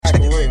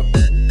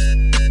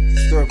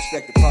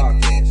Respected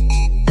Podcast.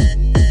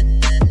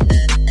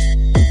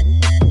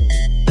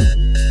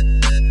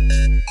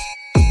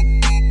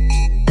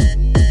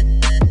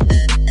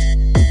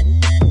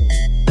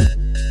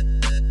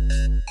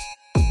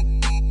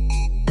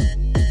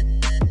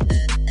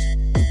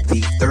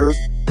 The Third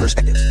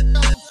Perspective.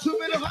 Too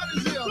many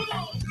hunters here. Let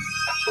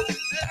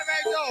me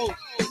go.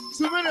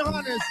 Too many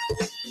hunters.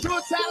 Too I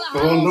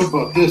don't know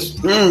about this.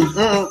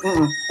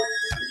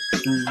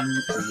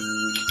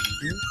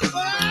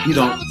 You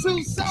don't.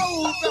 Two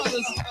soul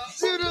brothers.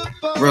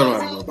 Real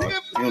don't know about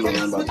it. You don't know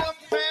nothing about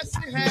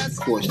it. Of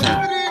course,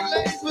 time.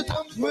 With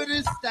them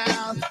pretty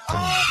styles.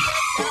 All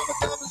that with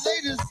them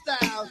latest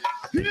styles.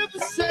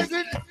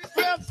 Hip-shaking,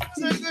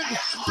 breath-taking,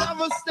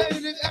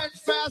 devastating, and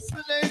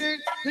fascinating.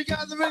 The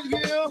gathering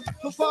here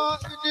before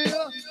the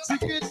deal to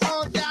get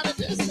on out of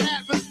this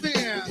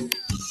atmosphere.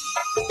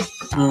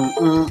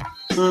 Oh,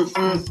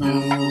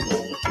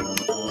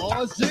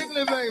 it's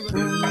jiggling, baby.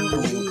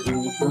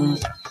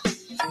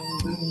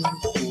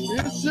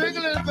 It's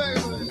jiggling,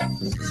 baby.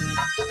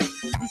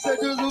 You said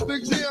there's a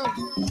big Jim.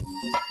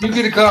 You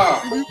get a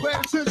car. You pay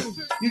attention.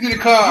 You get a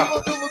car.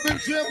 I'm gonna do a big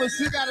Jim, but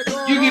she gotta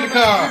go. You get a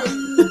car.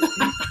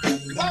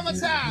 One more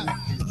time.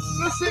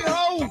 Let's see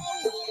Ho.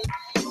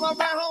 My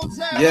man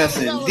hometown. Yes,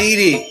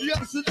 indeedy.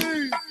 Yes,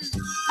 indeed.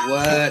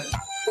 What?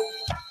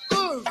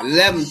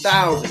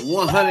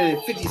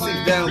 11,156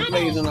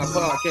 downplays on our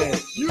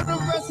podcast.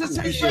 University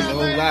Appreciate it a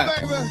whole lot.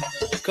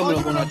 Coming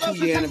up on our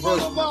 2-year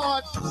anniversary.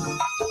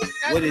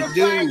 What it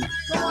do?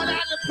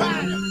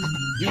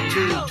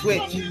 YouTube,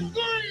 Twitch,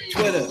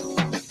 Twitter.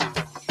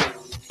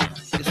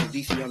 This is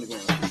DC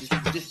Underground.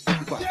 Just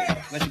be quiet.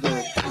 Let you go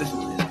listen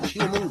to this. She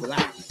will move a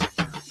lot.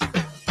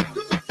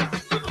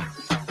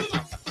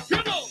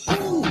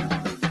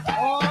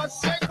 Oh,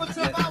 shake what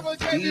your mama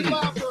gave you,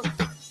 Barbara.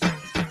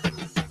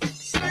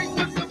 Shake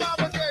what your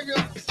mama gave you.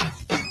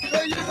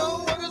 Hey, you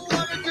know what it's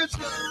gonna get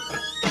you.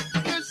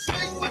 Just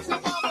shake what your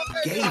mama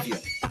Gave you.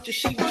 Just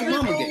shake what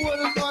your mama gave you. what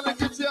it's gonna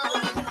get you.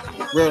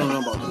 Real don't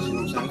know about this, you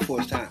know what I'm saying? Before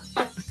it's time.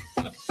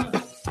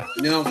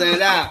 You know what I'm saying?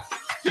 That.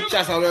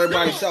 Shouts out to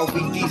everybody,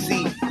 Southeast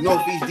DC,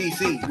 Northeast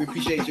DC. We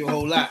appreciate you a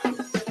whole lot.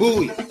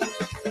 Bowie,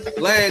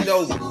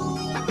 Landover.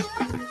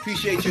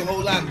 Appreciate you a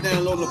whole lot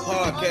downloading the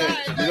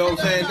podcast. You know what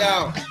I'm saying?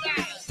 Down.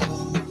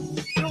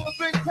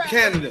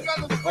 Canada,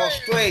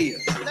 Australia,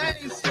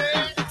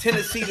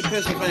 Tennessee to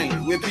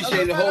Pennsylvania. We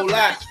appreciate it a whole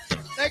lot.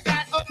 They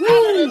got up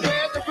out of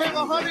there to bring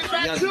 100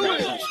 back Y'all to don't it.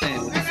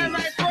 understand what this is. You know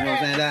what I'm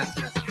saying? That.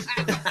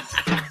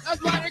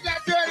 That's why they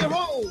got Dirty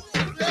Hoes.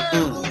 Yeah.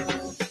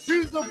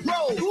 He's the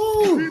pro.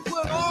 Woo. He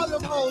put all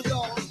them hoes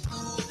on.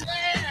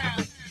 Yeah.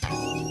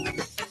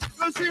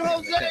 Let's see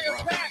Jose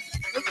and Pat,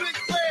 the big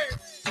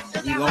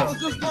fans. We lost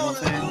it, you know what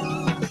I'm saying?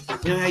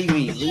 You know how you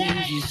when you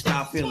lose, you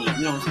start feeling,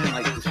 you know what I'm saying,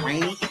 like it's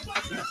raining.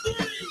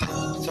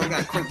 So I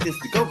gotta crank this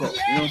to go-go. You know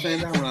what I'm saying?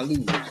 That's when I lose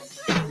in the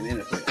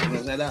NFL. You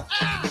know what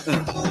I'm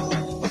saying?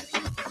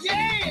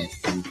 Yes.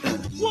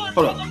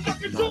 Hold up.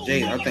 No,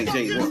 Jay, I think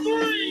Jay won.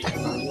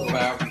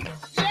 5 weeks.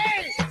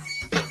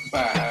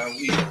 5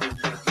 weeks.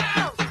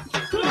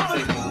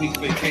 Taking a week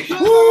vacation.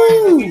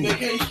 Woo! Week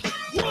vacation.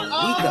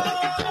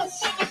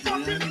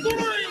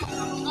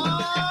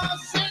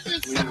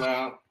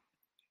 Meanwhile,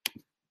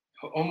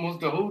 almost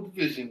the whole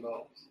division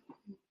lost.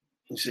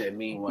 He said,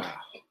 meanwhile.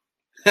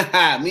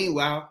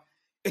 Meanwhile,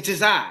 it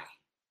is I.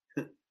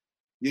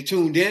 You're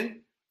tuned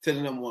in to the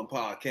 #1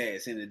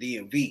 podcast in the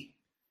DMV.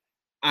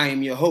 I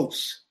am your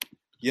host,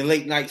 your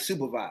late night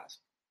supervisor,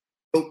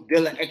 dope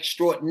dealer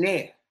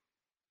extraordinaire,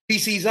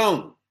 PC's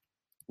own,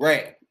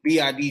 Rad,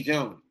 B.I.D.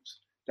 Jones.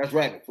 That's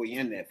Rabbit for your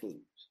internet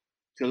foods.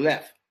 To the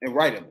left and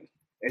right of me,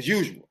 as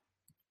usual,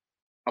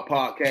 our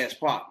podcast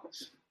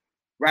partners,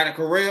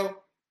 Radical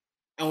Real,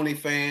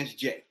 OnlyFans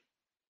J.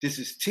 This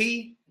is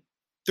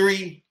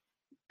T3P.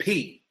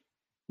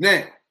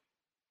 Now,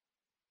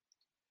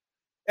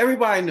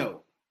 everybody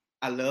know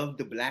I love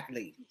the black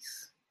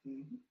ladies.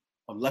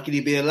 I'm lucky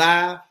to be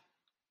alive.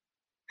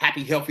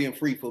 Happy, healthy, and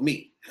free for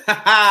me.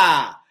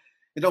 And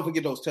don't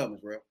forget those Tubmans,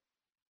 bro.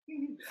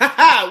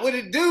 What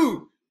it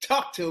do?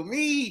 Talk to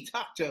me.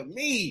 Talk to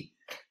me.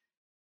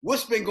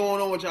 What's been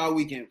going on with y'all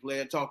weekend,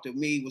 Flair? Talk to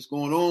me. What's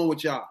going on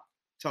with y'all?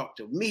 Talk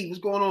to me. What's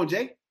going on,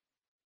 Jay?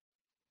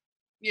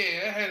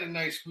 Yeah, I had a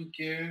nice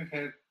weekend.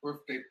 Had a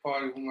birthday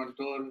party with my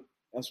daughter.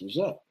 That's what's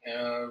up.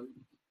 You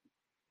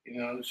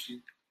know,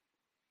 she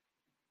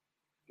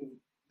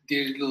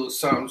did a little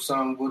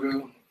something with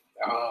her.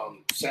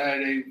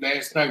 Saturday,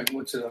 last night, we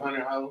went to the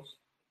Haunted House.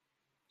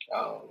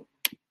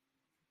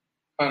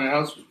 Haunted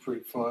House was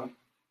pretty fun.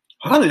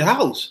 Haunted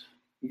House?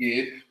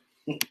 Yeah.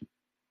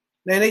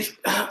 Man,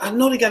 I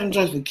know they got them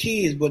joints for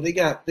kids, but they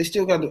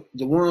still got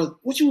the ones.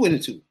 What you went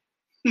into?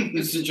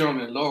 It's a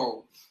joint in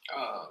Laurel.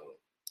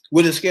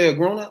 Would it scare a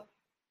grown up?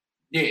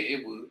 Yeah,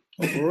 it would.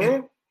 Oh, for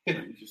real?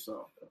 You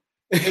saw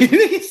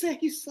He said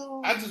he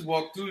saw. I just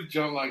walked through the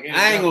joint like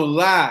I ain't gonna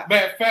lie.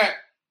 Matter of fact,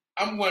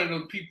 I'm one of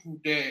those people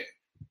that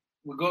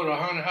will go to a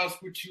haunted house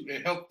with you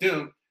and help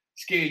them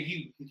scare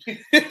you.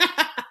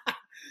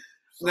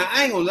 Now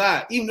I ain't gonna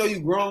lie. Even though you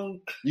grown,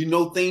 you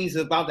know things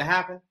are about to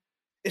happen.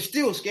 It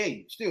still scared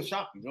you. Still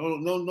shock you.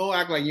 No,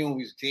 act like you don't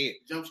be scared.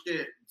 Jump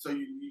scared. So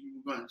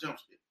you gonna jump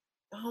scared.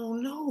 I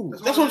don't know.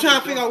 That's That's what what I'm trying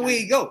it to is, figure out jump where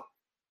scared. you go.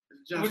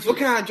 Jump What scared.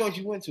 kind of joint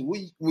you went to?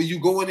 Will you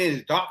go in there?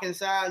 It's dark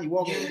inside. You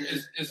walk Yeah, in.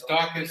 it's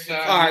dark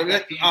inside. All right, You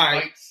got these all right.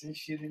 lights and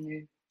shit in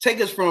there.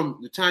 Take us from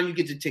the time you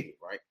get the ticket,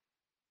 right,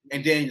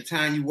 and then the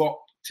time you walk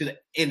to the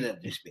end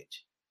of this bitch.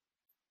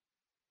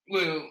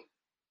 Well,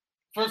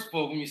 first of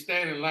all, when you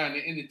stand in line,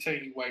 they didn't tell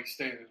you why you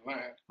stand in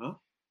line. Huh?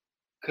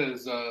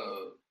 Because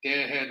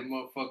Dad had the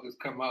motherfuckers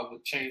come out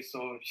with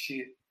chainsaw and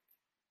shit.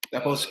 That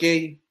supposed to scare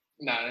you?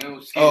 Nah, they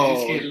don't scare, Oh.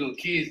 they scare little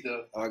kids,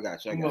 though. Oh, I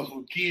got you. Them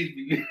motherfucking kids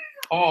be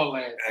all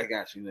ass. I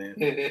got you, man.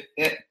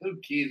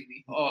 Them kids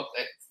be all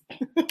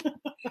ass.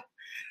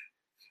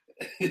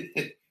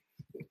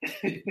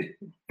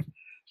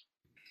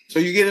 So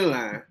you get in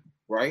line,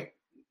 right?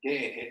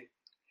 Yeah.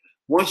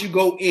 Once you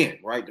go in,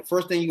 right, the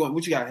first thing you want,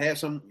 what you gotta have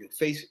some your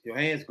face, your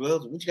hands,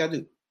 gloves. What you gotta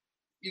do?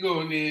 You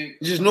go in there,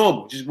 It's just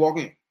normal. Just walk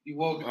in. you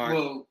walk, All right.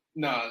 well,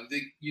 nah,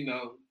 the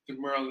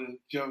Maryland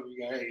jump,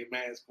 you gotta have your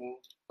mask on.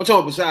 I'm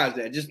talking besides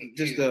that. Just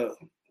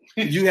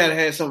you had to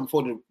have something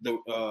for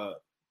the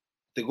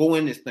to go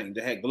in this thing.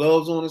 To have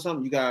gloves on or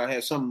something. You gotta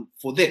have something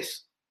for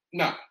this.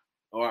 Nah,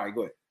 All right,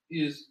 go ahead.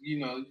 you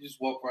just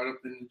walk right up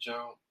in the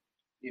jump,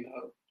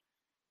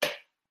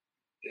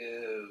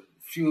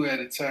 few at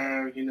a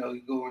time,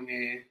 you go in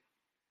there.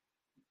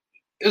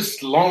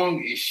 It's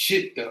long as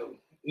shit though.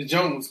 The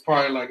jump was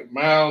probably like a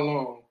mile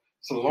long.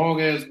 It's a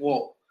long ass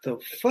walk. The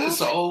fuck?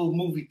 It's an old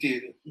movie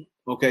theater.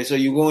 Okay, so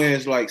you go in,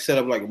 it's like set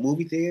up like a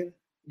movie theater.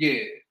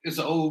 Yeah, it's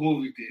an old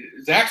movie theater.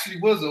 It actually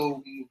was an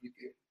old movie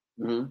theater.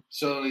 Mm-hmm.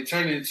 So they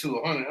turned it into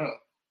a haunted house.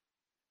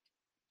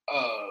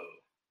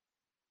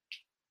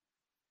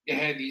 They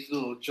had these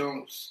little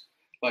jumps,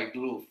 like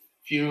little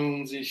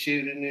fumes and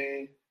shit in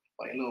there,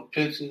 like little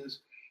pictures.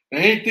 Now,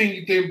 anything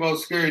you think about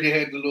scary, they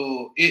had the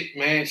little It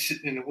Man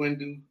sitting in the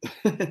window.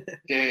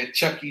 They had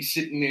Chucky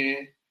sitting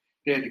there.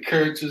 They had the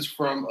characters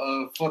from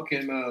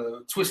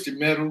fucking Twisted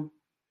Metal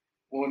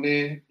on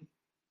there.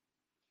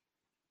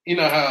 You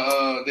know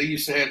how they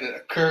used to have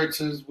the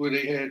characters where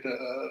they had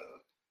the,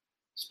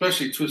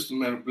 especially Twisted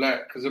Metal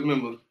Black, because I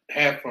remember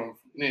half from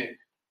there.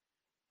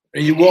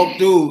 And you walk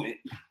through.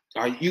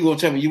 Are you gonna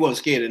tell me you wasn't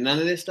scared of none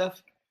of this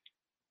stuff?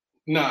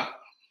 Nah,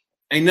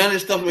 Ain't none of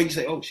this stuff make you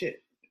say, "Oh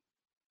shit."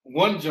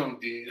 one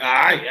jump did. All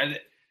right,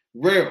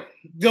 real.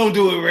 Don't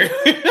do it,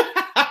 real.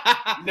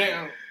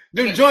 Now,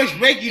 Them joints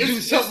make you do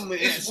It's- something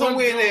it's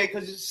somewhere in one there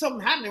because there's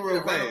something happening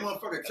real Right, fast.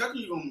 motherfucker, Chucky,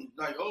 you gonna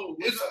like, oh,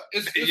 what's it's up?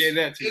 it's Yeah,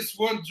 that too. it's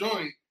one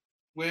joint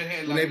where it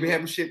had When they like be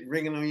having shit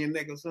ringing on your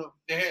neck or something.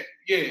 they had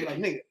You're like,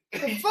 nigga,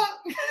 what the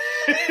fuck?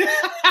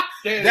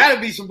 they had-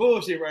 That'd be some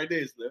bullshit right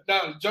there, Slim.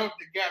 Now the joke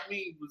that got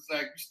me was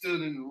like we stood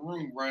in the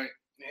room, right?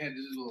 They had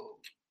this little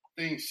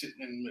thing sitting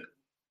in the middle.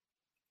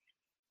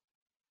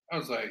 I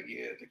was like,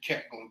 yeah, the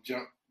cat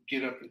gonna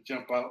get up and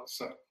jump out.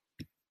 So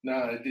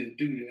nah, it didn't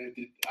do that. It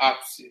did the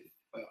opposite.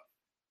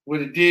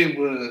 What it did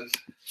was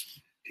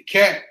the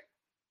cat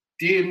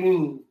did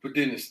move, but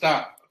then it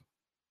stopped,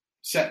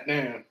 sat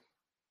down.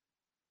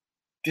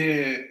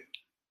 Then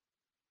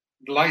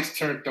the lights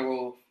turned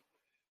off.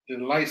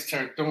 Then the lights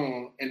turned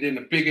on, and then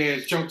the big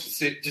ass jump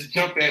just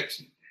jumped at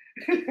you.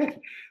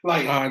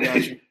 Like I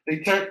got you.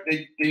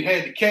 they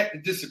had the cat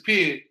that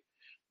disappeared,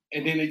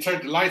 and then they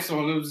turned the lights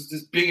on. It was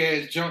this big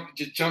ass jump that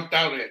just jumped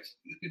out at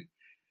you.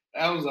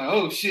 I was like,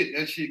 oh shit,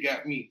 that shit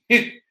got me.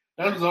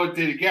 That was the only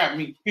thing that got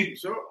me.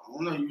 Sure, I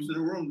don't know. You was in the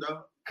room,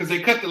 though. Because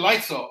they cut the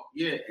lights off.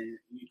 Yeah, and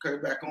you cut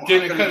it back on. Then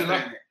I they can cut it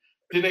understand off. that.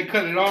 Then they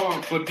cut it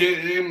on, but they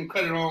didn't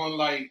cut it on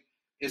like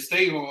it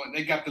stayed on.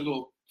 They got the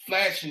little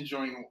flashing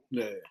joint on.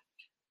 Yeah.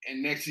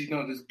 And next thing you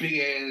know, this big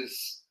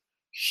ass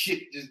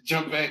shit just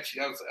jumped at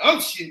you. I was like, oh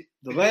shit.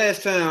 The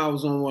last time I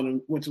was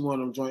on went to one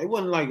of them joints, it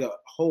wasn't like a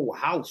whole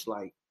house.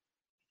 Like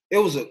it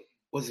was it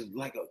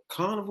like a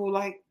carnival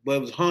like, but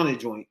it was a haunted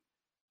joint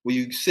where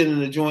you sit in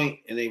the joint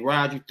and they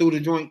ride you through the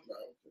joint.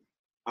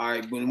 All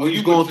right, when we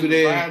was going through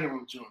there,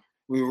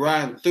 we were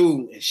riding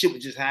through and shit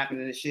was just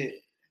happening and shit.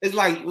 It's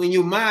like when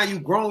your mind, you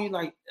grown, you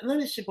like, none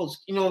of this shit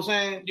supposed, you know what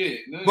I'm saying?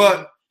 Yeah.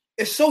 But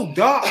it's so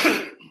dark,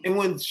 and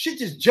when shit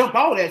just jump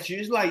out at you,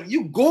 it's like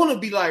you gonna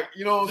be like,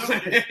 you know what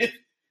I'm saying?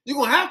 You're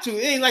gonna have to.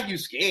 It ain't like you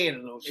scared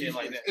or no shit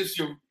like that. It's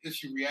your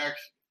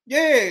reaction.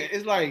 Yeah,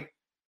 it's like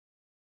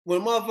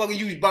when a motherfucker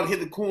you about to hit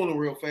the corner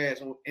real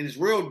fast and it's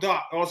real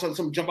dark, all of a sudden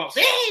something jump out,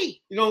 say, hey!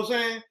 You know what I'm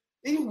saying?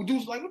 And you do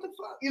like, what the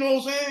fuck? You know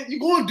what I'm saying? You're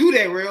gonna do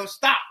that, real.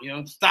 Stop. You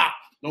know, stop.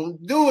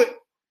 Don't do it.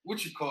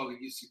 What you call it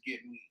used to get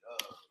me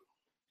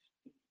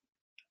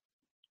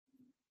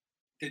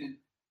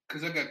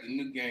because I got the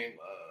new game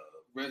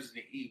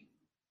Resident Evil.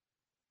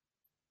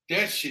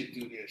 That shit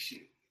do that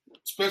shit.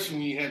 Especially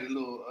when you had the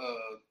little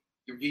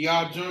the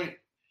VR joint.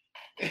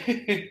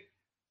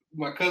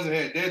 My cousin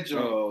had that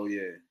joint. Oh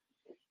yeah.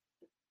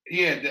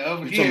 Yeah, the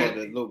other You talking about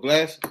the little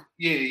glass?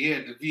 Yeah,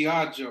 the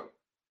VR joint.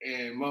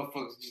 And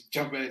motherfuckers just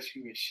jump at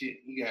you and shit.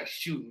 You got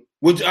shooting.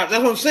 That's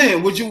what I'm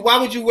saying. Why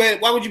would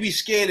you be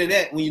scared of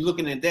that when you're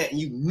looking at that and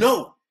you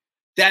know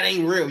that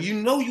ain't real?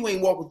 You know you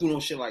ain't walking through no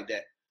shit like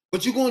that.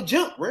 But you gonna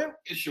jump, Real.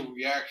 It's your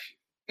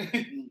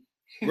reaction.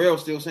 Real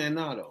still saying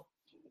nah though.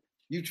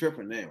 You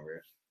tripping now, Real.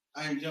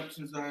 I ain't jumped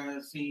since I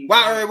seen.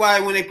 Why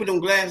everybody when they put them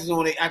glasses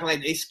on, they act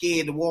like they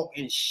scared to walk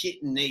and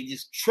shit, and they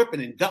just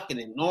tripping and ducking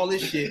and all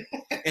this shit,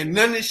 and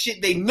none of this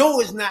shit they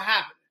know is not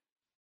happening,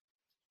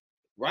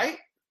 right?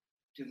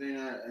 Because they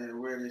not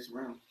aware of this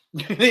room.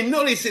 They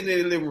know they sitting in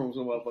the living room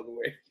some motherfucking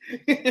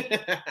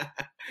way.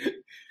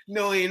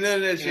 No, ain't none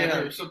of that shit. I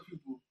heard some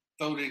people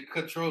throw their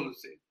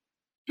controllers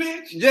in.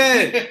 Bitch.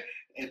 Yeah.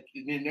 and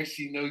then next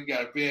thing you know, you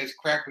got a big ass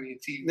crack on your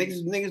TV.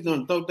 Niggas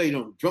done thought they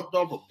done jumped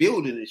off a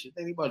building and shit.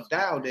 They about to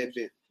die with that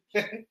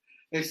bitch.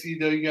 Next thing you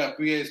know, you got a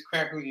big ass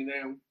crack on your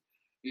damn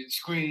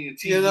screen, your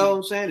TV. You know what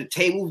I'm saying? The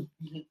table,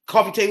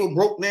 coffee table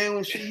broke now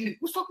and shit.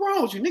 What's the fuck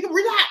wrong with you, nigga?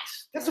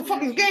 Relax. That's a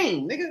fucking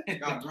game, nigga.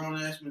 Got grown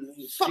ass men.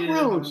 Fuck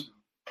wrong with you.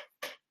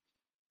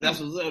 That's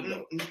what's up,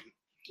 though.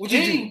 What It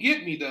you didn't do?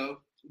 get me though.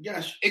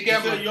 Yes. It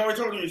got you already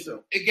told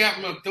yourself. It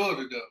got my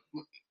daughter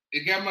though.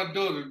 It got my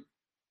daughter.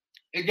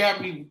 It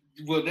got me.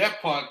 Well,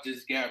 that part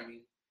just got me.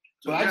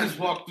 So I just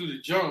walked through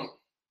the junk.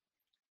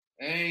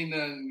 Ain't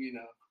nothing, you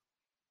know.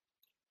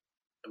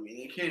 I mean,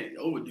 they can't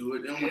overdo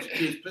it. They don't want your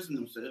kids pissing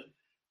themselves.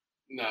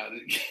 Nah,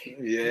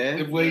 Yeah.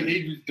 the way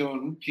they was doing,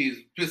 them kids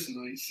pissing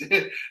on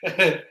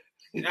themselves.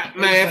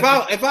 Man,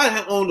 if I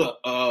had owned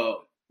a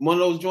one of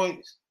those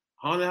joints,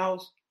 haunted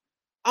house,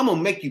 I'm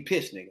gonna make you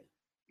piss, nigga.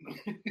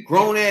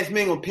 Grown ass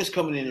men gonna piss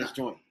coming in this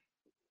joint.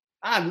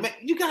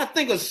 You gotta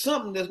think of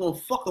something that's gonna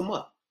fuck them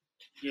up.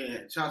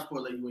 Yeah, child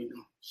support lady waiting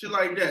on. Shit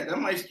like that. That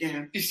might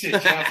scam. He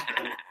said child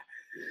support.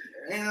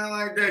 Ain't nothing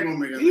like that gonna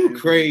make it. You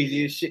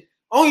crazy as shit.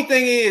 Only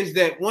thing is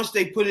that once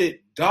they put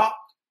it dark,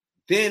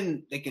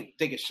 then they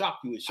can shock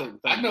you with certain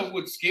things. I know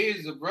what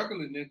scares a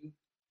regular nigga.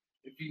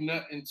 If you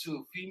nut into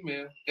a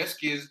female, that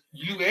scares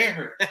you and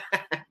her.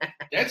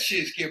 That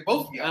shit scare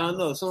both of I y'all. don't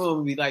know. Some of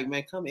them be like,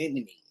 man, come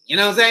into me. You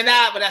know what I'm saying?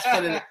 Nah, but that's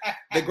for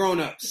the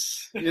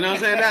grown-ups. You know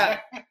what I'm saying?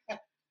 Nah.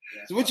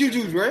 So what you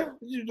do, Dre? What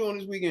you doing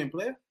this weekend,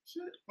 player?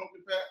 Shit,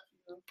 pumpkin patch.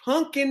 You know?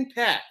 Pumpkin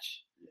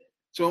patch.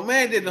 So a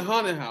man did the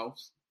haunted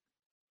house.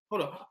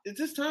 Hold on. Is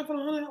this time for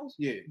the haunted house?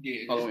 Yeah.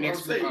 Yeah, Oh, it's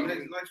Next next week. week.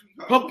 Next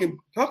week.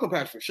 Pumpkin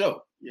patch for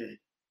sure. Yeah.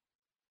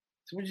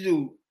 So what you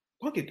do?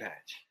 Pumpkin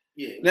patch.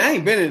 Yeah. Now I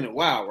ain't been in a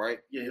while, right?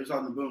 Yeah, it was out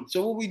in the boom.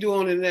 So what we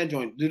doing in that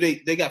joint? Do they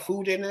got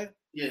food in there?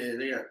 Yeah,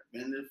 they got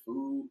vendor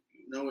food.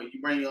 You know what?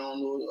 You bring your own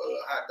little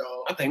hot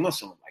dog. I think my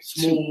son like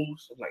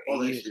S'mores. like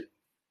All 8 that years. shit.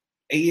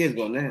 8 years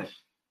ago now.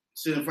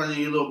 Sit in front of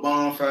your little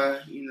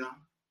bonfire, you know.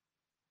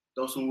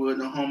 Throw some wood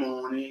and a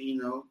homo on it,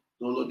 you know.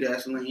 Throw a little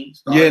gasoline.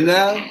 Start Yeah, it.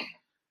 now.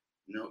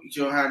 You know, eat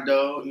your hot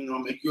dog, you know,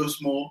 make you a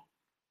s'more.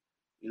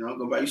 You know,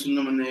 go buy you some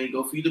lemonade,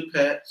 go feed the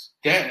pets.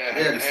 They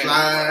had a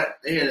slide.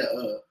 They had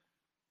a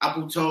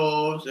apple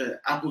toss, they had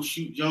apple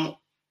shoot jump.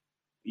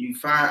 You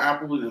fire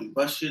apples and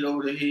bust shit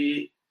over the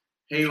head.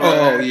 Oh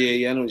Hayride.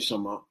 yeah, I know what you're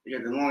talking about. They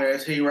got the long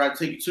ass hayride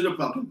take you to the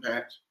pumpkin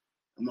patch.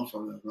 That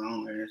motherfucker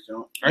long ass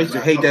jump. I used to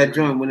hate that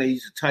joint when they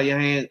used to tie your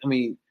hands. I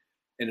mean,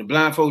 in the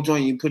blindfold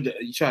joint, you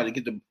try to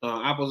get the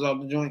apples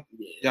out the joint.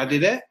 Yeah. Y'all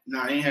did that?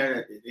 No, they ain't had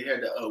that. They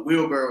had the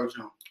wheelbarrow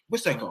jump.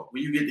 What's that called?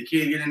 When you get the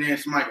kid get in there and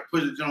somebody can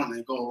push the jump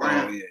and go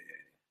around. Oh yeah.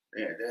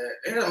 They had that.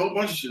 They had a whole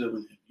bunch of shit up in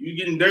there. You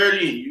getting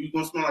dirty and you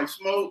gonna smell like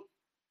smoke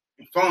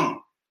and fun.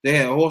 They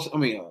had a horse. I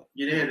mean,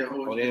 Yeah, they had that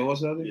horse. they had a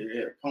horse out there. Yeah, they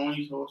had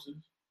ponies, horses.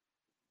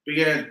 Big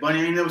ass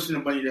bunny. I ain't never seen a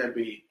bunny that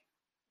big.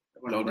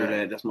 Don't do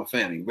that. That's my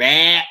family.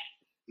 Rap.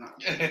 Nah.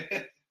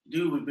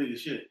 Dude was big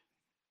as shit.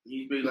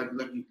 He's big like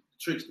Lucky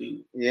Tricks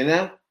dude. You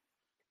know?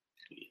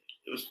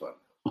 It was fun.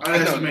 I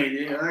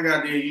estimated it. I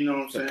got there, you know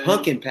what I'm The saying?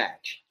 pumpkin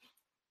patch.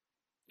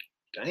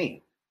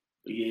 Damn.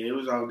 But yeah, it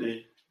was out there.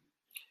 It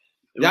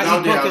was Y'all out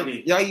eat there, out pumpkin?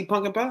 there. Y'all eat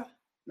pumpkin pie?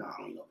 No, I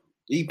don't know.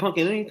 You eat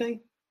pumpkin anything?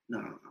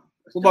 No.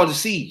 What about the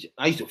siege?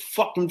 I used to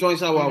fuck them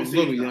joints out while I was Pumpkin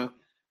little, seeds, you know.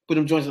 Put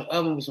them joints in the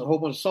oven with a whole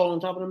bunch of salt on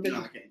top of them No,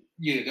 I bitches. can't.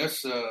 Yeah,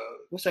 that's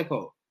What's that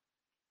called?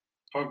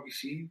 pumpkin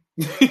seed.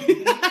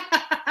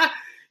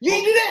 You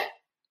ain't do that?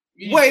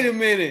 Wait a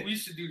minute. We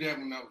used to do that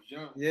when I was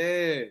young.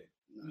 Yeah.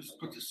 We used to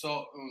put the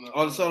salt on the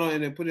All the salt on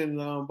and then put it in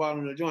the bottom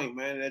of the joint,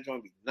 man. That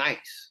joint be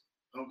nice.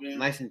 Okay.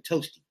 Nice and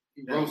toasty.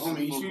 You roast I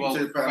mean, it you for shoot about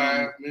to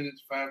 5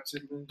 minutes,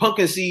 10 minutes.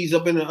 Pumpkin seeds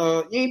up in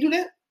the you ain't do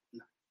that?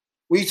 No.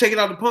 Will you take it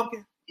out the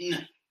pumpkin? No.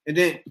 And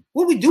then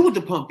what we do with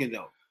the pumpkin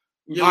though?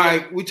 Yeah, All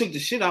right, we took the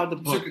shit out the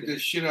We took pumpkin. the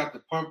shit out the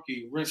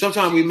pumpkin. rinsed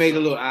Sometimes the we seeds made the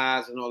out. little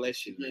eyes and all that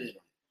shit. Yeah.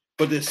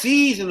 But the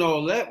seeds and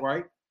all that,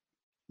 right?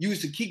 You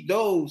used to keep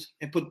those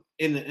and put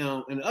in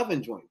the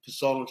oven joint, put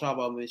salt on top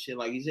of them and shit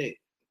like you said.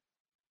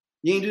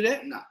 You ain't do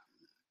that? Nah.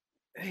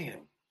 Damn.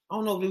 I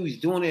don't know if we was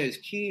doing that as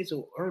kids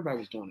or everybody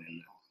was doing that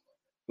now.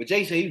 But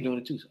Jay said he was doing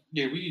it too. So.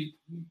 Yeah, we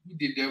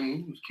did that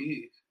when we was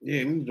kids.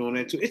 Yeah, we was doing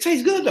that too. It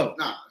tastes good though.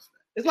 Nah.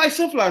 It's like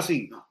sunflower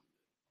seeds. No.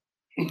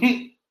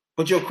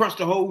 But you'll crunch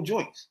the whole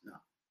joints. No.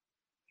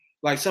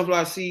 Like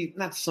sunflower seed,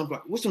 not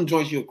sunflower. What's some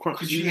joints you'll crunch?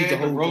 Because you eat had the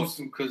to whole roast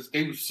them because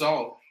they were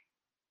soft.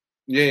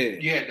 Yeah.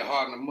 You had to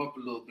harden them up a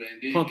little bit.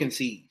 And then Pumpkin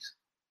seeds.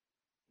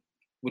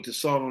 With the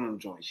salt on them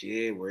joints.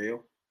 Yeah,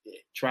 real. Yeah.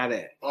 Try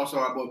that. Also,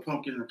 I bought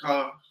pumpkin in the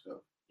car.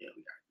 So, yeah,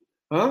 we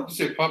got Huh? You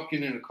said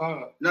pumpkin in a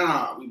car.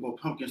 No, we bought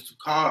pumpkins to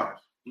cars.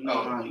 You know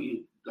Oh. how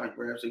you like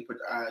perhaps they put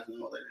the eyes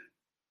and all that.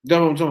 That's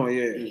what I'm talking about,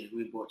 Yeah, yeah.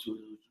 we bought 2 of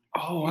those.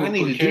 Oh, You I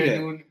need put to do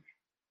candle that. in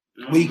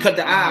it? We cut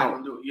the eye How out. they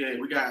gonna do it. Yeah,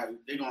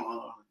 they're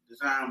gonna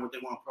design what they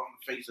want to put on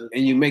the face of it.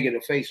 And you make it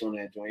a face on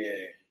that joint, yeah.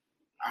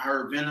 I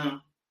heard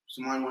Venom,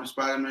 somebody wanted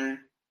Spider-Man.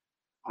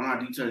 I'm not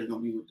detailed it's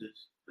gonna be with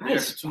this. But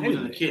Nice there's 2 in the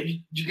Spider-Man. kit.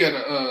 You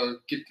gotta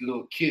get the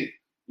little kit.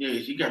 Yeah,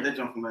 she got that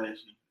junk from last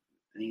year.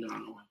 Ain't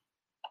gone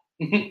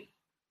nowhere.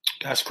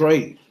 That's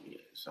crazy. Yeah,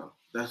 so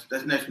that's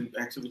next week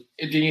activity.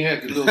 And then you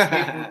had the little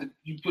paper.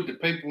 You put the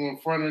paper in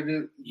front of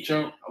the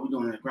junk. Oh, we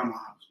doing that at grandma's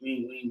house.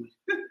 We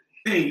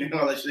ain't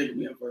all that shit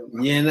be in front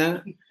of Yeah, nah.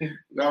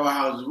 grandma's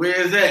house. Where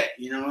is that?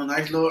 You know,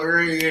 nice little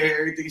area,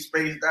 everything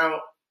spaced out.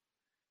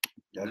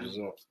 That's what's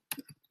up.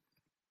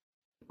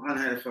 I done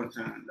had a fun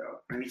time, dog.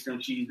 I ain't some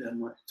cheese that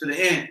much. To the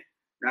end.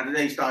 Now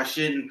today he started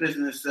shitting and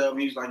pissing himself.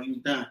 He was like he was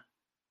done.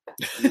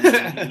 And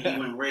then he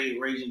went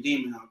raging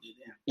demon out there.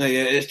 No,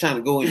 yeah, it's time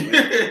to go in,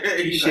 man.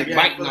 He's Shit like,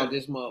 biting fuck out it.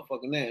 this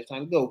motherfucking now. It's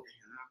time to go.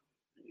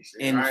 He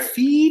said, And all right.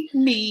 feed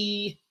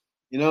me.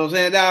 You know what I'm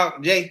saying,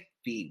 dog? Jay,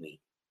 feed me.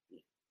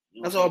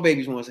 That's all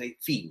babies want to say.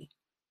 Feed me.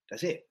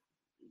 That's it.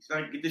 He's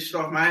like, get this shit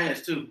off my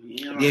ass too.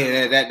 You know?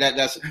 Yeah,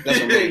 that's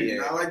a main.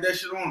 Yeah, I like that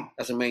shit on.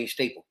 that's a main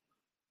staple.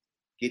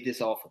 Get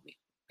this off of me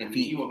and And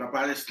feed he me. woke up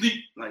out of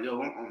sleep like,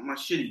 yo, I'm my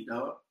shitty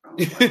dog. I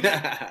was like,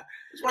 that's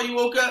why you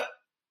woke up.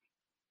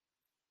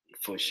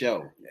 For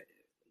sure.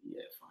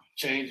 Yeah, fine.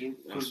 Change him,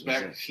 put it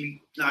back to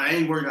sleep. Nah, I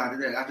ain't worried after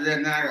that. After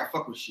that, now I got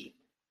fuck with shit.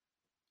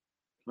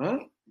 Huh?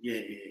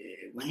 Yeah.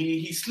 When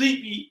he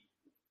sleepy,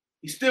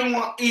 he still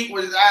want to eat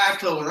with his eyes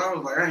closed. I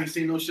was like, I ain't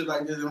seen no shit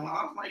like this. I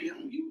was like,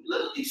 you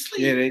literally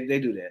sleep. Yeah, they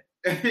do that.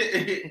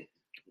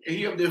 And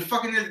he up there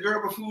fucking this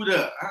girl with food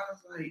up. I was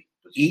like,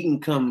 Eating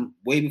come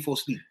way before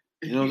sleep.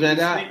 You know what I'm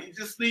saying? He's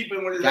just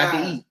sleeping with his Got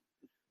eyes. to eat.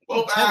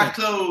 Both Tell eyes him.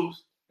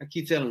 closed. I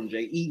keep telling them,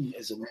 Jay, eating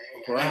is a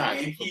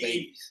prerogative Man, for he-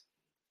 babies.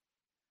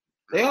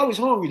 They always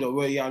hungry though,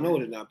 whether y'all know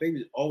it or not.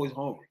 Babies always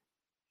hungry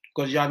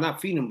because y'all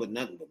not feeding them but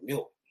nothing but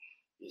milk.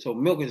 So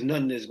milk is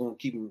nothing that's gonna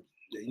keep them.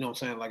 You know what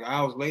I'm saying? Like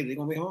hours later, they're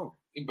gonna be hungry.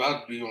 He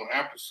about to be on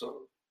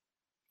episode.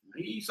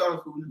 He saw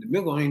the food. The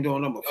milk ain't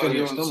doing nothing but Oh, filling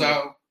you your on the stomach.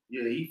 south?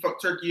 Yeah, he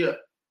fucked turkey up.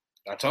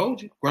 I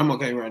told you, Grandma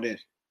came around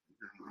this.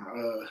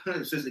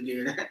 Sister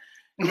gave that.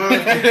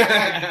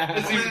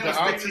 It's even the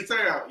Stick auntie. his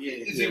turn out. Yeah,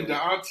 It's even the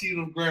auntie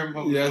and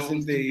grandma. Yes,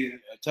 indeed.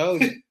 I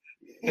told you.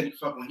 Yeah, he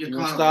fucking You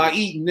gonna start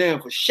eating now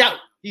for sure.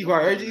 He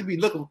probably heard you. He be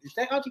looking. Is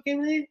that auntie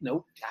came in?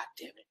 Nope. God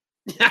damn it.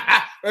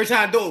 Every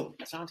time I do,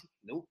 that's auntie.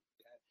 Nope.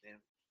 God damn.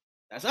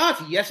 That's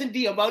auntie. Yes,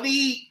 indeed. I'm about to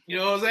eat. You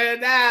know what I'm saying?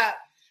 Nah.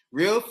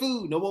 Real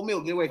food. No more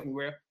milk. Get away from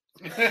me, bro.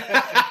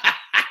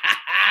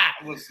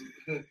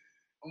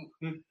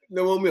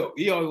 No more milk.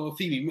 He always want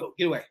to feed me milk.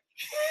 Get away.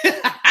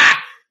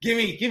 Give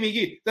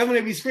me. That's when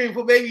they be screaming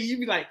for baby. You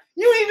be like,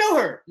 you ain't know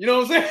her. You know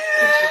what I'm saying?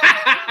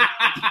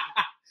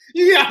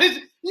 you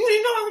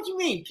ain't know her. What you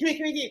mean? Come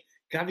here.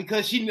 God,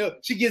 because she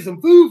gets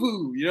some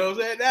food. You know what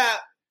I'm saying? Nah.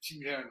 She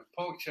be having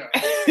a pork chop.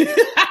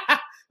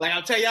 Like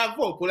I'll tell y'all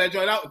before, pull that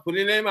joint out, put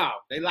it in their mouth.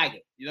 They like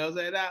it. You know what I'm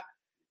saying? Nah.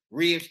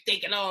 Rib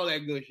steak and all that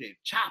good shit.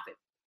 Chop it.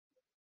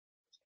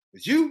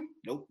 But you,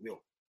 nope,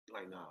 milk.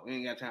 Like, no, we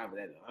ain't got time for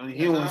that. I mean,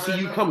 he don't want to see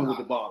you coming with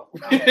the bottle.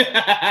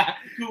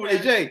 Hey,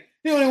 Jay,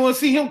 he don't even want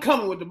to see him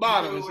coming with the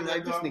bottle. And shit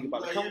like, this nigga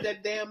about to come with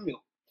that damn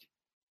milk.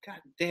 God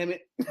damn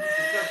it.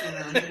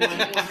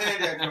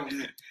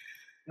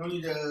 No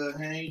need to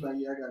hang. Like,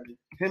 yeah, I got it.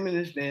 Him and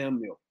this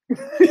damn milk.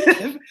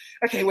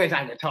 I can't wait till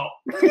I can talk.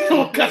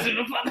 I'm cussing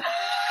the fuck.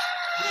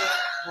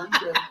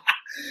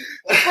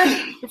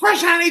 The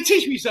first time they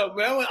teach me something,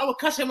 man, I'm gonna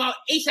cuss him out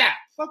ASAP.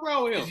 Fuck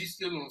wrong with him? Is he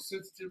still on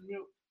sensitive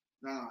milk?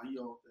 Nah, he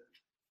off that.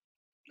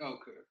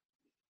 Okay.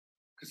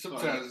 Because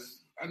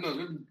sometimes I know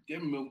them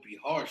milk be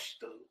harsh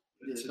though.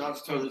 Yeah, the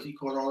doctor told us he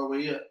caught all the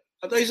way up.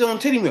 I thought he was on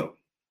titty milk.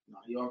 Nah,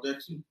 he off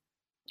that too.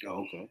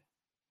 Oh, okay.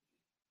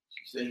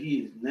 She said he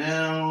is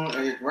now at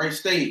the right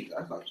stage.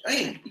 I was like,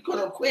 damn, he caught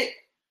up quick.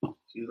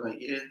 She was like,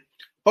 yeah.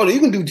 Hold on, you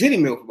can do titty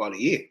milk for about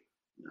a year.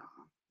 Nah.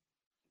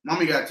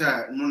 Mommy got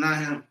tired. No, not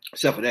him.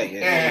 Except for that,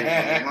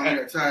 yeah. Mommy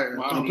got tired.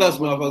 And plus,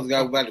 motherfuckers got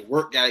to go back to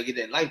work, got to get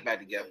that life back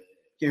together.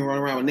 Can't run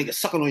around with niggas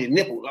sucking on your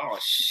nipple. Oh,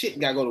 shit,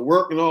 got to go to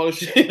work and all this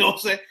shit. You know what I'm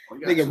saying? Oh,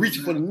 you got Nigga teeth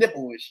reaching for now. the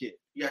nipple and shit.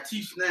 You got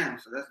teeth now,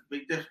 so that's a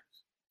big difference.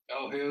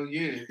 Oh hell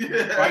yeah.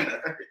 Fight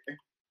it.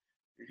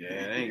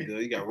 Yeah, that ain't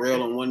good. You got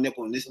rail on one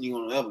nipple and this knee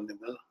on the other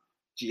nipple.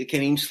 Gee, you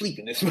can't even sleep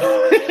in this. You know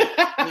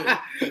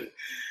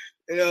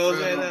what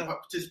I'm saying?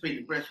 Participate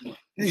in breast milk.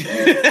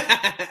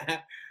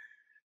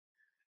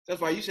 That's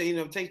why you say you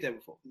never tasted that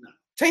before. No.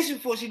 Taste it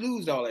before she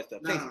lose all that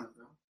stuff. No, Taste no.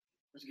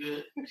 That's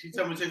good. She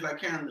told me it tastes like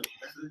cantaloupe.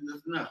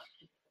 That's enough.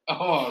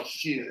 Oh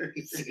shit.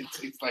 It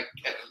tastes like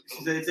She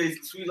cantaloupe. said it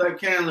tastes sweet like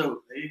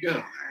cantaloupe. There you go. I'm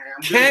it.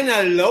 good.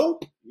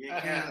 Cantaloupe? Yeah,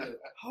 cantaloupe.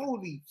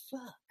 Holy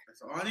fuck.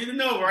 That's all I need to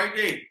know right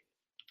there.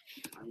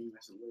 I ain't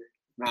messing with it.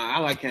 Nah, I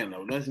like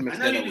cantaloupe. Let's mix I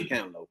know that you up do. with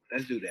cantaloupe.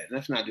 Let's do that.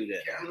 Let's not do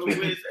that. Cantaloupe,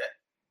 where is that?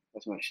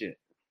 That's my shit.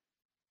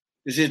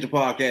 This is the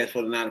podcast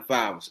for the 9 to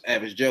 5s,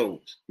 Average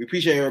Joes. We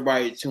appreciate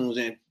everybody that tunes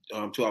in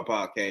to our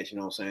podcast. You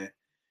know what I'm saying?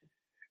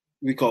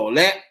 We call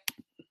that.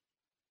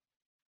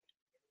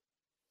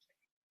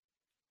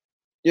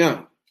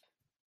 Yeah.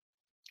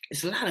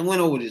 It's a lot that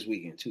went over this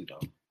weekend too, though.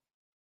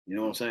 You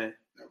know what I'm saying?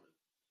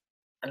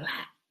 A lot.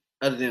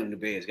 Other than the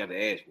Bears got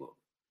the ass whooped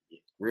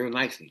real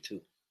nicely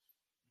too.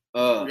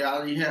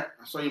 Reality happened.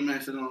 I saw your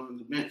man sitting on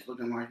the bench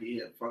looking like he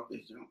had fuck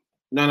this jump.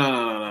 No.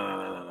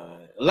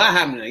 A lot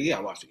happened there. Yeah,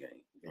 I watched the game.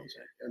 You know what I'm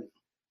saying?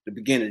 The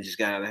beginning just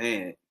got out of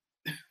hand.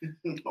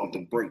 Off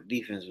the break,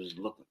 defense was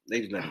looking.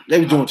 They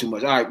was doing too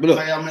much. All right, but look.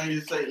 Like y'all man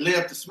used to say,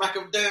 left to smack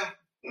him down.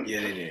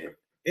 Yeah, they did.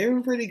 It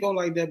didn't really go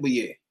like that, but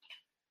yeah.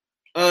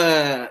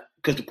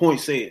 Because the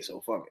point said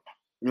so. Fuck it.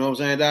 You know what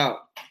I'm saying, dog?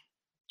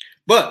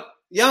 But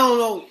y'all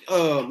don't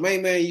know.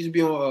 Main man used to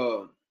be on.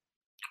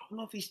 I don't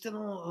know if he's still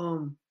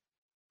on.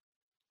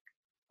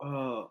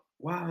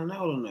 Wild 'N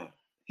Out or not.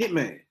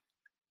 Hitman.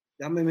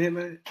 Y'all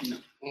remember Hitman?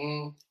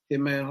 No.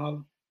 Hitman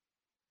Holler.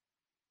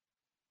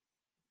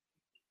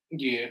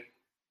 Yeah,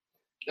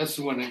 that's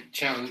the one that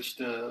challenged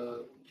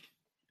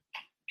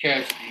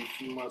Cassidy a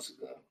few months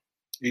ago.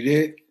 He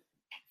did?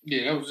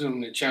 Yeah, that was him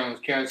that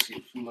challenged Cassidy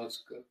a few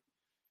months ago.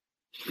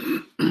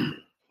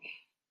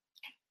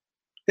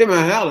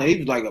 Hitman Holler, he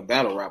was like a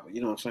battle rapper.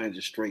 You know what I'm saying?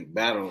 Just straight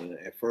battling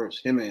at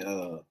first. Him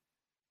and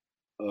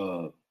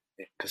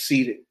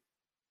Conceited.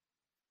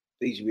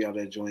 They used to be out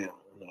there joint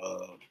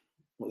on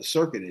the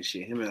circuit and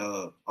shit. Him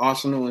and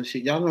Arsenal and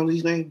shit. Y'all know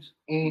these names?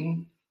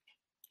 Mm-hmm.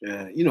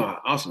 Yeah, you know,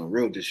 Arsenal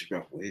real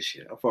disrespectful with his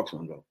shit. I fucks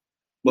with him though.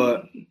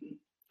 But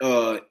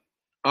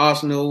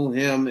Arsenal,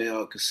 him,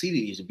 and Cassidy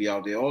used to be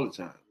out there all the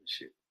time and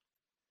shit.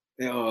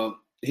 And,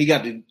 he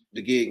got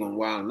the gig on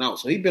Wild 'N Out.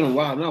 So he been on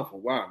Wild 'N Out for a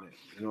while now.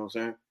 You know what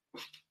I'm saying?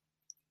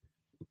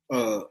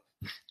 I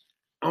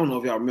don't know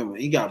if y'all remember.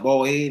 He got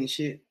bald head and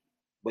shit.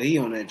 But he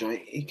on that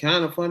joint. He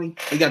kind of funny.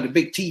 He got the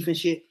big teeth and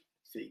shit.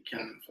 See,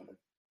 kind of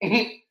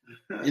funny.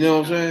 You know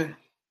what I'm saying?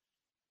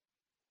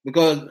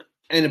 Because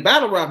in the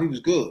battle rap, he was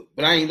good.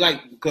 But I ain't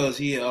like because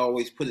he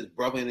always put his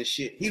brother in the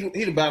shit. He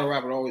the battle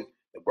rapper always,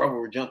 the brother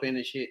would jump in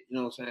and shit. You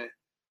know what I'm saying?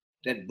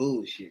 That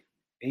bullshit.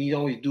 And he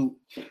always do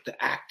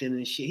the acting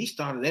and shit. He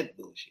started that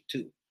bullshit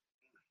too.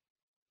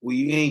 Where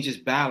you ain't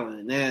just battling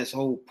and there's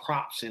whole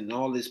props and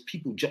all this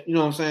people, you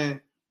know what I'm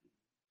saying?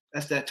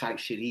 That's that type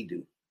shit he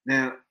do.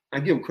 Now, I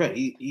give him credit.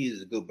 He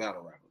is a good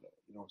battle rapper though.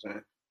 You know what I'm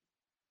saying?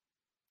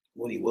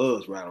 When he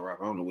was battle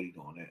rapper, I don't know what he's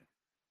doing now.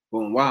 But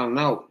when Wild 'N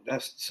Out,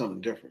 that's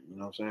something different. You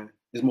know what I'm saying?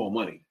 It's more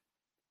money.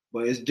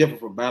 But it's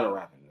different from battle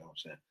rapping. You know what I'm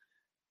saying?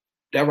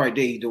 That right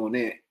there, he's doing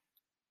that.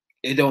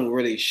 It don't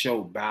really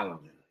show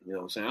battling. You know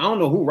what I'm saying? I don't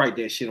know who write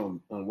that shit on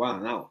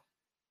Wild 'N Out.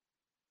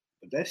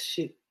 But that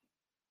shit,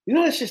 you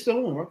know that shit's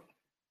still on, right?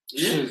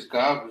 Yeah, it's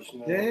garbage,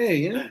 man.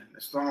 Yeah. Man,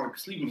 that song like a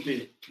sleeping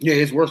pig. Yeah,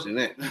 it's worse than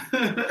that.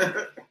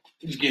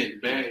 It's getting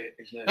bad.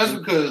 That's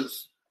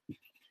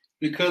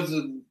because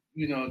of,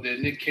 you know, that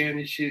Nick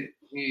Cannon shit.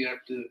 You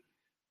have to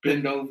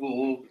bend over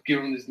or give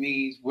him his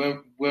knees,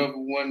 whoever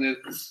one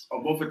that's...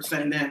 Or both at the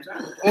same damn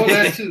time. All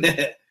that too.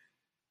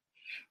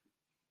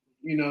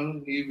 You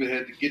know, he either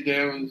had to get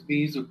down on his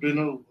knees or bend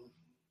over.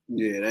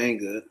 Yeah, that ain't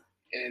good.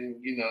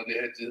 And, you know, they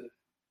had to,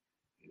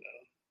 you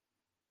know,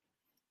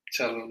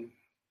 tell him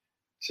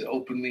to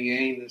open the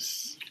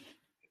anus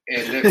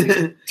and let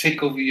me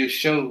take over your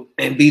show.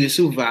 And be the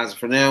supervisor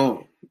from now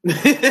on.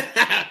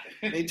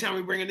 Anytime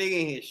we bring a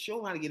nigga in here, show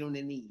him how to get on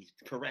their knees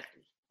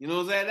correctly. You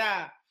know what I'm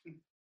saying?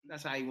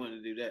 That's how he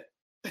wanted to do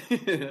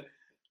that.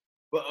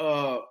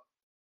 But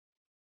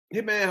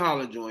Hitman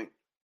Holler joint.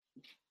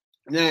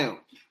 Now,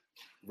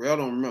 Real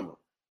don't remember.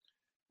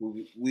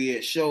 We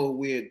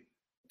had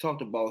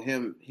talked about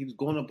him. He was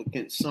going up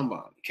against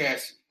somebody.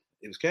 Cassie.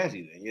 It was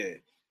Cassie then,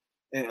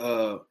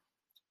 yeah.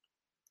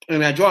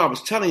 And that draw I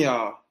was telling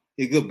y'all,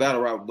 he a good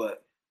battle rapper,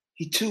 but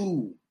he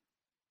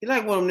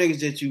like one of them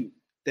niggas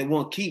that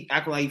want to keep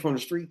acting like he from the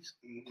streets.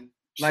 Mm-hmm.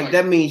 Like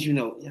that means, you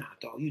know, yeah,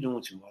 dog, you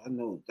doing too much. I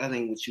know that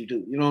ain't what you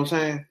do. You know what I'm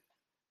saying?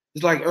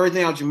 It's like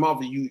everything out your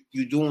mouth, you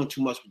doing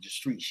too much with the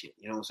street shit.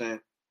 You know what I'm saying?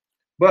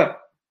 But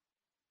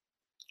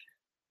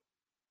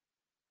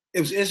it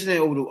was an incident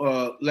over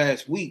the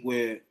last week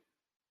where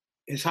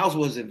his house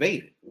was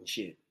invaded and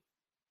shit.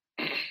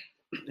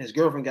 His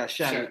girlfriend got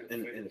shot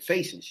in the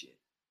face and shit.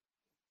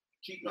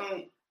 Keep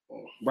going.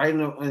 Oh. Right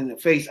in the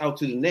face, out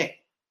to the neck.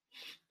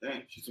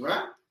 Dang, she's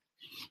right.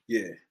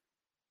 Yeah.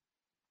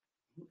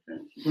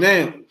 Okay.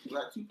 Now,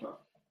 Black Tupac.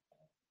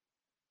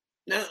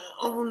 Now,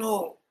 I don't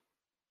know.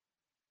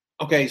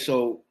 Okay,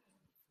 so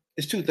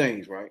it's two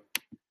things, right?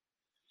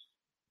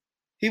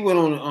 He went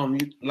on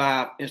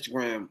live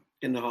Instagram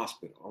in the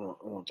hospital.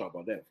 I want to talk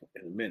about that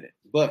in a minute.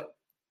 But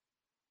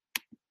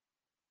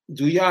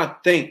do y'all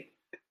think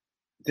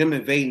them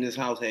invading this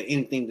house had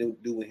anything to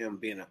do with him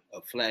being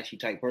a flashy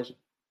type person?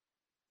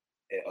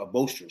 A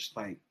boisterous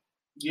type?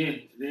 Yeah,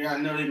 I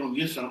know they're going to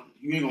get something.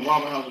 You ain't going to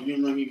rob a house if you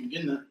don't know you can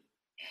get nothing.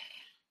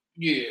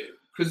 Yeah,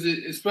 because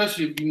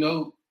especially if you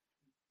know,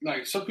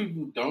 like some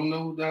people don't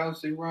know the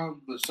house they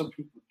robbed, but some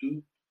people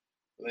do.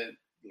 But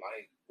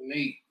like when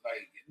they,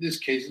 like in this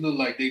case, it look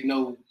like they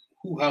know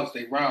who house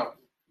they robbed.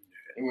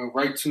 They went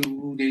right to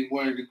who they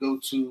wanted to go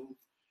to.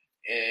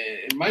 And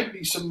it might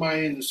be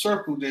somebody in the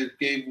circle that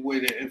gave away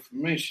that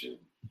information.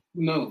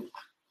 Who knows?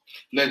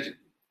 Legend.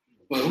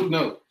 But who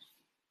knows?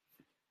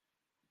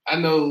 I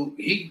know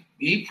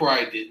he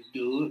probably didn't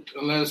do it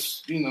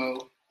unless,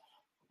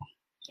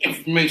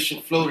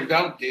 information floated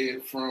out there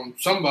from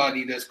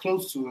somebody that's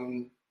close to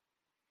him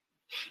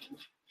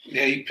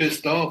that he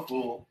pissed off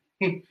or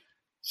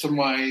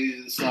somebody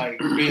is like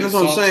being That's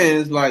what I'm salty.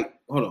 saying. It's like,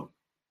 hold on.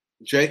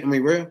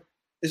 Real?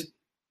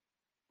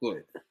 Go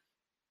ahead.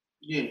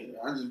 Yeah,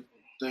 I just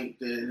think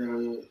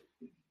that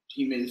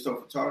he made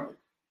himself a target.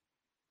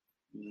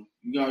 You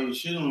got your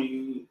shit on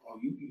you. Oh,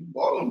 you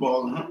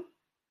balling, huh?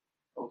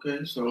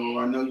 Okay, so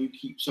I know you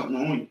keep something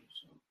on you.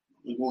 So I'm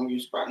going to go on your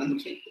spot and I'm going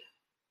to take it.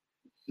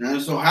 Now,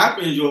 it so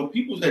happens your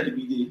people's had to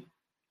be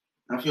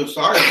there. I feel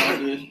sorry about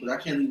this, but I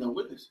can't leave no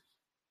witnesses.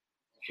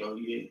 So,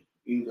 yeah,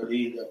 even though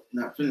they end up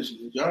not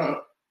finishing the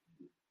job,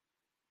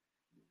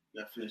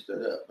 you got to finish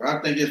that up. But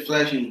I think it's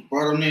flashing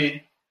brought him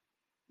in.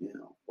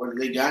 Whether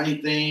they got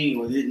anything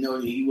or didn't know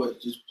that he was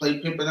just play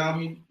pimping out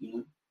here,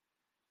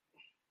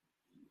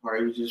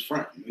 Probably was just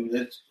front. Maybe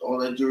that's all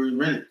that jury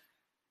rented.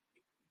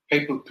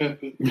 Paper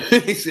pimping.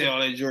 He said all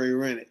that jury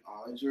rented.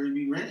 All that jury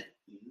be rented.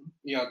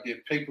 Y'all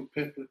did paper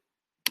pimping.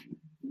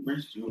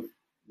 Rent jury.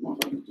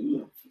 Motherfuckers do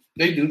that.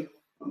 They do.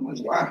 I'm like,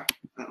 why?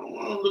 I don't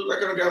want to look like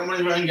I don't got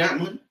money if I ain't got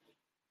money.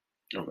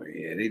 Oh,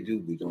 yeah, they do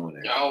be doing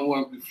that. I don't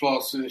want to be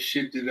flossing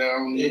shit that I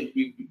don't need to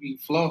be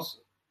flossing.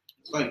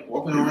 It's like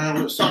walking around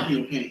with a sock in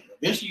your pants.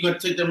 Eventually, you got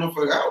to take that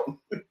motherfucker out.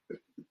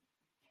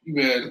 You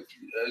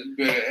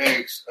better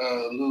ask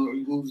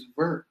Lil Uzi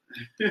Vert.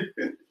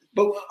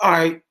 But all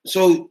right,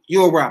 so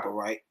you're a rapper,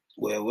 right?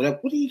 Well, what are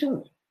you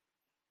doing?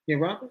 You a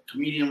rapper?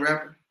 Comedian,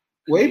 rapper.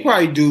 Well, he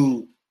probably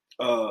do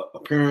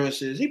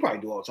appearances. He probably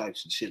do all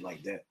types of shit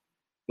like that.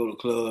 Go to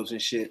clubs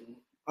and shit.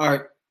 All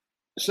right.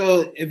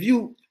 So if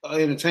you are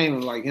an entertainer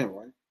like him,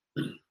 right?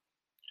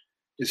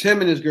 It's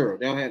him and his girl.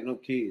 They don't have no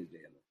kids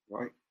there,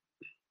 right?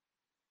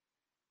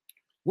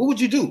 What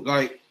would you do?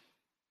 Like,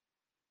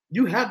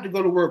 you have to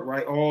go to work,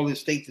 right? All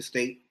this state to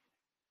state.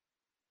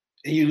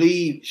 And you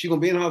leave, she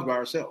gonna be in the house by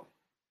herself.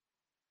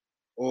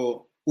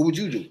 Or what would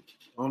you do?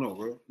 I don't know,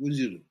 bro. What would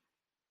you do?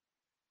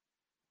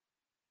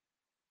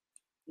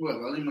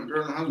 Well, I leave my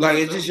girl in the house. Like,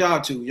 it's just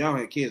y'all two. Y'all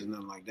don't have kids or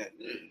nothing like that.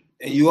 Yeah.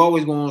 And you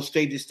always go on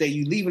state to state.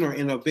 You leaving her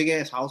in a big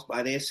ass house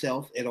by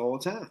herself at all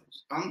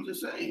times. I'm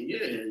just saying,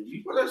 yeah.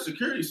 You put a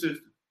security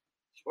system.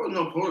 You put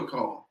no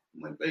protocol.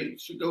 I'm like, babe,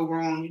 shit go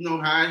wrong. You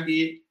know how I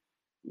did.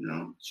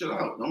 Chill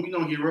out. Don't be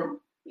no hero.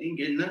 They ain't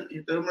getting nothing.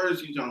 Hit the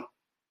emergency jump.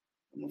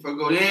 If I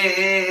go,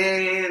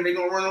 they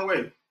gonna run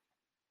away.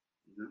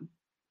 You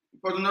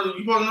put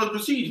another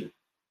procedure.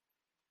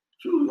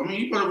 True. I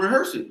mean, you put a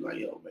rehearse it. Like,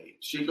 yo, babe,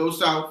 shit goes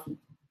south.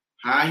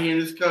 High here in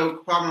this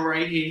compartment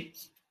right here.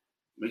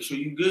 Make sure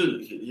you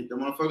good. Hit the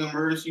motherfucking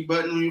emergency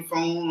button on your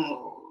phone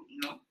or,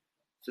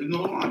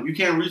 signal alarm. You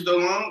can't reach the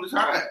alarm, just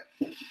hide.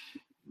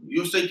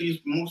 Your safety is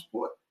most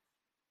important.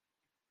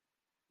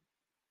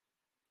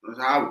 That's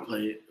how I would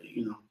play it. But,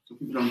 some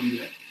people don't do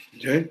that.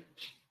 Okay.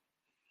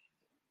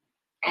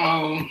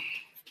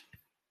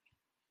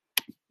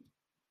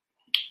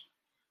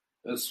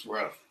 That's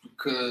rough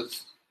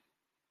because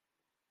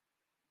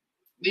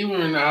leaving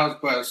her in the house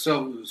by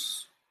herself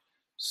is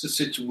a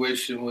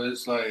situation where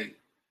it's like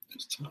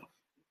It's tough.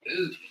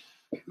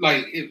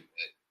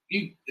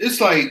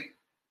 It's like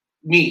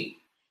me.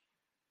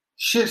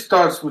 Shit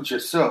starts with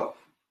yourself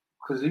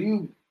because if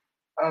you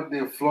out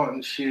there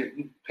flaunting shit,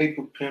 you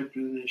paper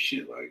pimping and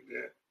shit like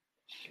that,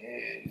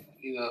 and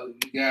you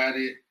got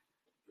it.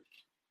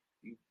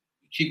 You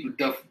keep a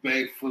duffel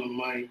bag full of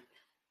money.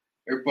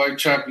 Everybody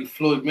try to be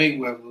Floyd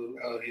Mayweather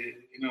out here.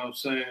 You know what I'm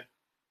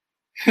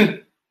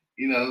saying?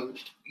 You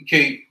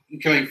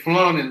can't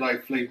flaunt it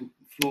like Floyd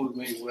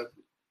Mayweather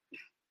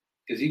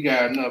because he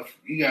got enough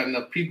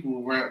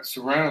people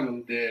surround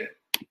him that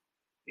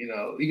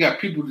he got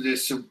people that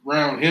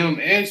surround him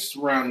and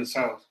surround his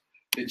house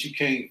that you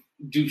can't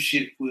do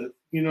shit with.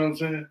 You know what I'm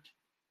saying?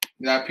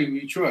 You got people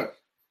you trust.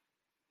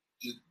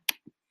 Just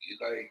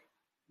like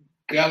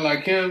a guy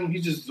like him,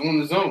 he's just on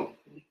his own.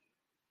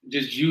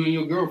 Just you and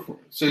your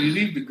girlfriend. So you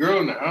leave the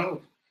girl in the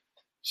house.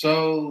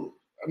 So,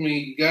 I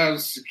mean, you got a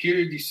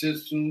security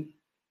system,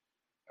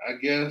 I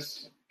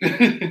guess.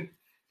 You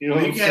know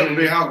what I'm You can't have a saying?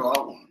 big house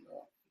without one,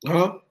 though.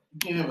 Huh? You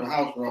can't have a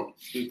house without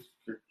big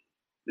security.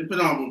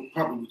 Depending on what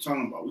property we're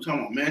talking about. We're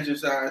talking about mansion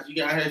size. You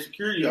gotta have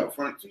security up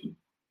front too.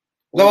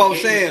 No, I'm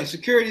saying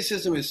security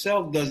system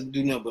itself doesn't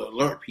do nothing but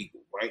alert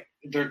people, right?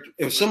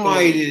 If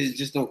somebody that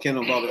just don't care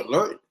about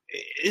alert,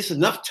 it's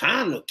enough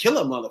time to kill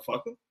a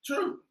motherfucker.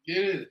 True.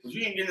 Yeah. Because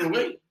you ain't getting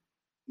away.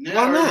 Now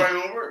Why not?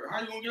 everybody on work.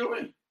 How you gonna get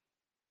away?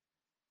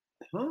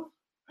 Huh?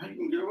 How you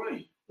gonna get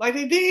away? Like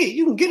they did.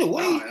 You can get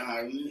away.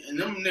 In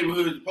them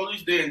neighborhoods, the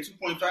police there in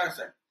 2.5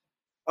 seconds.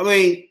 I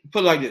mean,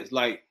 put it like this.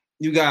 Like,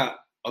 you got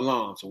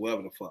alarms or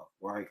whatever the fuck,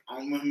 right? I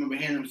don't remember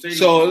hearing them say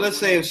So that. let's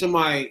say if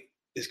somebody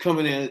is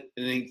coming in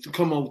and they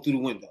come over through the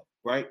window,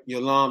 right? Your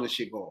alarm and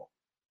shit go off.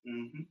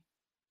 Mm-hmm.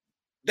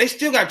 they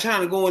still got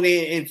time to go in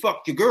there and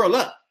fuck your girl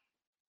up.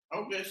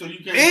 Okay, so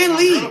you can't And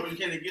leave. But you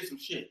can't get some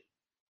shit.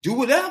 Do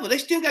whatever. They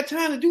still got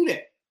time to do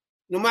that.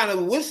 No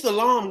matter what's the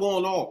alarm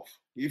going off.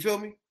 You feel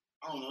me?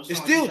 I don't know. It's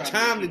still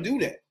time to do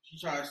that. She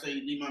tried to say,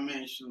 leave my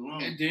man shit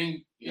alone. And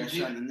then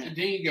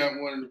you got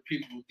one of the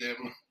people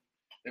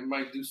that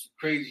might do some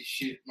crazy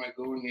shit, might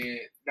go in there,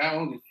 not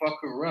only fuck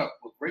her up,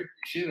 but rape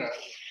the shit out of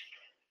her.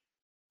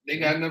 They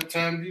got enough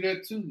time to do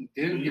that too.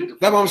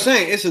 That's what I'm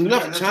saying. It's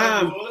enough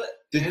time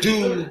to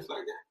do.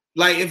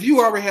 Like if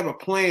you already have a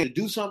plan to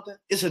do something,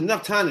 it's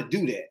enough time to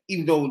do that,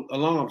 even though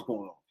alarms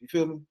going off. You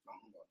feel me?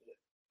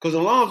 Because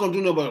alarms don't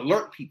do nothing but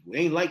alert people. It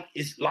ain't like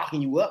it's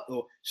locking you up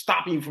or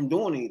stopping you from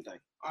doing anything.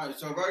 All right,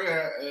 so if I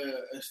got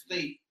a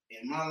state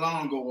and my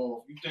alarm go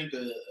off, you think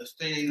the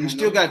state ain't? You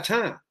still got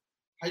time.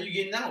 How you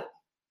getting out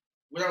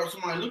without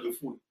somebody looking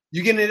for you?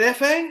 You getting it that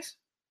fast?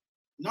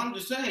 No, I'm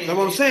just saying. That's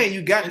what I'm saying.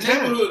 You got the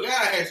time. Neighborhood guy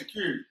has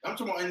security. I'm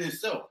talking about in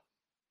itself.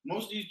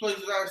 Most of these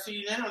places I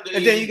see now,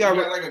 and then you got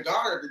like a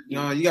guard.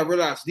 No, you got to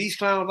realize these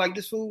clowns like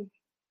this fool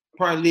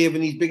probably live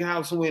in these big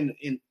houses somewhere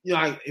in you know,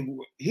 like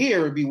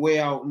here it'd be way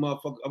out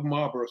motherfucker of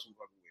Marlboro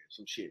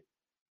some shit.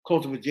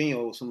 Close to Virginia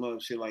or some other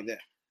shit like that.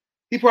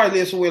 He probably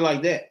lives somewhere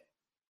like that.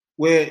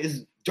 Where it's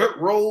dirt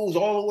roads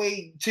all the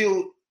way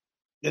till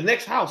the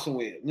next house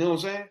somewhere. You know what I'm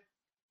saying?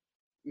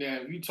 Yeah,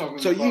 you talking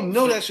so about, you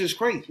know that's just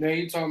crazy. Now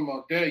you talking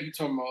about that, you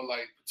talking about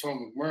like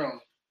Potomac,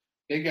 Maryland.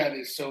 They got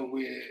it so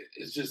where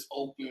it's just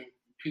open.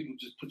 People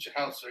just put your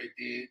house right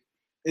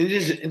there.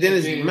 And then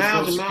it's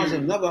miles and miles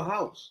of another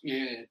house.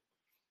 Yeah.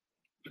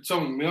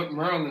 Potomac,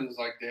 Maryland is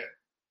like that.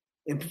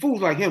 And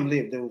fools like him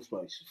live those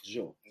places for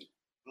sure.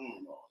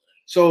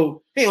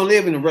 So he don't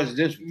live in a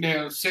residential.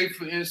 Now, say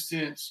for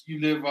instance, you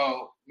live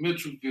out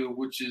Mitchellville,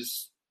 which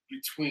is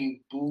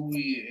between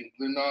Bowie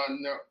and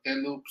Glenard, that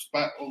little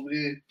spot over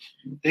there.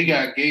 They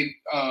got gate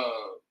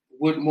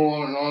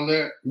Woodmore and all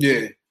that.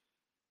 Yeah.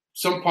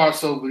 Some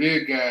parts over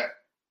there got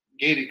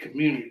gated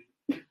community.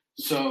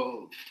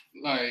 So,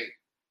 like,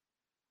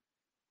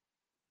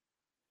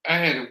 I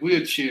had a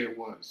wheelchair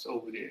once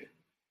over there.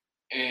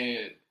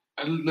 And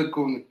I look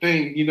on the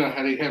thing, you know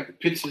how they have the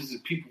pictures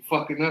of people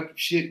fucking up and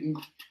shit and,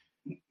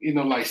 you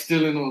know, like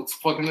stealing or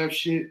fucking up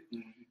shit.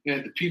 Mm-hmm. You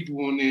had the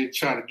people on there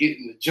trying to get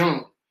in the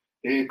junk.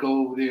 They'd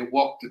go over there,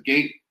 walk the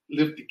gate,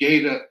 lift the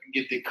gate up, and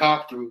get their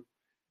car through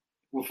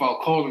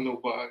without calling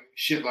nobody,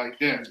 shit like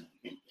that.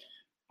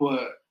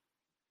 But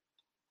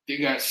they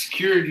got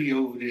security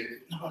over there.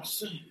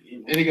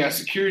 And they got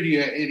security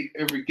at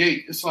every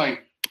gate. It's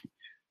like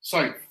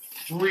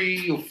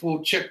 3 or 4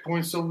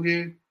 checkpoints over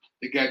there.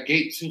 They got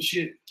gates and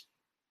shit.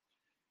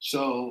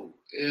 So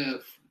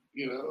if,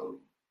 you know.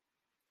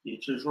 Yeah,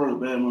 Church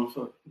Road, bad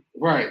motherfucker.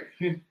 Right.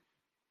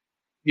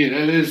 Yeah,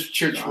 that is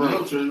Church Road. I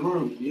know Church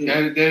Road.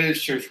 Yeah. That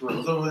is Church Road. I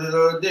was over there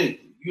the other day.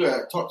 You got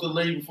to talk to the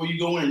lady before you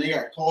go in. They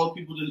got to call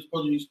people that are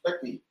supposed to be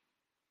inspecting you.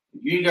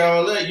 If you ain't got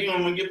all that, you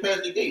don't even get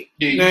past the gate.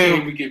 Yeah, you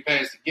can't even get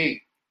past the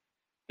gate.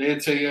 They'll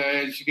tell your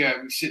ass you got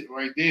to be sitting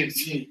right there.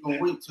 Yeah, you going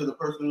to wait till the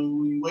person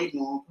who you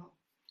waiting on comes.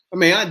 I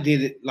mean, I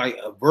did it like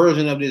a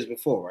version of this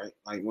before, right?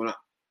 Like when I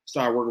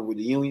started working with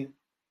the union,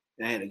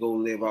 and I had to go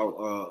live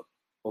out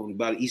over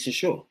by the Eastern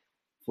Shore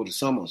for the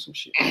summer or some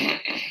shit. I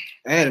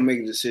had to make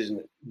a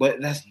decision,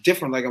 but that's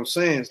different. Like I'm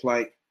saying, it's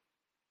like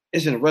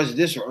it's in a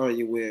residential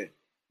area where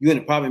you're in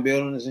apartment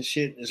buildings and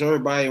shit. There's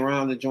everybody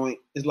around the joint.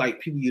 It's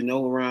like people you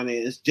know around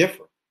there. It's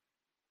different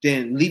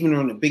than leaving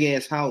her in a big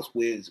ass house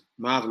where it's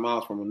miles and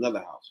miles from another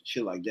house and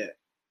shit like that.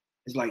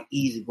 It's like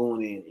easy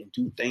going in and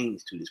do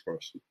things to this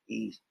person.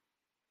 Easy.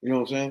 You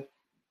know what I'm saying?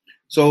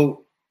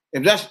 So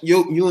if that's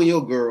you and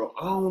your girl,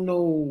 I don't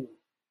know.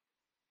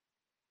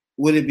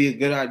 Would it be a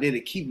good idea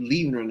to keep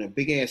leaving her in a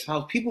big ass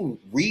house? People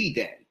read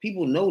that.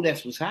 People know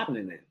that's what's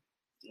happening there.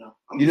 Yeah.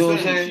 You know what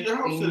I'm saying? She your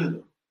house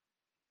sitter.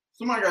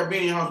 Somebody got to be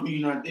in your house when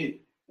you're not there.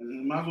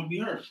 And it might as well be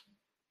her.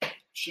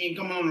 She ain't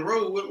coming on the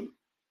road with me.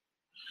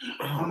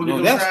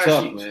 No, that's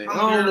tough, cheeks. man.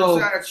 I don't know.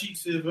 Side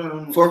cheeks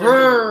if, for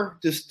her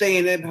to stay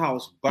in that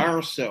house by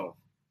herself,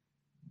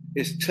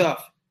 it's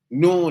tough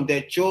knowing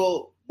that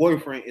your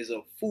boyfriend is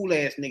a fool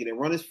ass nigga that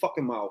run his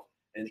fucking mouth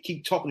and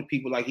keep talking to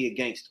people like he a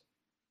gangster.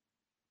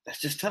 That's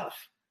just tough.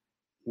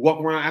 Walk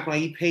around acting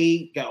like he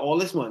paid, got all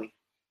this money,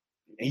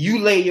 and you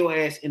lay your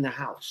ass in the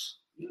house.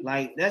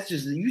 Like that's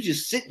just you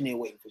just sitting there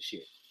waiting for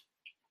shit.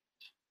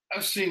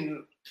 I've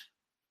seen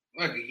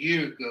like a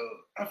year ago.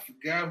 I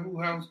forgot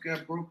who house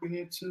got broken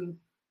into.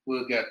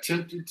 Well, got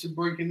tempted to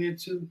breaking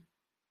into.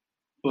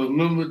 But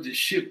remember, the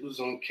shit was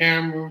on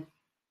camera,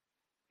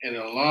 and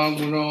the alarm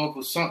went off,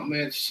 or something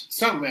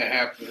had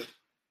happened.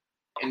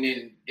 And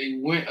then they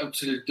went up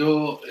to the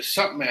door, and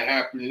something had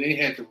happened, and they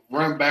had to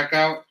run back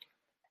out.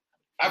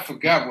 I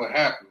forgot what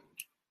happened,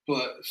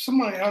 but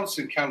somebody else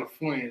in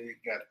California they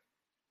got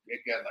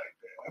like that.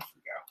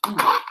 I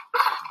forgot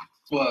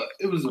who, but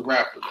it was a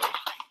rapper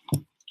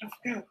though. I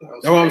forgot who else.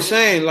 That's what I'm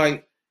saying.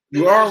 Like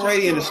you're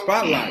already in the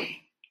spotlight.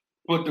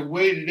 But the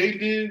way that they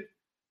did,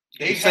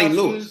 in St.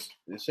 Louis,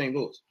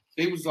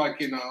 they was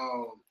like in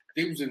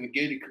they was in the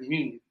gated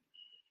community,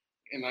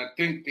 and I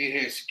think they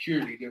had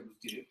security that was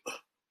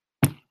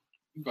there.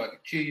 You about to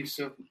kill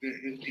yourself with that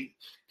MD.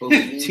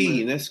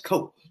 OBT, and that's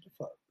coke.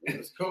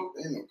 It's coke.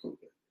 Ain't no coke.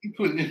 You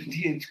put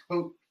MD in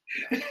coke.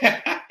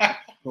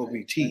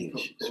 OBT and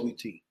shit, sweet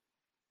tea.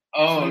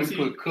 Oh, Sweet they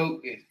tea. put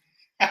coke in.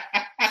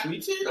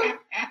 Sweet tea though.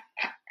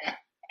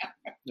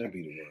 That'd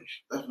be the worst.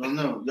 That's what I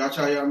know. Y'all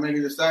try y'all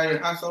making the cider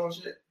hot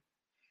sauce shit.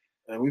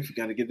 And we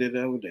forgot to get that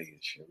the other day and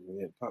shit.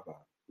 We had Popeye.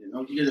 You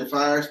know, you get a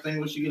fire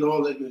extinguisher, you get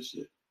all that good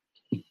shit.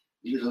 You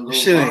get a little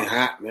This shit ain't box.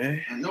 hot,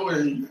 man. I know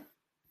it ain't hot.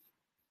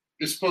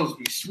 It's supposed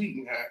to be sweet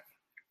and hot.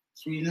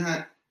 Sweet and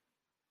hot.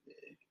 Yeah.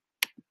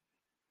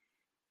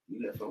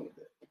 You got fun with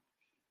that.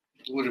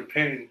 With the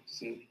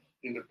pans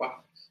in the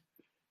box.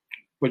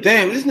 But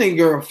damn, this nigga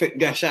girl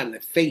got shot in the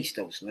face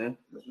though, man.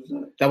 That's what's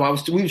up.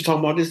 That's why we was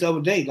talking about this the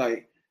other day.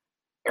 Like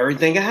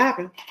everything can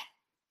happen.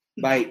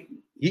 Like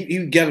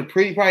you got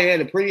probably had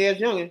a pretty ass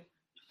youngin,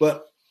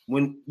 but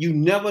when you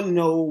never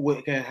know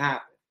what can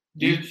happen,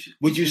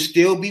 would you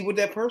still be with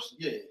that person?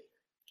 Yeah.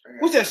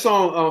 What's that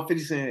song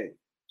 50 Cent had?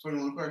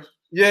 21 person?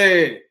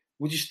 Yeah.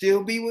 Would you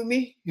still be with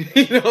me? You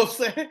know what I'm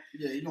saying?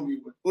 Yeah, you gonna be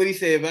with What he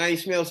said, if I ain't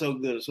smell so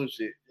good or some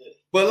shit. Yeah.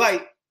 But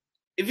like,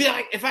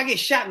 if I get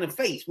shot in the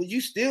face, would you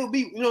still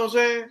be, you know what I'm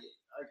saying?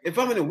 If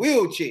I'm in a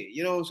wheelchair,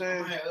 you know what I'm I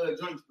saying? had other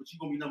joints, but you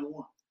gonna be number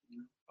one. You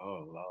know?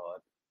 Oh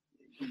Lord.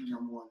 You gonna be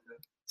number one. Bro.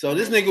 So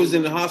this nigga was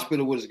in the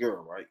hospital with his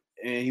girl, right?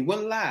 And he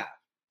wasn't live.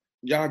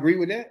 Y'all agree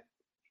with that?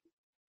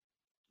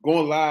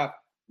 Going live.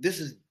 This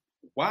is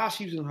why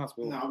she was in the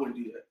hospital. No, I wouldn't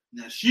do that.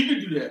 Now she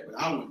could do that, but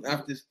I wouldn't.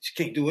 After she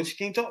can't do it, she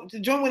can't talk. The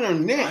joint went on her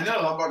neck. I know.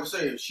 I'm about to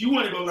say, if she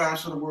want to go live,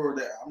 show the world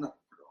that I'm not.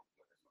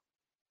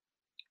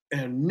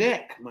 Her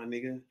neck, my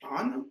nigga.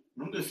 I know.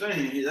 I'm just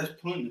saying, that's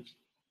plenty.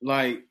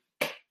 Like,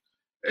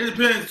 It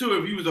depends too.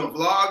 If you was a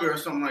vlogger or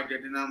something like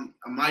that, then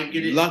I might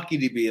get it. lucky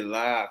to be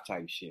alive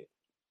type shit.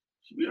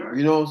 She be alright.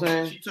 You know what I'm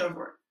saying? She tough,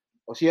 right?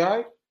 Oh, she all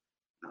right?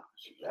 No,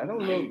 I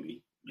don't know.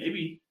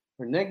 Maybe.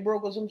 Her neck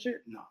broke or some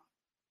shit? No.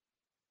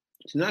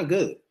 It's not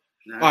good.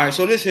 Nah. All right,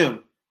 so this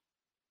him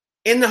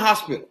in the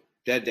hospital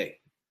that day,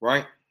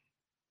 right?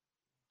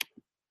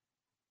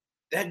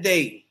 That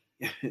day,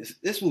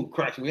 this will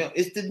crack me up.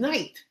 It's the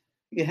night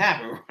it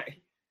happened, right?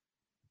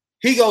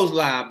 He goes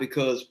live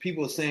because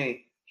people are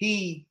saying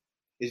he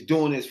is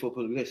doing this for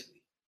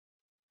publicity.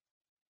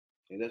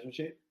 And that's some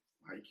shit.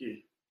 I kid.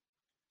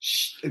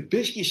 A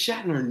bitch gets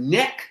shot in her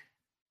neck.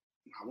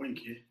 I wouldn't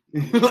kid.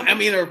 I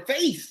mean, her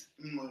face.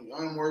 I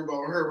don't worry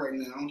about her right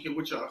now. I don't care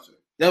what y'all say.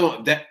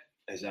 That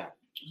exactly. That's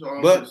all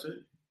I'm But gonna say.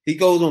 he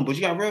goes on, but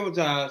you got to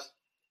realize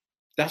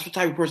that's what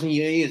type of person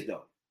he is,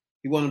 though.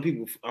 He one of the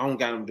people. I don't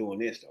got him doing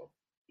this though,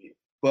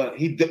 but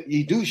he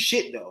do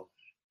shit though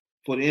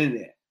for the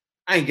internet.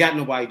 I ain't got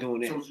nobody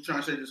doing that. So what you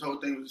trying to say? This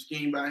whole thing was a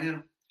scheme by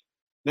him?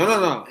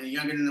 No. And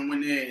Younger than them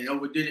went there and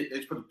overdid it. They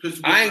just put the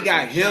pistol. I ain't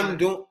got him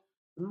doing.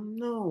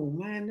 No,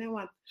 man.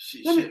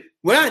 Shit.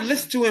 When I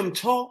listen to him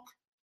talk,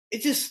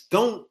 it just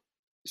don't.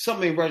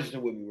 Something ain't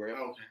registering with me, right?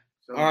 Okay.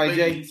 So All right,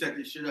 Jay. He set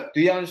this shit up. Do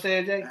you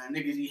understand, Jay?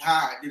 Niggas, he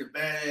high, did a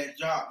bad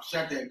job,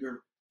 shot that girl.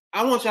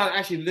 I want y'all to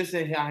actually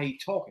listen to how he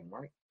talking,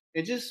 right?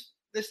 And just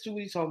listen to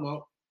what he's talking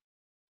about.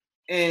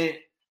 And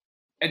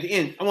at the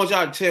end, I want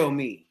y'all to tell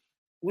me,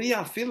 what are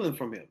y'all feeling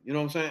from him? You know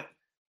what I'm saying?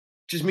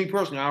 Just me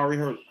personally, I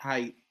already heard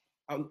I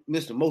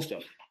listened to most of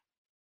it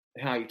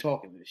and how he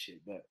talking and shit.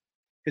 But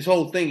his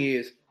whole thing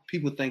is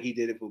people think he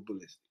did it for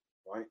publicity,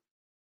 right?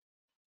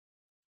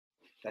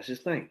 That's his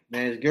thing.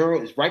 Man, his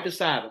girl is right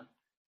beside him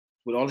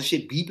with all the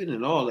shit beeping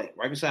and all that.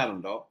 Right beside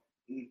him, dog.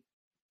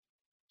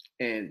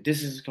 And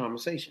this is his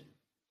conversation.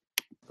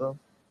 How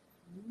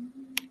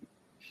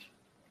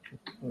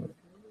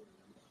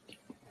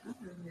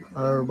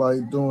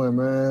everybody doing,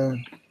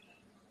 man?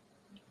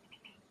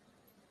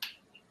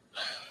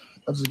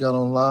 I just got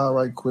on live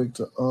right quick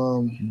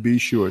to Be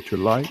sure to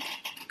like,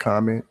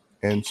 comment,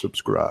 and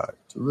subscribe.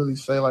 to really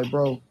say, like,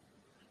 bro,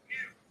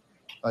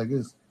 like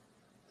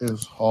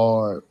it's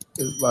hard.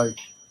 It's like,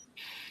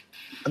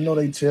 I know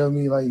they tell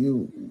me, like,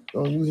 you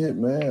hit,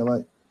 man,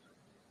 like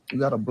you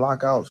gotta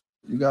block out.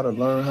 You gotta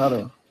learn how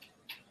to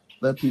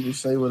let people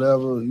say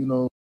whatever, you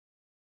know.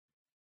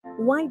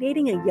 Why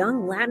dating a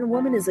young Latin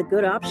woman is a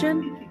good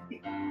option?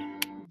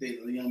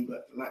 Dating a young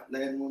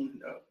Latin woman?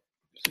 No.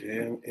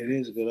 Yeah, it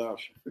is a good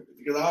option.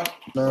 Good option.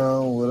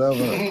 Now,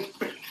 whatever.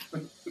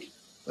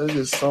 There's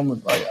just something,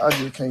 like, I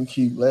just can't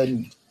keep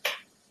letting.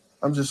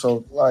 I'm just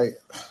so, like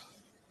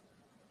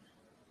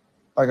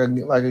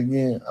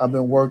again, I've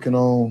been working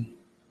on,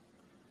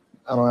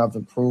 I don't have to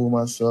prove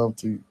myself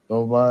to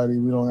nobody.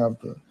 We don't have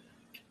to,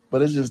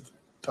 but it's just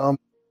dumb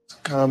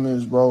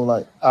comments, bro.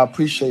 Like,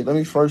 let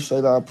me first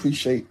say that I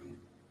appreciate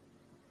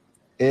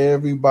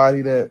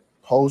everybody that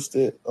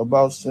posted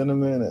about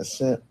Cinnamon and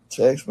sent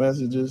text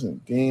messages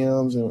and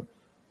DMs and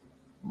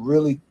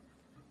really,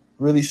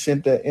 really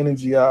sent that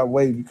energy our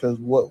way, because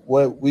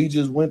what we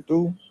just went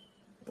through,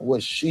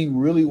 what she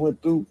really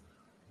went through,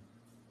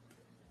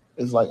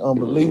 is like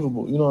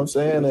unbelievable. You know what I'm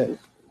saying? That,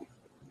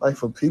 like,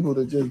 for people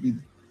to just be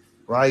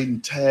writing,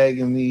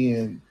 tagging me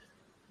and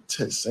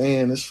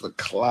saying this for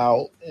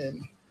clout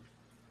and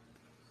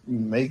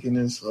making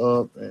this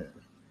up, and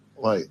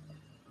like,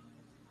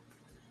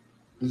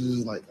 It's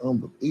just like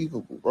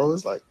unbelievable, bro.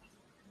 It's like,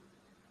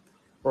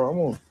 bro, I'm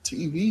on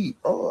TV,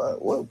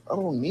 bro. I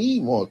don't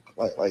need more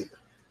like.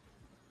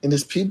 And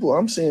there's people,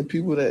 I'm seeing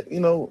people that,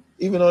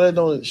 even though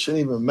that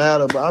shouldn't even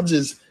matter, but I'm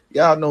just,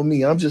 y'all know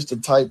me, I'm just the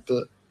type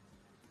that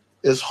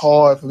it's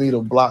hard for me to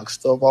block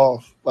stuff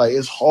off. Like,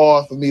 it's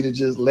hard for me to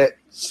just let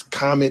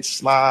comments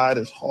slide.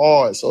 It's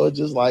hard. So it's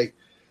just like,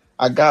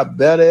 I got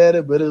better at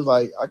it, but it's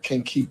like, I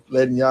can't keep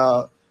letting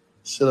y'all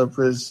sit up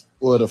here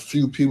with a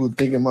few people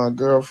thinking my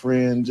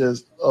girlfriend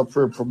just up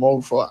here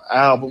promoting for an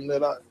album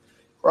that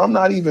I'm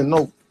not even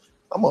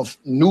I'm a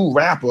new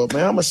rapper,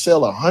 man. I'm gonna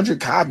sell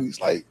 100 copies.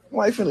 Like, I'm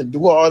not finna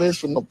do all this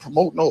for no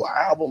promote no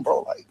album,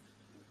 bro. Like,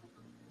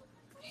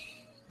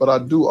 but I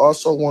do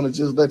also want to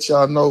just let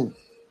y'all know,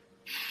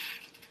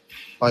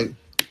 like,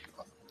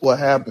 what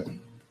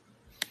happened.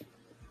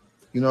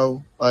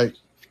 Like,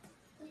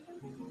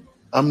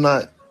 I'm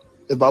not.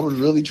 If I was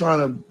really trying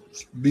to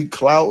be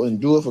clout and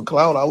do it for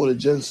clout, I would have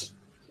just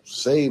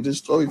saved this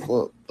story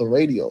for the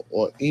radio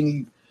or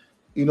any,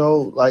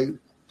 like.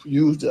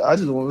 Used it. I'm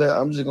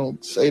just gonna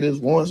say this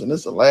once, and this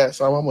is the last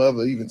time I'm gonna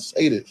ever even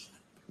say this.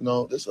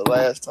 This is the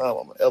last time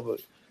I'm gonna ever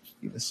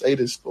even say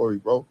this story,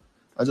 bro.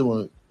 I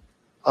don't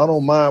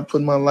mind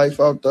putting my life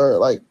out there,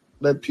 like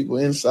let people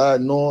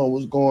inside knowing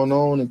what's going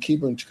on and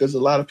keeping, because a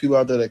lot of people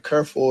out there that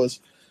care for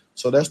us.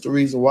 So that's the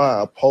reason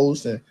why I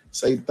post and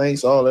say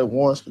thanks all at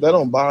once. But that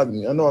don't bother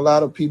me. I know a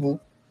lot of people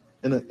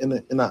in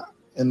the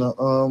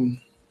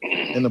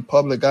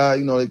public eye,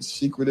 they're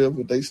secretive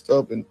with their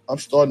stuff, and I'm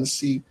starting to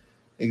see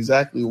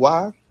exactly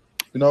why,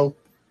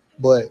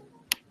 but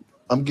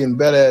I'm getting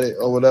better at it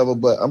or whatever.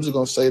 But I'm just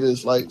gonna say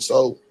this, like,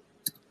 so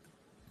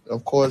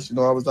of course,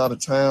 I was out of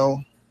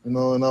town, and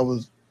I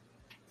was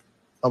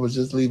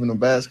just leaving the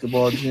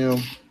basketball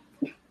gym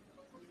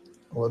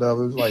or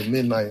whatever. It was like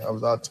midnight. I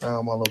was out of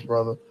town, my little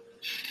brother,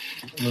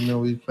 and then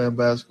we playing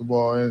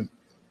basketball, and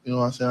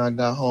I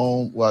got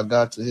home. Well, I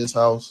got to his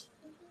house.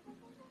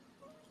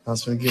 I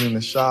was gonna get in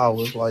the shower. It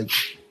was like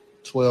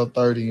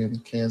 12:30 in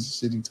Kansas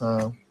City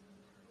time.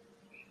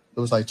 It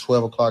was like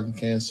 12 o'clock in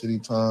Kansas City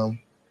time,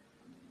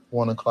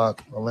 1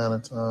 o'clock Atlanta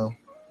time.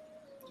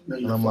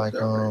 And I'm like,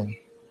 I'm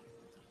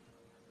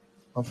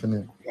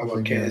finna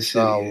get in the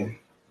shower.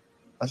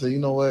 I said, you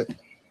know what?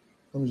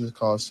 Let me just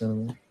call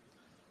Cinnamon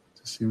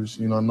to see what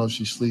I know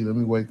she's asleep. Let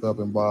me wake up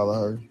and bother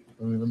her.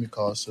 Let me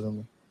call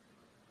Cinnamon.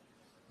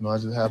 I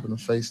just happened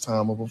to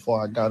FaceTime her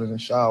before I got in the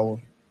shower.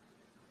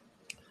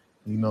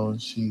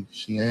 And she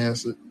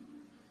answered.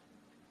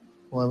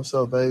 I'm like, what's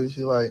up, baby?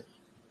 She like,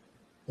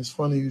 it's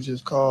funny you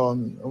just called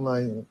me. I'm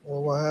like,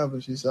 well, what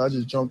happened? She said, I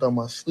just jumped out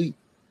my sleep.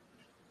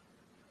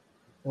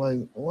 I'm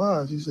like,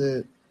 why? She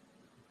said,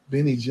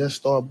 Benny just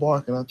started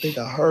barking. I think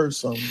I heard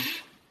something.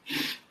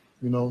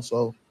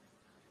 So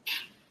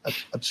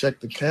I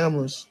checked the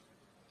cameras.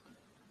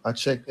 I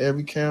checked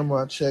every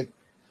camera. I checked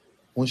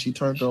when she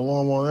turned the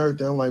alarm on and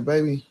everything. I'm like,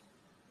 baby,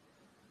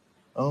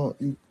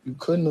 you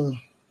couldn't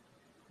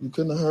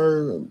have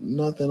heard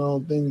nothing, I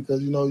don't think,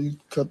 because you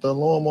cut the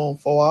alarm on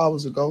 4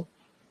 hours ago.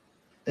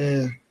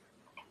 And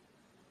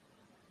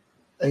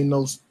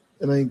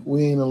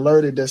we ain't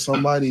alerted that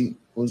somebody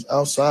was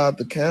outside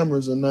the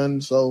cameras or nothing.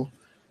 So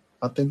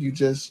I think you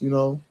just,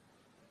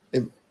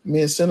 if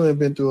me and Cinnamon have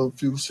been through a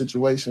few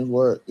situations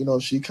where,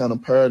 she kind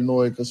of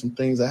paranoid because some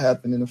things that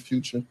happened in the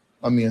future.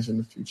 In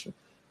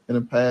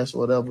the past or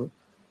whatever.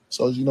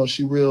 So,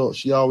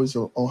 she always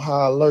on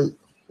high alert,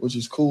 which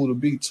is cool to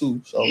be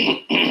too. So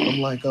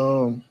I'm like,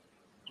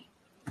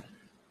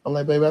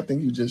 baby, I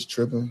think you just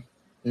tripping,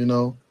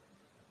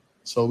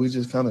 So we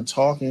just kind of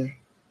talking.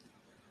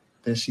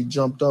 Then she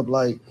jumped up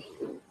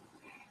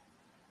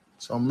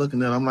so I'm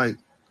looking at her, I'm like,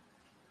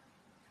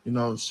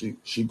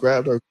 she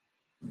grabbed her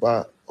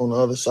on the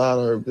other side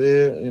of her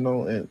bed,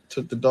 and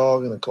took the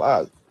dog in the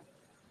closet.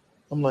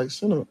 I'm like,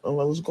 Cinnamon,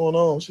 what's going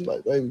on? She's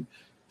like, baby,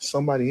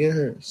 somebody in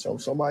here.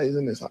 Somebody's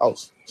in this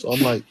house. So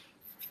I'm like,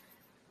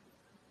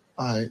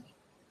 all right.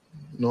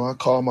 I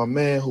called my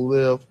man who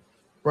lived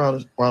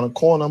around the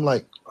corner. I'm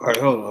like, all right,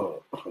 hold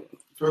on.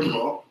 First of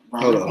all,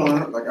 around the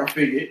corner, like I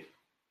figured.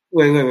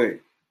 Wait.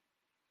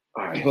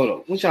 All right, hold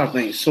on. What y'all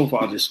think so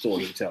far this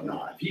story you telling?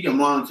 Nah, if he can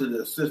monitor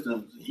the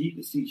systems, he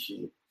can see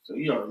shit. So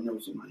he already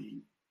knows somebody.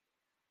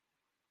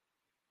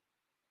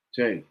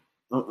 Jay,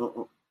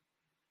 Oh,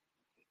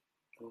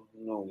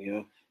 no,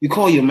 yeah. You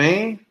call your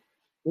man?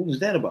 What was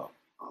that about?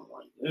 I'm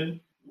like, yeah,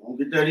 won't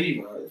get that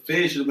either. The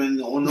Fed should have been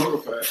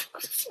notified.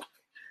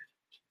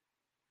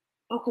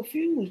 I'm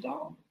confused,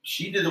 dog.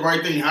 She did the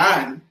right thing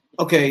hiding.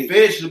 Okay. The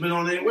Fed should have been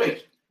on their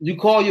way. You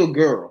call your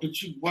girl. But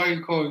why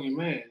you calling your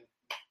man?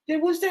 Yeah,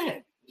 what's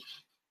that?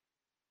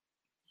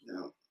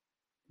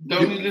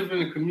 Don't you live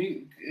in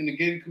a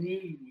gated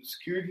community with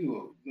security?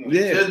 Or no?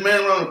 Yeah. There's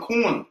man around the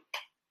corner.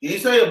 He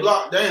didn't say a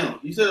block down.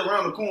 He said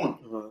around the corner.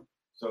 Uh-huh.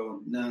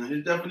 So now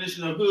his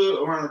definition of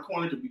hood around the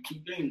corner could be two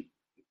things.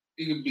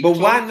 But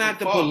why not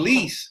the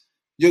police?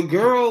 Your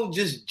girl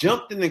just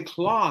jumped in the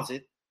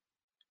closet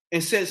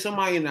and said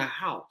somebody in the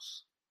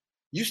house.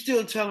 You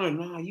still telling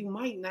her, nah, you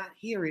might not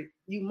hear it.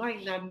 You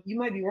might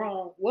be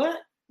wrong. What?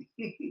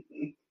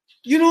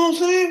 You know what I'm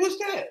saying? What's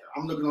that?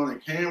 I'm looking on the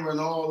camera and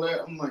all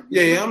that. I'm like,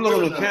 Yeah, I'm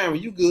looking on the now. camera.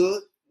 You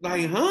good?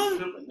 Like, huh?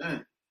 Tripping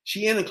now.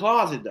 She in the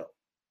closet though,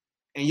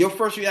 and your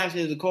first reaction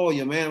is to call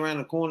your man around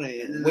the corner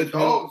And and then wait the for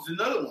him dog's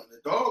another one.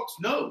 The dogs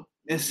know.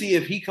 and see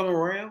if he coming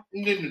around.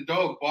 And then the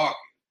dog barking.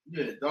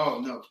 Yeah, the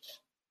dog knows.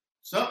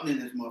 Something in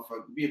this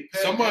motherfucker. Be a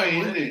pet. Somebody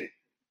animal in there.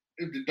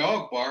 If the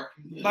dog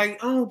barking. Yeah.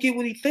 Like, I don't get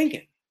what he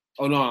thinking.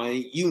 Oh no,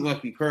 you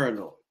must be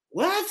paranoid.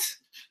 What?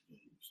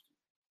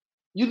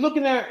 You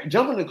looking at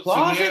jumping the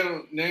closet?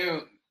 So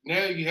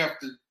now you have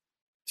to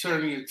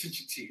turn your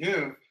attention to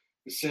him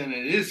and saying that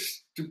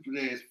his stupid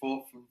ass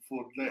fault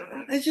for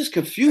that. It's just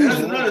And confusing.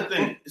 that's another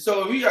thing.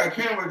 So if you got a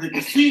camera that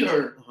can see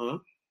her, Uh-huh.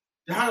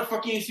 then how the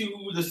fuck you ain't see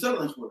who the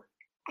sellers were?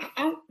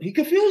 He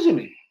confusing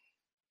me.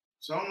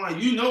 So I'm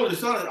like, you know the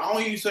sellers. I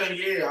don't hear you saying,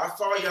 yeah, I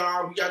saw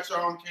y'all. We got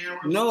y'all on camera.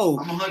 No,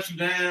 I'm gonna hunt you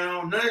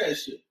down. None of that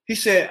shit. he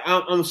said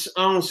I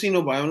don't see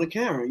nobody on the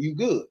camera. You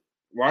good,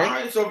 right? All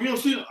right. So if you don't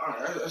see, all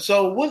right.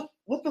 So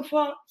what the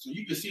fuck? So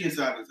you can see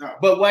inside this house.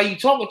 But while you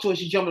talking to her,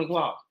 she jumping in the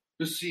closet.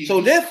 But see, So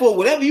therefore,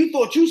 whatever you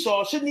thought you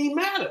saw shouldn't even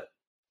matter.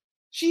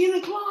 She in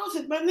the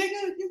closet, my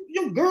nigga.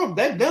 Your girl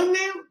that dumb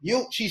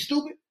now? She's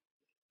stupid.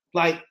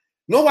 Like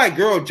no white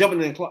girl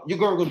jumping in the closet. Your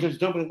girl gonna just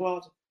jump in the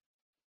closet.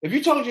 If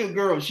you talking to your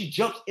girl and she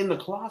jumps in the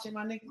closet,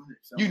 my nigga,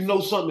 you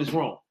know something is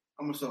wrong.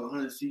 I'm gonna sell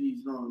 100 CDs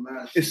on the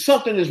mask. If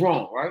something is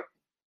wrong, right?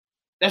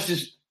 That's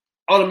just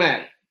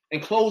automatic.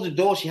 And close the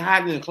door. She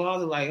hiding in the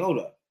closet. Like hold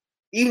up.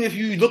 Even if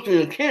you look through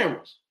the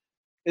cameras,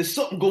 there's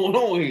something going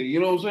on here. You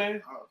know what I'm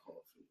saying? I'll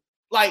call it.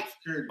 Like,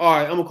 Security. all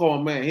right, I'm gonna call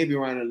my man. He'll be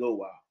around in a little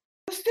while.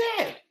 What's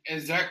that?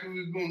 exactly what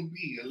it's going to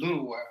be a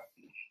little while.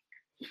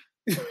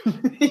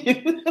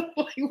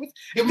 Like,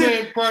 The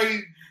man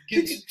probably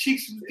get your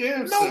cheeks some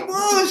damn no self.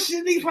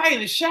 bullshit. He's probably in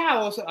the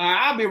shower. So, all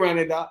right, I'll be around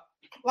there, doc.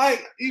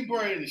 Like, He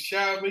probably in the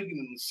shower making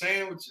them a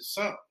sandwich or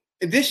something.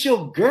 if this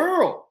your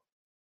girl,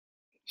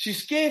 she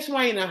scared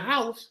somebody in the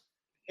house,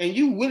 and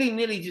you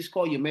willy-nilly just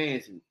call your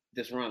man and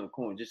just around the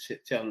corner, just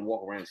tell him to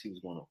walk around and see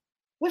what's going on.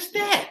 What's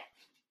that?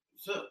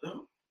 What's up,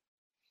 though?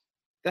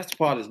 That's the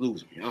part that's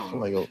losing me. I don't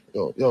I'm know.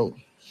 like, yo,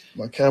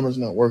 my camera's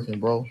not working,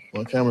 bro.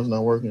 My camera's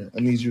not working. I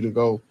need you to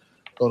go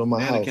to my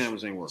Now house. the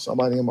cameras ain't working.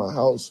 Somebody in my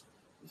house,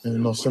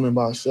 and sitting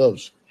by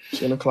herself.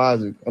 She in the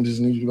closet. I just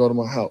need you to go to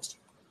my house.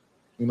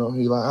 He's like,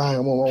 all right,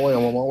 I'm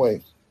on my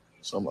way.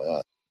 So I'm like, all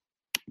right.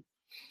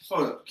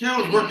 So the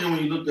camera's working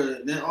when you look at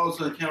it, then all of a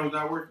sudden the camera's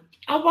not working.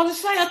 I was about to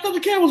say, I thought the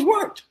cameras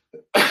worked.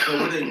 So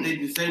what they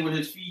disable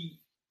his feed.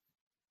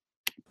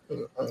 You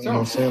know what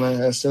I'm saying? I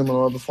had cinnamon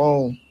on the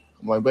phone.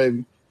 I'm like,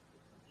 baby,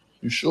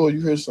 you sure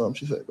you hear something?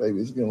 She said, baby,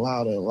 it's getting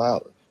louder and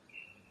louder.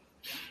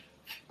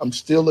 I'm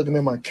still looking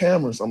at my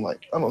cameras. I'm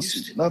like, I don't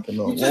see nothing.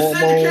 No You just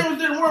said the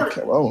cameras didn't work.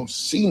 I don't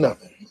see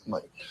nothing. I'm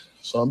like,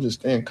 so I'm just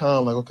staying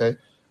calm. Like, okay,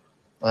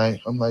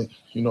 I'm like,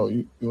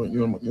 you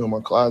in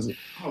my closet.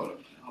 Hold on.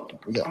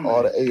 We got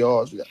all the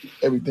ARs. We got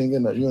everything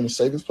in there. You're in the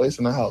safest place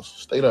in the house.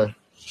 Stay there.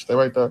 Stay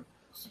right there.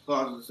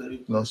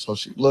 So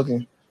she's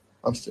looking.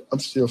 I'm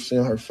still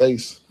seeing her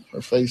face.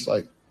 Her face,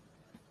 like,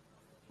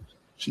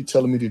 she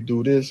telling me to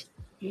do this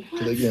because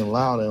they're getting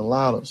louder and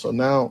louder. So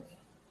now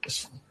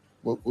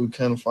we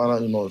kind of find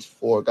out, it's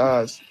 4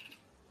 guys.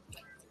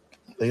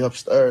 They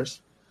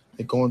upstairs.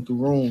 They going through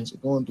rooms.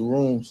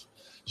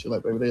 She's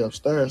like, baby, they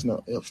upstairs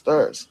now. They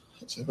upstairs.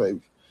 I said,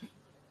 baby.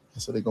 I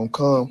said, they gonna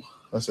come.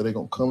 I said, they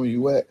gonna come where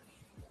you at.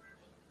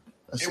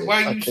 I said,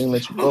 I can't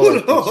let you go.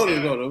 Hold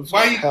on.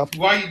 Why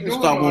you doing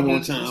Stop all one more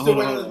this? time. Still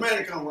waiting on this man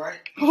to come, right?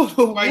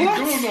 Why you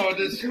doing all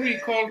this? You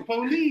ain't call the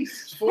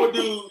police. 4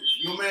 dudes,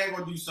 your man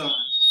gonna do something.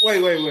 Wait.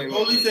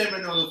 Police ain't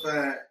been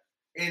notified,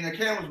 and the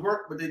cameras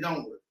work, but they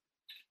don't work.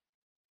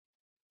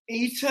 And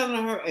you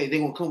telling her, hey, they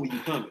gonna come where you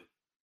coming.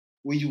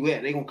 Where you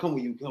at? They gonna come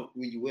where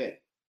you at.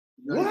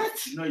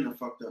 What? You know you done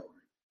fucked up, right?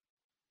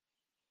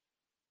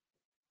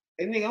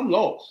 Hey, nigga, I'm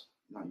lost.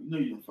 No, you know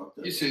you done fucked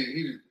up. You said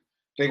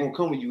They gonna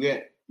come where you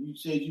at. You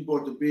said you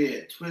bought the bed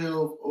at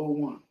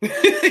 12:01.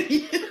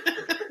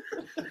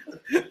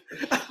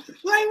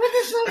 Like, what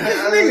this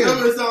That's nigga?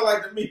 what it sound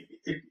like to me.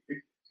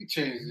 he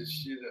changed this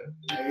shit up.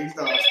 Yeah, he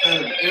started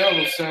stuttering. It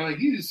almost sound like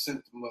he just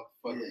sent the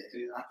motherfucker.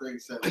 Yeah, I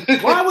think so.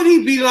 Why would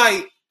he be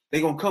like, they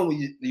gonna come where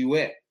you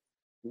at?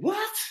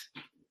 What?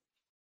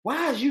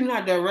 Why is you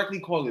not directly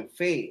calling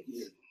feds?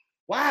 Yeah.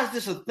 Why is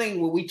this a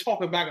thing where we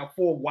talking back and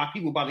forth while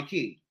people about to kill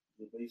you?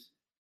 Yeah, basically.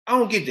 I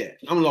don't get that.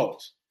 I'm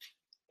lost.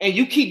 And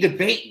you keep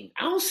debating.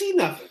 I don't see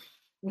nothing.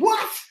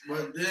 What?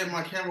 But then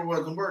my camera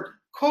wasn't working.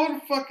 Call the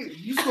fucking.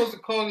 You supposed to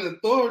call the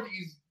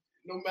authorities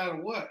no matter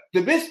what.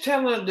 The bitch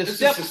telling her the It's a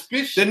steps. The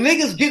suspicion.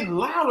 niggas getting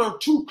louder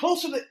too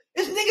close to the.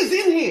 It's niggas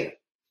in here.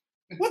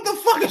 What the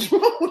fuck is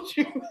wrong with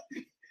you?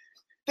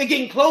 They're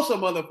getting closer,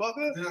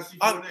 motherfucker. Then I see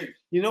 4 niggas.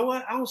 You know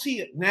what? I don't see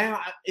it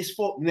now. It's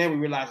 4. Now we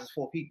realize it's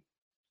 4 people.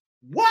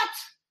 What?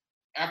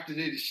 After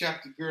they just shot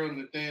the girl in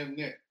the damn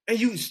neck. And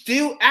you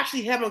still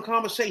actually having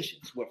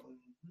conversations with her.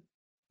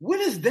 What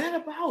is that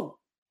about?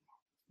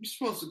 You're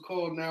supposed to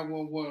call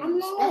 911. I'm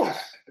lost.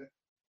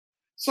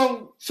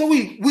 So So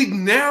we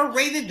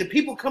narrated the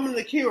people coming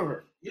to kill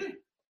her. Yeah.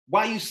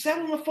 While you sat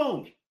on the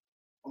phone.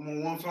 I'm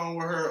on one phone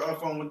with her, other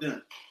phone with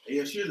them.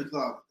 Yeah, she in the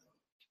closet.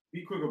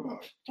 Be quick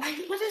about it.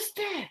 Like, what is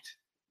that?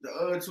 The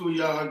other two of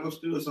y'all go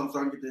steal something so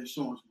I can get the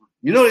insurance money.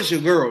 You know this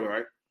your girl,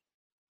 right?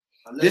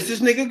 This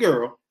is nigga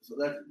girl. So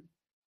that's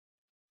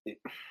it.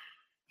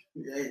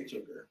 Yeah, ain't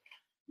your girl.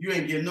 You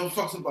ain't giving no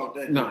fucks about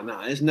that. No,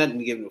 there's nothing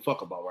to give a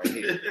fuck about right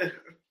here.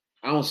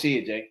 I don't see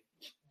it, Jay.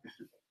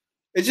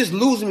 It's just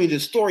losing me the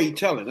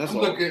storytelling. That's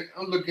all.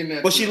 I'm looking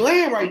at. But she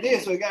laying right there,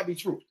 so it gotta be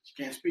true.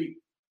 She can't speak.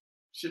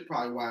 Shit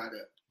probably wired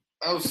up.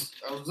 I was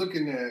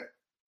looking at,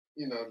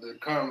 the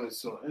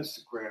comments on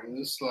Instagram, and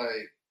it's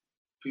like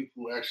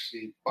people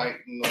actually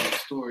fighting on the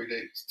story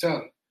they was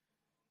telling.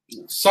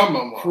 Some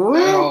of them are,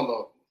 not all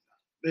of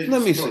them.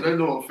 Let me see. They're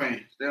little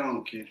fans. They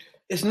don't care.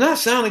 It's not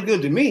sounding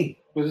good to me.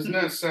 But it's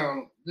not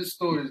sound. This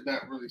story is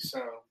not really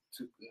sound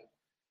too good.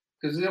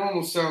 Because it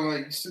almost sounds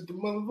like you sit the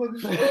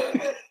motherfuckers.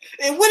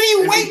 And what are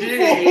you waiting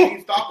for? He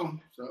didn't stop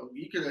him. So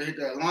you could have hit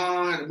that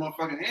line, the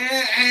motherfucking.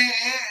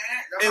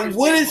 And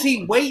what is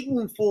he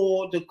waiting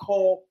for to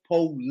call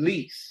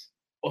police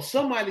or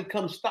somebody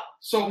come stop?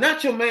 So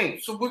not your man.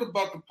 So what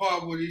about the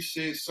part where he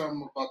said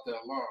something about the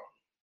alarm?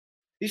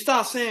 He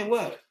started saying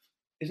what?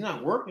 It's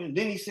not working.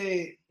 Then he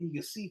said he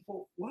could see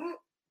for what?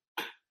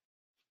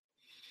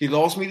 He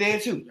lost me there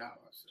too.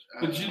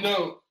 But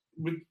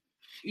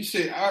he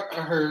said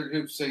I heard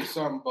him say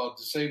something about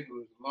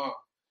disabling the alarm.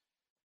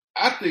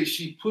 I think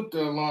she put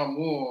the alarm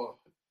on,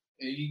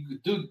 and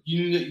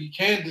you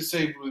can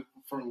disable it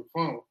from your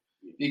phone.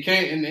 You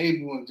can't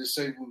enable and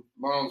disable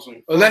alarms on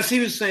your phone. Unless he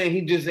was saying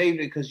he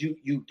disabled it because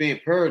you being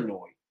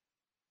paranoid.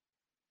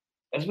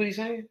 That's what he's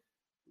saying?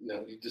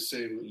 No, he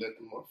disabled let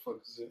the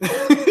motherfuckers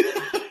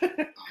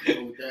in. I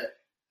know that.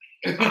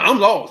 I'm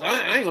lost.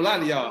 I ain't gonna lie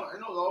to y'all. I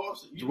know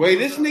lost. The way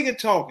this nigga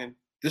talking,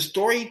 the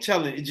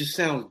storytelling, it just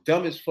sounds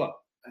dumb as fuck.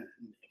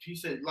 If he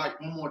said like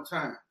one more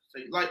time,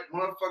 say like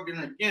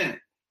motherfucking again.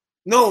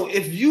 No,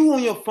 if you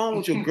on your phone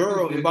with your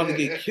girl and about to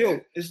get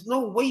killed, there's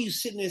no way you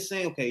sitting there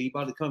saying, okay, you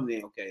about to come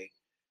in, okay,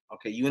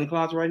 you in the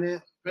closet right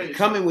now?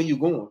 Come in where you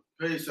going.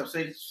 So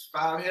say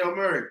 5 Hail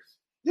Marys.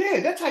 Yeah,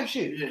 that type of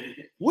shit. Yeah.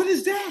 What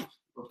is that?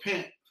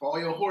 Repent for all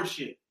your horse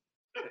shit.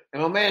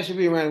 And my man should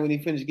be around when he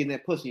finished getting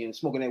that pussy and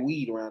smoking that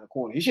weed around the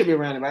corner. He should be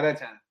around it by that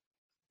time.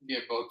 Yeah,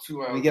 about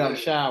 2 hours. When he get out of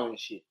the shower and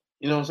shit.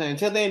 You know what I'm saying?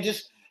 Until then,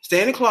 just stay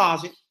in the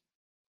closet.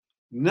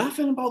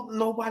 Nothing about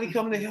nobody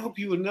coming to help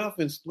you or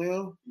nothing,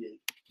 Slim. Yeah.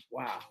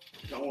 Wow.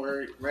 Don't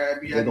worry.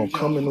 They're going to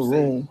come in the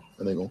room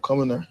and they're going to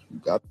come in there. You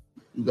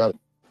got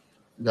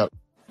it.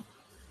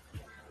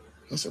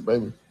 I said,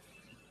 baby.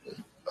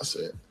 I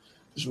said,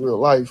 it's real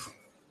life.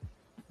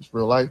 It's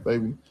real life,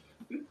 baby.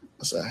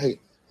 I said, hey,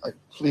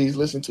 please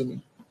listen to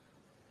me.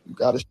 You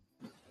got it.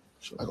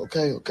 She's like,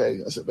 okay.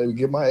 I said, baby,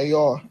 get my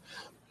AR. I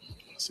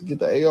said, get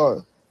the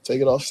AR.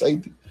 Take it off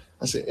safety.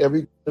 I said,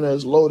 every gun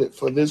is loaded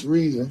for this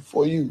reason,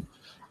 for you.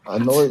 I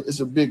know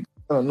it's a big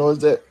gun. I know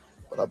it's that.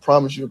 But I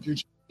promise you, if you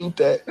shoot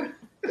that,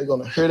 they're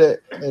going to hear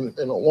that. And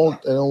they don't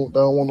want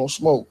no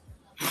smoke.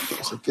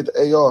 I said, get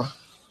the AR.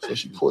 So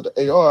she pulled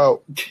the AR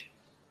out.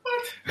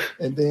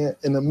 And then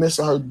in the midst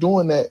of her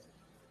doing that,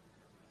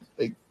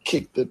 they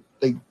kicked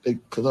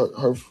because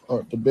her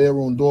the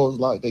bedroom door was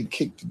locked. They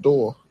kicked the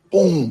door.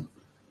 Boom.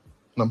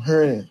 And I'm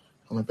hearing it.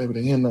 I'm like, baby,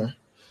 they in there.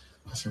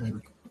 I said, baby,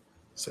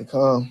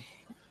 calm.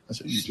 I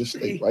said, you just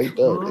stay right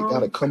there. They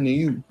gotta come to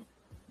you.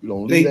 You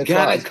don't leave that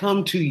closet. They gotta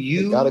come to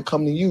you. They gotta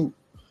come to you.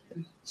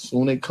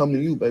 Soon they come to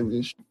you,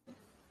 baby.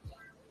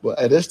 But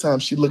at this time,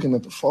 she looking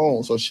at the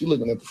phone. So she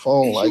looking at the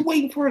phone like she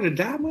waiting for her to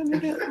die, my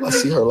nigga. I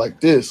see her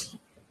like this.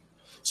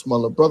 So my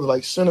little brother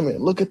like, Cinnamon,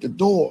 look at the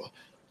door.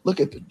 Look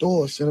at the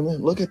door,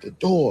 Cinnamon. Look at the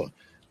door.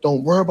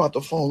 Don't worry about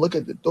the phone. Look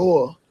at the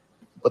door.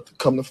 But to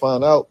come to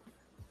find out,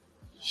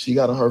 she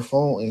got on her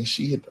phone and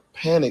she hit the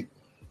panic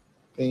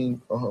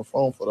thing on her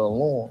phone for the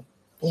alarm.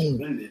 Boom.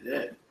 When did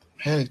that?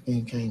 Panic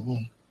thing came.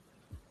 Boom.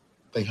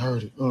 They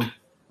heard it.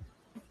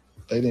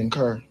 They didn't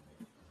care.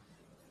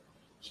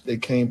 They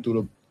came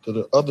through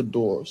the other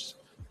doors.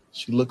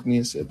 She looked at me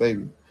and said,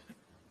 baby,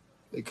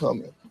 they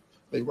coming.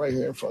 They right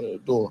here in front of the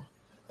door.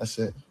 I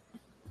said,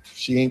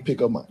 she ain't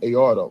pick up my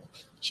AR though.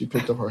 She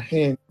picked up her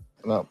hand,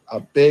 and I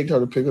begged her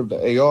to pick up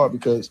the AR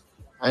because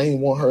I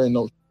ain't want her in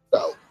no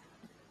out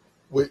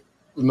with,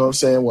 you know what I'm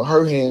saying, with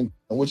her hand,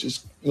 which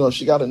is,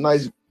 she got a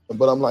nice,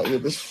 but I'm like,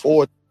 there's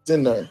 4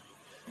 in there.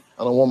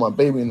 I don't want my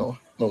baby no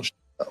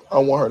I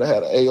want her to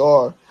have an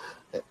AR.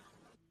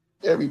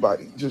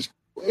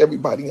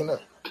 Everybody in there.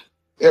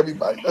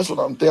 Everybody. That's what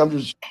I'm thinking. I'm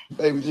just,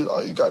 baby, just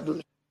all you got to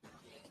do.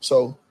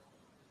 So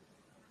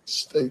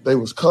they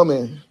was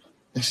coming,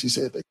 and she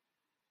said,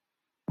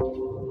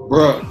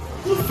 Bruh.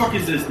 Who the fuck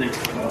is this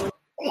nigga?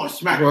 I want to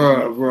smack him.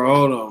 Bruh,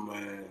 hold on,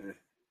 man.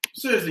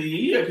 Seriously,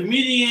 he a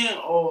comedian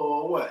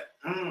or what?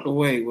 I don't know.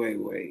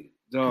 Wait.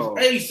 Dog.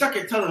 Hey, suck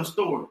at telling a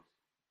story.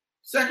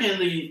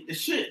 Secondly, the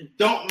shit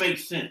don't make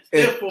sense.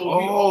 Therefore,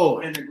 we all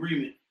in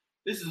agreement.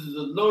 This is a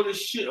loaded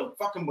shit of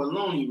fucking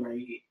baloney right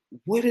here.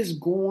 What is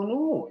going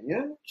on,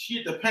 yeah? She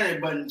hit the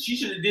panic button. She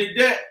should have did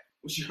that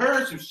when she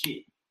heard some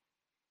shit.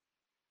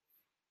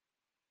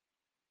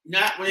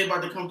 Not when they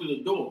about to come through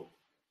the door.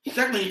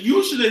 Secondly,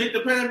 you should have hit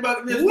the panic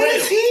button as well. What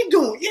is he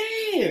doing?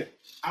 Yeah.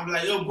 I'm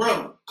like, yo,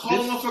 bro, call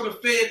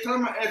motherfucking Fed, tell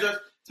him my address,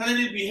 tell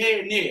him to be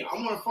heading there.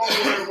 I'm on the phone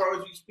with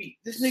her as you speak.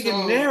 This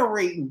nigga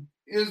narrating.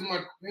 Here's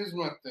my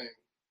thing.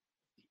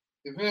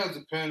 If it has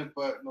a panic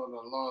button on the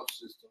alarm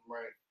system,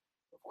 right?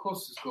 Of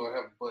course, it's gonna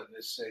have a button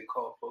that say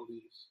 "Call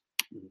police,"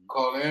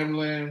 call the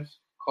ambulance,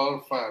 call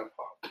the fire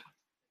department.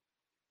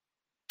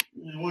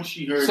 Man, once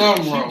she heard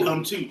it, she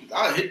dumb too.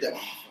 I hit that.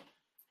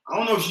 I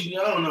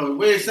don't know. The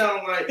way it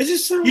sounded like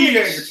he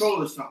had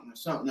control of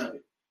something of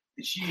it.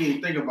 And she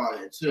didn't think about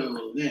it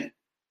until then.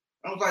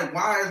 I was like,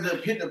 why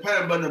is hit the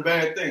panic button a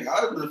bad thing?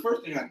 That was the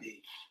first thing I did.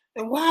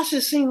 And why does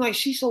it seem like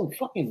she's so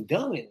fucking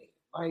dumb in it?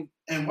 Like,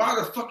 and why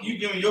the fuck are you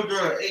giving your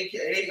girl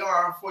an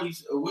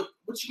AR-40?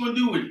 What you gonna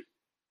do with it?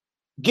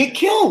 Get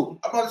killed.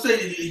 I'm about to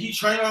say, he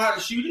trained on how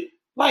to shoot it?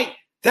 Like,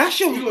 that's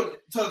your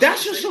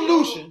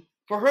solution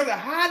for her to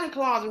hide in the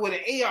closet with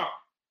an AR.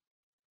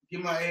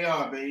 Get my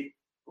AR, babe.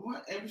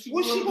 What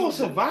she gonna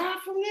survive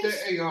from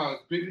this? That AR is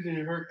bigger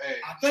than her ass.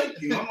 I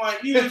thank you. I'm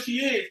like, you know she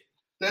is.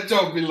 That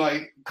joke be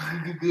like,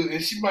 good,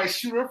 and she might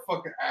shoot her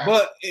fucking ass.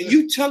 But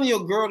you telling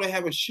your girl to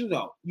have a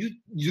shootout? Do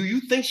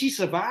you think she's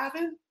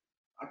surviving?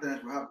 I think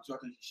that's what happened. So I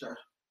think she shot.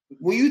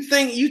 Well,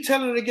 you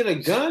telling her to get a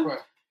gun? Right.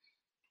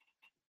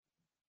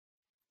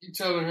 You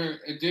telling her,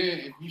 and then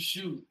if you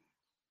shoot,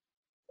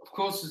 of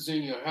course it's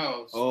in your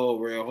house. Oh,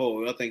 real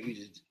hole. I think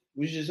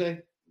what did you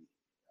say?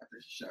 I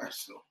think she shot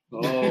herself.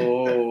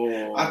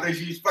 Oh. I think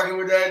she's fucking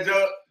with that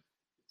junk.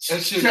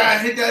 She trying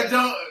to hit that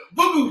junk.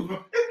 Boom.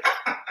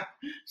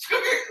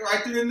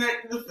 Right to the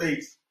neck to the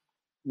face.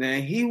 Now,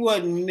 he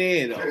wasn't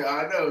there, though. Yeah,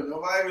 I know.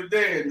 Nobody was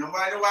there.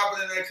 Nobody knew what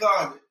happened in that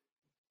closet.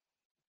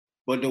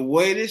 But the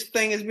way this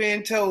thing is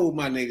being told,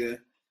 my nigga.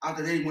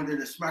 After they went there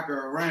to smack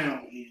her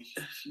around, and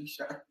she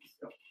shot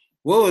herself.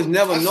 Well, it was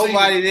never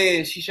nobody there,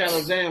 and she shot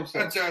her damn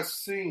self. I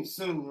just seen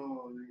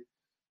something.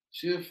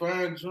 She a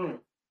fine joint.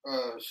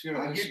 I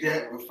get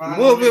that.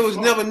 Well, if it was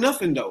never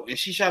nothing, though, and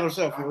she shot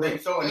herself for real.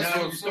 So, and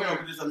now she's doing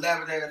just a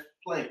elaborate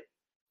play.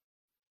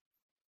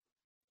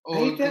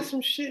 Ain't that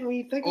some shit when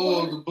you think about it?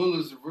 Oh, the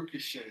bullets are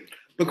ricocheted.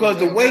 Because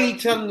the way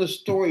he's telling the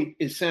story,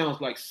 it sounds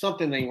like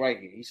something ain't right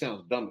here. He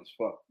sounds dumb as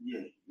fuck.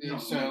 Yeah. He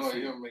sounds like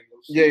he don't make no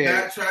sense.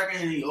 Yeah.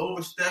 Backtracking and he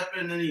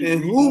overstepping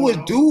and who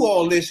would do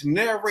all this?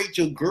 Narrate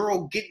your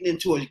girl getting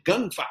into a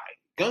gunfight.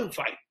 And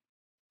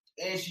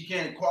she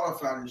can't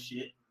qualify this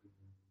shit.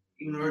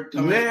 You know,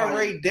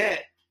 narrate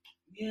that.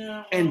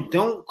 Yeah. And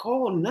don't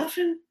call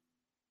nothing?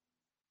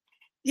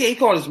 Yeah, he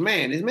called his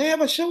man. His man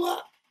ever show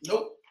up?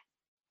 Nope.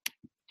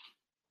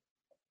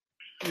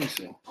 Let me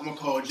see. I'm gonna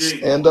call Jay.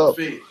 Stand up.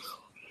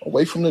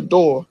 Away from the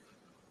door.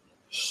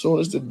 As soon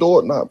as the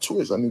door knob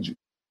twists, I need you.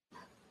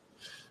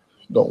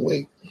 Don't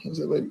wait. I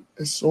said, baby,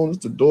 as soon as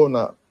the door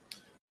knob.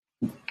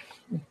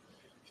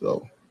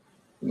 So,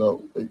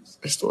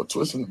 they start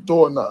twisting the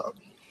doorknob.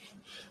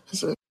 I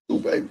said, "Ooh,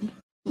 baby.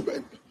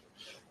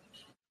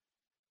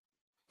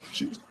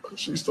 She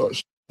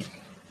starts shooting.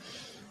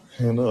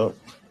 And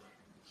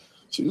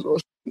she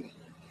starts shooting.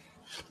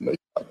 And they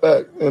got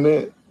back. And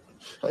then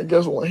I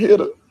guess one hit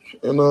her.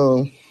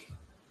 And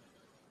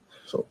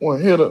so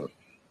one hit her.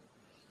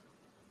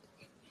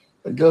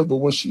 I guess, but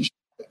when she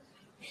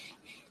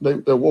they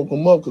woke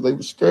them up because they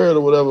were scared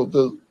or whatever,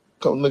 because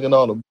come looking at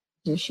all the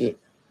and shit.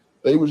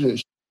 They was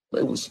just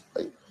they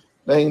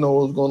ain't know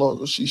what was going on.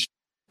 So she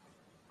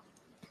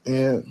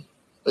and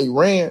they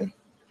ran.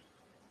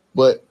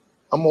 But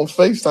I'm on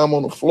FaceTime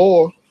on the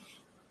floor,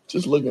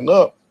 just looking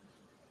up.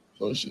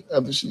 So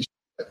after she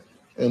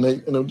and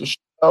it just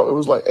out, it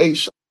was like 8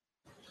 shots.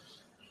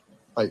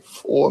 Like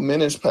 4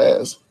 minutes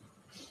passed.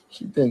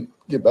 She didn't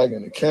get back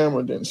in the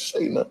camera, didn't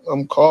say nothing.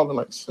 I'm calling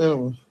like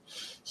Cinnamon.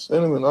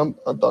 I'm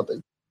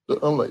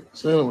like,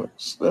 Cinnamon,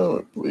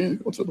 please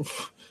come to the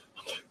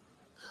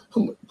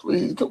I'm like,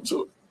 please come back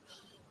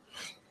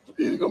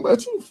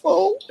to the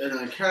phone. And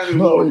I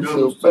always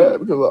feel bad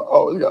because I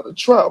always got to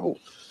travel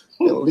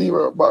and leave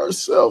her by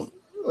herself.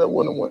 That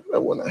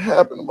wouldn't have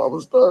happened if I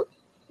was there.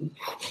 I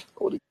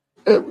would have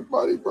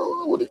everybody,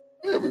 bro. I would have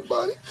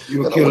everybody.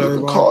 You would kill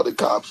everybody. Called the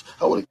cops.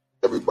 I would have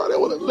everybody. I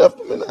would have left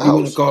them in the house. You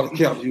would have called the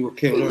cops. You would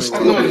kill everybody.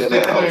 I noticed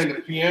they playing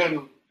the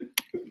piano.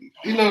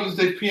 You notice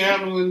they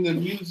piano in the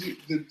music,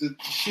 the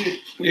shit.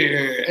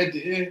 Yeah. At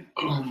the end.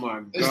 Oh my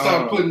god. They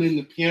start putting in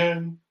the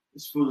piano.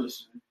 It's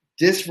foolish.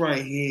 This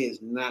right here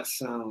is not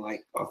sounding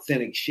like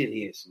authentic shit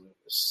here.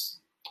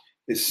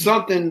 It's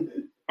something.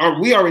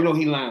 We already know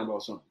he lying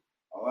about something.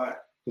 All right.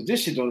 Because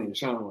this shit don't even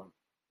sound right.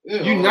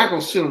 Yeah, You're not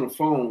gonna sit on the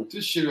phone.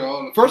 This shit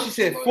all. First he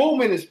said 4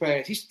 minutes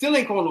passed. He still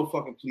ain't calling no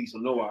fucking police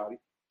or nobody.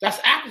 That's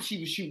after she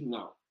was shooting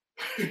out.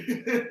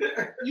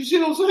 You see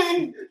what I'm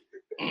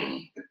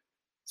saying?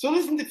 So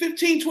listen to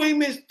 15, 20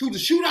 minutes through the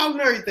shootout and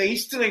everything. He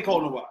still ain't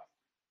calling nobody.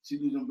 She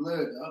losing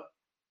blood up.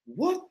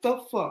 What the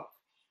fuck?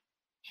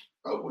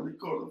 I wouldn't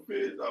call the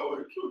feds. I would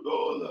have killed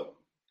all of them.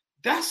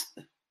 That's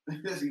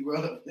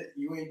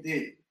you ain't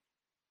dead.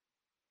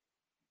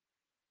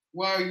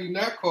 Why are you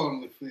not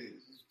calling the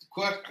feds? The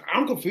question.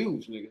 I'm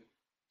confused, nigga.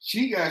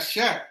 She got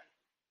shot.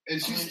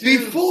 And she's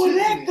before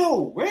that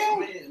though,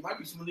 real. It might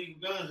be some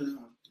illegal guns in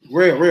her.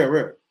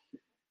 Real.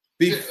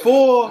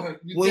 Before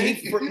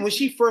when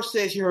she first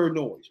said she heard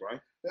noise,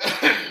 right?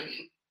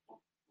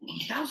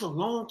 That was a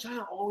long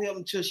time, all the way up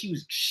until she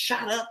was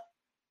shot up.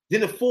 Then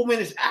the 4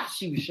 minutes after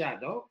she was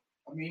shot, dog.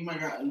 I mean, you might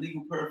got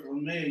illegal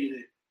paraphernalia.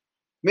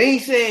 Man, he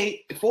said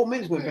 4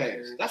 minutes went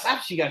past. That's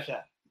after she got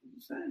shot.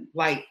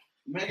 Like,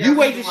 you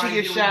wait till she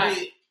gets shot,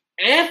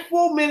 and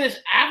 4 minutes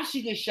after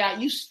she gets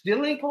shot, you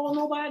still ain't calling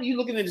nobody? You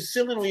looking at the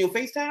ceiling on your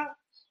FaceTime?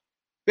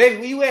 Baby,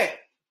 where you at?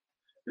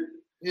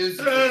 Here's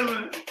the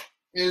thing.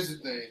 They're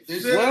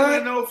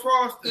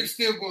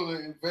still going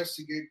to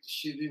investigate the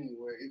shit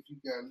anyway if you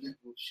got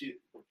legal shit.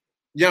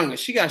 Younger,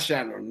 she got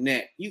shot in her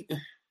neck.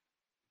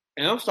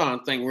 And I'm starting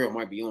to think Real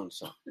might be on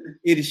something.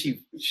 Either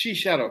she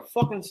shot her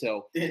fucking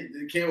self. But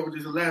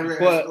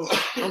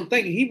I'm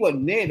thinking he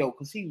wasn't there though,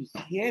 because he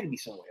had to be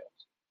somewhere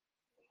else.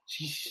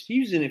 She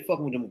was in there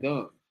fucking with them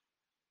guns.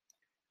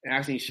 And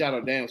actually shot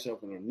her damn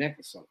self in her neck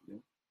or something.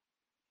 Man.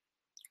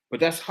 But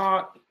that's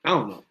hard. I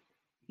don't know.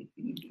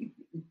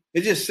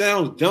 It just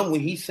sounds dumb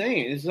what he's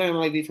saying. It sounds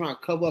like they're trying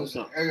to cover up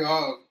something.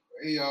 AR,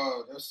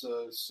 that's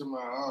a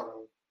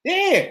semi-auto.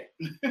 Yeah.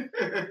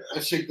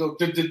 That shit go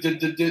and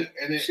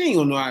it, she ain't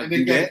gonna know how to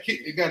do that.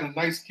 It got a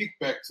nice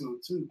kickback to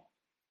it too.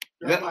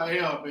 Grab my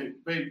AR, baby.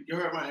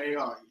 Grab my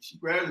AR. She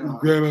grabbed it.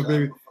 Grab my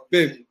baby.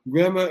 Babe,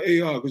 grab my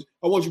AR because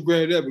I want you to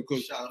grab that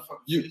because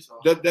you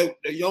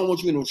don't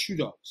want you in no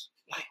shootouts.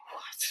 Like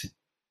what?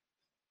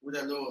 With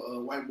that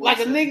little white boy. Like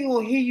a nigga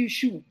gonna hear you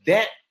shoot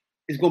that,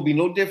 it's gonna be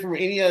no different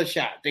from any other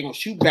shot. They gonna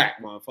shoot back,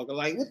 motherfucker.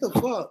 Like what the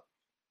fuck?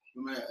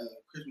 Remember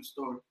Christmas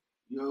story.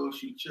 Yo,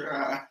 shoot your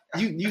eye.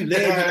 You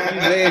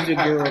led your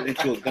girl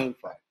into a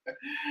gunfight.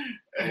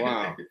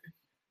 Wow.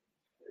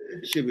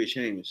 Should be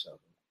ashamed of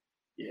yourself.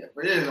 Yeah,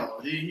 but it is all.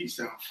 He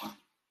sounds funny.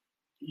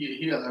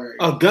 He hilarious.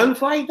 A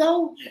gunfight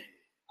though? Yeah.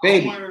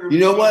 Baby, you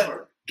know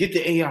what? Get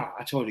the AR.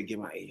 I told her to get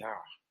my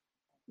AR.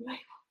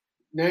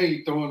 Now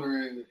you throwing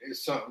her in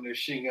something that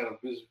she ain't got a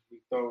business to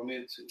be thrown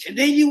into. And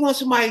then you want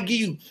somebody to give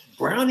you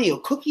brownie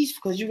or cookies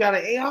because you got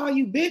an AR,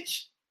 you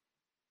bitch?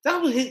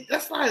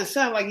 That's why it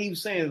sounded like he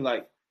was saying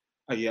like,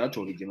 oh yeah, I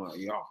told her to get my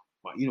AR.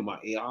 My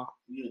AR?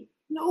 Yeah.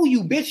 No,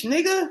 you bitch,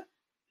 nigga.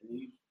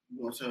 You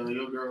want to tell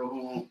your girl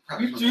who won't?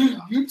 You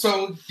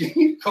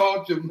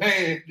called your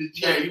man. You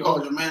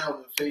called your man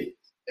over the face.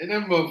 And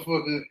that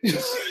motherfucker.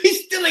 He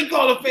still ain't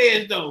called the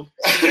feds though.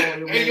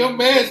 And your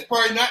man's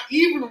probably not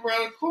even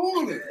around the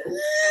corner.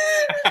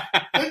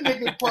 That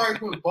nigga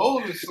probably went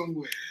bowling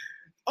somewhere.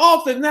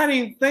 Often not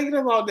even thinking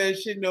about that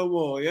shit no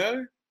more,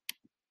 yeah?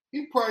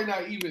 He probably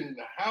not even in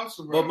the house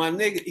around. But my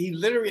nigga, he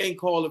literally ain't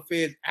called the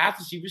feds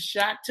after she was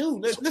shot too.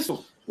 Listen.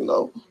 I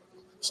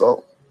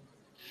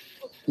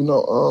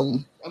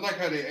like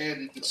how they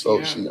added the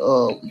so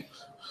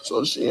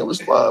she didn't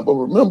respond. But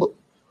remember,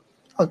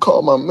 I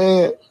called my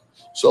man.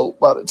 So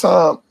by the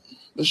time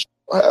the shit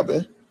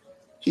happened,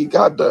 he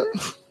got there.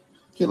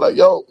 He like,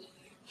 yo,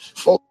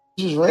 folks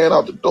just ran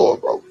out the door,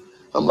 bro.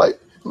 I'm like,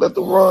 let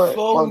them run.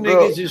 Four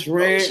niggas just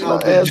ran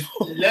out the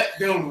door. Let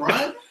them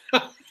run?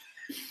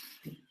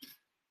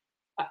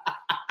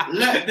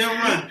 Let them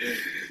run.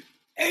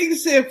 Hey, you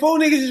said 4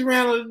 niggas just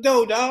ran out the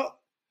door, dog.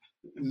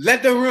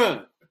 Let them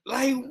run.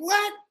 Like,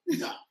 what?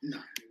 No.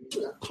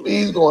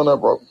 Please go in there,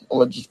 bro. I'm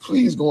like, just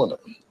please go in there.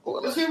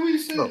 That's what you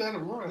said, let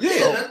them run. Yeah,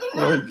 let them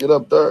run. Get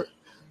up there.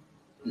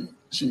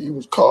 She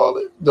was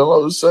calling. Then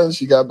all of a sudden,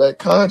 she got back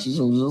conscious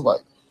and was just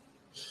like,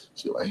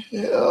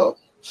 help.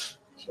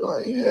 She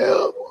like,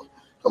 help.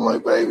 I'm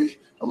like, baby.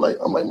 I'm like,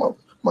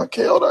 my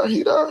Kale there,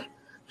 he there.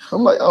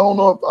 I'm like, I don't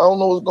know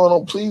what's going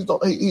on. Please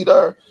don't. He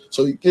there.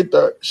 So he get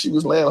there. She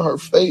was laying on her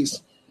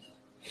face.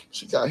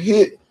 She got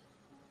hit.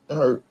 And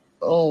I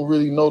don't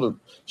really know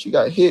she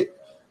got hit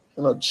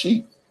in her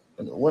cheek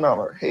and it went out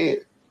her head.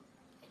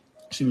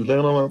 She was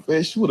laying on her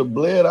face. She would have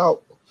bled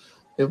out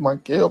if my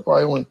Kale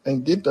probably went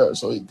and get there.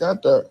 So he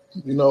got there,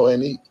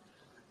 and he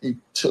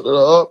took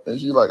her up and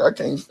she's like, I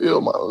can't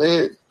feel my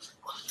leg.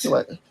 She's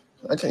like,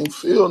 I can't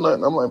feel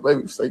nothing. I'm like,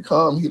 baby, stay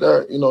calm. He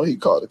there. He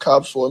called the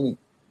cops for me.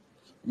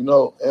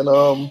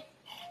 And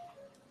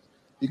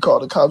he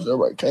called the cops.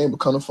 Everybody came, but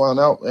come to find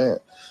out, man,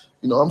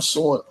 I'm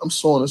suing a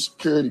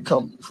security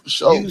company for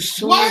sure. You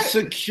suing a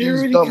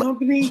security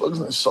company?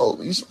 Fucking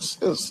sold me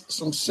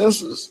some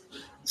sensors.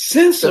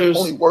 Sensors that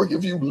only work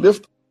if you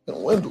lift the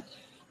window.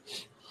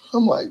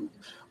 I'm like, what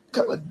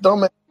kind of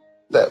dumb ass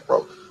that,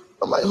 bro?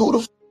 I'm like, who the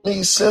f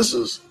needs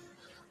sensors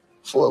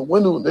for a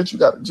window that you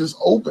got to just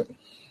open?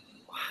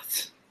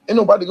 What? Ain't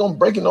nobody gonna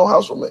break in no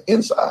house from the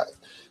inside.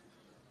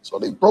 So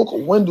they broke a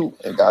window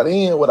and got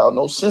in without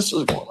no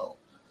sensors going on.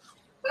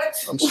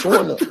 What? I'm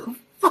suing them.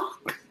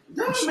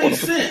 That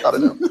makes sense.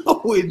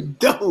 No, it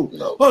don't.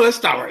 Let's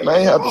stop right now. I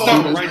ain't have to do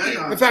this. Right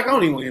there. In fact, I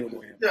don't even want to hear no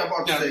more. Yeah, I'm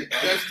about to say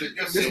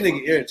this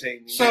nigga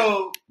irritating me.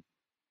 So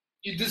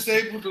you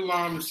disabled the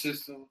alarm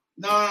system.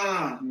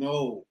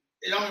 No.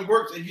 It only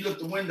works if you lift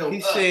the window.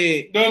 He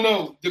said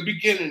no. The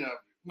beginning of it.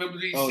 Remember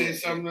he said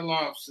something in the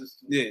alarm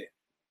system. Yeah.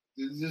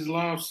 This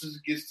alarm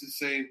system gets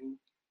disabled.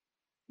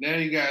 Now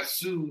you got to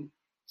sue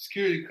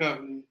security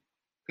company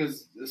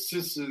because the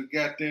sister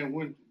goddamn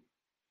window.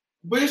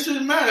 But it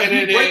shouldn't matter.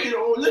 And you break it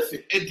or lift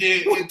it. It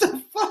did. What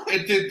the fuck?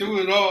 It did do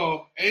it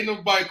all. Ain't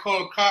nobody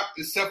called a cop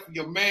except for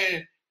your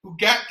man who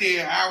got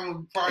there an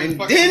hour probably. And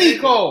fucking then he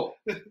later. called.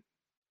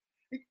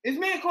 His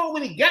man called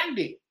when he got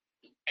there.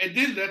 And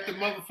then let the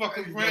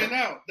motherfuckers ran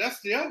out.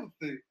 That's the other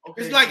thing.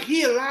 Okay. It's like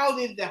he allowed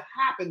it to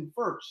happen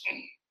first.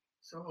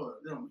 So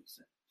that don't make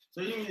sense.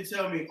 So you mean to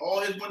tell me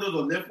all his windows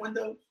are lift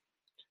windows?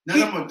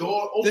 None of them a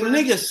door open? The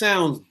nigga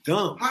sounds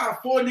dumb. How are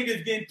 4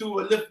 niggas getting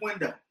through a lift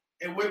window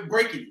and we're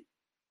breaking it?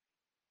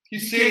 He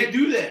You said can't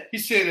do that. He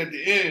said at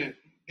the end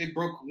they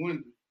broke a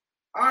window.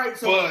 All right,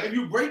 so But- if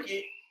you break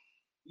it,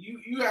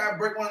 you gotta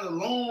break one of the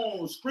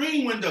long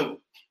screen windows.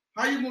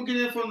 How you gonna get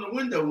in from the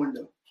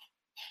window?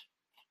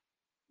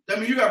 That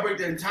means you gotta break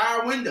the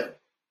entire window.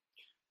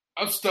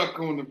 I'm stuck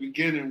on the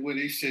beginning where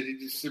they said they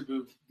just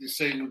simply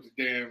disabled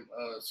the damn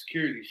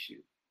security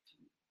shit.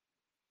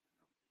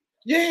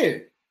 Yeah.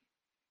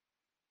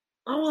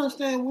 I don't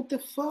understand what the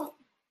fuck.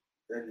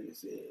 That nigga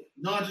said,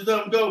 no, just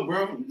let them go,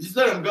 bro. Just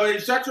let them go. They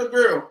shot your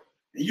girl.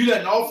 And you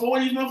letting all 4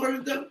 of these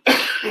motherfuckers go?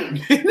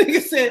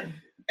 Nigga said,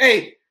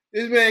 hey,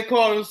 this man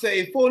called and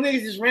say 4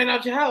 niggas just ran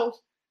out your house.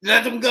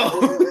 Let them go.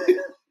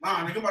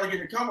 Nah, nigga about to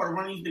get in the car to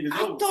run these niggas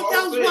I over. thought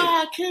that was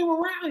why I came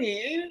around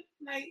here. Ain't it?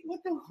 Like,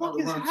 what the fuck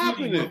is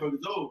happening?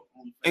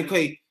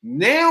 Okay,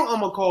 now I'm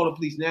gonna call the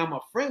police. Now my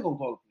friend gonna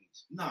call the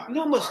police. Nah, You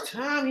know how much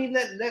time he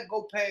let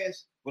go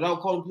pass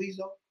without calling the police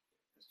though?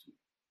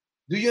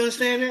 Do you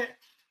understand that?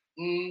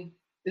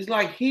 It's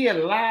like he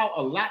allowed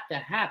a lot to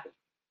happen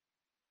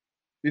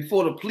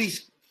before the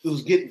police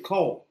was getting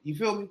called. You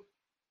feel me?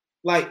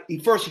 Like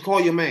first you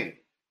call your man. You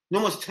know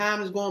how much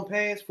time is going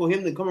past for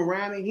him to come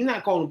around and he's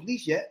not calling the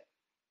police yet.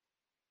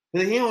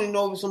 And he don't even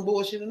know if it's some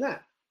bullshit or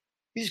not.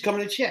 He's just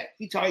coming to check.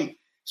 He tell you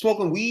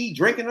smoking weed,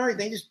 drinking,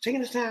 everything, just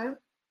taking his time.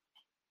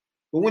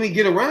 But when he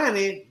get around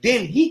it,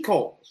 then he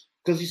calls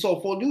because he saw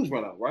 4 dudes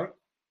run out, right?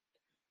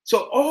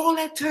 So all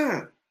that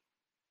time,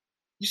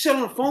 you sat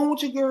on the phone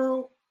with your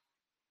girl.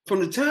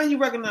 From the time you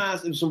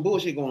recognize there's some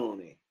bullshit going on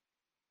there,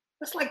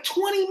 that's like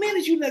 20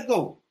 minutes you let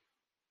go.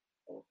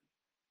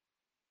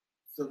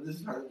 So this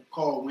is how the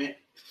call went.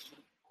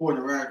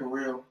 According to Radical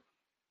Real.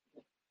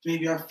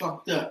 Baby, I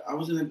fucked up. I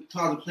was in the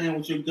closet playing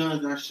with your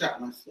guns and I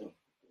shot myself.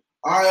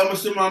 All right, I'm going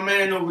to send my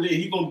man over there.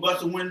 He going to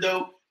bust a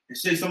window and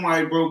say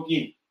somebody broke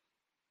in.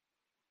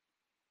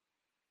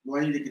 Do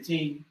I need to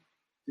continue?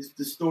 This is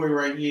the story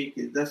right here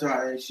because that's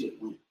how that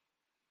shit went.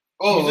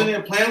 Oh, He's in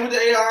there playing with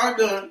the AR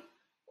gun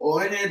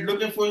or in there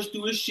looking for his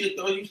stupid shit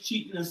or he was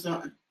cheating or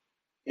something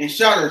and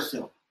shot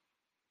herself.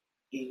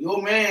 And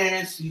your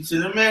man, he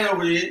sent a man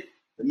over there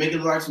to make it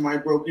look like somebody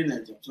broke in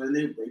that joint. So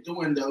they break the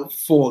window.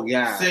 4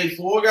 guys. Say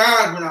 4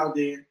 guys went out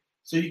there.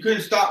 So you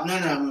couldn't stop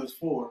none of them. It was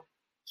 4.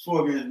 It's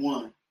 4 against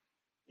 1.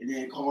 And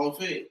then call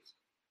feds.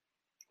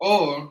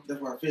 or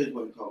That's why feds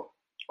wasn't called.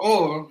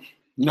 or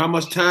You know how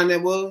much time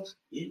that was?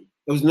 Yeah.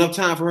 It was enough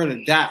time for her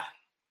to die.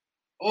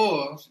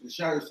 or She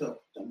shot herself,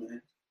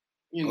 dumbass.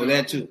 you know Or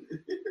that too.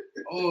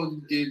 or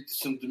you did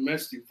some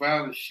domestic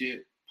violence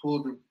shit,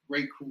 pulled the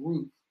Ray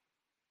Caruth,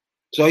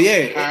 So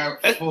yeah,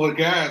 hired 4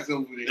 guys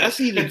over there. that's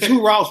either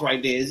 2 routes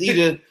right there. It's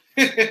either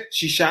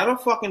she shot her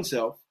fucking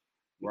self,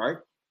 right?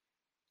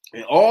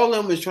 And all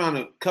of them is trying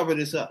to cover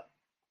this up.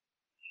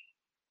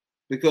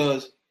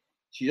 Because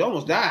she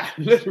almost died,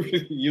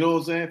 literally. You know what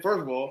I'm saying?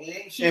 First of all.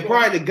 And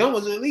probably the gun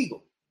was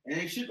illegal. And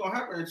ain't shit gonna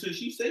happen until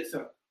she say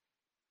something.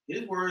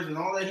 His words and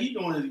all that he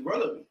doing is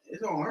irrelevant.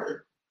 It's on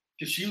her.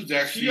 Because she was She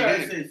actually gotta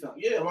there. say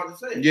something. Yeah, I'm about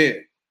to say. Yeah.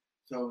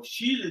 So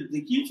she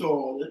the key to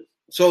all this.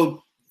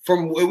 So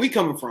from where we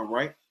coming from,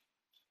 right?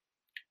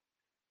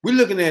 We're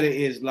looking at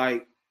it as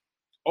like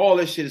all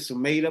this shit is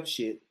some made up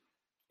shit,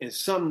 and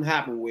something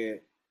happened where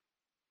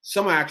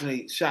someone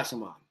actually shot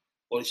somebody,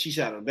 or she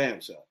shot her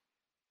damn self,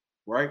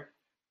 right?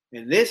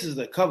 And this is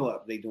the cover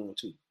up they doing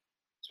too,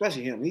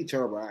 especially him. He's a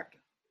terrible actor.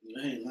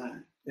 I ain't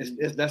lying.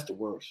 That's the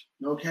worst.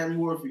 No Academy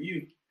Award for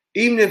you.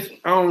 Even if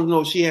I don't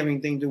know if she have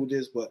anything to do with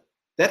this, but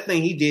that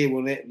thing he did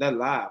when that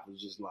live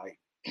was just like,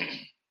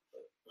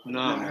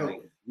 nah,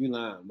 man, you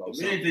lying about If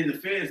something. anything, the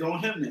feds on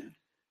him now.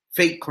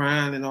 Fake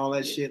crying and all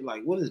that shit.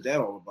 Like, what is that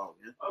all about,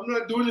 man? I'm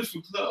not doing this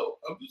for clout.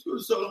 I'm just going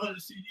to sell 100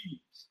 CDs.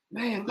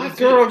 Man, my That's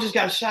girl it. just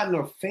got shot in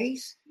her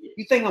face.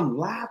 You think I'm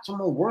live?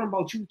 Talking worrying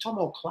about you? Talking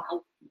about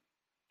clout?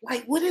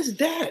 Like, what is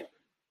that?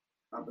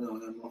 I've been on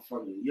that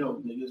motherfucker. Yo,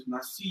 niggas, when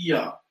I see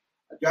y'all,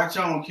 I got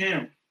y'all on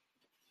camera.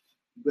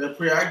 You better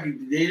pray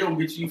they don't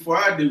get you before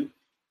I do.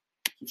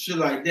 Some shit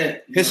like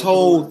that. You His know,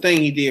 whole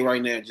thing he did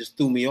right now just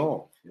threw me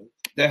off.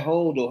 That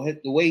whole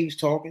the way he was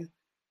talking,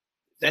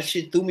 that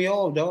shit threw me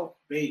off, dog.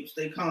 Babe,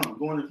 stay calm.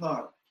 Go in the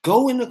closet.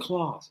 Go in the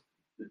closet.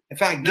 In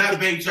fact, Not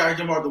babe try to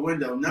jump out the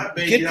window. Not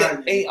babe get get out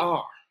of the there.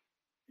 AR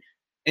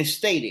and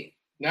stay there.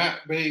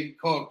 Not babe,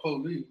 call the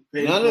police.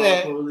 Babe, None of call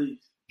that. the police.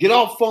 Get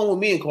off the phone with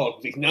me and call the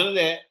police. None of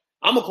that.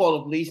 I'm gonna call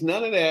the police.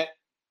 None of that.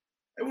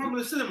 Hey, what happened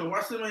to Cinnamon?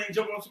 Why Cinnamon ain't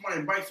jump on somebody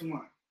and bite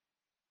someone?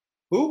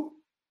 Who?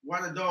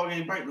 Why the dog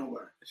ain't bite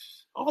nobody?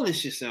 All this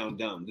shit sound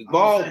dumb. The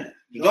I'm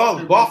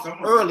dog barked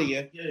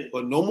earlier, Yeah.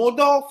 but no more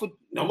dog for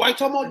nobody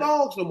talking about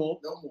dogs no more.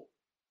 No more.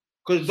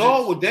 Cause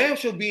dog would damn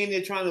sure be in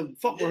there trying to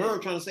fuck with Yeah. her,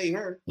 trying to save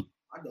her.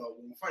 My dog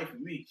won't fight for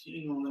me. She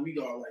ain't gonna let me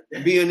dog like that.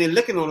 And be in there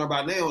licking on her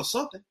by now or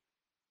something.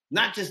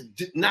 Not just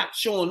not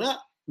showing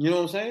up. You know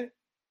what I'm saying?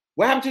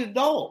 What happened to the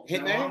dog?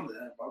 Hit man? I'm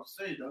about to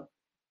say though.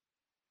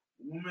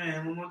 My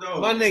man, my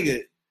dog. My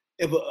nigga,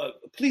 if a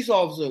police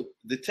officer,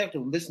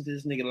 detective listen to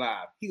this nigga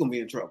live, he gonna be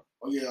in trouble.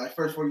 Oh yeah, like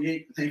first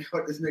 48, they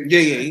caught this nigga. Yeah,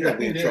 he gonna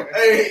be in trouble.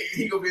 Hey,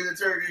 he gonna be in the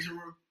interrogation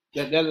room.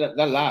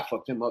 That lie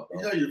fucked him up, You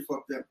though. know you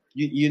fucked up.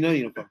 You know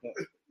you done fucked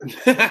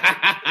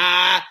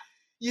up.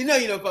 You know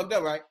you done fucked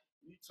up, right?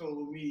 You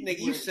told me, Nigga,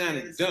 you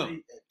sounded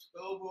dumb.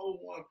 At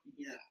 12:01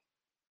 p.m.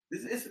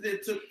 This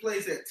incident took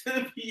place at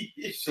 10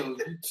 p.m.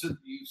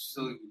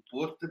 So you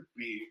bought the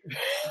beer.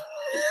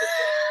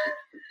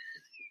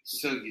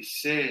 So you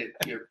said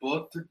you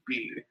bought the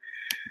beer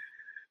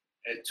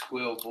at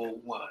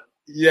 12:01.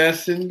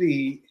 Yes,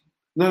 indeed.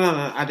 No.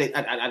 I did.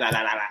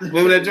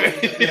 Remember that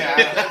drink? Yeah,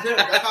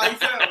 that's how you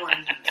sound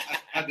right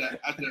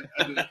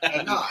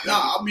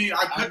now. I mean,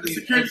 I cut the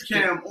security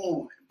cam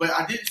on, but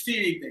I didn't see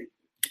anything.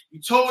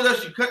 You told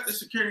us you cut the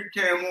security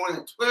cam on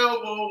at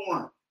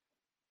 12:01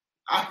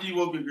 after you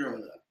woke your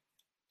girl up.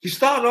 He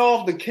started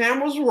off, the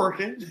cameras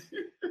working.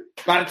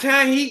 By the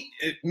time he,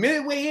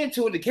 midway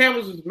into it, the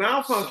cameras was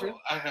malfunctioning. So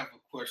I have a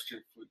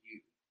question for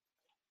you.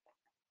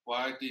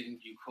 Why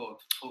didn't you call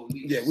the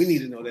police? Yeah, we need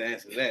to know the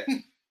answer to that.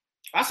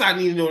 I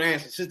need to know the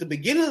answer. Since the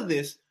beginning of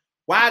this,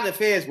 why the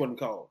feds wasn't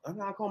called? I'm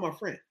not call my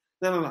friend.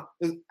 No.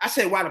 I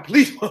said why the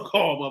police won't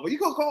call, mother. You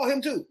gonna call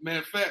him too? Matter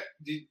of fact,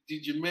 did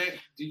your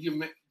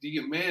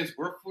man's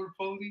work for the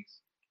police?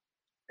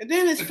 And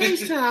then it's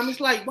FaceTime. It's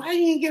like, why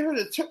you didn't get her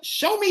to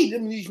show me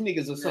them these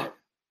niggas or something?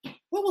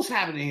 What was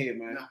happening here,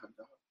 man?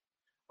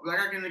 I'm like,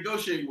 I can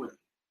negotiate with him.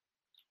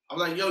 I'm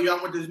like, yo,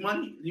 y'all want this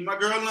money? Leave my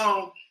girl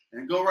alone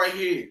and go right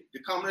here. The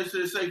combination to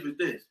the safe is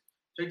this.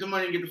 Take the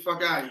money and get the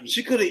fuck out of here.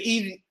 She could have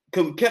even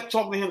kept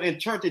talking to him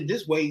and turned it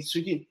this way so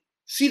you can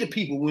see the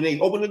people when they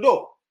open the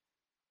door.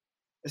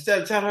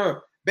 Instead of telling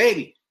her,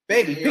 baby,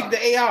 pick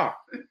the AR.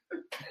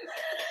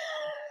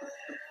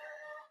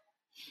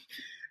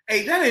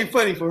 Hey, that ain't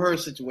funny for her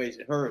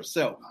situation,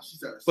 herself.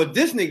 But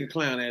this nigga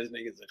clown ass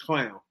nigga is a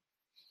clown.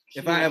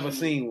 If I ever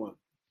seen one.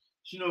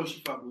 She knows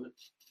she fuck with.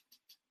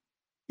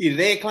 Either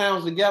they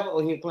clowns together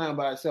or he a clown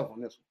by himself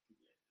on this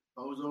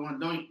one. Bozo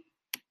and Doink.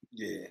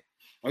 Yeah.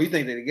 Oh, you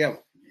think they together?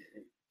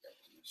 Yeah.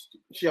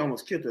 She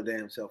almost killed her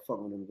damn self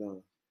fucking with them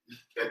guns.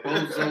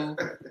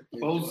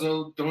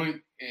 Bozo,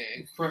 Doink,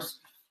 and Crust.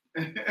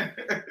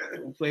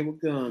 Don't play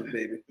with guns,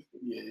 baby.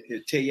 Yeah.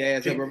 He'll tear your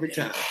ass up every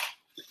time.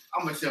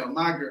 I'm gonna tell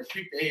my girl,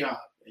 pick the AR,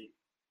 baby.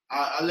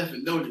 I left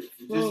it loaded.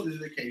 This is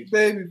the case.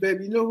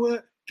 Baby, you know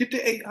what? Get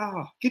the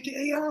AR. Get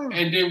the AR.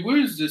 And then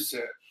where's this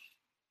at?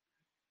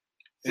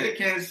 It's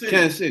Kansas City.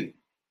 Kansas City.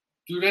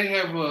 Do they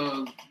have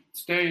a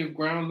stand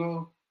ground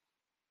law?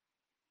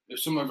 If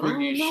somebody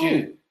break your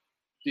shit,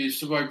 did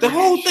somebody the break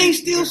whole your thing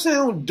shit, still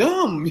sound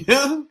dumb,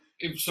 yeah.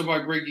 If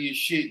somebody break your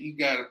shit, you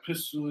got a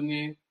pistol in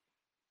there.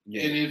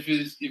 Yeah. And if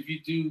you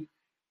do,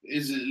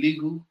 is it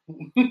legal?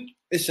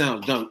 It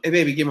sounds dumb. Hey,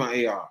 baby, get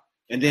my AR.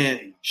 And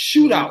then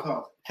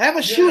shootout. Have a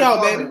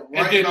shootout, baby.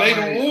 And then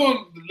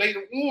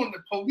later on,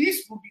 the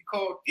police will be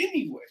called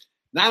anyway.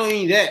 Not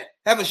only that,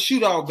 have a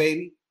shootout,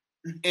 baby.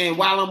 And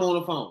while I'm on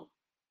the phone.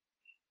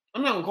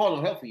 I'm not going to call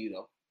no help for you,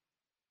 though.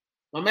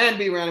 My man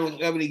be around there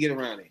whenever he get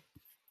around there.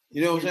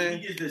 You know what I'm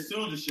saying? He gets as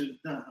soon as the shit is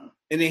done, huh?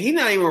 And then he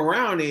not even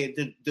around there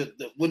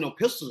with no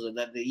pistols or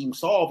nothing to even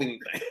solve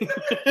anything.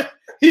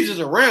 He's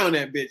just around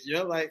that bitch, you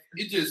know? Like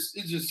it's just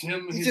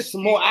him. It's just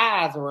some more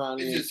eyes around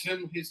there. It's just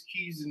him, his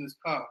keys in his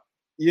car.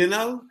 You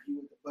know? He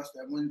went to bust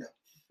that window.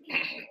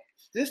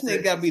 This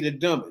nigga got to be the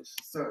dumbest.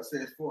 So it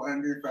says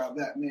 405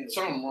 black men.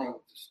 Something wrong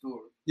with the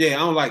story. Yeah, I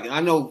don't like it.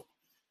 I know.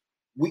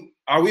 We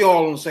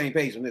all on the same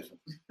page on this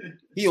one?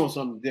 He on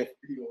something different.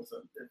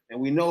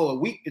 And we know a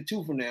week or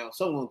two from now,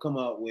 someone will come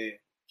out with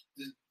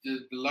the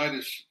light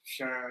is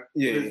shine.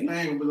 Yeah. His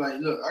man will be like,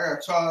 look, I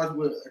got charged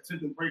with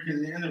attempted breaking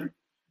and entering,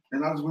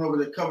 and I just went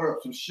over to cover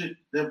up some shit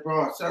that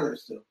brought cellar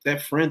stuff.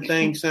 That friend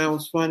thing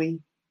sounds funny.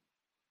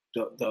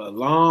 The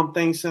alarm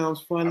thing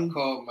sounds funny. I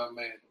called my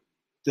man.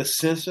 The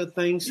sensor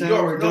thing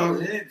sounds dumb.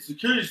 The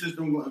security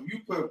system, if you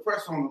put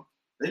press on them,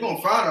 they're going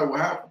to find out what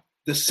happened.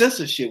 The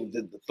sensor shit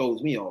that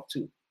throws me off,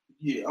 too.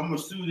 Yeah, I'm going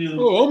to sue them.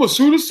 Oh, I'm going to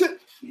sue the set.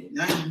 Yeah,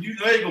 now you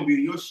know they're going to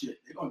be your shit.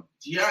 They're going to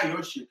GI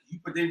your shit. You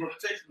put their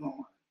reputation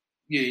on.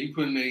 Yeah, you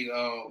putting they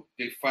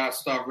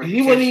 5-star reputation.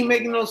 He wasn't even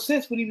making no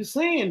sense what he was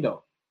saying,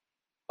 though.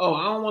 Oh,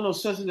 I don't want no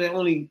sensor that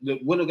only the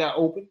window got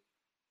open.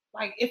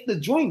 Like, if the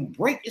joint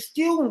break, it's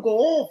still going to go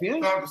off, yeah? I'm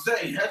about to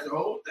say, that's the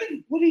whole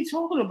thing. What are you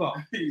talking about?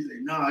 He said,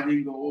 no, I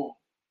didn't go off.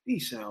 He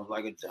sounds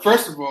like a dumb.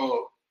 First of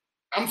all,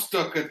 I'm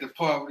stuck at the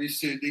part where they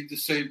said they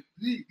disabled.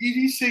 Did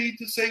he say he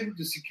disabled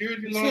the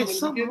security he line? said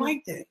something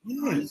like that.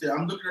 Yeah. He said,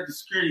 I'm looking at the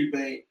security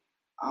bag.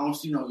 I don't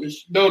see no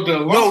issue.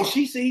 No,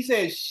 he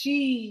said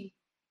she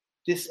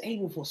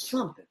disabled for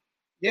something.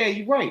 Yeah,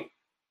 you're right.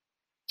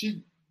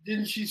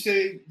 Didn't he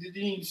say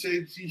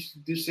she's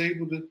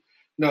disabled?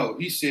 No,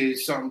 he said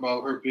something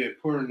about her being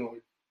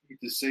paranoid. He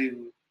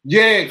disabled.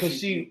 Yeah, because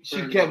she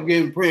kept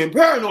getting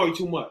paranoid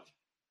too much.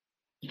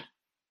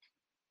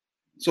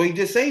 So he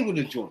disabled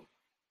the joint.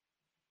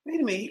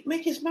 Wait a minute,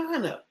 make his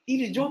mind up.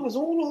 Either the joint was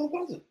on or it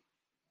wasn't.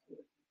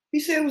 He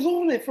said it was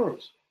on at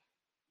first.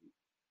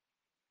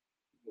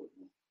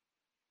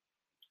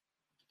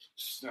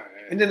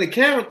 And then the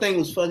camera thing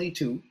was funny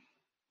too.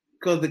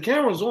 Because the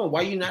camera's on.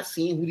 Why you not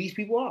seeing who these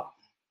people are?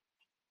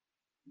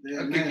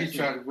 I think he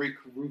tried to Ray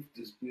Caruth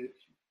this bitch.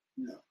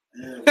 No.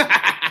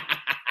 I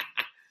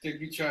think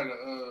he tried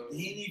to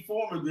he need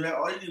Foreman to do that.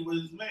 All he did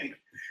was his man.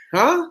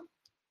 Huh?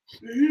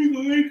 He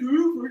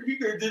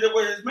could have did it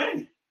with his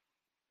man.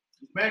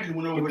 His man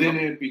went over. But then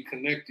it'd be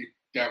connected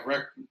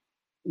directly.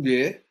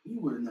 Yeah. He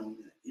would have known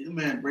that. The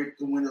man break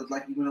the windows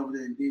like he went over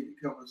there and did to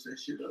cover that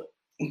shit up.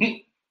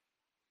 He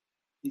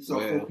saw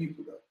 4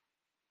 people though.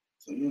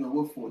 So you know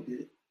what 4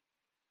 did.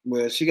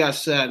 Well, she got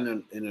shot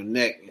in her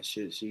neck and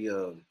shit. She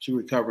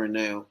recovering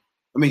now.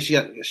 I mean, she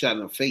got shot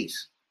in her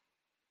face.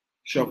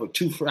 She suffered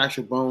 2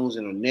 fractured bones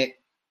in her neck.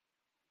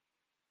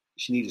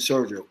 She needed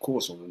surgery, of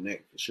course, on her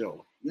neck for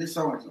sure. This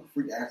sounds like some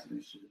freak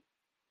accident shit.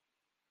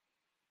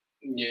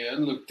 Yeah, I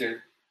looked at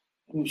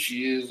who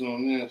she is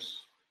on this.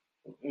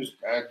 This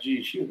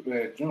IG, she a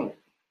bad joint.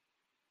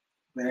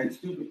 Bad and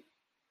stupid.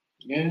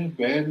 Yeah,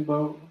 bad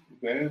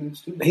and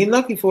stupid. He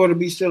lucky for her to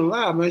be still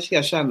alive, man. She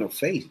got shot in her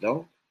face,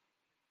 though.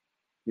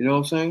 You know what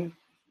I'm saying?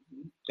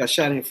 Got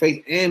shot in her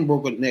face and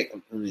broke her neck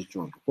on this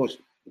joint. Of course,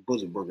 the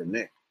bullet broke her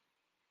neck.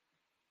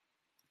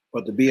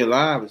 But to be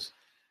alive is,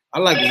 I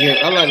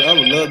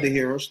would love to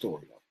hear her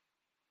story, though.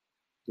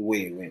 The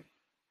way it went.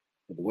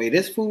 But the way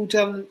this fool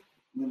telling it.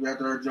 Maybe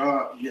after her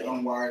job, get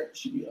unwired,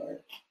 she be all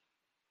right.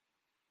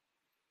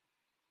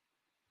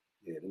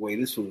 Yeah, the way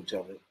this fool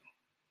telling it.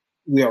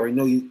 We already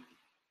know you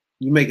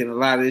making a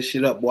lot of this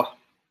shit up, boy.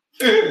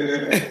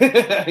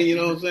 You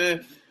know what I'm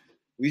saying?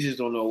 We just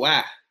don't know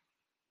why.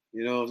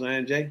 You know what I'm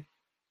saying, Jay?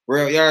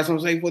 Real, y'all got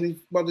something to say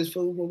about this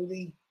fool before we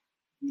leave?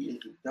 He is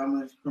the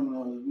dumbest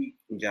criminal of the week.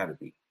 You gotta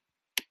be.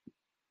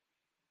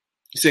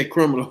 He said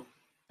criminal.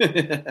 He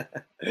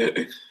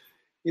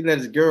let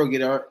his girl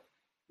get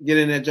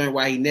in that joint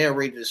while he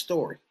narrated the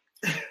story.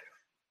 You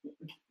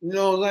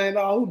know what I'm saying?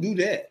 Oh, who do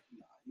that?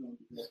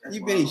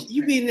 You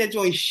be in that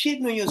joint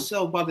shitting on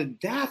yourself about to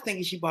die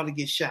thinking she about to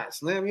get shot,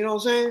 Slim. You know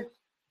what I'm saying?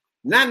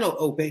 Not no,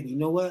 oh, baby, you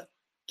know what?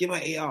 Get my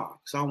AR,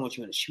 because I don't want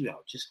you in a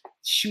shootout. Just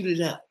shoot it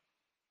up.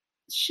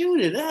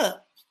 Shoot it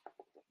up?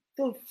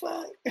 The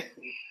fuck?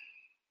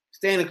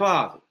 Stay in the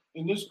closet.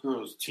 And this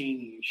girl's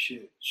teeny and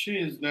shit. She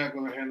is not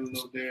going to handle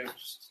no damn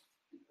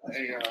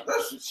AR.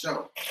 That's for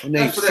sure.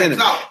 That's for that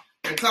clout.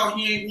 That clout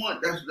he ain't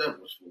want, that's what that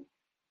was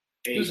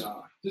for.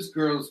 AR. This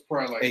girl's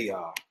probably like...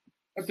 AR.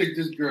 I think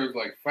this girl's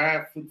like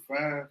 5'5".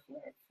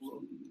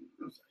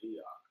 That's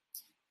AR.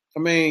 I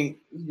mean...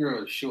 This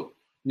girl is short.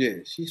 Yeah,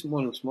 she's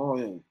one of them small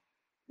young.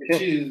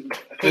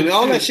 And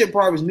all that shit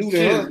probably was new to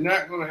her. She's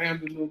not going to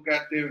handle no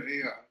goddamn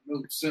AR.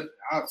 No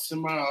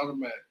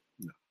semi-automatic.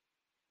 No.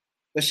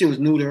 That shit was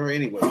new to her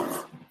anyway.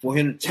 For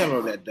him to tell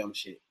her that dumb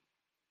shit.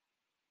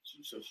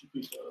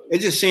 It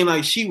just seemed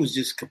like she was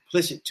just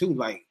complicit too.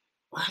 Like,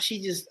 why she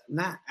just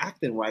not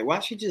acting right? Why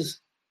she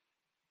just,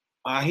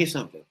 I hear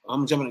something.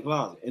 I'm jumping in the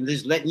closet. And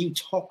just letting you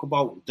talk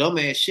about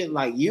dumbass shit.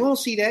 Like, you don't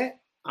see that.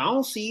 I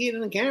don't see it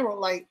in the camera.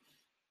 Like,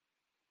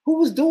 who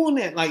was doing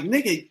that? Like,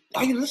 nigga,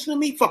 are you listening to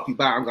me? Fuck you,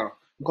 bye. I'm calling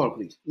the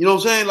police. You know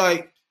what I'm saying?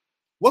 Like,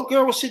 what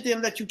girl will sit there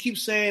and let you keep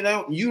saying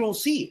that and you don't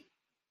see it?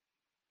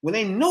 When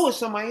they know it's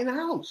somebody in the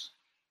house.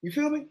 You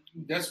feel me?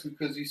 That's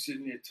because he's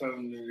sitting there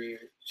telling her that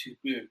she's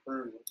being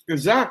paranoid.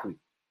 Exactly.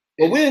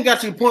 But we didn't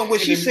got to the point where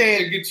she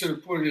said... It get to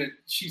the point that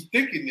she's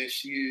thinking that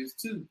she is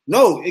too.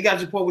 No, it got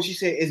to the point where she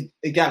said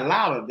it got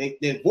louder.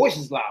 Their voice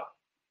is louder.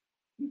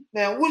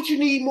 Now, what you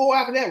need more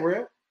after that,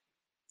 real?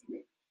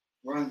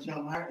 Run,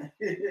 jump, high.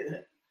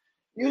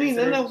 You need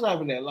nothing else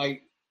after that.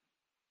 Like,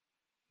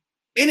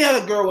 any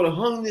other girl would have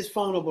hung this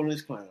phone up on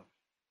this clown.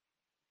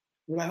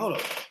 We're like, hold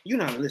up. You're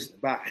not listening.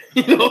 Bye.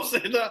 You know what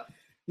I'm saying?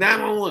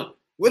 911.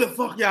 Where the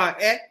fuck y'all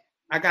at?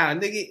 I got a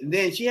nigga. And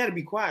then she had to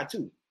be quiet,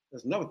 too.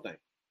 That's another thing.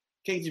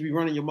 Can't just be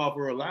running your mouth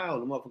real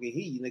loud. The motherfucker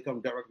hear you and they come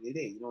directly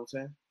there. You know what I'm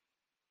saying?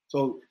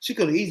 So she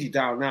could have easily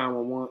dialed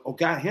 911 or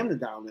got him to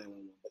dial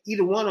 911. But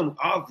either one of them,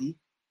 obviously,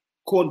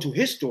 according to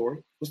his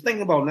story, was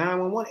thinking about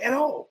 911 at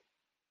all.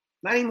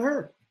 Not even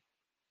her.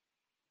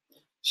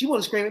 She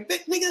wasn't screaming,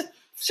 big nigga,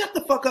 shut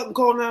the fuck up and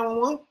call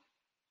 911.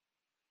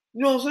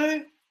 You know what I'm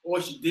saying?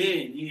 Or she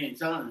did. He ain't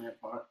telling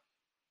that part.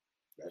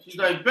 She's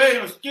like,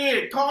 babe, I'm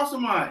scared. Call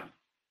somebody.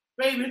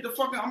 Babe, hit the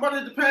fucking, I'm about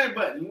to hit the panic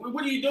button.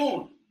 What are you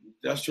doing?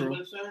 That's true.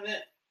 You saying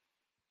that?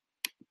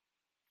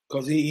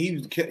 Because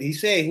he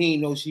said he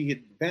didn't know she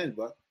hit the panic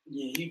button.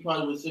 Yeah, he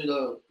probably would have said,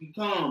 be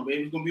calm,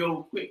 baby. It's going to be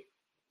over quick.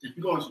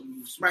 We're going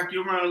to smack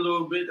you around a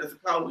little bit. That's the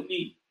call we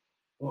need.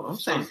 Well, I'm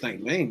starting to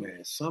think, man,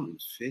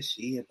 something's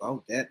fishy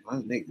about that, my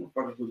nigga.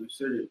 Motherfuckers wouldn't have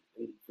said it.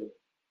 They didn't feel it.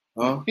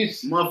 Huh?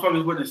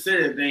 Motherfuckers wouldn't have said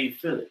it if they ain't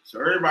feel it.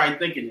 So everybody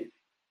thinking it.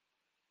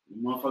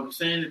 You motherfuckers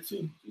saying it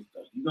too.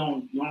 You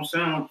don't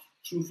sound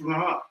true from the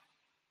heart.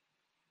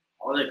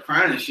 All that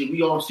crying and shit,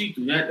 we all see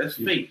through that. That's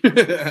fake. You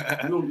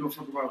don't give a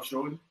fuck about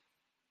shorty.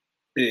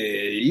 Yeah,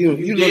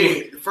 you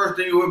did. The first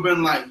thing you would have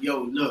been like,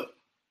 yo, look,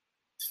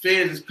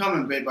 Feds is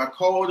coming, babe. I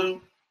called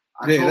him.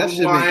 I told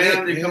him who I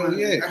am. They coming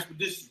in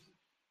expedition.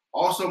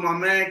 Also, my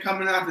man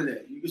coming after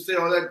that. You can say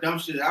all that dumb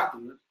shit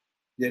afterwards.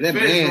 Yeah, that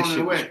man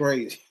shit was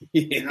crazy.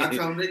 And I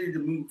tell them they need to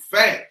move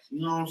fast.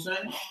 You know what I'm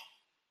saying?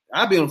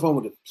 I'll be on the phone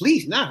with the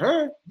police, not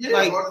her. Yeah,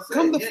 like,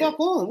 come the fuck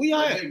on. We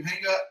all right.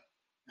 Hang up.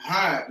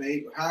 Hide,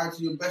 babe. Hide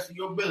to your best of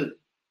your ability.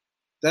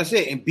 That's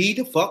it. And be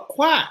the fuck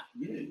quiet.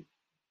 Yeah.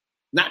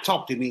 Not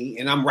talk to me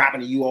and I'm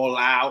rapping to you all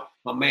loud.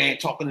 My man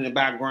talking in the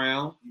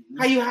background. Mm-hmm.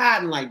 How you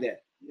hiding like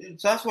that? Yeah.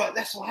 So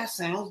that's why that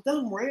sounds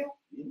dumb, real.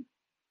 Yeah.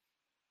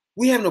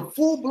 We having a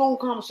full-blown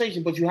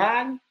conversation, but you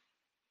hiding?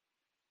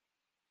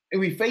 And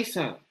we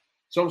FaceTime.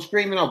 So I'm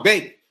screaming out,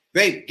 babe,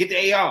 get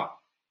the AR.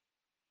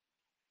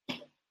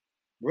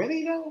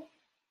 Really, though?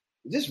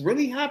 Is this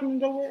really happening,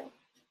 though, real?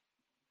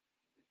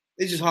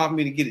 It's just hard for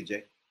me to get it,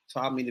 Jay. It's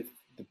hard for me to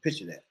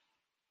picture that.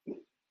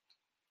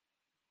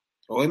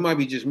 Or it might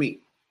be just me.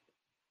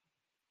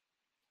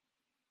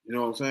 You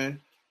know what I'm saying?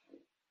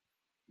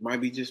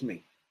 Might be just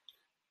me.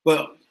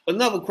 But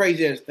another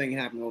crazy ass thing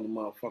happened on the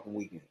motherfucking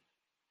weekend.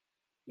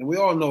 And we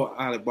all know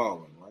Alec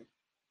Baldwin, right?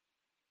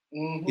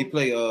 Mm-hmm. He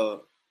play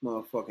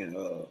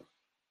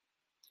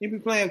he be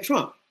playing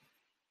Trump.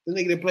 The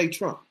nigga that played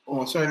Trump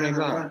on Saturday Night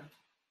Live.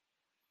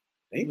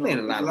 He playing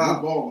a lot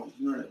of Baldwins,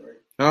 you know that, right?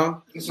 Huh?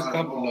 It's a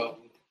couple of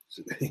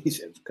them. He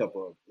said it's a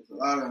couple of them. It's a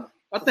lot of them.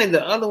 I think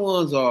the other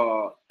ones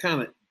are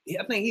kind of,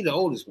 I think he's the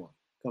oldest one,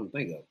 come to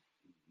think of it.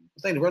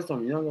 I think the rest of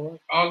them younger,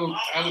 right?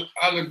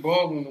 Alec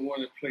Baldwin, the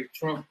one that played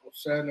Trump on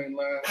Saturday Night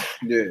Live.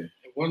 Yeah. And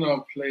one of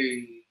them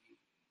played.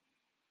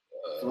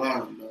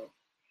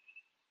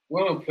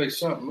 One of them played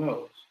something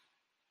else.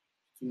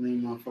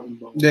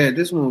 Yeah,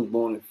 this one was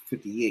born in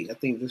 58. I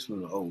think this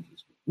one the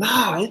oldest.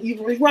 Nah,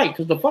 you're right,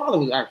 because the father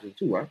was actually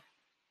too, right?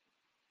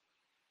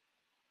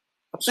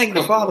 I think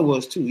the father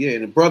was too, yeah,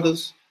 and the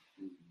brothers.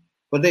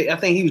 But I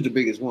think he was the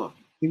biggest one.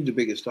 He was the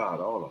biggest star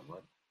of all of them,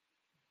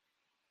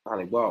 right?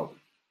 Alec Baldwin.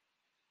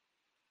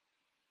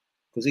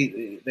 Because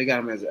they got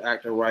him as an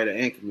actor, writer,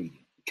 and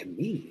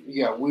comedian.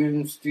 You got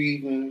William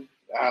Stevens,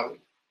 Alec,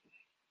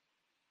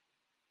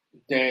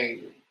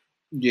 Daniel.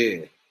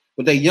 Yeah,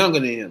 but they younger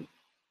than him,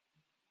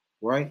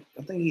 right?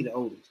 I think he's the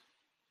oldest.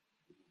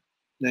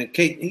 Now,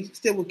 Kate, he's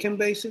still with Kim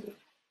Basinger?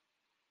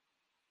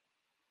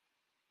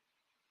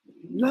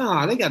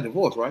 Nah, they got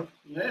divorced, right?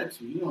 Yeah,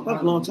 that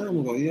was a long time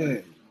ago,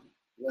 yeah.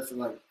 That's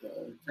like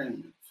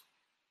entanglements.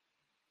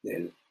 Yeah,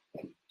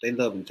 they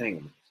love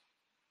entanglements.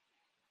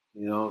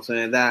 You know what I'm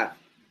saying? That,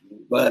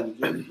 but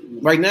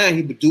right now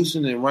he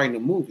producing and writing a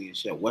movie and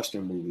shit, a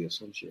Western movie or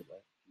some shit, right?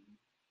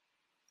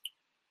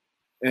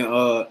 And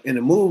in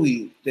the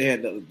movie they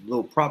had the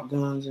little prop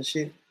guns and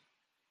shit.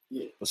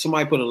 Yeah. But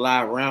somebody put a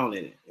live round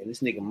in it, and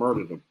this nigga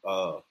murdered him.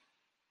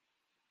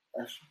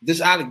 This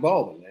Alec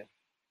Baldwin, man.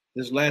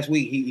 This last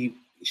week he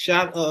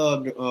shot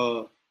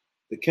the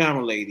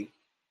camera lady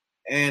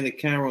and the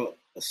camera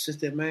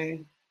assistant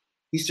man.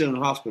 He's still in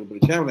the hospital,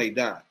 but the camera lady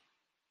died.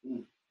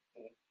 Mm.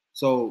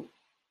 So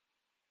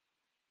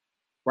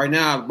right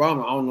now,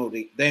 Obama, I don't know.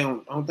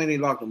 I don't think they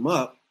locked him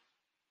up.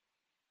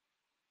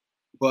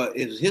 But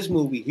it was his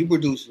movie. He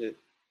produced it.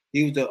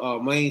 He was the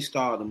main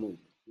star of the movie.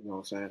 You know what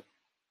I'm saying?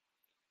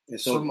 And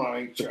so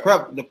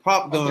the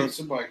prop gun. I think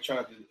somebody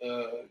tried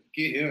to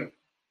get him.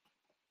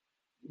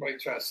 Somebody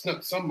tried to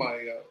snuck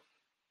somebody out.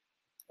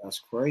 That's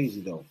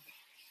crazy though.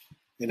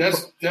 And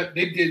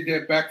they did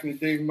that back in the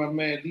day with my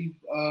man Lee.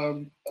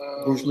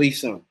 Bruce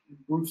Lee's son.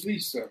 Bruce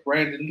Lee's son,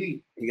 Brandon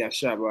Lee. He got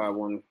shot by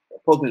one.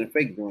 Supposed to be a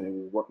fake gun.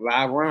 It was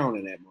live round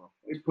in that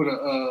motherfucker. They put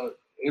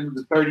it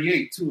was a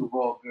 38 too, of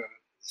all guns.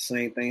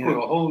 Same thing. Put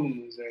a hole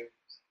in his ass.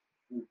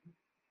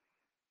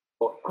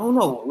 Well, I don't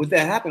know. With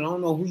that happen, I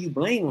don't know who you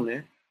blame on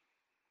that.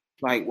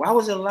 Like, why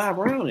was it a live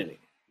round in it?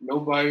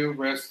 Nobody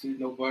arrested.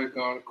 Nobody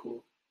gone to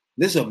court.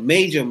 This is a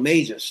major,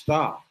 major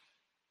star,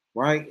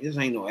 right? This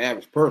ain't no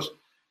average person.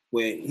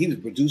 Where he was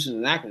producing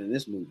and acting in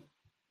this movie.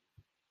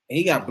 And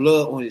he got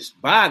blood on his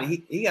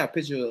body. He got a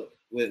picture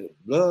with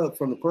blood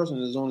from the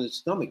person that's on his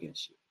stomach and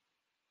shit.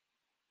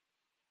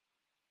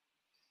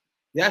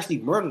 He actually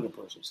murdered a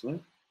person,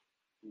 Slim.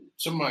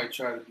 Somebody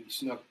tried to be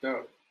snuffed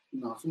out.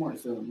 No, somebody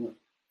set him up.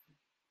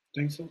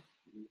 Think so?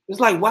 It's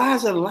like, why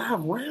is it a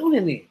live round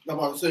in there? I'm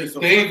about to say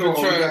something.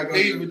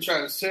 They even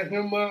try to set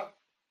him up,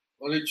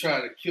 or they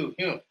try to kill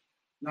him.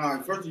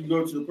 No, first you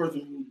go to the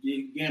person who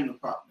gave him the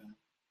prop gun,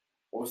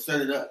 or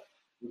set it up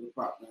with the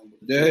prop gun.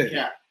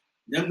 Yeah.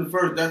 That's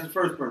the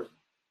first person.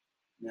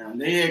 Now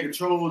they had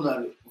control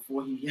of it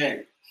before he had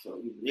it, so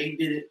they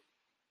did it.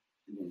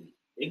 And then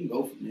they can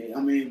go from there.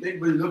 I mean, if they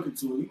really look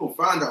into it, you gonna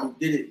find out who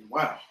did it and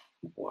why.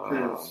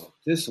 Wow,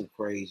 this is some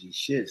crazy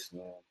shit,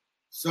 man.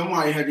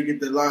 Somebody had to get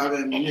the live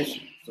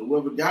ammunition. So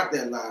whoever got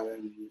that live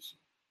ammunition,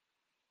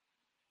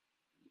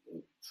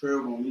 the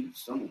trail gonna lead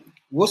somewhere.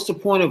 What's the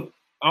point of?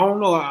 I don't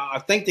know.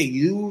 I think they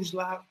use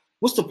live.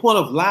 What's the point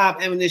of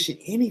live ammunition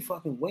any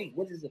fucking way?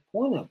 What is the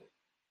point of it?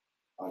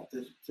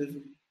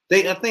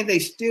 I think they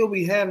still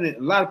be having it.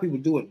 A lot of people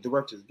do it.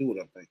 Directors do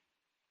it, I think.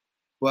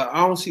 But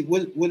I don't see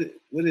what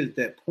is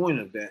that point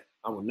of that.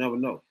 I will never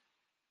know.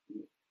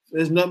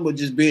 There's nothing but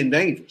just being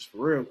dangerous, for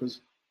real, because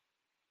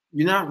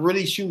you're not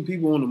really shooting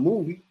people on the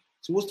movie.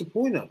 So what's the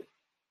point of it?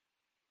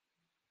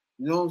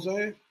 You know what I'm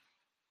saying?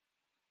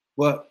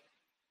 But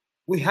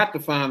we have to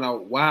find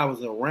out why I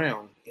was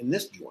around in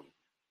this joint.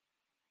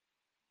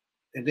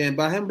 And then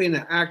by him being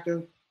an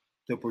actor,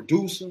 the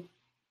producer,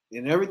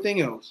 and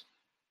everything else,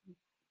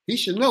 he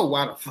should know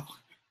why the fuck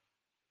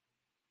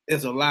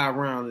there's a live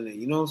round in there.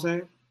 You know what I'm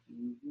saying?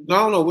 Mm-hmm. I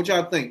don't know. What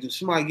y'all think? Did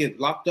somebody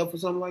get locked up or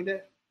something like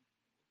that?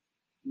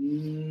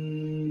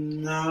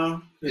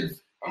 No.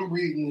 I'm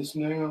reading this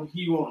now.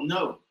 He won't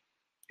know.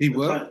 He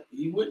will?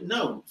 He wouldn't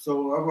know.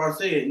 So that's why I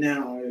say it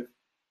now.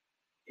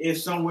 If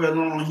somewhere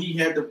along he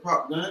had the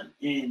prop gun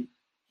and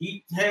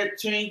he had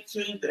changed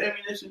the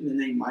ammunition, then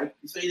they might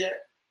say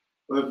that.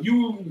 But if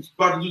you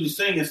about to do the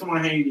scene and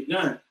somebody hand you the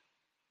gun,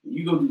 and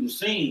you go do the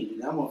scene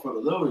and that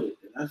motherfucker loaded,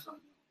 then that's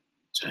something.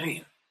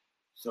 Damn.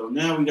 So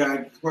now we got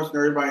to question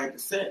everybody at the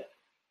set.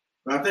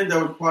 But I think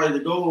that was part of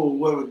the goal of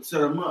whoever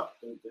set them up,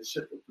 to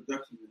shut the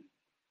production.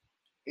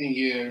 And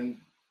yeah,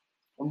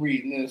 I'm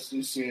reading this.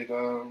 They said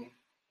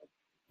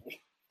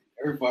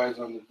everybody's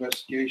on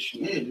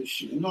investigation. Yeah, this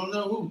shit. You don't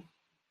know who.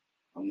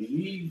 I mean,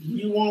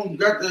 he won't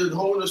got the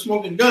hold the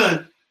smoking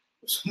gun.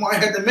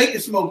 Somebody had to make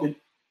it smoking.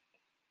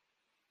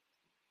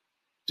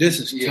 This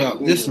is tough.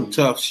 This is some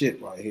tough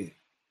shit right here.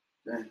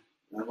 Dang.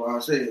 That's why I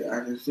say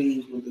acting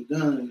scenes with the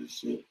gun and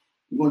shit.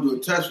 You're gonna do a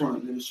test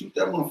run, then shoot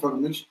that motherfucker.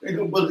 Make sure ain't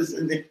no bullets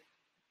in there.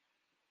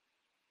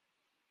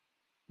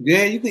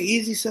 Yeah, you can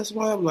easily set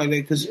somebody up like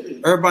that because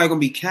everybody gonna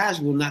be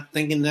casual, not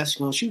thinking that's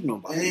gonna shoot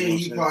nobody. And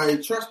he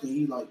probably trusting.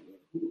 He's like,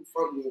 who the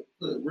fuck would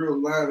put a real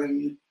live in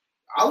me?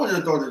 I wouldn't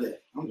have thought of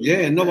that.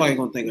 Nobody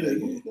gonna think of that.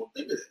 Who's gonna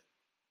think of that?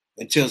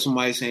 Until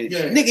somebody saying,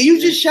 "Nigga,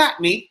 you just shot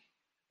me,"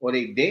 or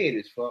they dead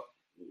as fuck.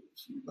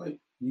 Like,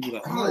 you be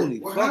like, "Holy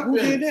fuck, who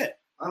did that?"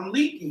 I'm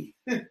leaking.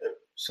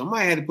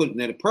 Somebody had to put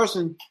the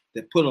person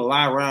that put a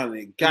lie around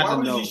and got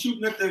to know. Why was he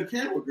shooting at the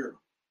camera girl?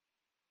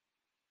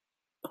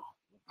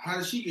 How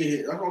did she get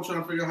hit? That's what I'm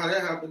trying to figure out how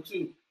that happened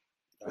too.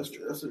 That's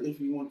an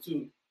iffy one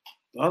too.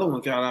 The other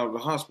one got out of the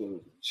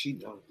hospital. She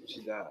died.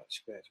 She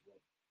passed away.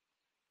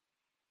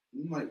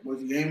 I'm like,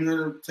 was he aiming at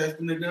her,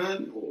 testing the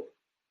gun, or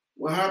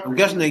what happened? I'm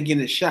guessing they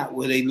getting a shot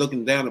where they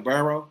looking down the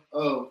barrel.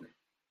 Oh, okay.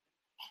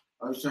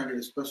 I was trying to get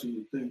a special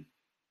thing.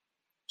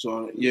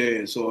 So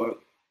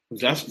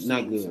that's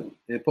not good.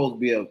 It's supposed to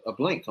be a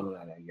blank coming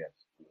out, I guess.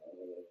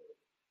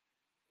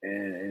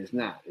 And it's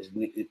not.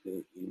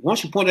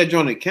 Once you point that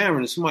joint at the camera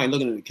and somebody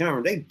looking at the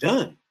camera, they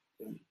done.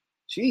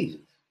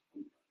 Jesus.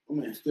 I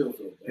mean, still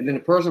feel bad. And then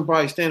the person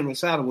probably standing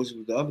beside him, which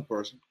was the other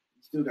person.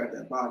 Still got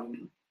that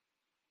body.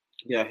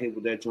 Got hit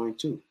with that joint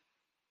too.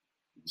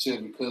 He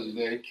said because of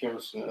that, he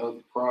canceled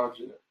other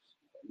projects.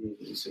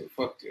 He said,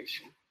 fuck that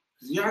shit.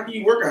 Because y'all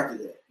can work after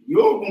that.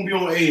 You're going to be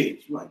on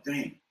edge. You're like,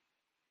 damn.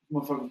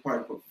 Motherfuckers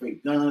probably put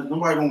fake guns.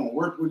 Nobody going to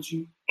work with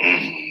you.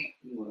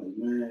 You're like,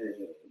 man,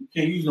 you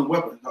can't use no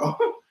weapons, dog.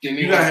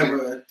 You got to have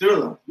a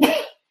thriller. Oh,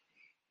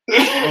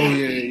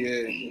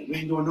 yeah. We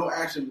ain't doing no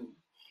action movies.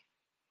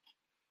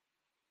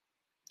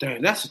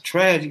 Damn, that's a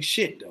tragic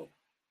shit, though.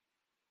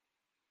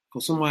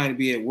 For somebody to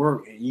be at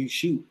work and you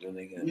shoot, then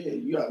they got. Yeah,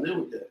 you got to live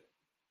with that.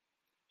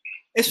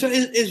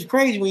 It's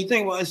crazy when you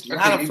think about it. It's a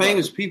lot of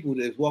famous people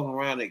that's walking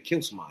around that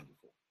kill somebody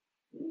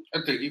before.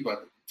 I think he about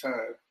to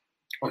retire.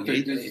 I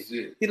think this is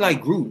it. He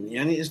like Gruden,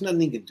 man. There's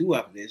nothing he can do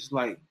after this. It's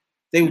like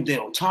they're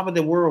on top of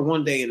the world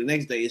one day and the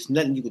next day it's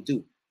nothing you can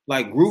do.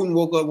 Like Gruden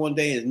woke up one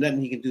day and there's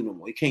nothing he can do no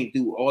more. He can't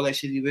do all that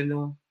shit he's been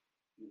doing.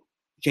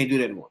 He can't do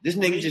that anymore. This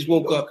nigga just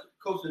woke up.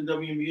 Coaching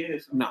WNBA or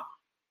something. Nah.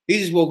 He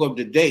just woke up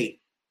today.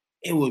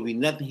 It would be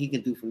nothing he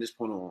can do from this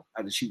point on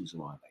after shooting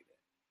somebody like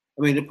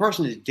that. I mean, the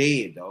person is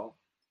dead, dog.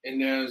 And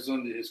now it's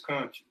under his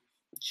conscience.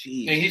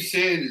 Jeez. And he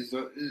said it's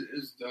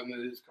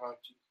under his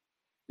conscience.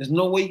 There's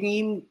no way you can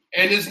even.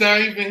 And it's not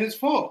even his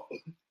fault.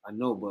 I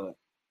know, but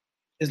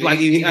it's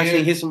like you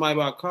actually hit somebody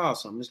by a car or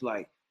something. It's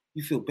like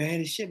you feel bad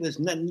as shit, but there's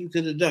nothing you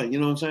could have done. You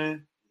know what I'm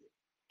saying?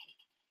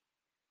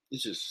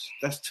 It's just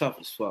that's tough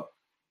as fuck.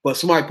 But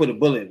somebody put a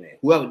bullet in there.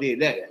 Whoever did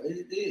that,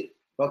 it did.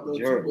 Fuck the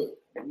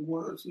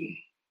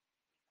jury.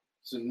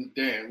 So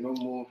damn, no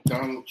more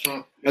Donald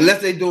Trump.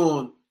 Unless they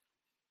doing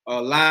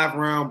a live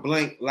round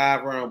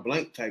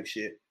blank type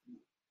shit.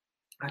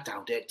 I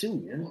doubt that too,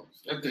 man.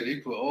 I think they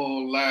put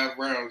all live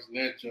rounds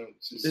in that junk.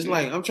 It's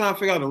like I'm trying to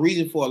figure out the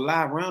reason for a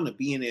live round to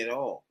be in there at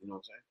all. You know what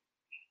I'm saying?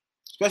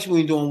 Especially when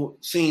you're doing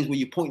scenes where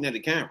you're pointing at the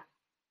camera.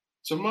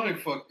 Somebody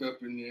fucked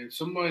up in there.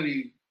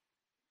 Somebody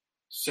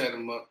set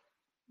him up.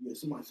 Yeah,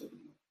 somebody set him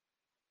up.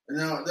 And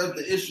now that's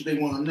the issue they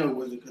want to know.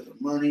 Was it because of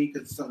money?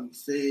 Because something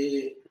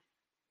said?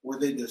 Were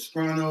they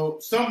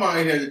disgruntled?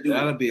 Somebody had to do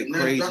That'll it. be a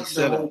crazy that's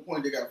setup. The whole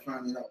point. They got to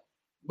find it out.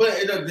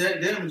 But that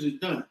damage is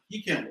done.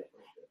 He can't work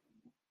like that.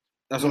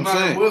 That's what I'm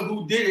saying.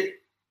 Who did it?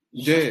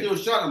 Still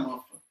shot him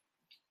off.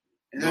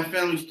 And that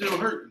family's still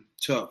hurting.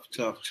 Tough.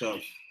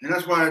 And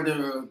that's why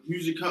the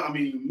movie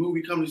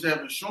companies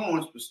have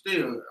insurance, but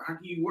still, how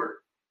can you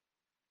work?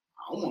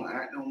 I don't want to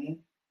act no more.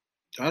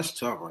 That's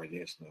tough right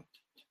there, stuff.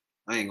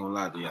 I ain't gonna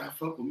lie to y'all.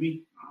 Fuck with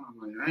me.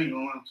 I ain't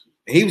gonna lie to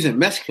you. He was in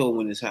Mexico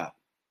when this happened.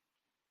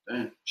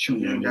 Damn.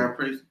 Shooting that got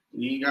crazy.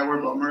 You ain't got to worry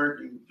about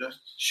American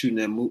justice. Shooting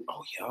that movie.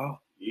 Oh, y'all.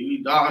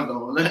 You dodged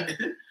all that.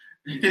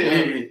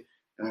 The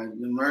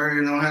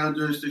American don't have no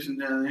jurisdiction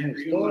down there.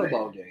 I thought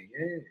about that,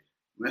 yeah.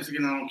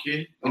 Mexican don't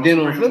care. And then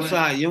on the flip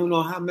side, you don't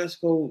know how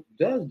Mexico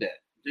does that.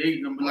 They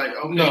gonna be like,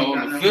 okay. No,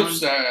 on the flip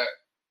side,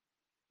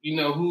 you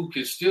know who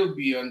can still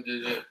be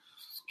under that,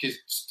 can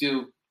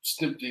still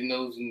snip their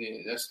nose in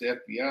there. That's the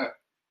FBI.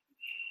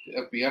 The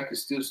FBI can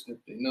still snip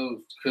their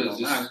nose because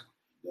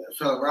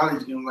Fella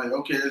Riley's gonna be like,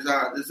 okay,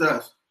 this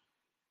us.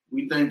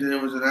 We think that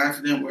there was an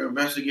accident. We're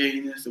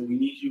investigating this, and we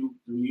need you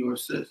to do your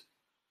assist.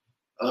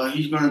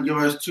 He's gonna give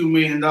us $2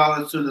 million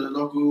to the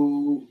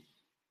local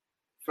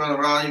Fella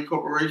Riley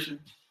Corporation.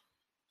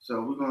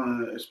 So we're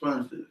gonna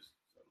expunge this.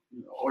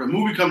 Or the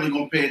movie company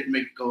gonna pay it to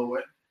make it go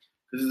away.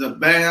 Because it's a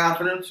bad eye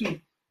for them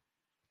too.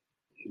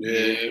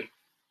 Yeah.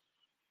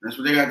 That's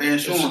what they got their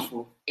insurance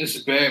for. It's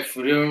bad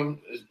for them.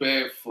 It's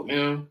bad for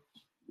him.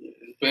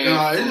 It's bad.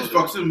 No, it just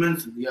fucks him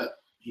mentally up.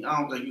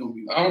 I don't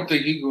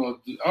think he's gonna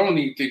be. I don't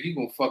even think he's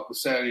gonna fuck with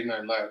Saturday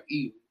Night Live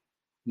either.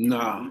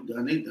 Nah.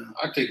 They done.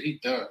 I think he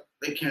done.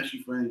 They can't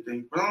shoot for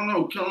anything. But I don't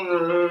know,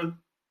 killing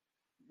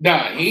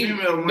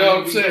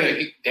I'm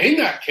saying they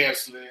not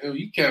canceling him.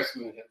 You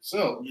canceling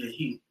himself.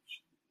 Yeah,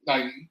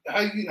 like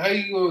how you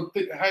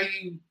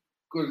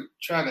gonna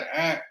try to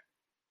act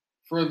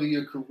further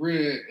your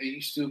career and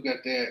you still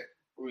got that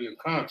on your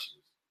conscience?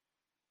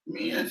 I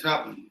mean, it's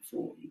happened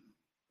before,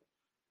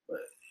 but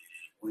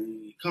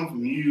when it come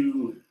from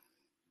you,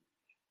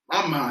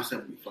 my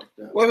mindset be fucked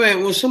up. Well,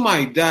 man, when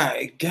somebody die,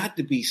 it got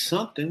to be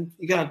something.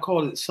 You gotta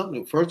call it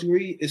something. First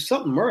degree, it's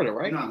something murder,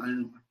 right? No,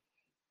 anyway.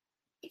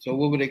 So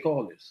what would they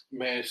call this?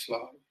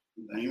 Manslaughter.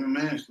 Not even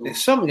manslaughter.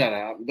 There's something gotta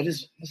happen, but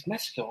it's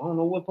Mexico. I don't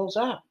know what's supposed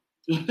to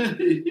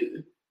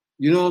happen.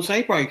 You know what I'm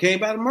saying? He probably came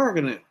back to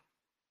America now.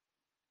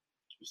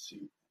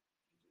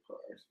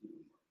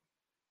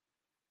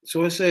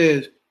 So it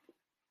says,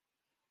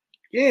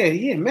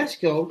 yeah,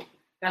 Mexico.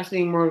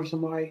 Accidentally murdered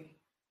somebody.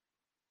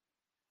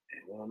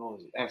 We don't know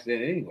it's an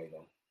accident anyway,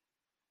 though.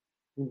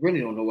 We really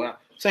don't know why.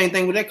 Same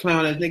thing with that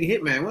clown, that nigga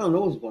Hitman. We don't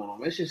know what's going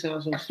on. That shit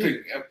sounds so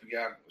stupid. I think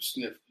FBI gonna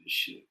sniff this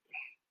shit.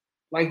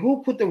 Like,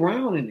 who put the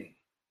round in there?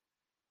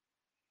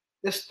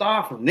 Let's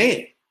start from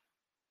there.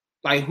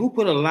 Like, who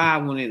put a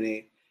live one in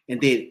there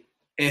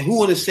and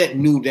who on the set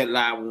knew that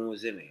live one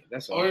was in there?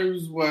 That's all. Only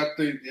reason why I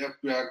think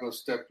the FBI gonna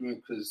step in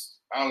because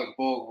Alec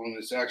Baldwin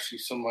is actually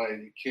somebody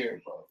they care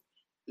about.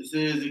 It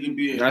says it could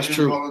be an That's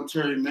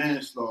involuntary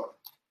manslaughter.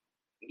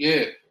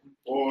 Yeah.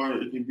 Or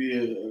it could be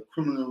a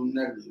criminal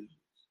negligence.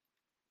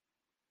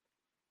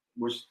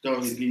 Which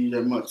doesn't give you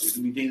that much. It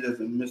could be things that's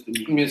a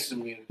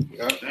misdemeanor.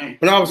 Yeah.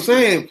 But I was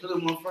saying,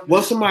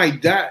 once somebody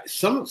died,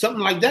 something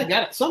like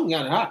that something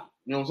gotta happen.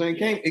 You know what I'm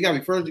saying? It gotta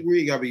be first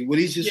degree, it gotta be what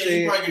he just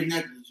said.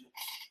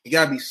 It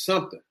gotta be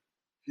something.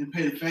 And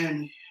pay the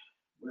family.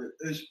 But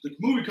the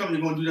movie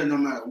company gonna do that no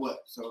matter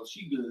what. So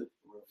she good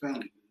for her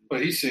family.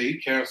 But he said he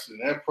canceled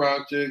that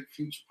project,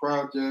 future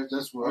projects.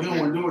 That's what he don't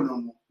want to do it no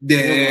more.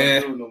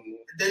 Yeah.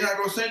 They're not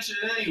gonna sanction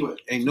it anyway.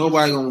 Ain't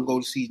nobody gonna go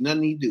to see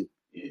nothing he do.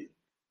 Yeah.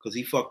 Because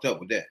he fucked up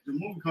with that. The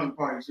movie company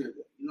probably said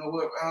that. You know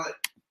what, Alec?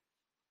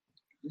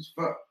 It's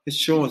fuck. His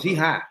insurance, he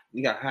high.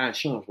 He got high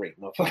insurance rate,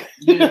 motherfucker.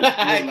 Yeah,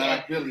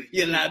 liability.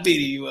 You're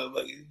liability, you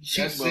motherfucker.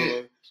 That's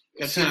it.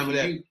 Got time for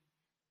that.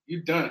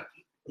 You done.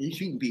 He's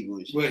shooting people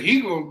and shit. But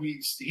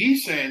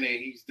he's saying that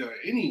he's done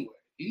anyway.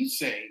 He's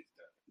saying he's done.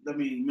 That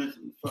means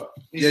mentally fuck.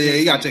 Yeah,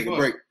 he gotta take a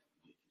break.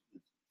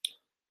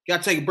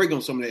 Gotta take a break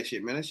on some of that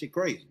shit, man. That shit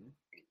crazy.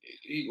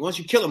 Once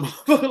you kill him,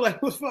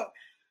 like what the fuck?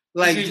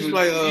 Like just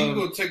like you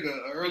gonna take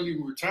an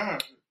early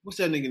retirement. What's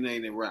that nigga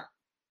name in rap?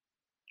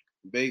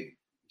 Baby.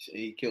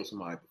 He killed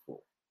somebody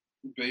before.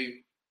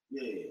 Baby.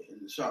 Yeah,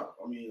 in the shop.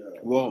 I mean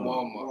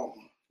Walmart.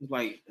 It's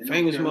like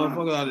famous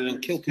motherfucker out there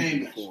done killed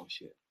people before and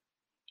shit.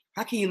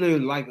 How can you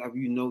live life if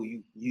you know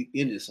you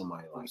ended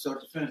somebody like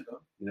self-defense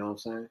though? You know what I'm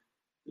saying?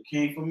 It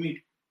came from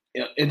me.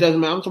 Yeah, it doesn't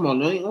matter. I'm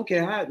talking about I don't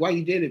care why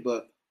you did it,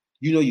 but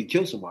you know you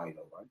killed somebody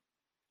though,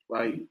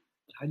 right? Like,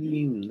 how do you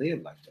even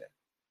live like that?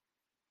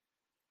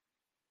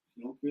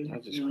 Okay.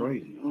 That's just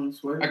crazy.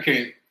 I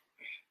can't.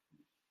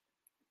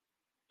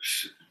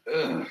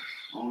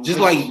 Just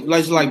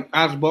like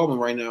Alex Baldwin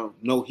right now.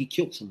 No, he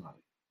killed somebody.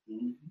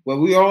 Mm-hmm. Well,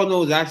 we all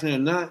know it's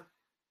accident or not.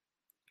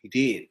 He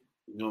did.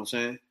 You know what I'm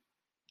saying?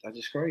 That's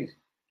just crazy.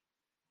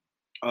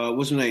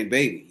 What's his name?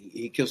 Baby.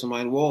 He killed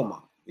somebody in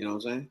Walmart. You know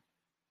what I'm saying?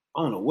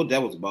 I don't know what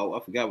that was about. I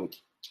forgot what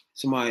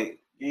somebody.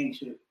 Gang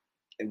shit.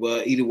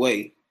 But either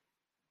way,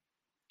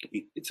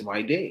 it's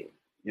somebody dead.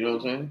 You know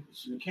what I'm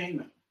saying? It came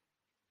out.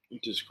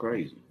 It's just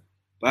crazy.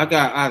 But I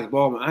got Alex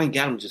Baldwin. I ain't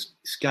got him just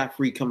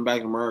scot-free coming back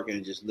to America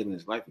and just living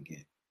his life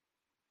again.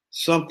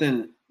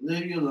 Something.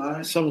 Live your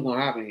life. Something's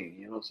gonna happen here.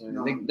 You know what I'm saying?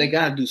 No. They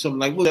gotta do something.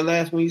 Like what that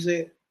last one you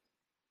said?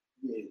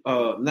 Yeah,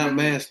 Not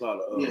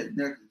manslaughter. Yeah,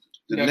 negligence.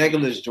 The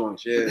negligence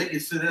joints. Yeah, but they can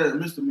sit there as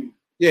misdemeanor.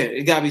 Yeah,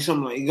 it gotta be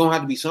something. Like, it's gonna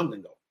have to be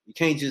something though. You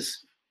can't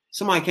just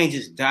somebody can't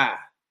just die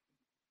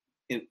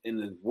in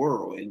the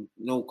world and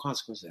no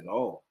consequence at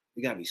all.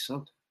 It gotta be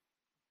something.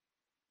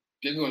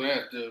 They're gonna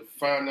have to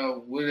find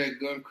out where that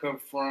gun come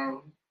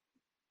from.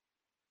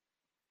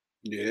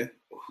 Yeah.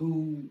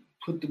 Who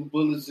put the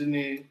bullets in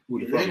there?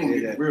 They gonna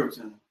get real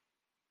time.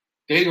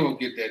 They don't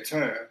get that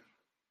time.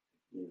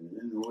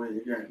 Yeah, in the way they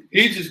got.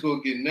 He's just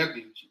gonna get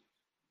negligent.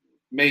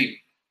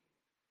 Maybe.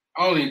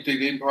 I don't even think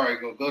they probably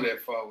gonna go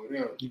that far with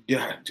him. You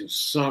gotta do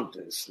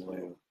something,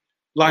 Slim.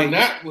 Like but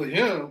not with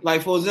him.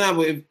 Like for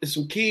example, if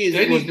some kids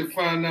they need to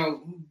find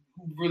out who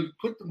really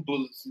put the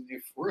bullets in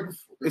there for real.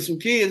 If some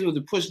kids was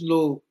to pushing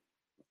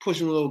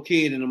a little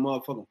kid in a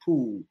motherfucking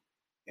pool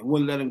and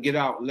wouldn't let him get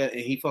out and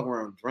he fucking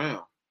around and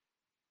drown.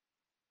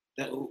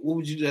 What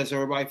would you do? That's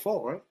everybody's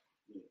fault, right?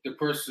 The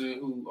person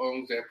who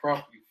owns that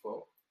property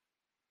fault.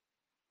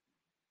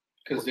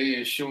 Because they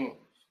insurance.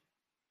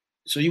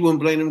 So you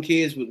wouldn't blame them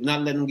kids with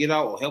not letting them get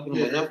out or helping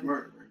them? Yeah, that's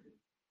murder right there.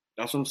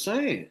 That's what I'm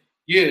saying.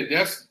 Yeah,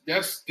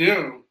 that's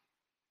them,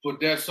 but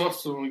that's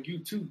also on you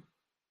too,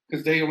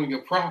 because they own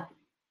your property.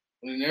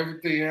 When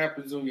everything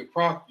happens on your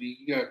property,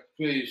 you got to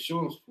pay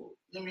insurance for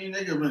it. I mean, they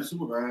could have been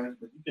supervised,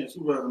 but you can't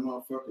supervise a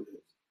motherfucker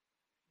that's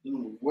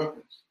dealing with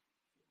weapons.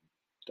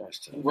 That's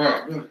tough.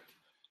 Right.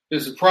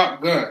 It's a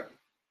prop gun,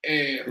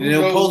 and they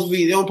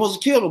don't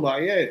supposed to kill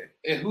nobody. Yeah.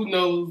 And who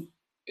knows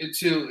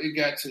until it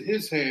got to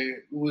his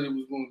hand what it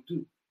was going to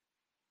do.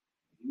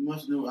 You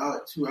must know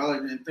Alex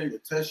didn't think the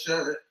test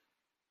shot it.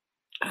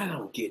 I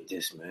don't get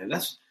this, man.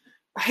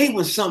 I hate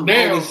when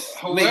something always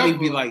make me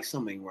be like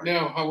something right.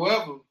 Now,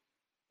 however,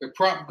 the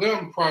prop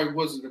gun probably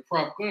wasn't a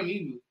prop gun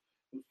either.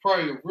 It was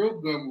probably a real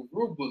gun with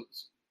real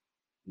bullets.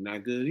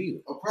 Not good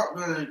either. A prop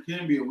gun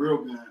can be a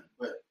real gun,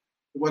 but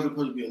it wasn't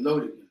supposed to be a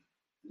loaded gun.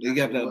 They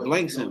got that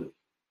blanks in it.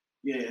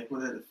 Yeah, it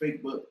was a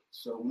fake bullet.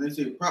 So when they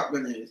say prop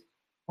gun is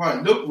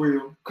probably look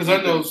real. Because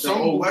I know some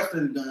old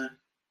Western gun,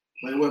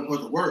 but it wasn't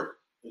supposed to work.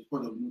 It was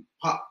supposed to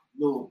pop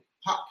little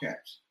pop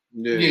caps.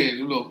 Yeah,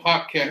 the little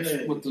pop caps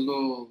with the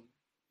little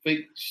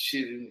fake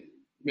shit in it.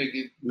 Make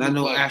it not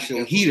no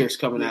actual heaters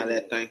coming out of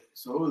that thing.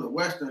 So it was a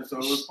Western, so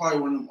it was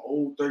probably one of them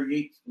old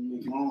 38s and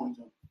these longs.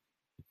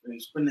 They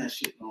spin that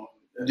shit on.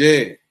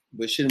 Yeah,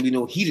 but shouldn't be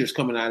no heaters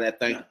coming out of that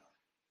thing.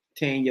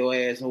 Tearing your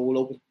asshole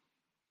open.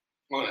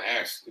 On an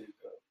accident.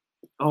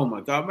 Oh my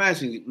God,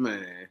 imagine,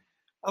 man.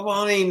 I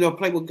don't even know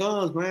play with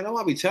guns, man. I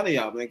want to be telling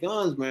y'all, man,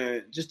 guns,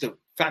 man, just the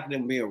fact of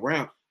them being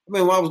around. I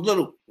mean, when I was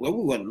little, well,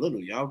 we wasn't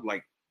little, y'all. I was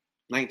like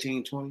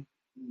 19, 20.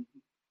 Mm-hmm.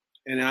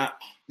 And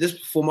this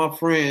before my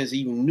friends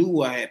even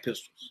knew I had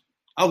pistols.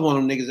 I was one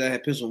of them niggas that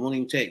had pistols, won't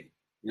even take it.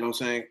 You know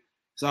what I'm saying?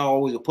 So I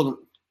always pull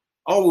them.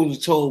 Always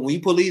was told when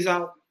you pull these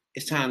out,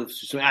 it's time for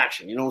some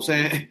action. You know what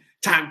I'm saying?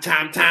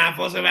 time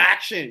for some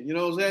action. You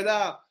know what I'm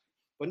saying?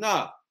 But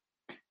nah,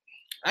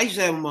 I used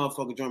to have a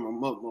motherfucker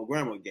join my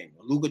grandma game,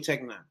 a Luger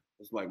Tech 9.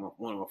 It's like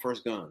one of my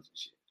first guns and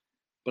shit.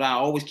 But I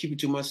always keep it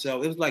to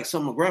myself. It was like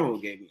something my grandma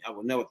gave me. I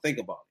would never think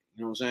about it.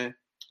 You know what I'm saying?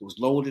 It was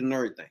loaded and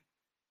everything.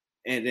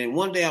 And then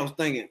one day I was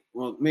thinking,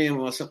 well, me and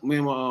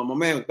my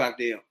man was back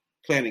there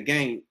playing the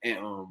game,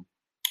 and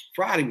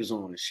Friday was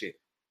on and shit.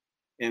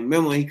 And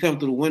remember when he come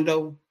through the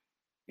window,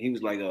 he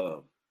was like,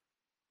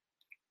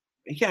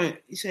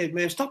 he said,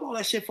 man, stop all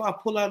that shit before I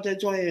pull out that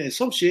joint and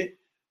some shit.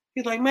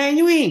 He's like, man,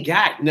 you ain't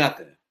got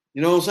nothing.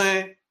 You know what I'm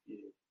saying?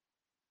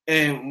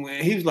 And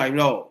he was like,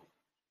 no,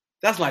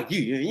 that's like you.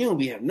 You don't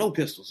be having no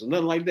pistols or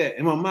nothing like that.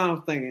 And my mom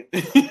was thinking,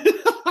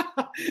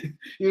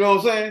 you know what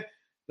I'm saying?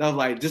 I was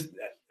like, just,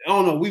 I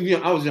don't know.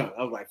 I was young.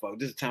 I was like, fuck,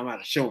 this is time I had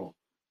to show him.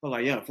 I was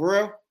like, yeah, for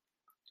real?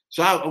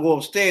 So I go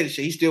upstairs and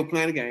shit. He's still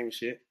playing the game and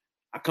shit.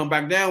 I come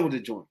back down with the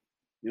joint.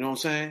 You know what I'm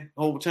saying?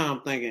 The whole time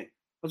I'm thinking,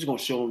 I'm just going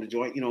to show him the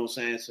joint. You know what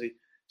I'm saying?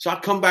 So I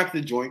come back to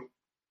the joint.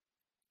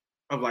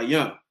 I was like,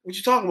 young, what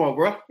you talking about,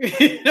 bro?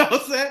 You know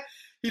what I'm saying?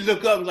 He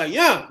looked up and was like,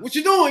 young, what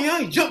you doing,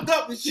 young? He jumped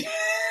up and shit.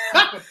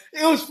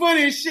 It was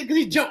funny as shit because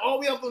he jumped all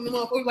the way up on the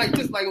motherfucker like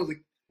this, like it was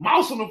a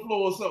mouse on the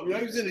floor or something. You know?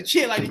 He was in the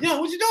chair like, young,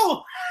 what you doing?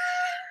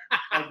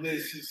 And then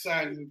she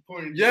signed and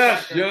pointed.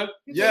 Yes, yeah. Like,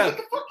 what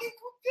the fuck you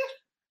do?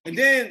 And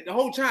then the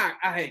whole time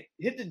I had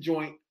hit the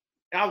joint,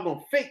 and I was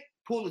gonna fake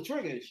pull the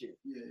trigger and shit.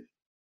 Yeah.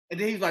 And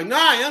then he was like, nah,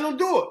 I don't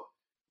do it.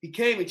 He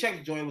came and checked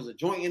the joint. It was a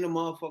joint in the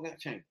motherfucking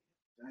chamber.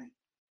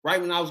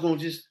 Right when I was gonna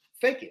just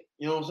fake it.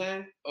 You know what I'm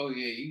saying? Oh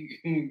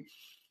yeah.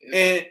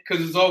 And because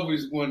there's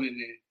always one in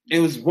there.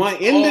 It was one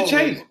in the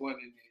chamber. One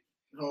in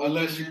there.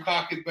 Unless you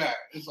cock it back.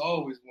 It's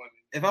always one in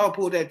there. If I would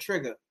pull that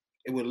trigger,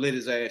 it would have lit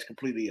his ass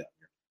completely up.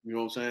 You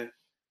know what I'm saying?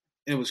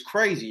 And it was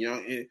crazy, you know.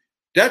 And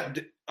that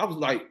I was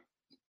like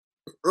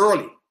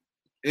early.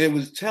 It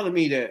was telling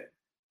me that,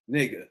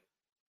 nigga,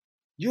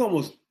 you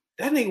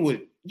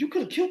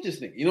could have killed this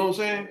nigga. You know what I'm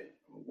saying?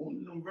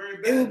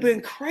 It would have been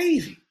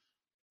crazy.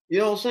 You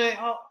know what I'm saying?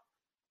 I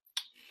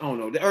don't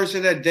know. The earth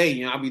of that day,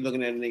 you know, I'll be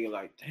looking at a nigga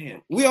like,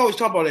 damn. We always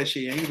talk about that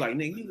shit, and he's like,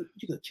 nigga,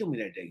 you could kill me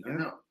that day. I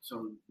know.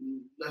 So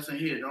lesson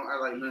here, don't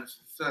act like nothing's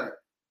inside.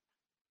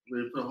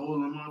 Ready to put a hole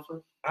in the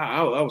motherfucker?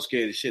 I was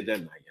scared as shit that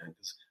night, young.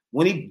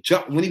 When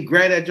he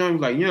grabbed that joint, he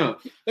was like, "Yeah,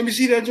 let me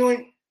see that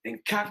joint,"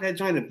 and cocked that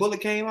joint. The bullet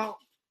came out,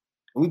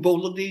 and we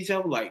both looked at each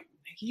other like,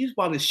 "You was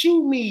about to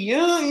shoot me,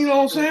 young." You know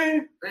what I'm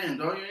saying? Damn,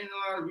 dog, you ain't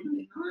know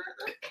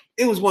that.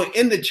 It was one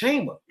in the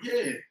chamber.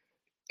 Yeah.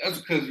 That's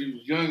because he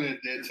was young at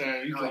that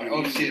time. He's like,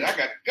 "Oh shit, I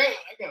got a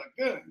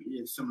gun."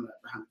 Yeah, some of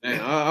that behind.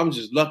 Man, I'm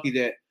just lucky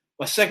that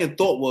my second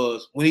thought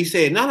was when he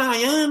said, "No,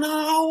 young, no,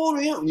 I don't want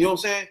to," you know what I'm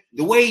saying?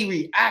 The way he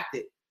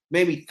reacted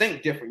made me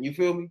think different. You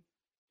feel me?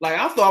 Like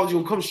I thought I was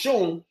gonna come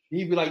show him, and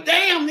he'd be like,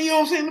 "Damn," you know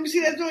what I'm saying? Let me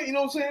see that joint. You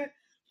know what I'm saying?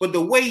 But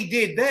the way he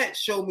did that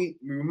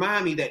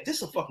remind me that this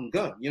is a fucking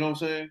gun. You know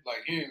what I'm saying?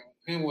 Like he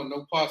ain't want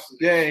no parts of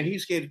Yeah, and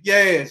he's scared.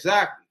 Yeah,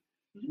 exactly.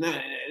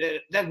 Nah,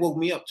 that woke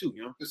me up too,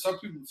 you know. Because some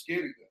people are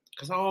scared of guns.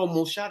 Because I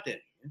almost shot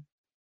that. And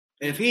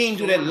if he ain't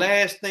do that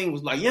last thing,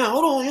 was like, "Yeah,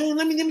 hold on, yeah,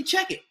 let me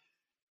check it."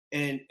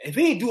 And if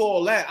he ain't do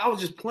all that, I was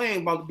just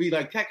playing about to be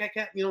like cat,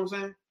 you know what I'm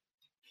saying?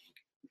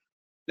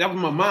 That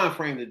was my mind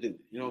frame to do.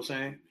 You know what I'm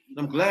saying? And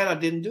I'm glad I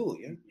didn't do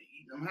it, yeah.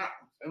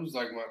 That was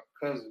like my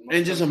cousin.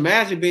 And just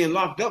imagine being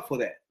locked up for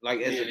that. Like,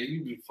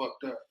 you'd be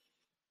fucked up.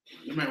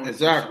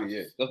 Exactly,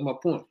 yeah. That's my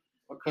point.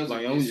 My cousin,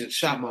 like, I was just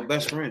shot my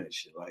best friend and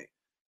shit. Like,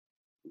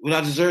 would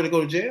I deserve to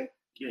go to jail?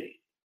 Yeah.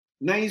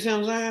 Now you see what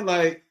I'm saying?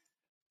 Like,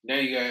 now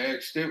you gotta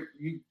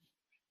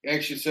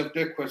ask yourself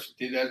that question: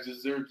 did I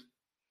deserve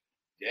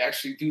to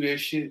actually do that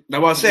shit?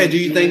 Now, what I said, do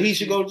you think he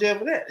should go to jail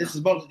for that? This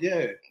is about to,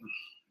 yeah.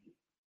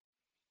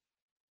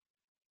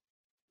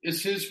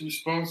 It's his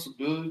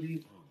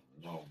responsibility. Oh,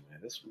 no,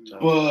 man, that's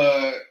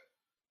but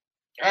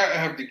I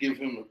have to give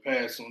him a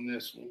pass on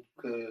this one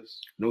because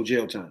no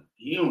jail time.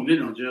 He don't get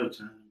no jail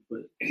time,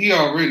 but he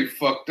already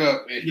fucked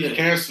up and he's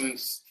canceling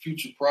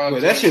future projects.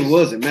 Well, that shit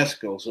was in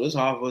Mexico, so it's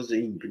hard for us to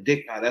even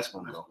predict how that's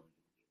gonna go.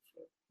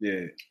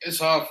 Yeah, it's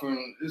hard for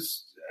him.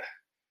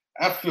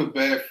 I feel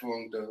bad for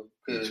him though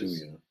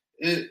because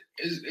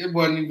it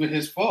wasn't even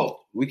his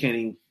fault. We can't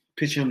even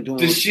picture him doing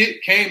the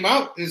shit came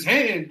out his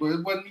hand, but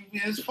it wasn't even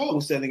his fault.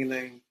 What's that nigga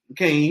name?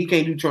 He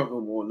can't do Trump no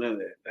more. None of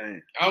that.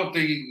 Dang. I don't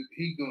think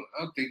he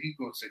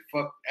gonna say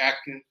fuck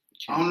acting.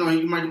 I don't know.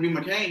 He might be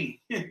McCain.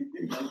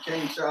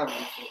 McCain shot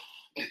him.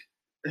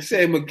 They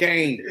said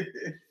McCain.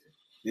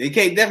 He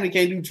definitely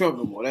can't do Trump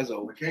no more. That's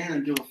over. McCain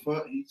don't give a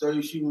fuck. He saw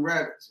you shooting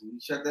rabbits. He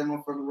shot that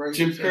motherfucker right.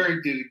 Jim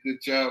Carrey did a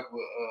good job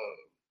with,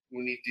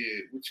 when he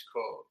did what you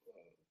call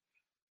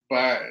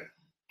Biden.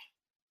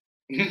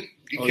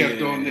 He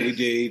kept on this.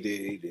 He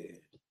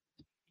did.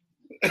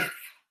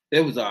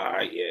 It was all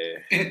right,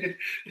 yeah.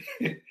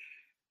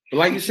 But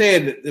like you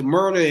said, the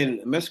murder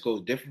in Mexico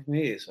is different from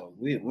here, so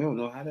we don't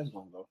know how that's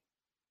gonna go.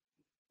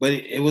 But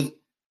it was.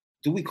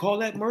 Do we call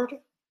that murder?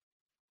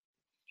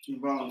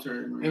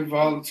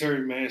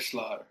 Involuntary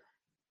manslaughter.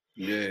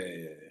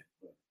 Yeah.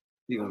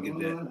 He gonna get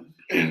that.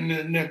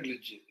 And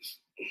negligence.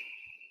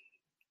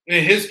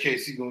 In his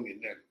case, he's gonna get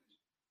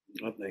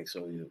negligence. I think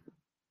so, yeah.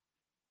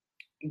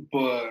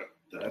 But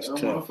that's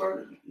tough.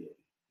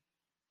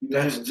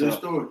 That's tough.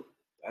 Story.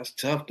 That's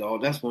tough,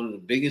 dog. That's one of the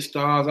biggest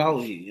stars out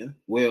here. Yeah?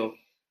 Well,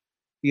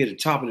 he at the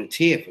top of the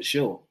tier for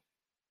sure.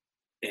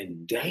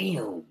 And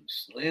damn,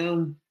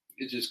 Slim.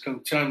 It just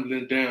come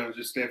tumbling down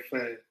just that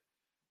fast.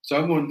 So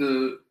I wanted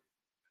to.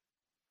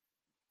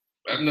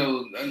 I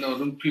know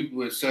them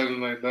people at Saturday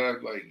Night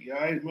Live like, yeah, all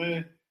right,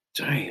 man.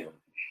 Damn.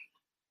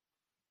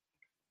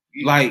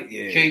 You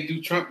yeah. Can't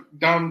do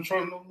Donald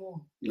Trump no more.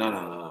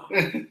 No.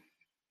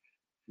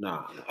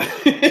 Nah.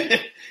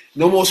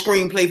 No more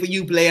screenplay for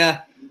you,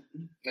 player.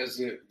 That's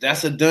it.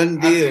 That's a done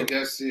deal. I think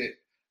that's it.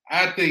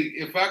 I think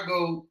if I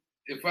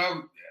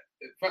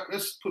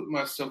let's put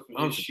myself in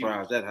his shoes. I'm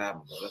surprised that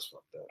happened, though. That's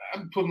fucked up.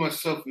 I put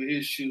myself in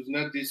his shoes and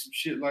I did some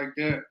shit like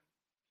that.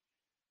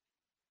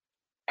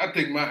 I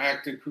think my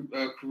acting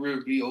career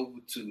would be over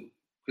too.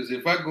 Because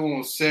if I go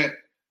on set,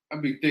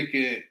 I'd be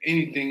thinking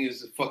anything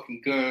is a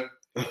fucking gun.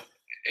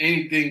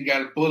 Anything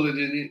got a bullet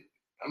in it.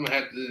 I'm going to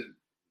have to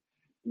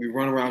be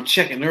running around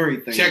checking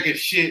everything. Checking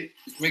shit.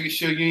 Making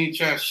sure you ain't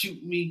trying to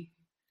shoot me.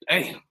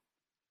 Damn.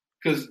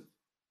 Because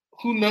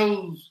who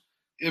knows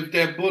if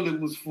that bullet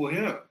was for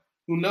him?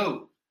 Who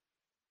knows?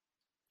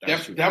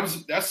 That's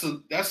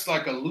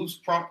like a loose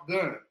prop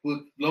gun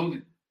with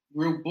loaded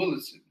real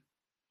bullets in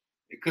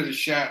it. It could have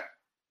shot.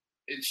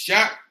 It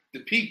shot the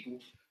people,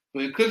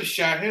 but it could have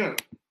shot him.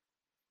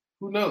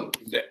 Who knows?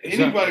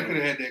 Anybody could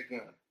have had that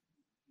gun.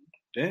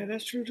 Yeah,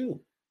 that's true too.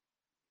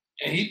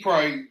 And he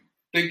probably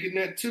thinking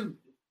that too.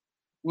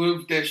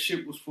 What if that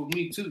shit was for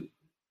me too?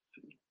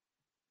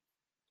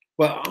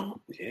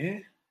 Well, yeah.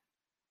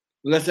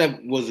 Unless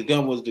that was the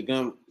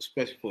gun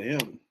especially for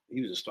him.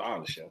 He was a star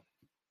of the show.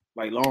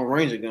 Like Long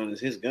Ranger gun is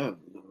his gun.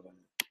 You know?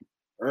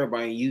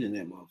 Everybody ain't using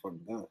that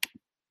motherfucking gun.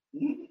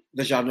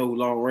 Unless y'all know who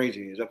Long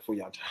Ranger is. That's before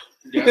y'all talk.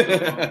 Yeah,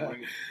 that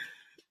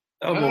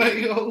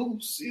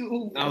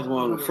was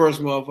one of the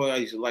first motherfuckers I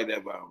used to like that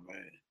about,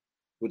 man.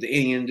 With the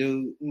Indian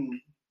dude.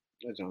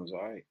 That joint was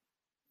all right.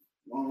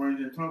 Long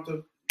Ranger and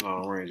Tonto?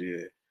 Long Ranger,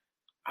 yeah.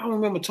 I don't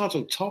remember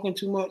Tonto talking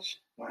too much.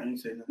 Why didn't he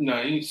say nothing?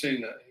 No, he didn't say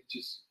nothing. He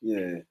just...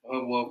 Yeah.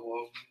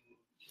 Well.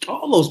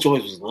 All those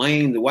joints was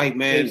lame. The white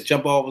man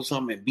jump off or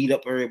something and beat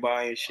up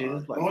everybody and shit.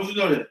 It's like, why don't you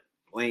know that?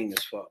 Lame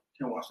as fuck.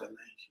 Can't watch that lame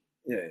shit.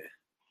 Yeah.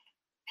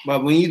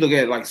 But when you look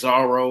at like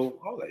Zorro,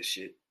 all that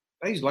shit,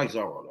 I used to like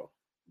Zorro though.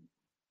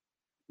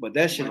 But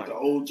that shit like the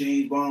old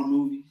James Bond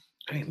movies.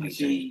 I ain't like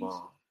James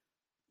Bond.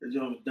 That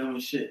joint was dumb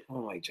as shit. I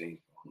don't like James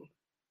Bond.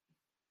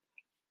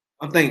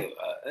 I think,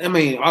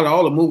 out of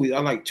all the movies, I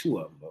like 2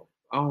 of them though.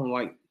 I don't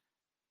like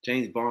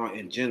James Bond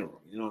in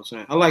general. You know what I'm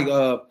saying? I like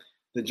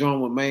the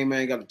joint with Main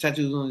Man got the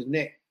tattoos on his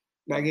neck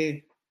back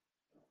here.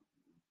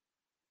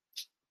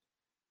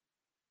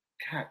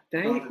 God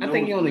dang! I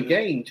think you're on the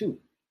game too.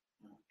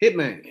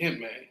 Hitman.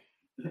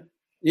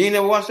 You ain't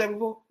never watched that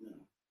before? No.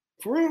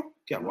 For real?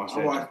 Gotta watch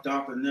that. I watched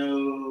Dr.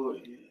 No.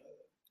 You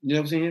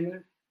never seen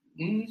Hitman?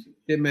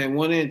 Mm-hmm. Hitman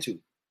 1 and 2.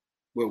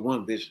 With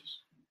one Vicious.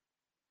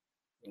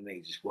 And they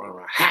just run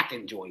around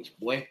hacking joints,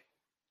 boy.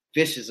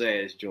 Vicious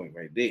ass joint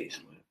right there,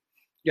 man.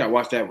 You gotta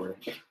watch that one.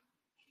 There's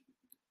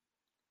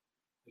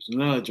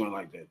another joint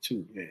like that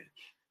too, man.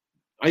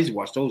 I used to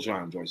watch those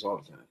joints all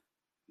the time.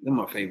 They're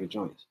my favorite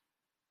joints.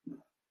 I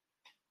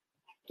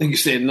think you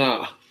said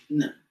nah.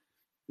 No.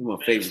 They're my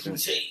favorite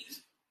joints.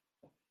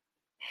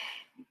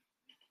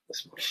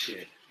 That's my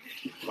shit.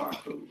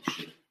 Barcode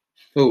shit.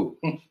 Who?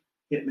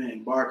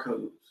 Hitman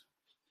Barcodes.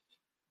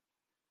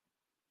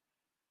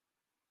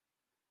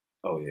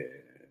 Oh yeah.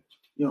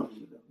 You don't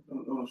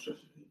stress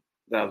it.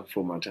 That was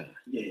before my time.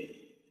 Yeah.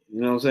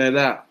 You know what I'm saying?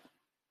 That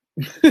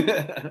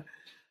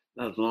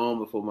was long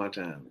before my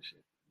time and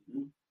shit.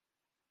 Mm-hmm.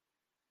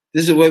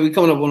 This is where we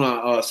coming up on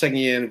our 2nd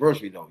year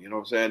anniversary though. You know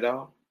what I'm saying,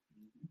 dog?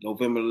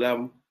 November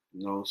 11th.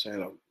 You know what I'm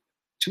saying?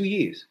 2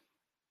 years.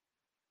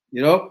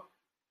 You know?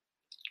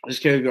 I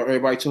just care about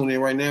everybody tuning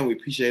in right now. We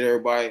appreciate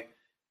everybody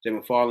that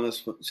been following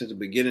us since the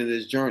beginning of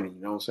this journey.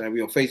 You know what I'm saying?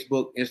 We on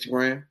Facebook,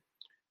 Instagram.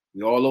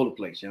 We all over the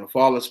place. You know,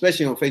 follow,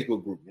 especially on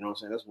Facebook group. You know what I'm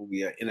saying? That's where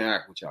we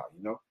interact with y'all,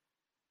 you know?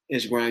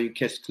 Instagram, you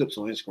catch clips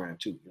on Instagram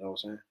too. You know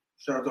what I'm saying?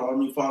 Shout out to all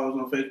new followers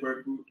on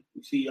Facebook group.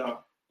 We see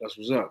y'all. That's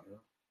what's up, man.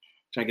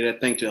 Trying to get that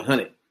thing to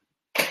 100. You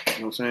know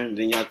what I'm saying?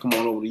 Then y'all come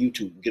on over to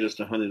YouTube and get us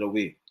to 100 over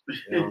here. You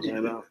know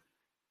what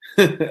I'm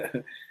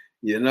saying?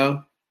 You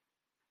know?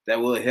 That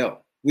will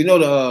help. We know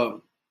the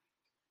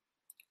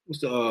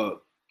what's the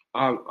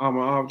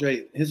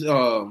RJ, his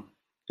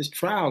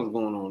trial is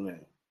going on now.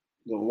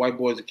 The white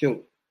boys that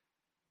killed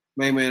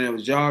Main Man that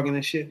was jogging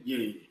and shit.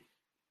 Yeah.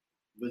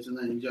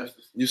 Vigilante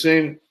justice. You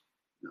seen it?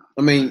 No.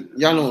 I mean,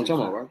 y'all know what I'm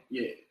talking about, right?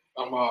 Yeah.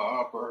 I'm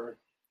opera.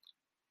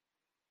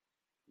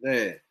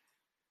 Yeah.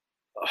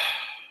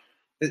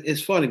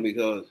 It's funny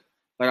because,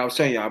 like I was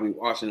telling you, I'll be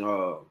watching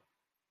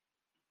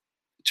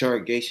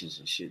interrogations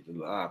and shit,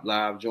 the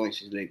live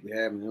joints they be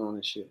having on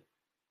and shit.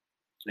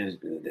 And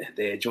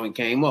their joint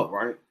came up,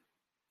 right?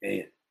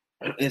 And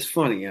it's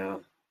funny,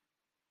 y'all.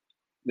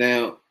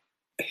 Now,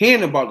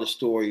 hearing about the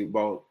story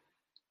about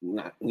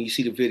when you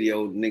see the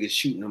video, the niggas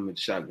shooting them with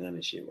the shotgun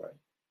and shit, right?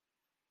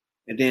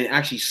 And then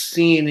actually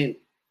seeing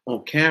it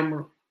on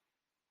camera,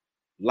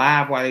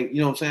 live, while they,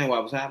 you know what I'm saying, while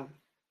it was happening.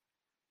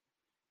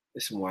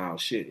 It's some wild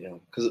shit, you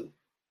know. Because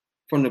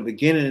from the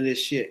beginning of this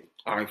shit,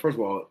 all right, first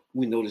of all,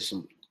 we know there's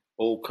some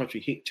old country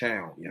hick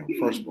town, you know,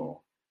 first of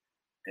all.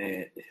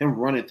 And him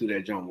running through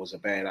that jump was a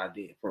bad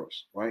idea at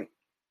first, right?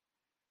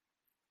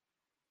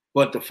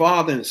 But the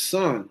father and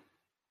son,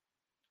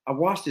 I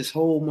watched this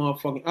whole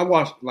motherfucking, I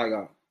watched like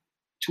a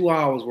 2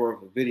 hours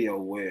worth of video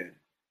where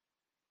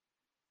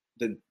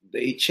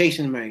they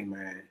chasing Main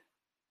Man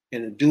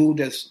and the dude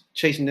that's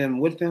chasing them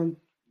with them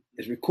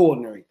is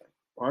recording everything,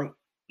 right?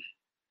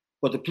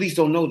 But the police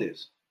don't know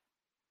this.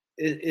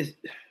 It's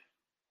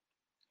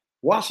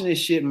watching this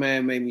shit,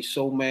 man, made me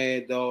so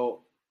mad, dog.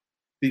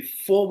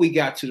 Before we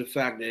got to the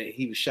fact that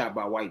he was shot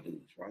by white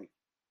dudes, right?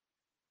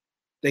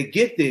 They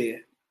get there,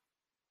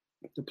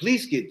 the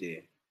police get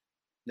there.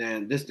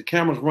 Now, the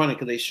camera's running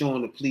because they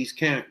showing the police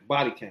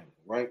body camera,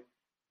 right?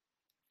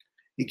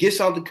 He gets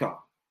out the car.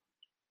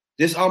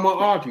 This Ahmaud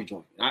Arbery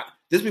joint. I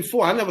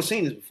never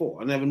seen this before.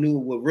 I never knew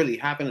what really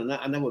happened, and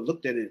I never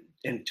looked at it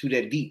into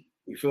that deep.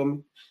 You feel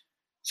me?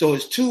 So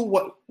it's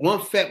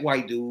one fat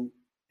white dude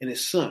and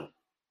his son.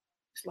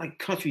 It's like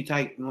country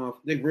type.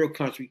 They're real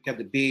country. Got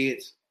the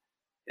beds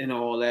and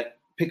all that.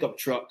 Pickup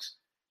trucks.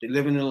 They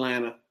live in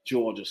Atlanta,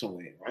 Georgia,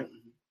 somewhere, right?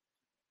 Mm-hmm.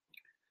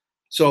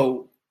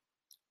 So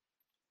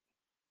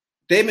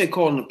they've been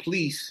calling the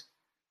police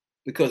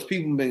because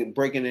people been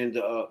breaking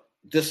into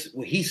this.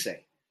 What he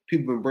say?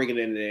 People been breaking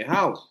into their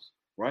houses,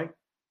 right?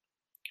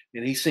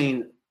 And he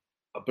seen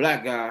a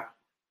black guy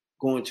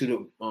going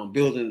to the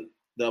building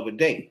the other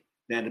day.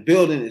 Now the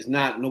building is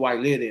not nobody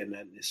live there.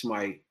 Nothing. It's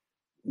somebody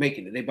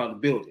making it. They about to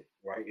build it,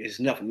 right? There's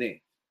nothing there.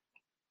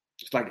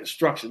 It's like a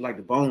structure, like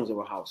the bones of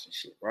a house and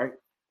shit, right?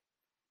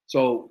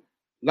 So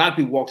a lot of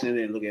people walk in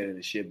there and look at it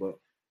and shit, but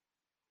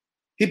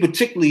he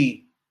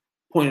particularly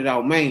pointed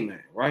out Main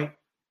Man, right?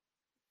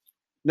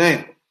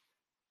 Now,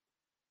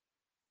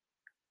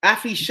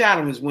 after he shot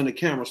him is when the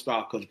camera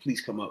stopped because the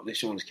police come up. They're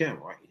showing his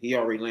camera, right? He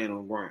already landed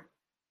on the ground.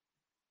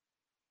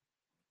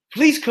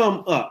 Police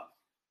come up.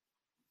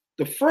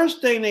 The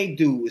first thing they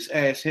do is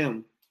ask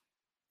him,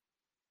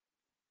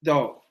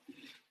 Dog.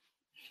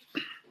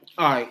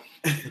 All right.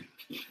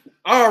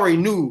 I already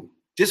knew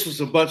this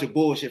was a bunch of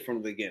bullshit from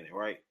the beginning,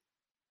 right?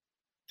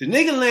 The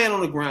nigga laying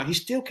on the ground,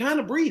 he's still kind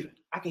of breathing.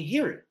 I can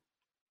hear it.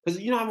 Because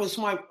you know how when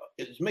somebody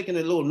is making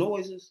their little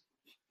noises?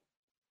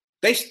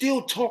 They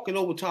still talking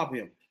over top of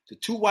him. The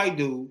two white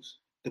dudes,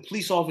 the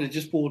police officer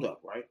just pulled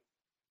up, right?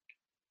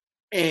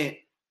 And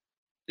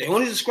they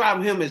only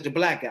describe him as the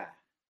black guy.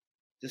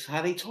 This is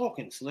how they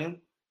talking,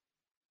 Slim.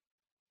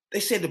 They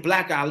said the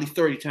black guy at least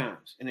 30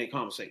 times in their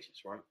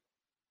conversations, right?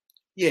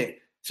 Yeah.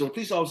 So the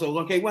police officer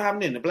was, okay, what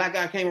happened then? The black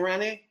guy came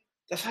around there?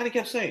 That's how they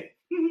kept saying.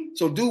 Mm-hmm.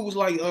 So dude was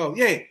like,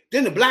 yeah.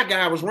 Then the black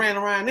guy was ran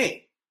around there.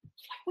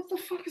 What the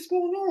fuck is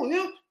going on?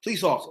 Yeah.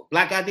 Police officer,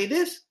 black guy did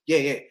this?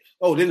 Yeah.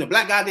 Oh, then the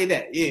black guy did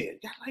that. Yeah.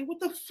 Like, what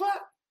the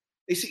fuck?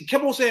 They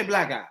kept on saying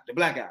black guy, the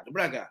black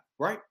guy,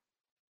 right?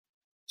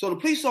 So the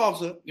police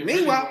officer,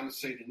 meanwhile, really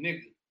say the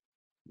nigga.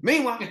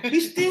 Meanwhile,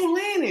 he's still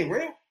laying there,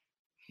 real.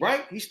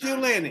 Right? He's still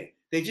laying there.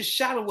 They just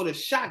shot him with a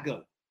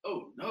shotgun.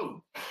 Oh,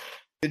 no.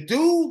 The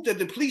dude that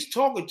the police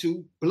talking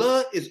to,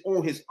 blood is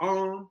on his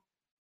arm,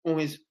 on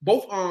his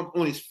both arms,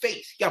 on his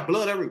face. He got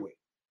blood everywhere.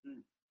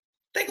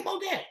 Think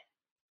about that.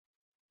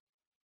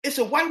 It's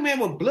a white man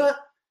with blood.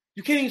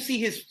 You can't even see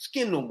his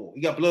skin no more.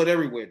 He got blood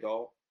everywhere,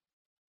 dog.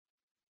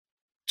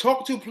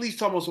 Talking to the police,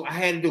 talking about, so I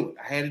had to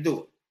do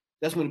it.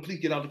 That's when the police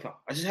get out the car.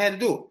 I just had to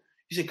do it.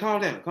 He said,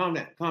 calm down.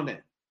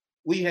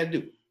 What you had to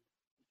do?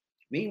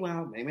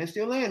 Meanwhile, man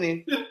still laying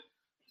there.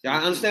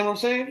 Y'all understand what I'm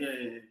saying?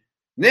 Yeah.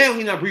 Now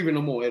he's not breathing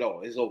no more at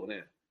all. It's over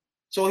now.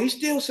 So he's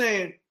still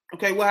saying,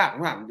 okay, what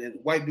happened? Then the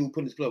white dude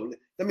put his glove.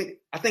 I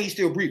think he's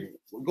still breathing.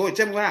 Go ahead,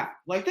 tell me what happened.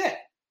 Like that.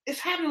 It's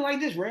happening like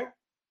this, Rev.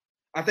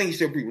 I think he's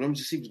still breathing. Let me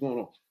just see what's going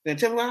on. Then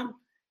tell me what happened.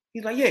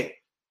 He's like, yeah,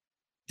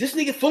 this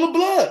nigga full of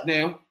blood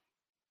now.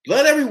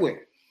 Blood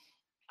everywhere.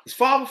 His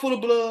father full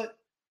of blood.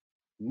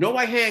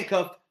 Nobody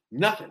handcuffed.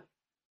 Nothing.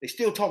 They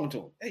still talking to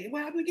him. Hey,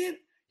 what happened again?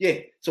 Yeah.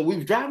 So we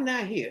was driving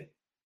down here,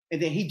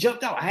 and then he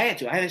jumped out. I had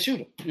to shoot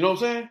him. You know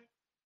what I'm saying?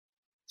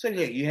 So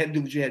yeah, you had to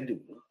do what you had to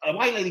do. A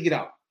white lady get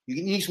out.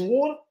 You need some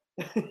water?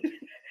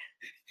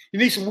 You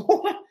need some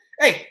water?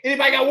 Hey,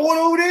 anybody got water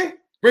over there?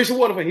 Bring some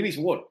water for him. He needs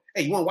some water.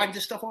 Hey, you want to wipe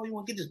this stuff off? You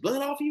want to get this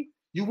blood off you?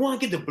 You want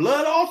to get the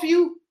blood off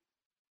you?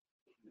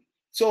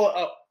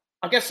 So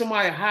I guess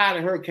somebody higher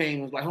than her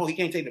came was like, oh, he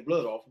can't take the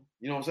blood off him.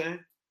 You know what I'm saying?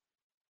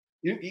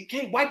 You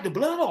can't wipe the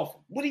blood off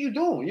him. What are you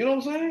doing? You know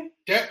what I'm saying?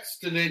 That's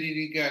the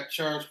lady that got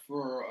charged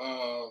for.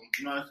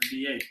 No, it's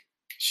the DA.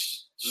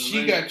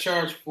 She got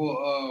charged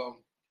for.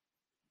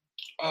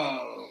 I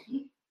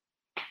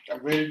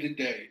read it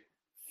today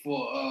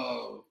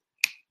for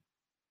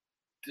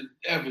the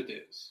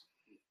evidence.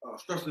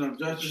 Obstruction of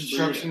justice.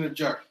 Obstruction of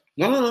justice.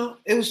 No.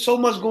 It was so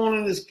much going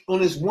on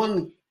this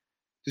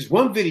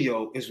one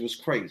video. It was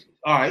crazy.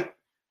 All right.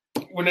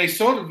 When they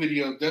saw the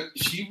video, that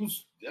she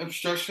was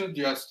obstruction of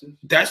justice.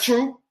 That's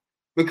true,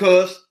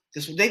 because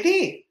that's what they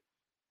did.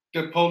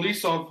 The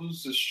police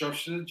officers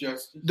obstruction of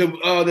justice.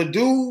 The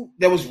dude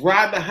that was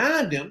right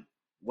behind them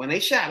when they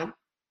shot him,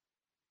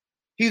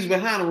 he was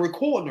behind him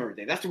recording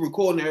everything. That's the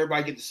recording that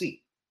everybody get to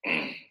see.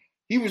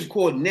 He was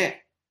recording that.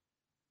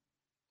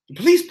 The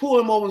police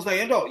pulled him over and was like,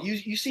 hey, dog,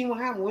 you seen what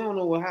happened? We don't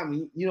know what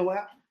happened. You know what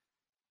happened?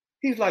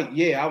 He was like,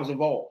 yeah, I was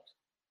involved.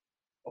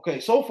 Okay,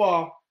 so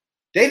far,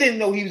 they didn't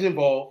know he was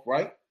involved,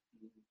 right?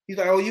 He's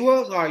like, oh, you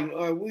was? All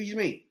right, what do you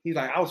mean? He's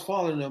like, I was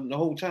following them the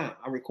whole time.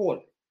 I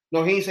recorded.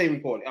 No, he ain't say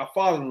recorded. I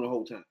followed him the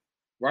whole time,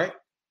 right?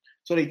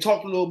 So they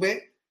talked a little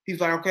bit. He's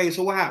like, okay,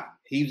 so what happened?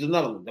 He was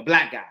another one, the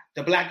black guy.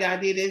 The black guy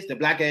did this. The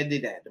black guy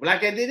did that. The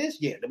black guy did this?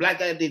 Yeah, the black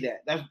guy did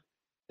that. That's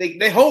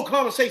they whole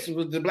conversation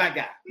was the black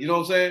guy. You know what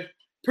I'm saying?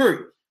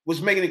 Period.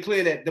 Was making it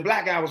clear that the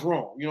black guy was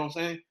wrong. You know what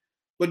I'm saying?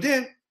 But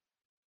then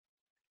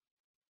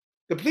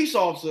the police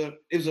officer,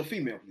 it was a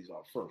female police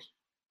officer first.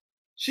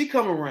 She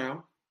come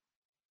around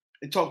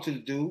and talked to the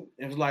dude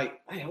and was like,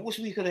 hey, I wish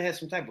we could have had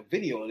some type of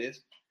video of this.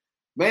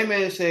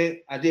 Man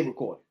said, I did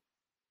record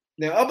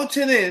it. Now, up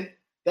until then,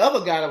 the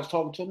other guy that was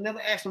talking to him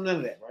never asked him none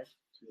of that, right?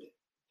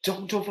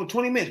 Talking to him for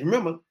 20 minutes.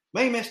 Remember,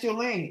 man still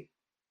laying here.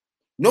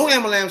 No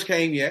ambulance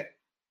came yet.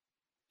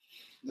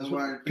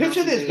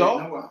 Picture this,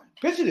 dog.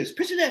 Picture this.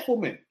 Picture that for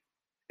a minute.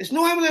 There's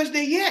no ambulance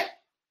there yet.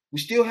 We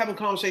still having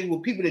conversations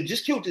with people that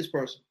just killed this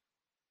person.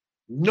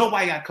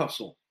 Nobody got cuffs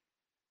on.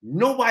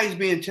 Nobody's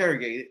being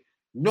interrogated.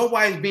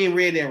 Nobody's being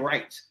read their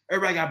rights.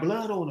 Everybody got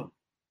blood on them.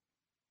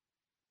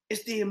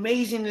 It's the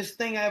amazingest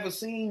thing I ever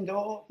seen,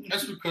 dog.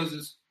 That's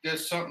because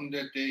that's something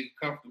that they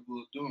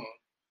comfortable doing.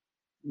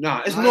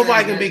 Nah, it's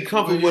nobody can be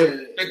comfortable with.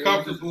 They're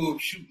comfortable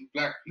with shooting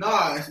black people.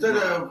 Nah, instead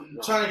of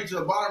trying to get to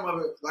the bottom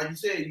of it, like you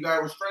said, you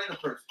gotta restrain a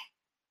person.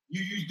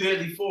 You use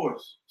deadly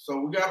force, so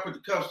we gotta put the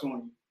cuffs on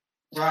you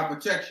for our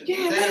protection.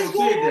 Yeah, that's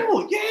going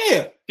on.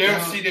 Yeah, they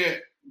don't see that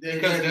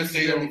because that's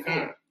their own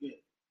kind. Yeah.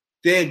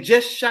 They had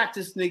just shot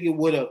this nigga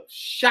with a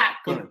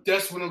shotgun. But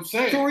that's what I'm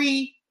saying.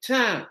 3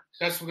 times.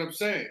 That's what I'm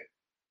saying.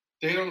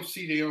 They don't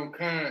see their own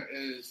kind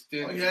as.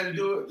 You had to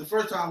do it. The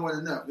first time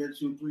wasn't enough. You had to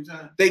shoot 3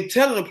 times. They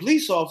telling the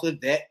police officer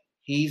that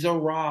he's a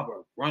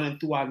robber running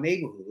through our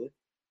neighborhood,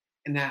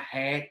 and I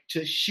had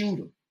to shoot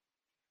him.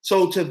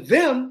 So to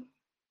them,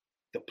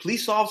 the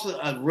police officers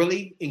are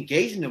really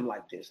engaging them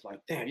like this. Like,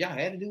 damn, y'all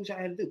had to do what y'all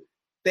had to do.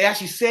 They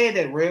actually said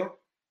that, real.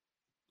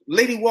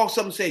 Lady walks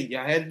up and said,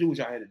 y'all had to do what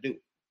y'all had to do.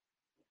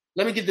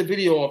 Let me get the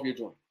video off your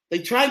joint. They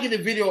try to get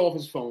the video off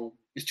his phone.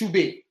 It's too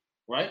big,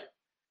 right?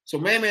 So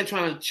man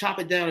trying to chop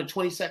it down in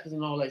 20 seconds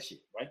and all that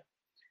shit, right?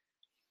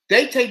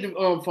 They take the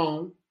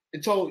phone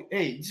and told,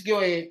 hey, just go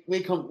ahead.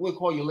 We'll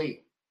call you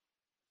later.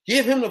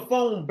 Give him the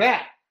phone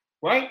back,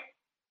 right?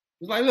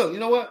 It's like, look, you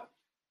know what?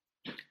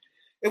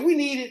 If we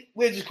need it,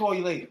 we'll just call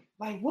you later.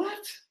 Like,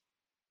 what?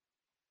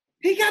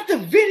 He got the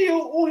video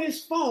on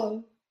his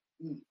phone.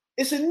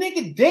 It's a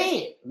nigga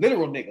dead.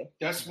 Literal nigga.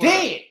 That's why,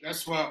 dead.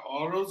 That's why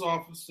all those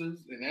officers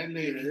and that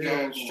lady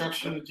got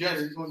instruction to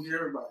justice. He's going to get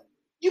everybody.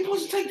 You're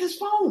supposed to take this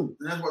phone.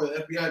 And that's why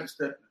the FBI just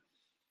stepped in.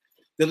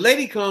 The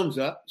lady comes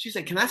up. She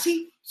said, can I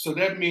see? So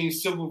that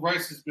means civil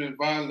rights has been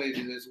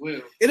violated as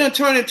well. It done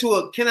turned into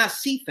a can I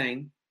see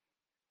thing.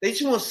 They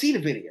just want to see the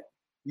video.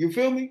 You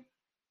feel me?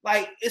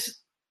 Like,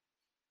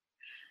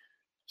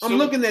 I'm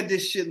looking at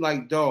this shit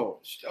like, dog.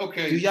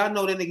 Okay. Do y'all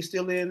know that nigga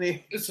still in there?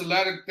 It's a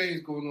lot of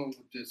things going on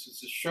with this.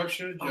 It's a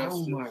structure of justice.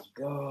 Oh, my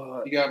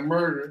God. You got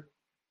murder.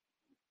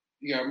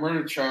 You got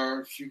murder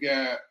charge. You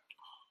got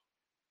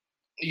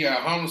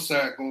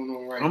homicide going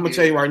on right now. I'm going to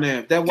tell you right now.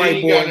 If that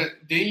white boy.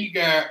 You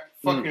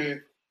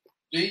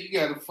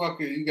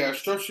got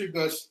structured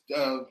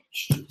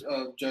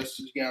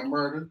justice. You got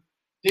murder.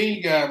 Then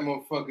you got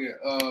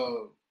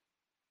motherfucking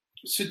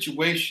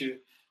situation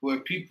where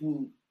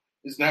people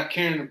is not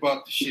caring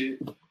about the shit.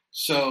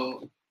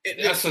 So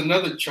that's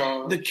another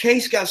charge. The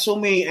case got so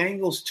many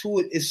angles to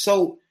it. It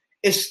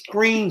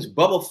screams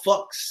Bubba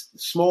fucks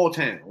small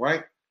town,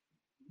 right?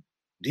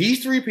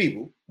 These three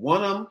people,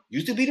 one of them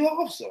used to be the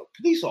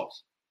police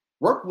officer,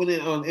 worked with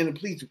it in the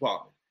police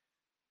department.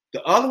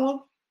 The other one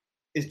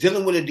is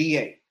dealing with a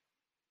DA.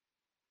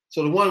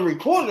 So the one who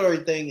recorded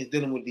everything is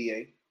dealing with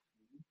DA.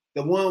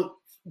 The one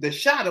that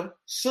shot him,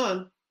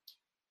 son,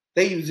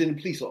 they was in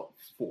the police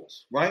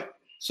force, right?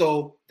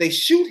 So they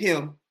shoot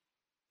him.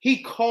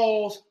 He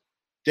calls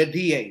the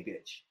DA,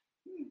 bitch.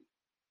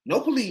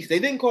 No police. They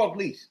didn't call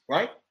police,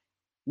 right?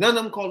 None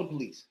of them called the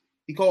police.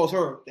 He calls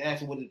her to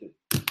ask her what to do.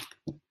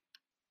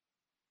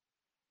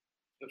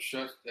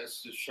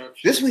 That's the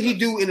structure. This is what he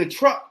do in the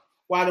truck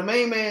while the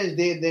main man is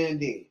dead.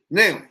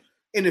 Now,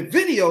 in the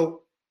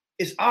video,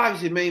 it's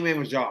obvious the main man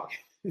was jogging.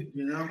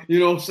 You know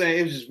what I'm saying?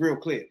 It was just real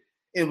clear.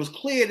 It was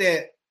clear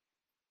that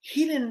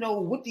he didn't know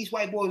what these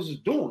white boys was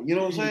doing. You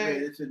know what I'm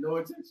saying? It's no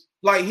attention.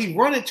 Like, he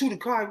running to the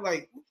car,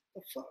 like, what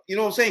the fuck? You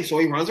know what I'm saying? So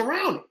he runs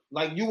around it.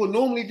 Like you would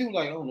normally do,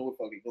 like, I don't know what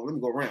the fuck he's doing. Let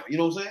me go around. You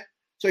know what I'm saying?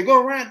 So he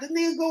go around. The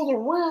nigga goes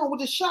around with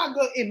the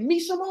shotgun and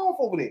meets him off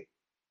over there.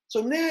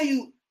 So now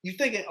you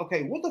thinking,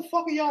 okay, what the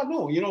fuck are y'all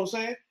doing? You know what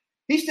I'm saying?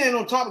 He's standing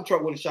on top of the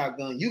truck with a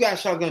shotgun. You got a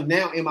shotgun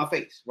now in my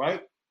face,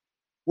 right?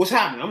 What's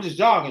happening? I'm just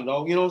jogging,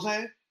 dog. You know what I'm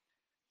saying?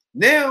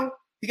 Now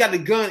he got the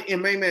gun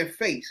in main man's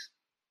face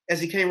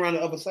as he came around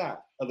the other side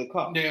of the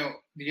car. Now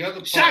the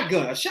other part,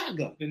 a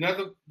shotgun.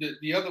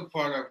 The other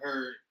part I've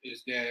heard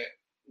is that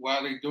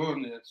while they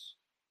doing this,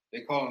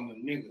 they call him a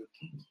nigga.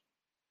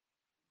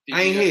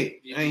 I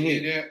ain't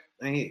hear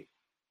that.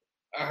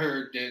 I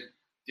heard that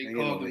they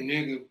called him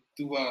nigga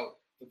throughout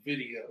the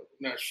video.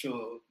 I'm not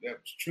sure if that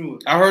was true.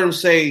 I heard him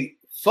say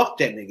 "fuck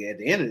that nigga" at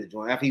the end of the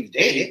joint after he was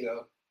dead. There you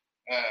go.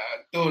 I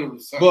thought it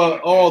was something. But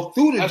like all that.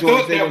 through the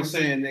joint, they were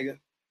saying nigga.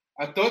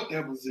 I thought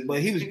that was it.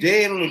 But he was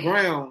dead on the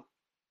ground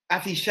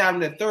after he shot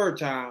him that third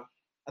time.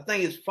 I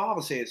think his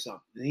father said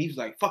something, and he was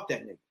like, "Fuck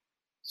that nigga."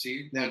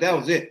 See, now that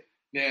was it.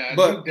 Yeah, I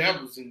knew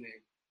that was in there.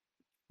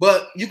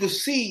 But you can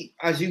see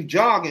as you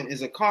jogging,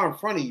 is a car in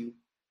front of you.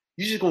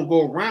 You're just gonna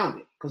go around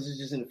it because it's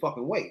just in the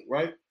fucking way,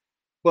 right?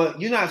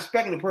 But you're not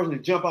expecting the person to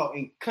jump out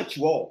and cut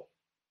you off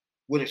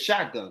with a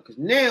shotgun because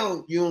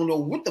now you don't know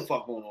what the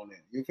fuck going on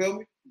there. You feel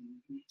me?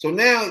 Mm-hmm. So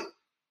now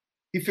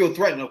you feel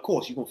threatened. Of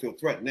course, you're gonna feel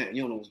threatened now.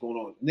 You don't know what's going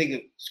on.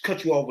 Nigga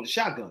cut you off with a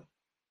shotgun.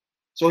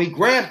 So he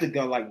grabs the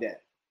gun like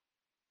that.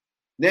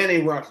 Now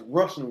they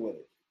rushing with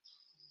it.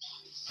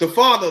 The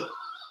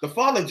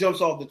father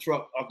jumps off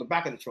the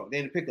back of the truck. They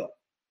in the pickup.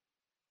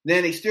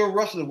 Then they still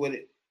rushing with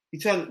it.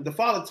 The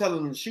father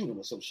telling them to shoot him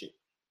or some shit.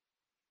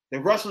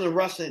 They're rushing and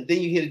rushing. Then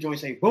you hear the joint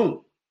say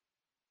boom.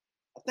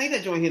 I think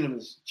that joint hit him in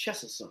his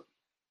chest or something.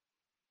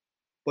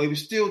 But he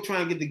was still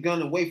trying to get the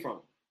gun away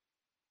from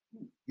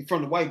him.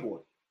 From the white boy.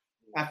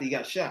 After he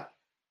got shot.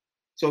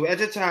 So at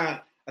that time,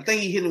 I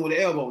think he hit him with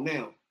the elbow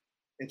now.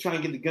 And trying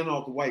to get the gun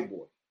off the white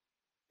boy.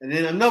 And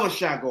then another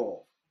shot go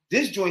off.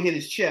 This joint hit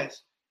his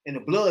chest. And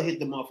the blood hit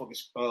the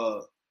motherfucker's,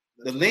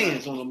 the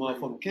lens on the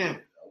motherfucking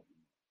camera.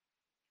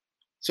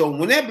 So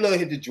when that blood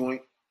hit the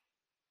joint,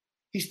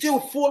 he still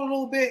fought a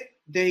little bit.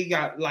 Then he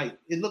got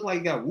it looked like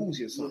he got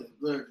woozy or something.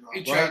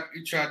 He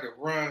tried to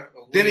run.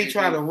 Then he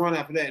tried to run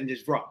after that and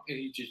just dropped. And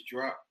he just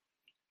dropped.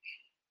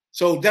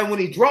 So then when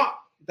he dropped,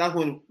 that's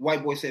when the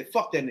white boy said,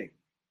 "Fuck that nigga,"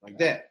 like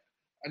that.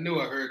 I knew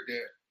I heard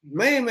that.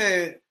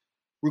 Man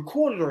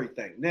recorded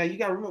everything. Now you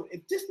gotta remember,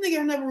 if this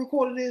nigga never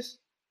recorded this,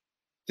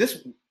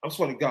 I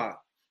swear to God,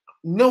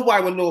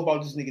 nobody would know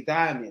about this nigga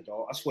dying there,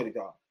 dog. I swear to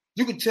God.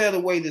 You could tell the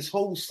way this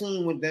whole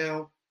scene went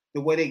down,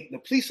 the way the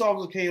police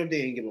officer came up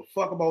there and didn't give a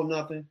fuck about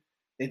nothing.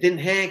 They didn't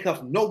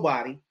handcuff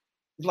nobody. It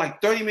was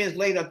like 30 minutes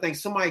later, I think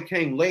somebody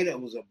came later.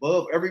 It was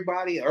above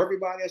everybody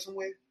or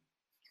somewhere.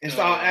 And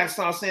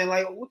started saying,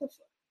 like, what the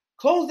fuck?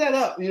 Close that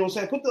up. You know what I'm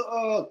saying? Put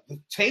the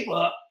tape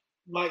up.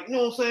 Like, you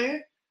know what I'm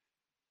saying?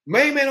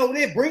 Main man over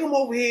there, bring him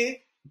over here.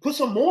 Put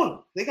some on him.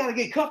 They got to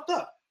get cuffed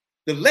up.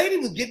 The lady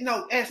was getting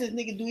out, asking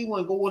this nigga, do he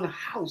want to go in the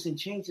house and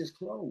change his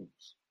clothes?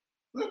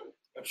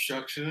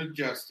 Obstruction of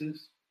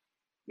justice.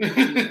 She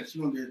gonna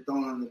get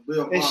thrown in the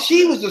bill. And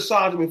she was the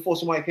sergeant before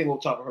somebody came on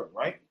top of her,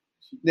 right?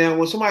 Now,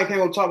 when somebody came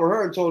on top of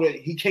her and told her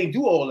he can't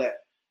do all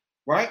that,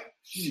 right?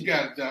 She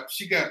got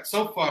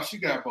so far. She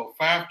got about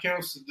 5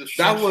 counts of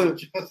that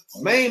was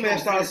main man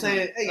started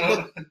saying, "Hey,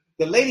 look,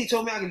 the lady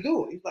told me I can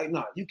do it." He's like,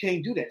 "Nah, you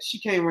can't do that." She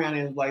came around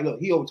and was like, "Look,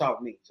 he over top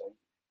of me, so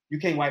you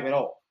can't wipe it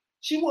off."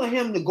 She wanted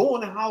him to go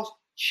in the house,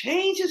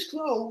 change his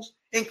clothes,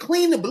 and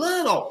clean the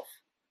blood off.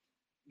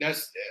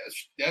 That's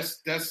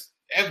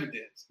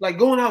evidence. Like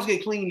go in the house,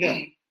 get cleaned up.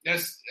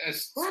 That's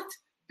what?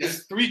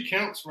 That's 3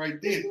 counts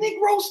right there. This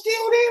Negro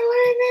still there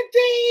laying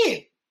there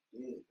dead.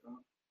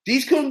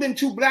 These couldn't have been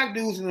 2 black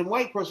dudes and a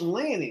white person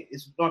laying there.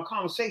 It's our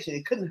conversation.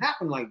 It couldn't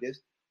happen like this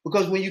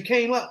because when you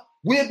came up,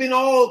 we had been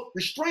all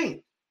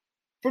restrained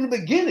from the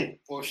beginning.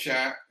 Or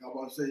shot. I was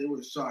about to say it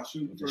was shot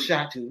shooting.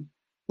 Shot too.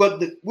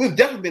 But we've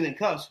definitely been in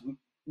cuffs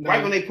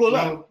right when they pull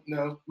up.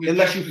 No.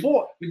 Unless you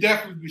fought. We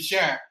definitely be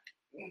shot.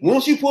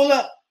 Once you pull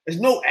up, there's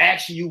no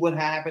asking you what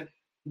happened.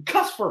 You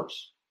cuss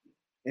first.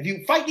 If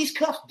you fight these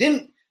cuffs,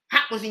 then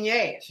hot was in your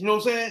ass. You know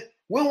what I'm saying?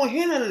 We don't want to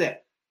hear none of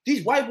that.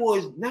 These white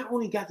boys not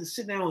only got to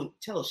sit down and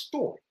tell a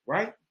story,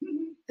 right?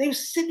 They were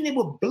sitting there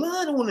with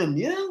blood on them,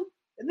 you know?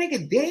 The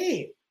nigga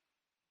dead.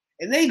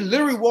 And they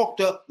literally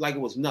walked up like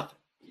it was nothing.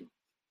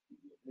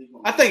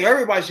 I think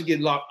everybody should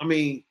get locked. I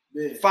mean,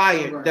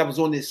 fired right. That was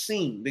on this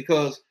scene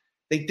because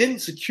they didn't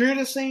secure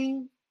the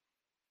scene.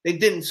 They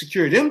didn't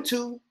secure them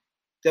two.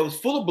 That was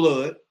full of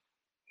blood.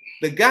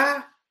 The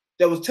guy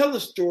that was telling the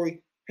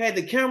story had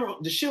the camera,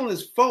 the shit on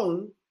his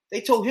phone.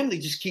 They told him to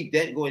just keep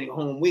that and go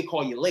home. We'll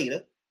call you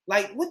later.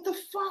 Like, what the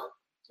fuck?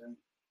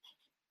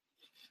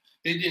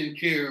 They didn't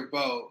care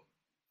about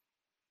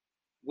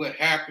what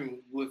happened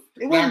with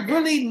the it black wasn't guy.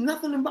 Really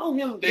nothing about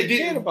him they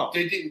cared about.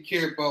 They didn't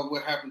care about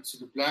what happened to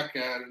the black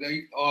guy.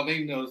 All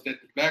they know is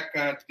that the black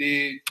guy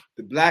did.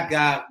 The black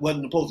guy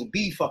wasn't supposed to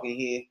be fucking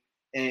here,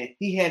 and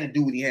he had to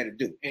do what he had to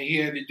do. And he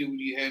had to do what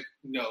he had.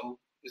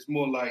 It's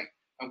more like,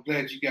 I'm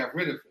glad you got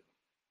rid of him.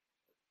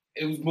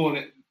 It was more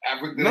than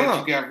I'm glad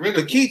you got rid of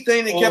him. The key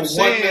thing they kept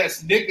saying, one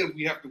less nigga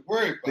we have to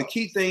worry about. The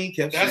key thing he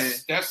kept saying,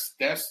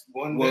 that's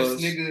one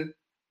less nigga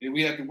that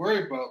we have to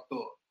worry about.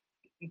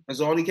 That's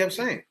all he kept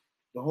saying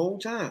the whole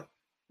time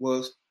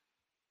was.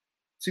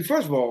 See,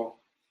 first of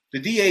all, the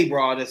DA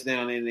broad that's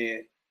down in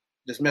there,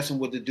 that's messing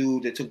with the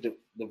dude that took the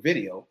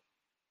video.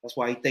 That's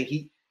why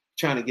he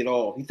trying to get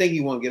off. He think he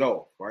want to get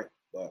off, right?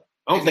 But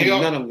I don't think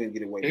none of them gonna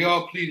get away. They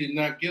all pleaded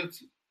not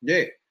guilty.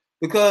 Yeah,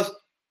 because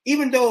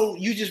even though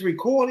you just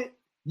recorded,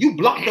 you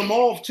blocked them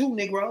off too,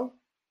 Negro.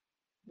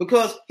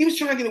 Because he was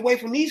trying to get away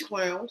from these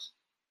clowns.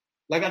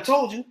 Like I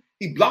told you,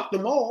 he blocked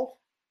them off,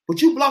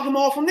 but you blocked them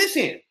off from this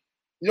end.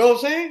 You know what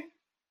I'm saying?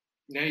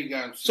 Now you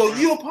got him. So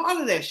you're a part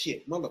of that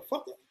shit,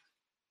 motherfucker.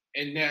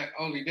 And not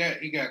only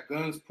that, he got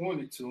guns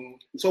pointed to him.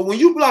 So when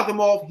you block him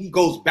off, he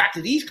goes back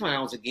to these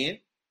clowns again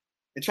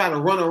and try to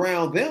run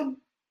around them.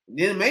 And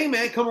then the main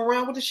man come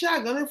around with the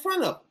shotgun in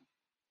front of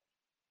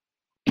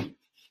him.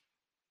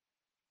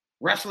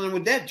 Wrestling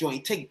with that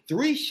joint, take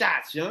 3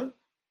 shots, young.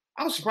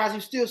 I was surprised he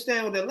was still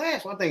standing with that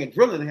last one. I think a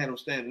drilling had him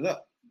standing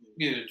up.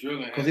 Yeah, the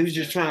drilling. Because he was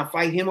just trying to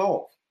fight him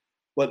off.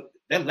 But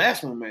that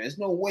last one, man, there's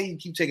no way you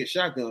keep taking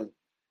shotgun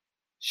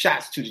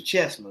shots to the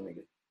chest, my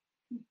nigga.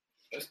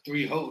 That's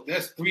 3 holes.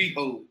 That's 3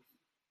 holes.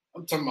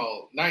 I'm talking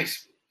about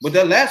nice. But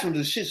that last one,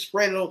 the shit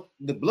spread on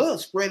the blood,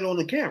 spread on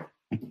the camera.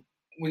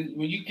 When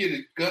you get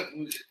a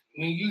gun,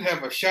 when you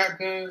have a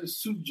shotgun,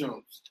 it's 2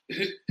 jumps.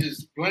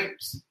 It's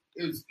blanks.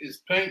 It's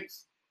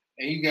planks.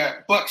 And you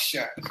got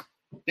buckshots.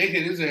 They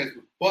hit his ass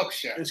with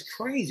buckshots. It's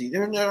crazy.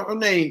 Her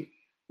name,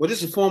 well,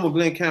 this is former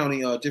Glenn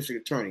County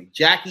District Attorney,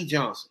 Jackie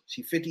Johnson.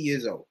 She's 50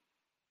 years old.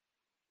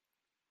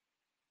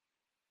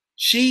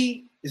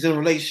 She is in a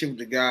relationship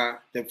with the guy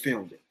that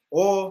filmed it,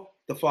 or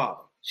the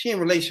father. She in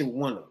a relationship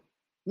with one of them.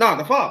 No,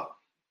 the father.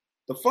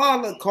 The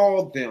father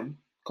called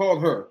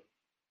her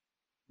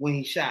when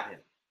he shot him.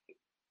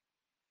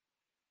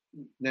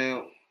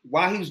 Now,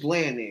 while he was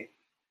laying there,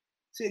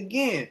 see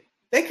again,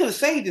 they could have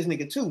saved this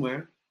nigga too,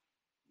 man.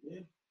 Yeah.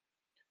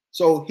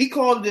 So he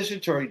called the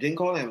district attorney, didn't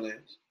call the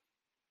ambulance.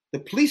 The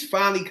police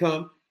finally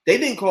come. They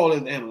didn't call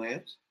the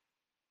ambulance.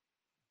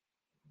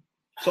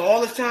 So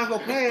all this time go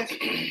past.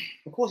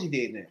 Of course he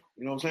did now.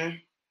 You know what I'm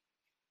saying?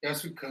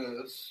 That's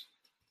because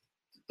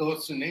the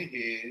thoughts in their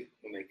head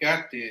when they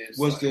got there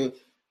was like the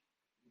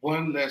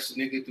one less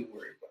nigga to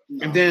worry about.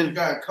 No, and then you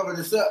gotta cover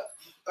this up.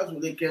 That's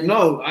what they came.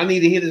 No, I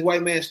need to hear this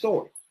white man's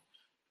story.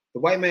 The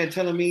white man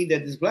telling me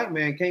that this black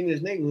man came in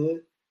his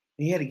neighborhood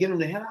He had to get him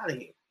the hell out of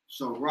here.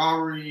 So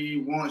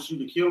robbery wants you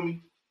to kill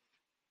me?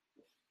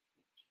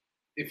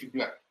 If you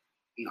black.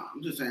 No,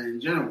 I'm just saying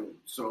in general.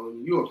 So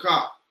you're a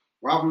cop.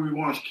 Robbery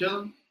wants to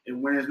kill him,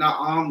 and when it's not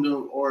armed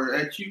or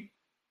at you,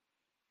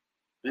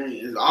 man,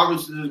 it's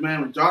obvious that this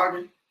man was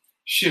jogging.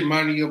 Shit,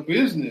 minding your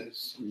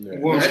business. Yeah,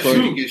 That's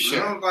true. you get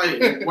shot. I was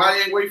like, why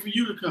they ain't wait for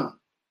you to come?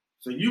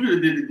 So you could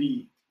have did the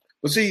deed.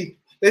 But see,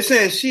 they're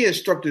saying she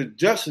obstructed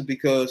justice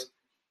because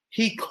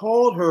he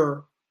called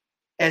her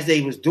as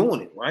they was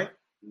doing it, right?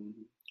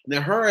 Mm-hmm.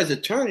 Now, her as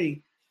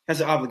attorney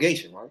has an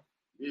obligation, right?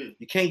 Yeah.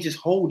 You can't just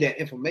hold that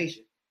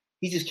information.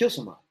 He just killed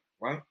somebody,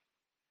 right?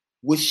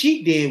 What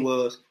she did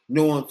was,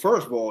 knowing,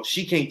 first of all,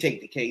 she can't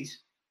take the case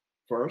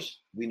first.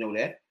 We know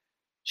that.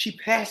 She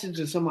passed it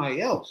to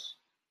somebody else.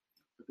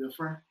 A good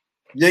friend.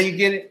 Now you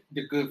get it?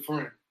 The good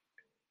friend.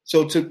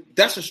 So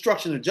that's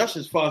obstruction of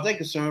justice as far as they're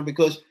concerned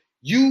because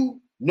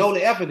you know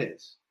the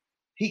evidence.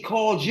 He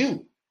called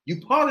you.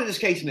 You part of this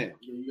case now. Yeah,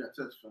 you got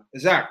to testify.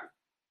 Exactly.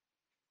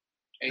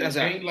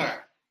 Ain't lie.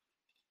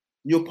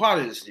 You're part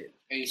of this shit.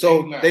 Ain't So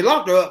lie. they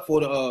locked her up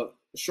for the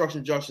obstruction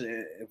of justice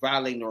and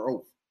violating her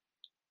oath.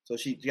 So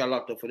she got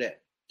locked up for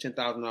that.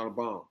 $10,000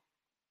 bond.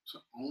 So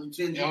only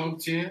 10. Young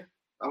 10.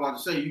 I'm about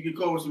to say, you get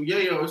caught with some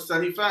yayo, it's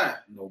 75.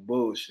 No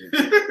bullshit.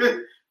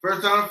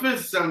 First time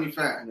offense is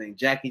 75. Named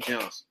Jackie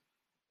Johnson.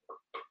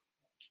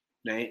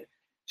 Now,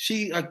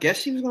 I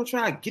guess she was gonna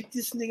try to get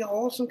this nigga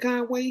off some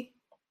kind of way,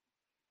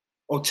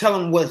 or tell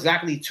him what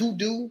exactly to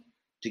do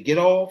to get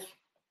off.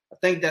 I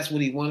think that's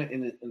what he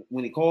wanted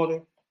when he called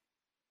her,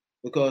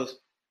 because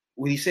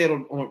what he said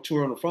to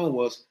her on the phone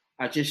was,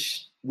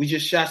 "We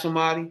just shot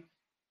somebody.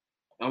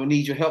 I'm gonna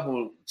need your help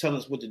on telling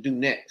us what to do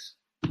next."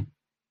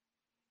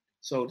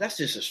 So that's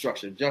just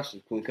obstruction of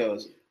justice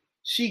because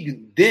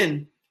she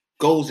then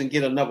goes and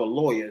get another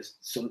lawyer,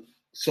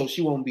 so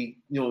she won't be,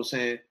 you know what I'm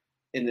saying,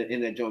 in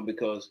that joint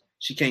because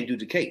she can't do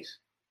the case.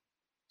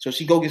 So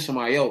she go get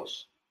somebody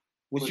else,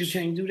 which you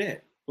can't do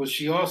that. But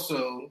she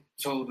also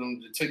told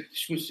them to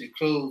switch their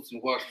clothes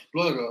and wash the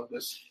blood off.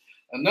 That's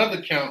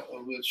another count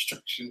of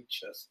obstruction of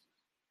justice.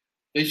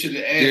 They should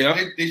have added.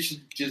 Yeah. They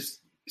should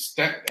just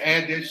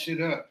add that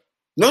shit up.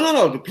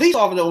 No. The police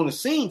officer on the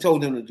scene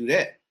told them to do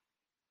that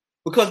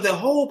because the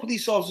whole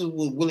police officers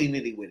was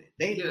willy-nilly with it.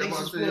 They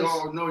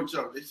all know each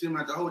other. They see him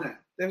at the hold down.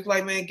 They was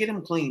like, man, get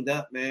him cleaned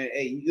up, man.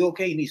 Hey, you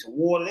okay? You need some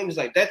water. It was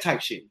like that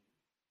type shit.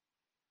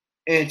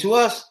 And to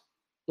us,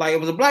 like,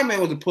 if a black man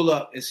was to pull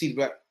up and see the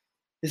black,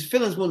 his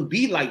feelings wouldn't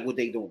be like what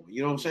they doing.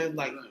 You know what I'm saying?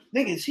 Like,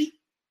 nigga, see,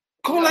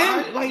 call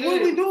out. Like, what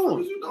are we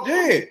doing?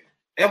 Yeah.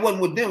 That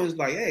wasn't with them. It's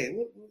like, hey,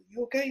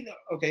 you okay?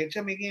 Okay,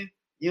 tell me again.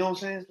 You know what I'm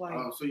saying? It's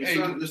like, so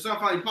your son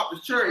finally popped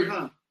his cherry,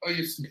 huh? Oh,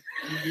 you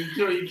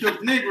killed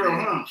the Negro,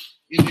 huh?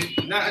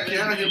 Now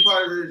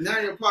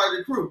you're part of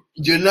the crew.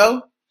 You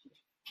know?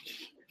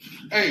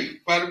 Hey,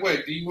 by the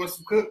way, do you want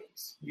some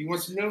cookies? You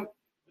want some milk?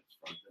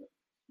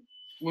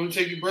 You want to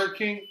take your Burger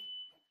King?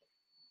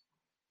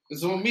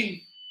 It's on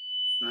me.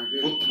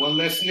 One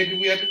less nigga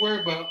we have to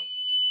worry about.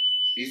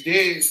 He's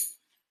dead.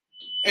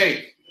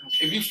 Hey,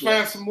 if you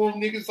find some more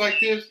niggas like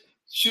this,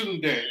 shoot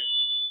them dead.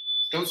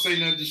 Don't say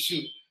nothing, just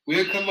shoot.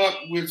 We'll come up,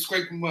 we'll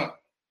scrape them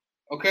up.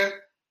 Okay?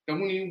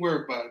 Don't even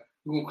worry about it.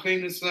 We're gonna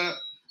clean this up.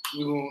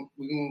 We're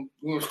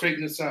gonna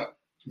straighten this out.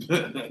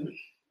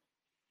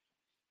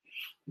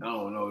 I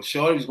don't know.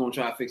 Shorty's gonna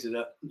try to fix it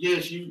up. Yeah,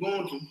 she's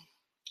going to.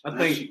 I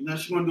think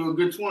she's gonna do a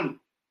good 20.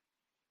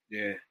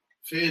 Yeah.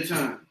 Fair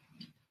time.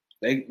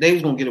 They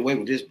was gonna get away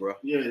with this, bro.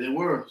 Yeah, they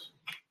were.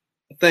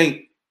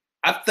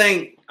 I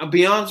think I'll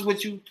be honest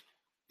with you,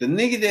 the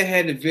nigga that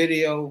had the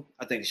video,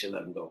 I think they should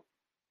let him go.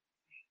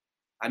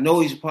 I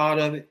know he's a part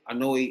of it. I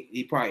know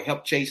he probably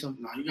helped chase him.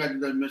 No, you got to do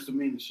that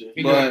misdemeanor shit.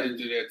 He got to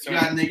do that.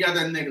 You got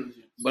that negligence.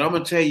 But I'm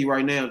gonna tell you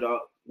right now,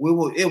 dog,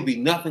 it'll be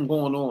nothing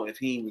going on if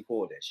he ain't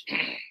record that shit.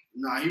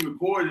 Nah, he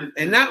recorded.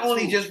 And not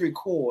only just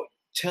record,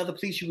 tell the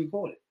police you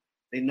recorded.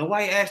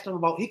 Nobody asked him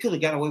about. He could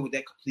have got away with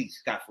that complete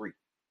scot-free.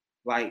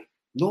 Like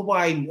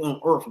nobody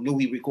on earth knew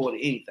he recorded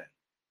anything.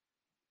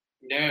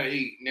 Now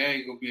he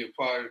gonna be a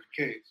part of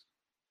the case.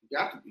 You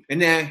got to be.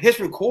 And now his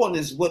recording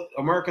is what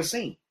America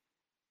seen.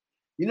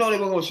 You know they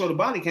were gonna show the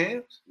body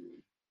cams.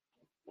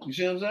 You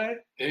see what I'm saying?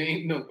 There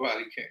ain't no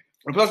body cam.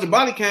 And plus the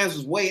body cams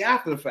was way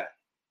after the fact.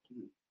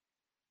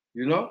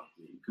 You know?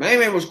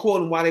 Man was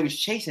recording while they was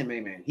chasing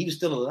Man. He was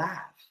still alive.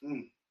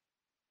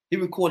 He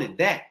recorded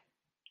that.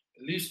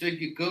 At least they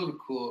could go to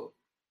court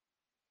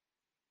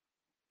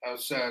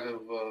outside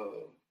of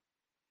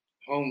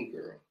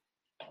homegirl.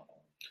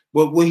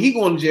 But what he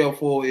going to jail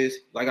for is,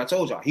 like I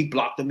told y'all, he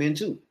blocked them in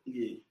too.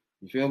 Yeah.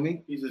 You feel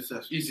me? He's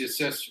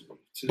accessory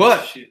to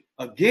but shit.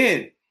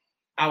 Again,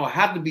 I would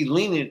have to be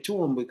lenient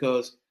to him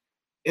because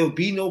it would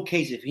be no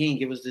case if he didn't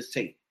give us this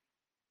tape.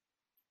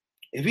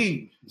 If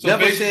he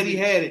never said he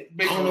had it,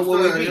 I don't know what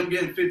it would be. Him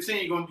getting 15,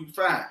 you're going to do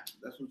 5.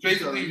 That's what you're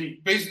telling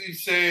me. Basically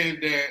saying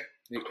that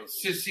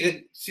since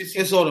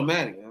it's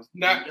automatic.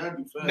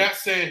 Not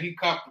saying he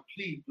copped the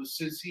plea, but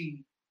since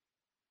he,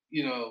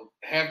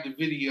 have the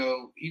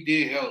video, he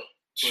did help,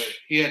 but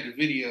he had the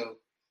video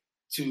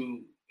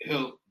to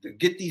help to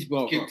get these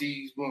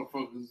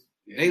motherfuckers.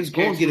 They was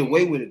going to get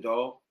away with it,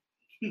 dog.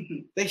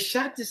 They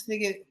shot this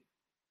nigga.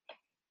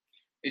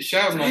 They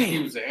shot him like he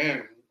was an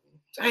animal.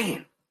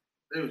 Damn.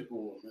 It was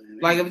cool, man.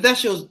 Like, if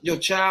that's your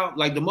child,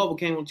 like the mother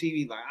came on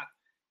TV, like,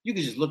 you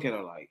could just look at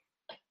her like,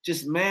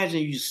 just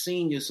imagine you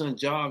seen your son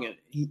jogging.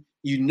 He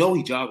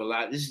jog a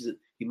lot.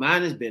 He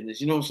mind his business.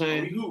 You know what I'm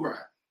saying? You right.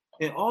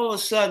 And all of a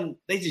sudden,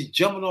 they just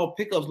jumping off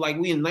pickups like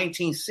we in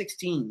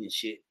 1916 and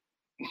shit.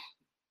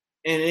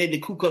 And they the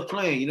Ku Klux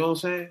Klan, you know what I'm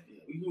saying?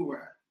 Yeah, you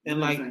right. And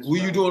like,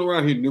 what you doing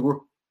around here,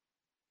 nigga?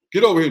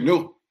 Get over here,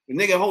 nigga. The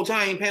nigga the whole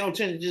time ain't paying no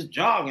attention, just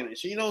jogging and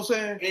shit. You know what I'm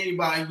saying?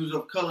 Anybody who's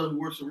of color who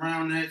works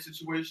around that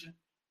situation,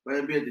 whether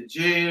it be at the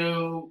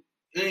jail,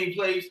 any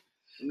place,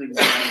 niggas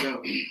gotta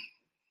go.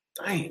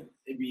 Damn.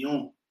 They be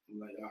on. I'm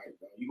like, all right,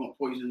 bro, you gonna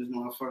poison this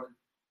motherfucker?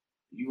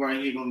 You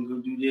right here gonna go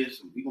do this,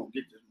 and we gonna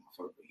get this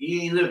motherfucker. But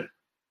he ain't living.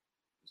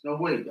 There's no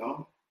way,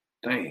 dog.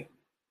 Damn.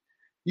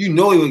 You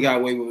know he would got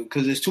away with it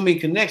because there's too many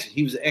connections.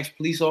 He was an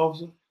ex-police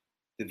officer.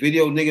 The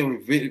video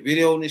nigga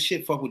video and this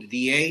shit fuck with the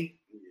DA.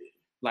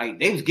 Like,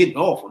 they was getting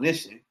off on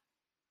this shit.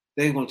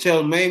 They was gonna tell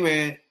him, hey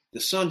man, the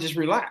son just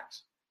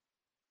relax.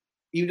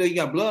 Even though you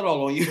got blood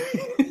all on you,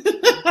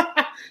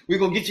 we're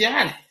gonna get you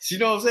out of this. You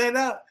know what I'm saying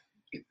now?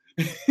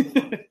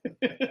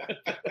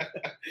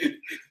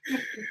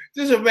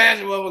 Just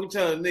imagine what we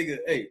tell a nigga,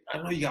 hey, I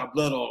know you got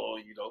blood all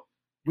on you though.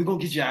 We're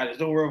gonna get you out of this.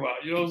 Don't worry about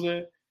it. You know what I'm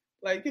saying?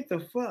 Like, get the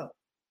fuck.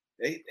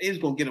 They was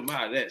gonna get him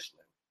out of that shit.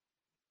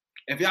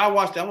 If y'all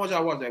watch that, I want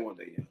y'all to watch that one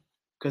day, yeah.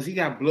 Because he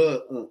got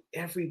blood on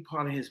every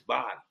part of his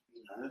body.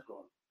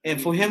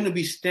 And for him to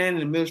be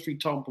standing in the middle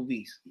street talking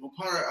police. What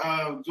part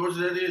of Georgia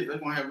that is, they're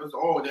going to have us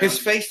all down. His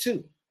face,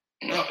 too.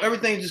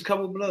 Everything's just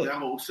covered with blood. That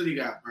whole city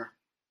got burned.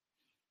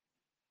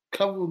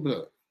 Covered with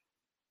blood.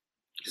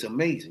 It's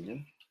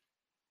amazing,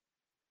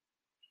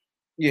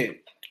 yeah. Yeah.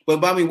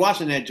 But by me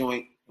watching that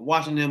joint,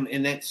 watching them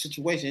in that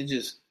situation, it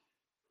just...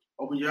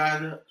 Open your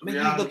eyes up. Man,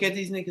 you look at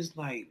these niggas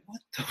like,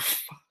 what the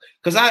fuck?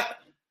 Because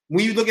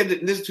when you look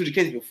at listen to the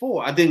case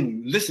before, I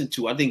didn't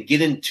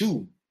get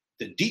into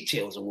the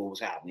details of what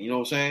was happening. You know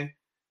what I'm saying?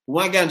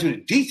 When I got into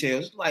the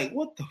details, like,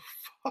 what the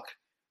fuck?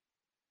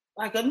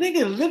 Like, a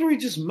nigga literally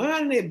just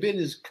minding their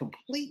business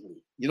completely.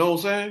 You know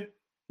what I'm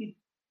saying?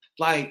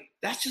 Like,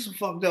 that's just some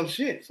fucked up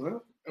shit,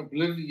 son.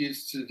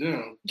 Oblivious to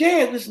them.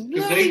 Yeah, listen,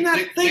 they not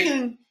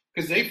thinking.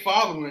 Because they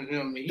following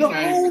him. The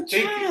whole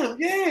time,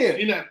 yeah.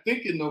 He not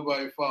thinking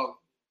nobody following.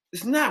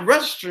 It's not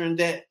registering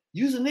that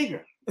you's a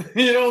nigger.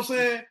 You know what I'm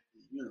saying?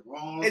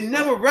 It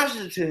never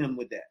registered to him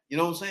with that. You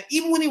know what I'm saying?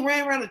 Even when he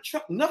ran around the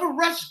truck, never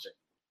registered.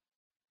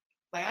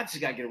 Like, I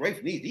just gotta get away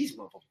from these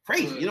motherfuckers.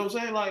 Crazy. You know what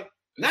I'm saying? Like,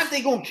 not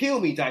they gonna kill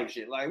me type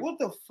shit. Like, what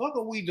the fuck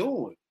are we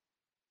doing?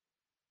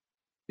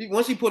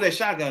 Once he put that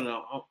shotgun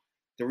on,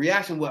 the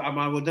reaction was, I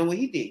might have done what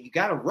he did. You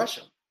gotta rush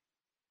him.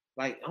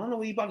 Like, I don't know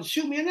whether he about to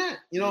shoot me or not.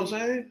 You know what I'm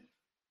saying?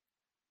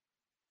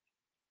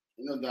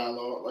 No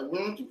dialogue. Like,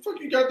 what the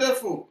fuck you got that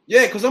for?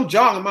 Yeah, because I'm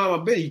jogging by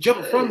my bed. He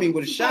jumping from me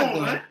with a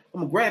shotgun.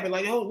 I'm gonna grab it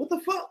like, oh, what the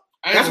fuck?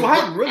 That's what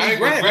happened. Really, I ain't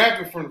gonna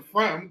grab it from the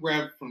front. I'm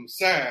grabbing it from the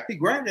side. He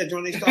grabbed that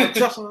joint. They started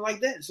tussling like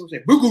that. So he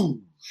said,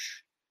 boo-goo.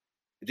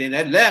 And then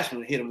that last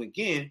one hit him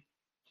again.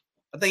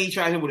 I think he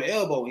tried him with an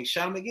elbow. And he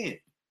shot him again.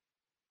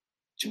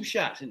 2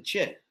 shots in the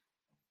chest.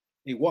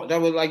 He walked.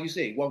 That was like you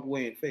said. He walked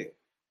away and fell.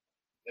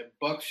 That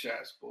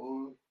buckshots,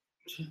 boy. What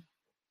the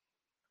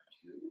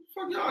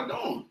fuck y'all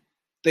doing?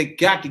 They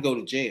got to go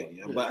to jail,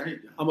 you know, but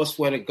I'm gonna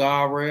swear to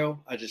God,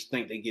 Rail, I just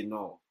think they're getting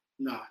off.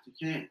 Nah,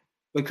 they can't.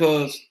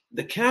 Because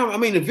the camera, I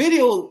mean, the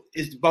video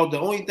is about the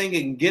only thing that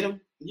can get them.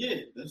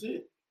 Yeah, that's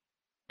it.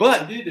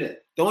 But I did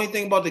that. The only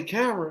thing about the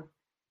camera,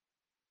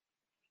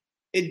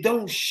 it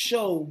don't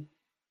show.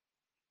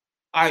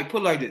 All right,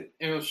 put it like this.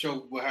 It don't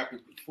show what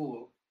happened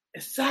before.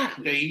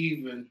 Exactly. They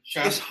even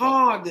shot. It's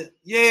hard to,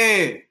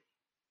 yeah.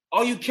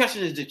 All you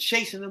catching is the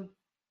chasing them.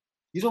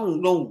 You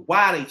don't know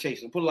why they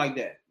chasing them. Put it like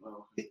that.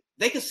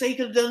 They could say he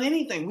could have done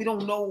anything. We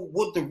don't know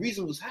what the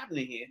reason was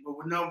happening here.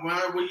 But no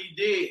matter what he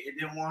did, it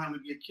didn't want him to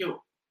get killed.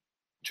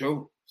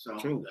 True. So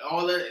True.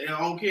 All that, I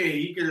don't care.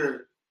 He could have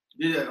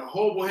did a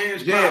horrible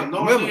hands. Yeah,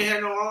 no one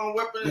had no armed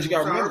weapon. But you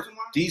got to remember,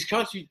 these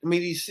countries, I mean,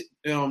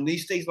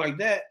 these states like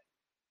that,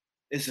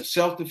 it's a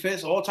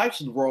self-defense. All types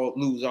of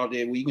rules out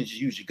there where you can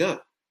just use your gun.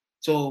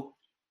 So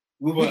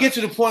when we get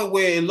to the point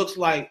where it looks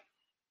like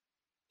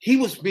he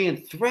was being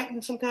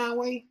threatened some kind of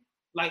way,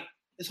 like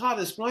it's hard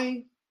to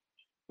explain.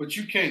 But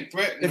you can't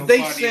threaten if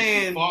nobody they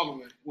saying,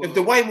 if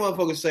the white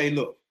motherfuckers say,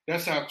 look.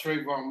 That's how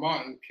Trayvon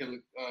Martin killed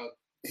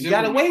he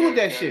got away with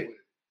that shit.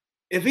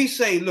 If he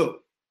say,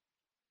 look,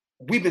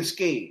 we've been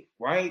scared,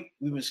 right?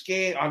 We've been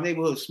scared. Our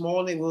neighborhood,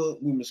 small neighborhood,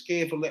 we've been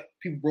scared for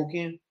people broke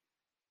in.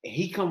 And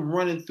he come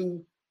running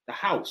through the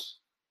house.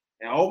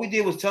 And all we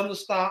did was tell him to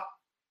stop.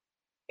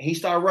 And he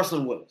started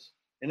wrestling with us.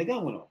 And the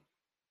gun went off.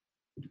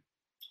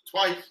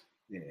 Twice.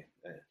 Yeah.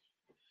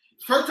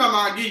 First time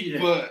I give you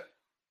that. But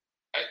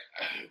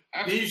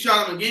then you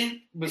shot him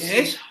again? But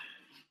see,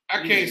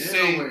 I can't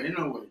say.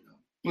 No way.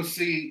 But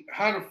see,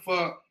 how the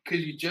fuck could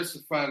you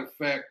justify the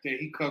fact that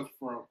he comes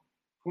from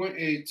point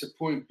A to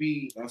point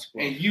B, That's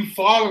right. and you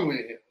following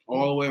him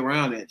all the way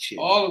around that shit.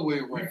 All the way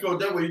around. You felt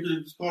that way, you could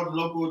have just called the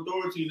local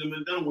authorities and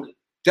been done with it.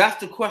 That's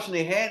the question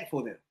they had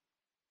for them.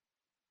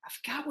 I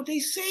forgot what they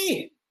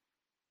said.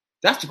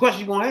 That's the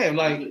question you're gonna have.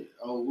 Like,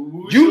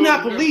 you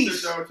not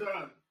police.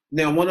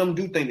 Now, one of them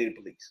do think they're the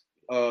police.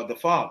 The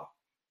father,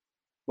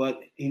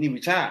 but he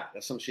retired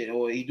or some shit,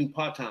 or he do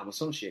part time or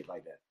some shit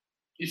like that.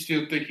 You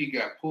still think he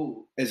got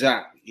pulled?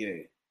 Exactly.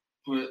 Yeah.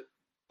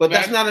 But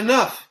that's not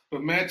enough.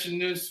 But matching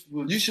this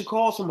with, you should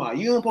call somebody.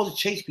 You don't supposed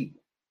to chase people.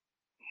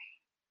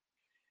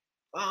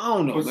 I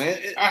don't know, man.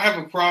 I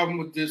have a problem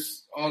with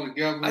this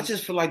altogether. I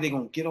just feel like they're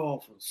gonna get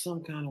off in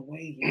some kind of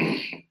way.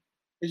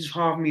 It's just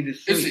hard for me to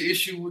see. It's an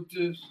issue with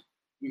this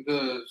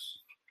because,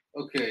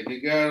 okay, they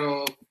got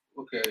off.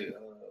 Okay,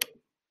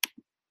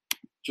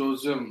 Joe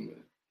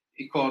Zimmerman.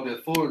 He called the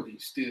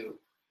authorities still.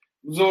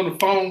 He was on the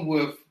phone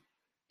with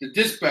the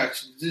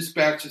dispatcher. The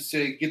dispatcher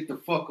said, "Get the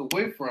fuck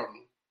away from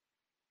him.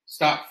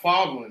 Stop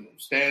following him.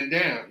 Stand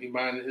down. He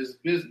minded his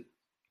business."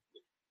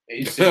 And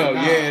he said,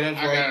 that's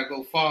I gotta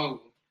go follow him.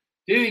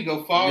 Then he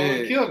go follow him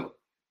and kill him.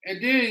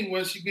 And then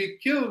once you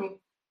get killed,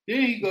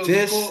 then he goes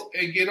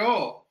and get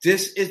off.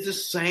 This is the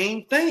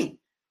same thing.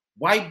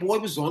 White boy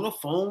was on the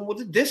phone with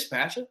the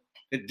dispatcher.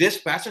 The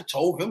dispatcher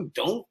told him,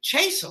 "Don't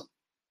chase him."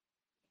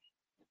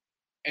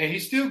 And he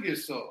still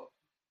gets off.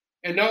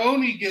 And not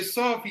only gets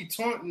off, he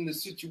taunting the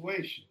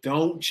situation.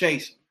 Don't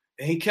chase him.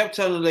 And he kept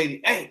telling the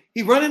lady, "Hey,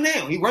 he running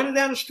down. He running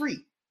down the street."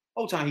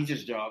 Whole time he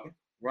just jogging,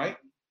 right?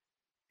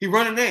 He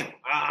running down.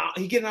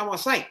 He getting out of my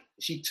sight.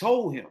 She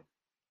told him,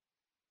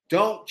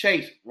 "Don't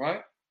chase him,"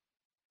 right?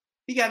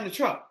 He got in the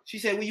truck. She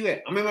said, "Where you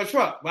at?" "I'm in my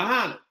truck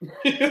behind him."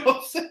 You know what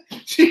I'm saying?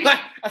 She like,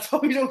 "I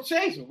told you don't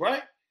chase him,"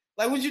 right?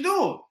 Like, what you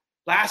doing?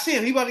 Like, I see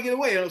him. He about to get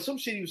away. Or some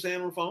shit he was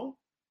saying on the phone.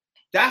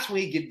 That's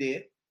when he get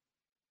there.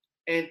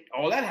 And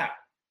all that happened.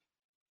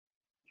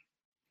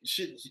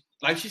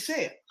 Like she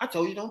said, "I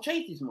told you don't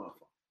chase these motherfuckers."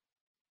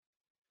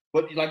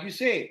 But like you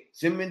said,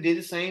 Zimmerman did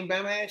the same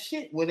bam ass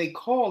shit where they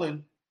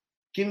calling,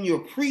 giving you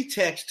a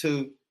pretext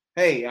to,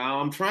 "Hey,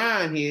 I'm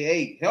trying here.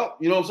 Hey, help."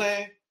 You know what I'm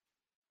saying?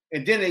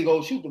 And then they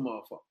go shoot the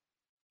motherfucker.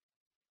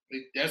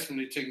 That's when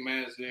they take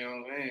matters in their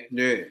own hands.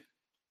 Yeah.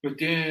 But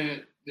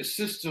then the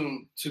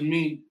system to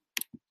me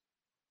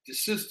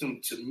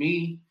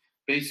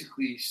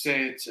basically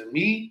saying to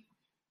me,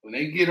 when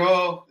they get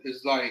off,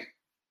 it's like,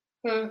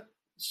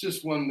 it's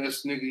just one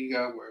less nigga you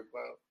gotta worry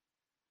about.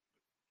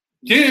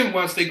 Then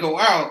once they go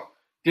out,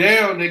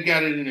 down they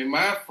got it in their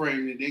mind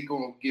frame that they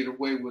gonna get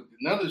away with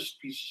another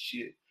piece of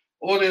shit.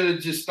 Or they'll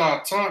just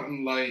start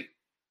taunting like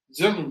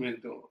Zimmerman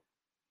doing.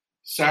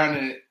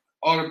 Signing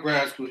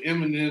autographs with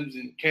M&M's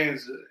in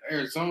Kansas,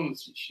 Arizona and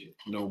shit.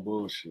 No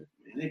bullshit.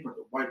 Man, they put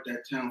to wipe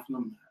that town from the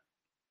map.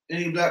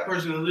 Any black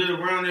person that live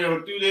around there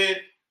or through there,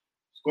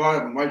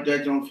 squad and wipe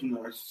that joint from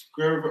the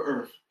square of the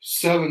earth.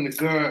 Selling the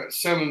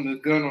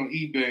gun on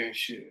eBay and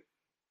shit.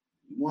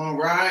 You want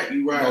to ride?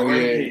 You ride right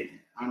there.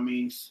 I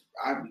mean,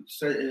 I'd be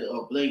set it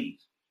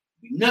ablaze.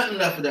 Be nothing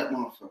left of that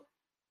motherfucker.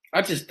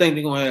 I just think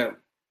they're gonna have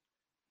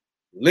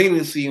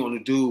leniency on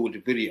the dude with the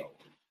video.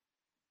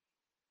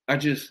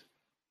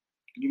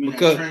 You mean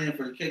because training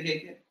for the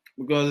KKK?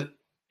 Because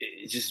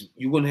it's just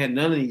you wouldn't have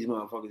none of these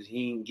motherfuckers.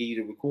 He didn't give you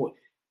the record.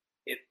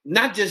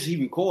 Not just he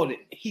recorded,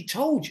 he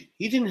told you.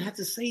 He didn't have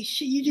to say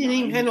shit. You didn't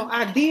even have no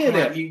idea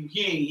that.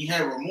 He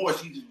had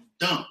remorse. He just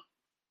dumb.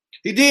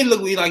 He did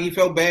look like he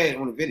felt bad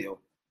on the video.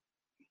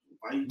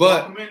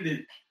 But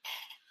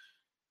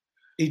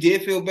he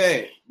did feel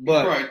bad.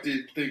 But he probably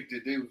did think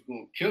that they was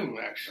going to kill him,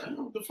 actually.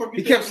 What the fuck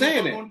he kept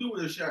saying that. Going to do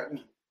with a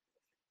shotgun?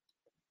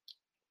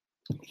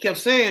 He kept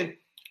saying,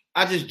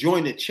 "I just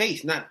joined the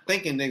chase, not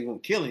thinking they were going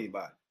to kill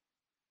anybody."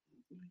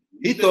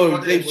 He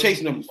thought they were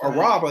chasing a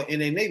robber in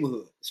their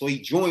neighborhood. So he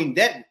joined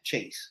that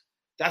chase.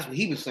 That's what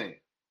he was saying.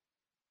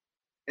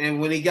 And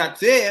when he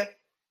got there,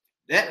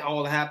 that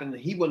all happened.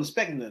 He wasn't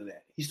expecting none of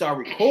that. He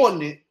started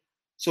recording it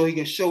so he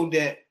can show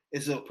that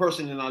it's a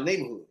person in our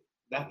neighborhood.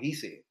 That's what he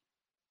said.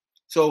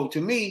 So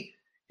to me,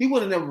 he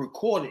would have never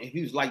recorded if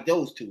he was like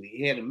those two.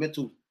 He had a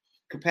mental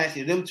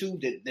capacity of them two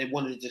that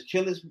wanted to just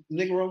kill this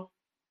Negro.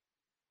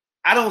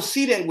 I don't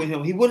see that with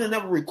him. He would have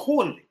never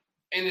recorded it.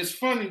 And it's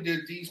funny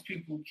that these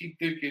people keep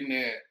thinking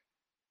that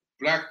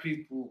black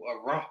people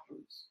are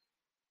robbers.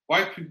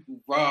 White people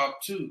rob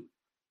too.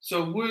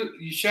 So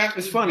you shot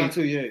this. It's funny black,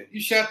 too, yeah.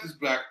 You shot this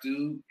black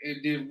dude, and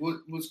then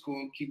what's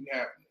going to keep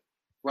happening?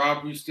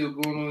 Robbery still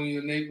going on in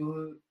your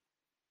neighborhood,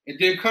 and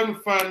then come to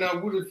find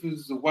out, what if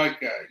it's a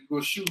white guy? You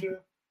gonna shoot him?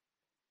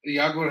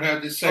 Y'all gonna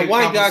have this same? A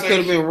white guy could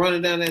have been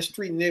running down that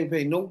street and never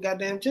paid no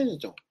goddamn attention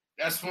to him.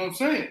 That's what I'm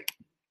saying.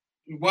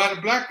 Why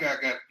the black guy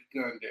got to be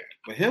gunned down?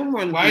 But him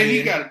running, why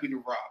he got to be the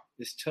robber?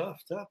 It's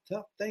tough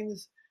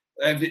things.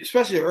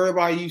 Especially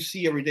everybody you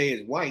see every day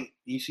is white.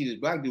 You see this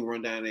black dude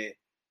run down there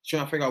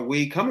trying to figure out where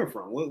he coming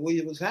from.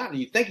 What's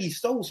happening? You think he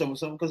stole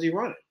something because he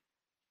running.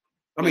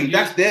 I mean,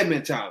 that's their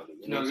mentality.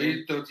 You know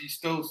they thought he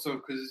stole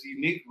something because he's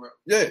Negro.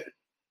 Yeah.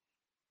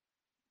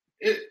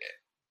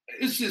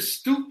 It's just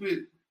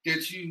stupid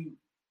that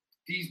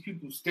these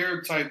people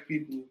stereotype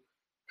people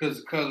because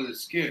of the color of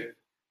his skin.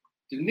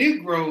 The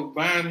Negro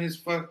buying his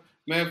fuck.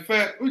 Matter of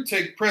fact, we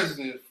take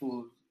president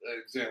for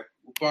example.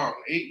 Obama,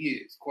 8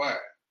 years, quiet.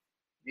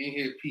 You ain't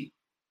hear peep.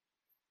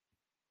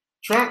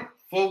 Trump,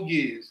 4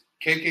 years.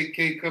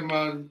 KKK come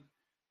out,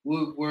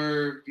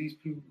 Woodward. These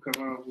people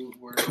come out,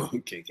 Woodward.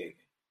 KKK.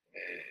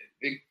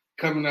 They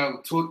coming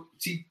out with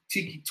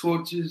tiki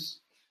torches.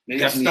 They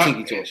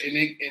Definitely tiki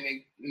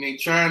torches. And they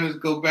trying to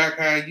go back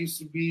how it used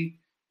to be.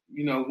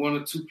 You know, 1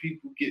 or 2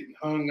 people getting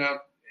hung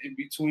out in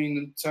between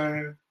the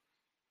time.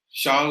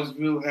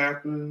 Charlottesville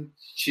happened.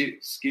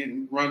 Chicks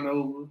getting run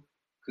over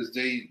because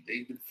they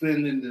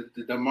defending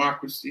the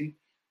democracy.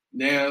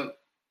 Now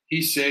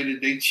he said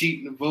that they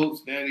cheating the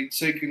votes. Now they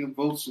taking the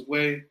votes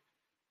away.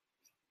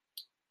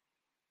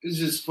 It's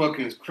just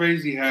fucking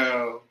crazy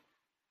how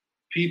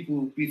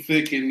people be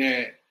thinking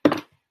that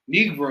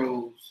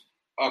Negroes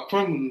are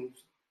criminals,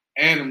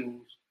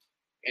 animals,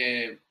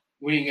 and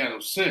we ain't got no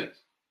sense.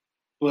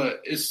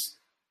 But it's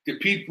the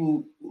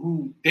people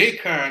who they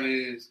kind of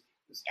is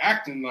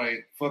acting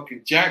like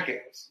fucking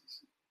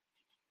jackasses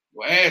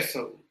or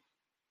assholes.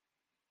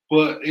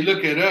 But they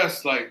look at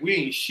us like we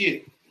ain't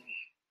shit.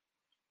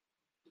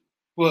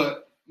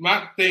 But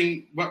my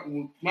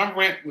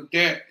rant with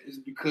that is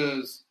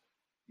because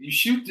you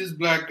shoot this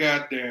black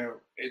guy down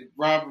and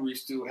robbery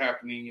still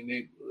happening in the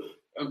neighborhood.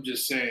 I'm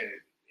just saying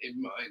it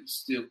might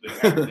still be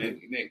happening in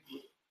the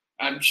neighborhood.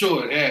 I'm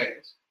sure it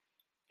has.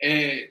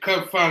 And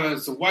come find out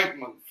it's a white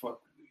motherfucker.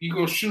 You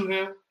gonna shoot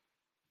him?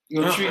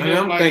 You gonna treat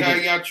him like how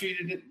y'all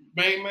treated the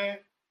main man?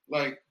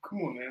 Like,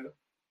 come on, man.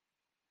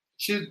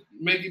 Should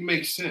make it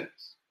make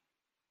sense.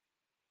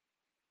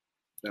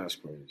 That's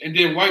crazy. And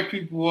then white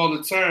people all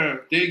the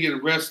time, they get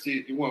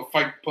arrested and want to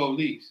fight the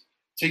police,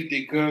 take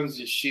their guns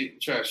and shit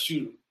and try to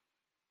shoot them.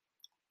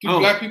 Do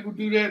black people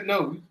do that?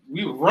 No,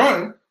 we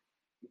run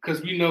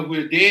because we know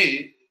we're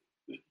dead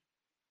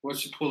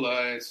once you pull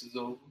our asses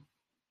over.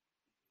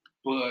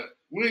 But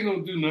we ain't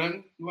gonna do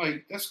nothing.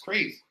 Like, that's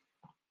crazy.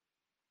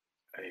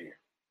 Hey.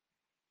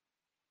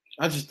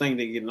 I just think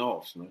they're getting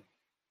off, man.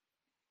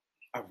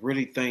 I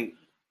really think.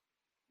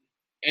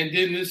 And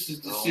then this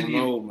is the city.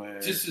 Man.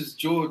 This is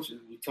Georgia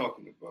we're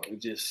talking about.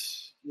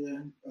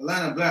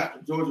 Atlanta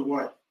black, Georgia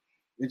white.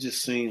 It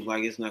just seems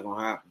like it's not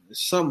gonna happen.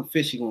 There's something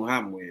fishy gonna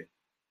happen with it.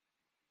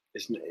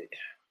 It's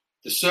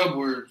the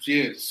suburbs.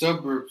 Yeah, the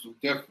suburbs are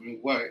definitely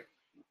white,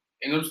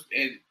 and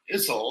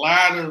it's a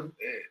lot of.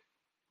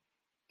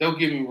 Don't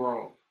get me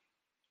wrong.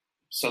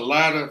 It's a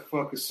lot of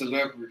fucking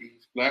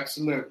celebrities, black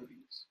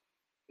celebrities,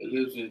 that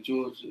lives in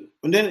Georgia.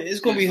 And then it's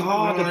gonna be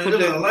hard to put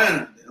that in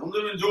Atlanta. They don't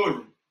live in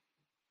Georgia.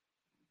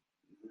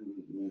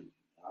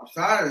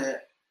 Outside of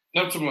that,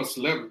 I'm talking about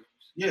celebrities.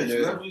 Yeah,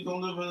 celebrities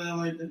don't live in Atlanta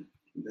like that.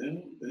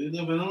 They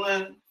live in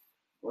Atlanta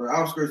or the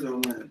outskirts of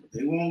Atlanta, but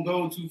they won't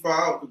go too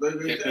far out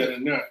because they better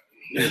not.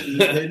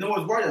 They know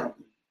it's white out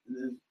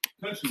there. And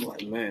it's country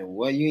white. Man,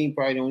 well, you ain't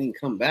probably don't even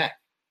come back.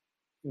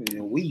 You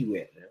know, where you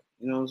at now?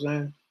 You know what I'm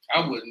saying?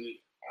 I wouldn't.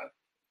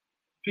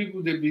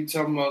 People that be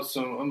talking about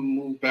I'm gonna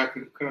move back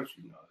to the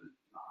country. No,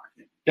 I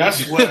can't.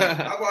 That's why.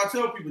 That's why I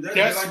tell people.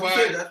 That's why.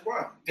 You said, that's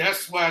why.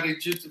 That's why they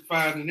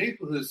gentrify the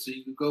neighborhood so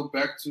you can go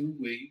back to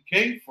where you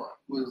came from,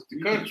 was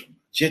the country.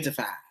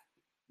 Gentrify.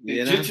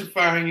 They're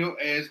gentrifying your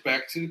ass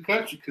back to the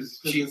country because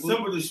it's cheaper. A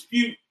simple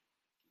dispute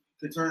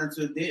can turn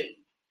into dead.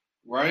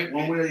 Right?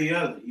 One way or the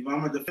other. Either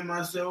I'm gonna defend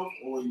myself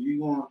or you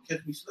gonna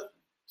catch me slipping.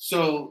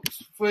 So,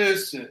 for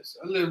instance,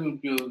 I live in a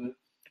building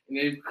and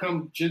they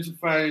come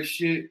gentrify this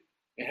shit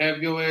and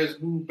have your ass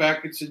move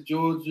back into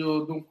Georgia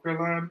or North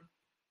Carolina.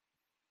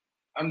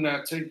 I'm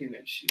not taking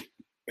that shit.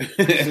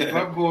 If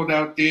I'm going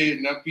out there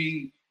and I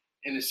be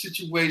in a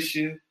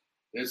situation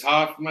that's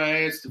hard for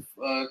my ass to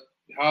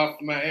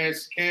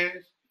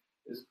cash,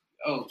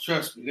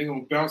 trust me, they're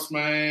gonna bounce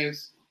my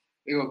ass.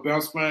 They're gonna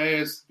bounce my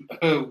ass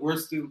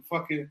worse than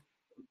fucking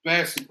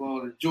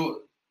basketball in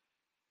Jordan.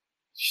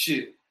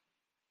 Shit.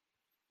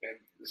 And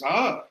it's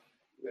hard.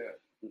 Yeah.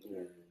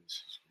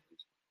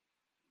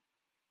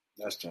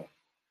 That's tough.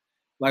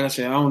 Like I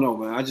said, I don't know,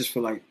 man. I just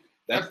feel like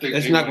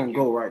that's not gonna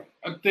go right.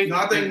 I think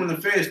when the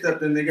Fed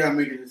stepped in, they gotta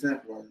make an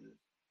example out of it.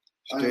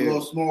 Like a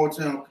little small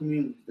town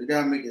community, they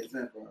gotta make an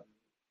example out of it.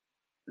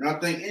 And I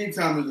think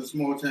anytime there's a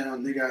small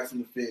town, they got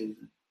some Feds.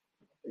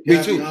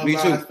 Me too.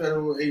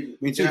 Federal agents.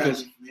 Me too.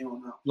 Because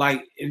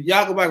like if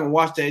y'all go back and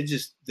watch that, it's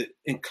just the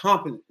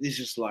incompetence. It's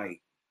just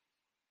like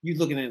you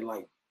looking at it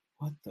like,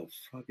 what the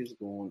fuck is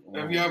going on?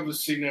 Have you ever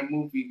seen that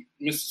movie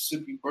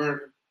Mississippi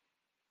Burning?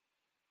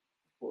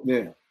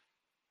 Yeah.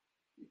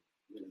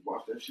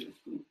 Watch that shit.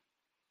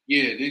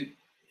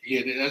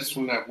 Yeah, that's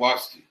when I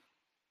watched it.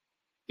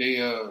 They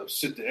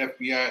sent the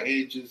FBI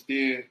agents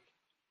there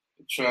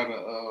to try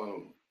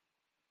to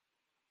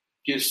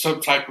get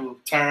some type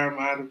of time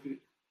out of it.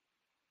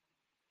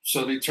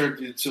 So they turned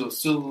it into a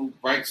civil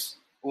rights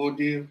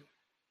ordeal.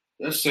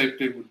 That's the same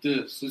thing with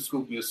this. It's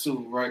going to be a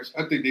civil rights.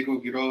 I think they're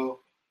going to get off,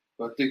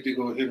 but I think they're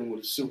going to hit them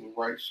with a civil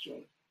rights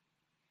joint.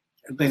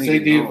 They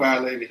did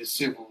violate his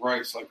civil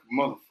rights like a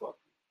motherfucker.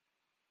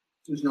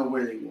 There's no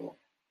way they will.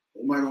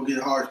 They might not get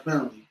a harsh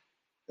penalty.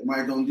 They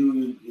might don't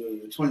do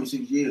your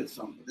 26 years or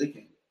something, but they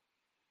can't.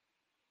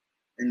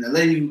 And the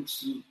lady,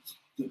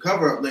 the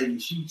cover-up lady,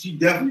 she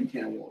definitely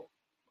can't walk.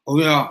 Oh,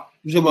 yeah.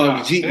 You talking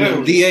about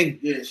the DA?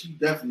 Yeah, she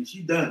done.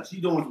 She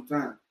doing some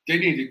time. They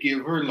need to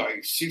give her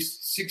like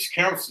six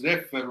counts of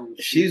that federal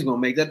shit. She's going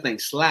to make that thing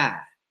slide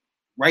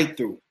right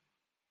through.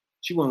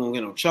 She wasn't going to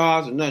get no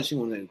charge or nothing. She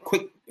wanted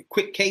a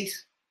quick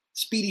case,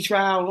 speedy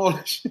trial, and all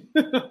that shit.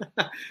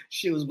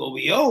 She was going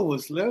to be over,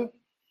 Slim.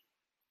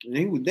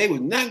 And they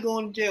was not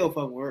going to jail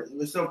for her.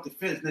 It's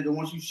self-defense, nigga.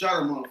 Once you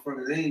shot a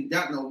motherfucker, they ain't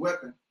got no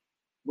weapon.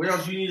 What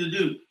else you need to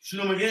do?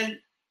 Shoot him again?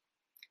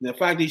 The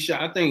fact he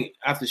shot, I think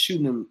after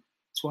shooting him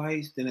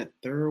twice, then that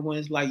third one,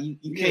 it's like you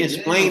can't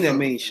explain that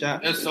many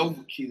shots. That's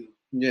overkill.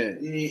 Yeah.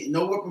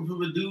 No weapon to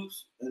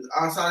reduce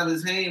outside of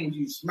his hand when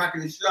you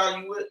smacking the shit out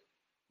of you with.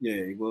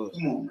 Yeah, he was.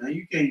 Come on, man.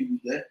 You can't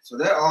use that. So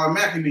that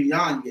automatically means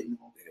y'all ain't getting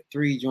on. Yeah,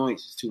 3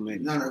 joints is too many.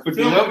 No, but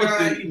the other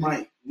guy, he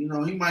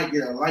might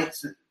get a light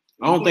sentence.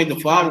 I don't think the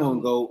father gonna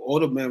go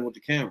or the man with the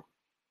camera.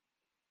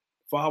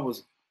 The father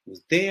was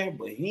there,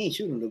 but he ain't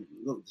shooting.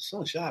 The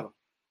son shot him.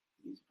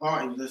 He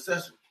was an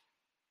accessory.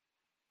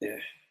 Yeah.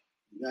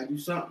 You gotta do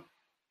something.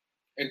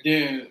 And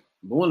then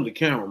one of the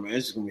camera, man,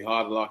 it's just gonna be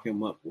hard to lock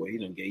him up. Boy, he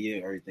done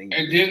gave everything.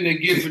 And then they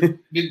gave the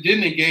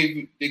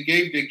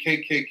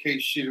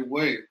KKK shit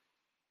away.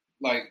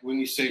 Like when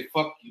he say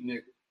 "fuck you,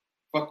 nigga,"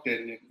 fuck that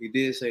nigga. He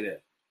did say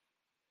that.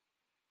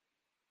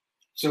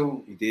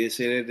 So he did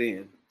say that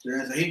then.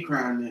 That's a hate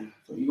crime then.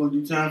 So you gonna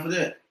do time for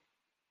that?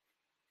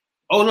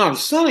 Oh no, the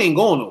son ain't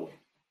going nowhere.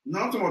 No,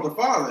 I'm talking about the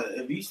father.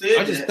 If he said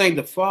I just think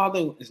the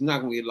father is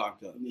not gonna get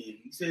locked up. Yeah,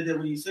 he said that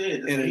when he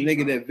said that. And the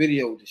nigga that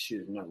videoed the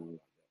shit is not gonna lock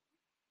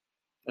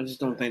up. I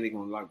just don't think they're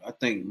gonna lock up. I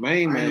think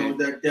main man. I know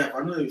that death.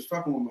 I know they was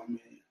fucking with my man.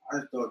 I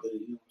just thought that, you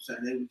know what I'm saying,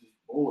 they was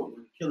just bored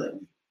when they kill that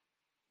nigga.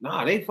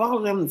 Nah, they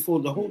followed him for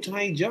the whole time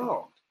he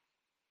jogged.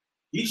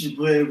 He should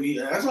play.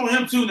 That's on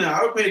him too now.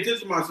 I would pay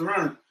attention to my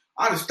surroundings.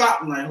 I'd have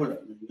stopped and like, hold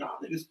up, man. Y'all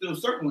niggas still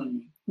circling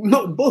me.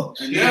 No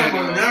bullshit. And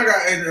now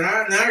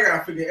I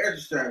gotta figure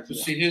extra strategy.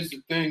 See, here's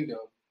the thing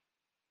though.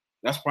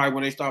 That's probably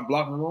when they start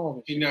blocking them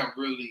off. He's not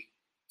really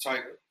tight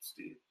up the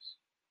stairs.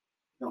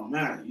 Don't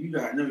matter. You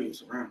gotta know your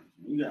surroundings.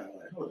 You gotta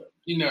like, hold up.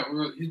 He's not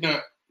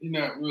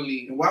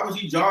really. And why was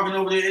he jogging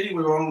over there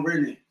anyway on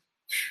redneck?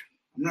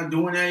 I'm not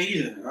doing that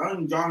either.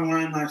 I'm jogging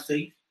around my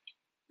safe.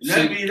 And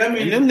that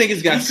means them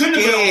niggas got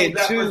scared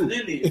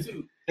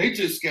too. They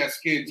just got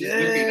scared just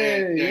looking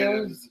at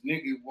that as a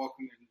nigga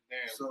walking in the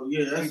damn. So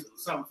yeah, that's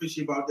something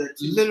fishy about that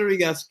too. Literally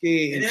got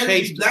scared and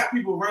chased black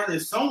people running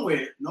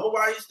somewhere.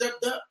 Nobody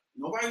stepped up.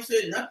 Nobody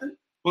said nothing.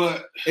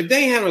 But if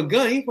they ain't had a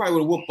gun, he probably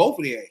would have whooped both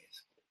of their ass.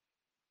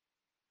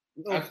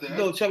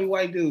 Little chubby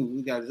white dude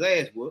who got his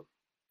ass whooped.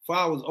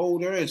 Father was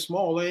older and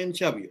smaller and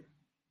chubbier.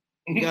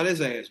 He got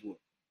his ass whooped.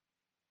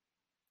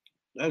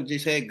 That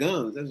just had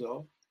guns, that's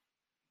all.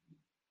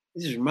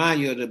 It just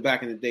reminds you of the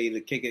back in the day,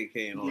 the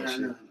KKK and all that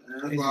shit.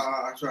 That's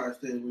why I try to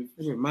stay away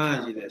from it.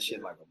 Reminds you of that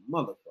shit like a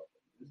motherfucker.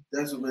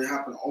 That's what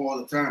happens all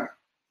the time.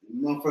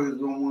 Motherfuckers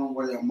don't want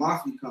where their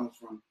mafia comes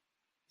from.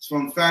 It's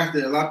from the fact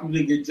that a lot of people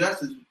didn't get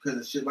justice because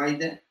of shit like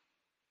that.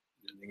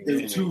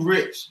 They were too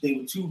rich. They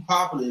were too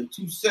popular. They were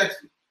too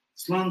sexy.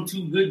 Slung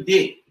too good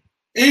dick.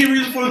 Any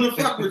reason for them to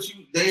fuck with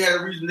you, they had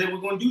a reason they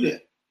were going to do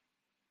that.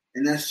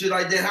 And that shit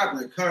like that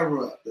happened. The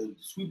cover up, the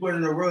sweep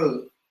under the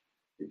rug,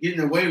 the getting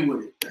away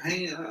with it, the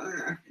hanging.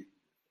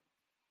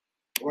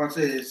 Well, I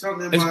said it's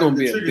something. It's going to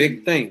be a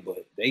big thing,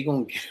 but they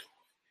going to get.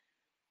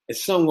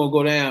 It's something going to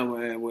go down,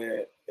 man,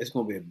 where it's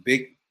going to be a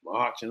big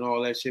march and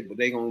all that shit, but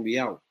they going to be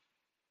out.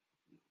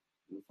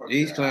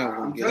 These clowns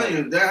going to get out. I'm telling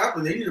you, if that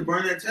happens, they need to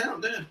burn that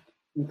town down.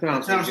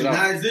 That town should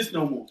not exist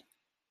no more.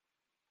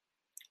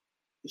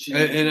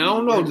 And I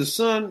don't know, the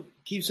son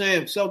keeps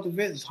saying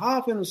self-defense. It's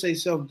hard for him to say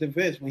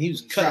self-defense when he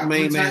was cutting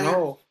main man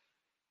off.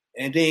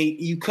 And then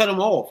you cut him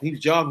off. He was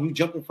jogging, you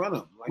jumped in front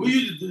of him. Like, where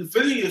you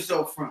defending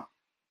yourself from?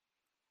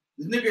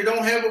 This nigga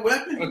don't have a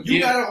weapon. Again,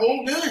 you got a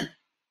whole gun.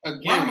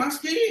 Again, why am I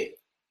scared?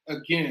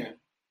 Again,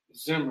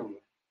 Zimmerman.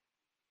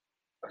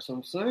 That's what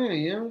I'm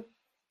saying, yeah.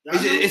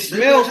 It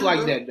smells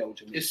like that, though,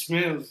 to me. It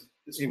smells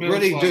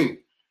really like do.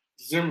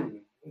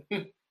 Zimmerman.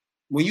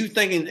 When you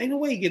thinking, ain't no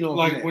way you getting off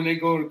like that. When they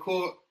go to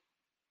court,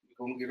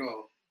 they're going to get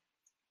off.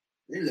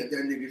 They let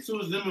that nigga, as soon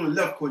as Zimmerman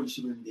left court, he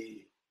should have been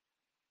dead.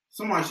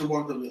 Somebody should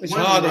walk up. It's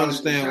hard to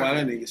understand why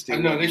that nigga still.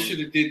 I know they should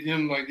have did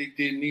him like they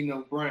did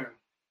Nino Brown.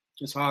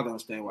 It's hard to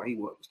understand why he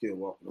still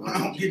walking around. I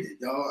don't get it,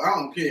 dog. I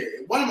don't care.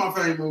 One of my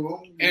family members.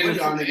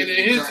 And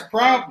here's the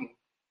problem: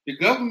 the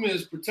government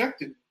is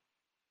protected.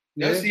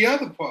 That's the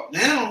other part.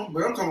 Now,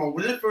 but I'm talking about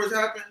when it first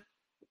happened,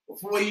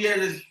 before he had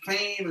his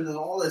fame and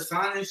all that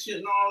signing shit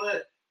and all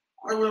that.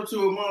 I went up to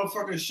a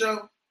motherfucking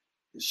show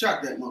and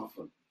shot that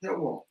motherfucker. That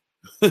wall.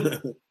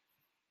 But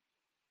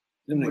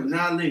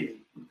not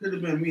leaving. It could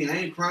have been me. I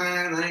ain't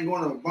crying. I ain't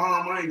going to a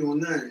bomb. I ain't doing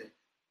none of that.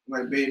 I'm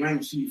like, babe, I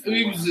ain't see you for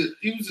he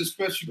was a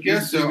special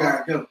guest.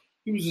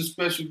 He was a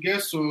special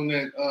guest on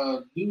that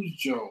news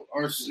show,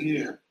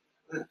 RCN.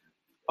 Yeah.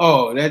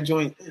 Oh, that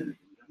joint.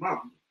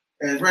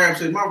 As Rab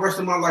said, my rest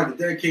of my life is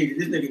dedicated.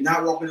 This nigga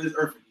not walking this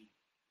earth again.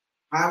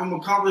 have him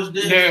accomplish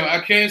this. Now,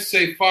 I can't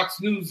say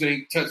Fox News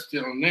ain't touched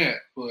it on that,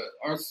 but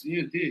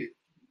RCN did.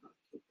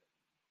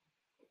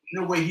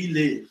 No way he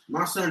lives.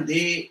 My son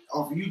dead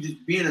off of you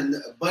just being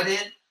a butt in.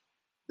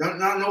 Don't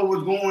not know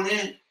what's going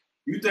in.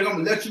 You think I'm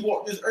gonna let you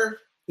walk this earth?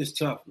 It's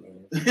tough,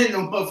 man. Ain't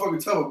no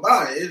motherfucking tough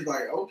about it. It's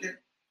like, okay.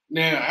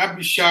 Now, I'd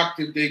be shocked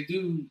if they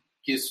do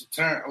get some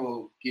time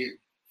or get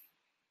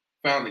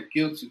found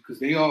guilty because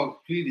they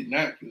all pleaded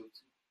not guilty,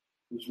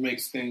 which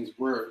makes things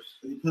worse.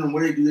 Depending on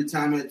where they do the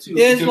time at too.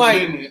 Yeah,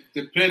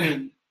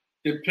 it's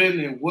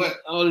depending what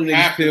all the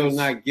niggas feel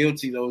not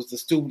guilty though is the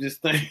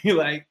stupidest thing.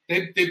 Like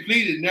they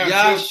pleaded now.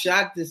 Y'all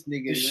shot this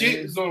nigga. The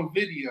shit is on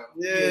video.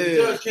 Yeah, the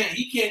judge can't.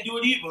 He can't do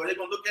it either. They're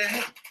gonna look at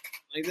him.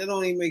 Like that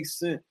don't even make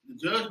sense. The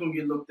judge gonna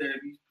get looked at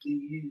if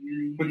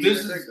he but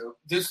this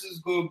is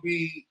gonna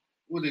be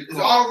what it. It's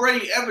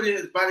already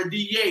evidenced by the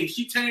DA.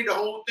 She tainted the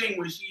whole thing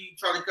when she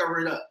tried to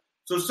cover it up.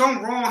 So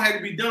some wrong had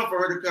to be done for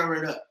her to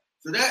cover it up.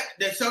 So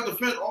that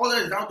self-defense, all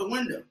that is out the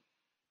window.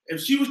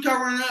 If she was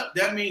covering it up,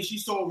 that means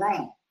she's so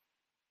wrong.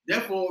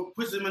 Therefore, it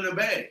puts them in the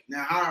bag.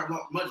 Now,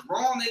 how much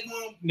wrong they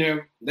going? Now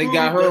they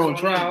got her on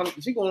trial.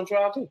 She going on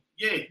trial too.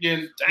 Yeah.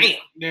 Damn.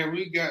 Now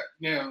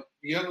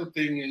the other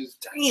thing is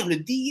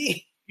the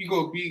DA. You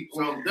gonna be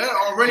so that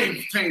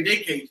already changed their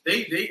case.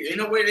 They ain't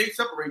no way they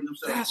separating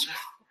themselves.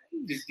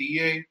 The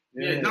DA.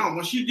 Yeah, no.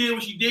 When she did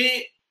what she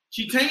did,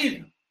 she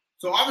tainted them.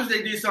 So obviously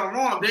they did something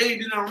wrong. If they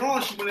ain't did nothing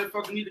wrong, she wouldn't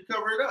fucking need to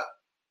cover it up.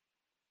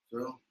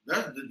 So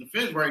that's the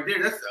defense right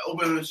there. That's the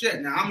open and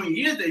shut. Now, how many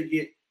years they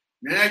get?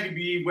 Now that could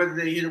be whether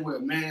they hit it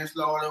with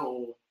manslaughter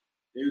or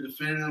they were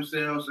defending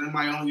themselves. So they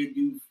might only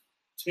do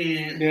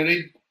 10. Now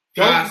they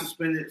don't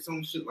suspended,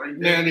 some shit like that.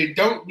 Now they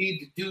don't need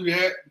to do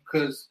that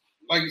because,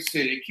 like you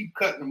said, they keep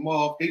cutting them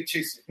off. They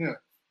chasing him.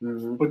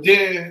 Mm-hmm. But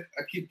then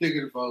I keep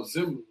thinking about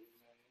Zimmerman.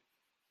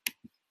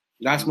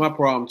 That's my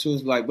problem too.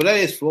 It's like, but that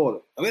is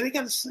Florida. I mean, they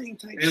got the same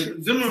type of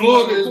shit.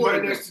 Florida is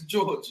right next to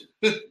Georgia.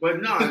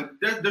 But no,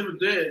 that's different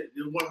there.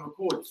 There wasn't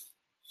recorded.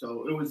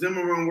 So it was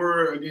Zimmerman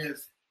word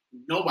against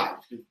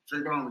nobody.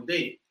 Trayvon was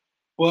dead.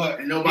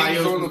 But and nobody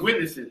else was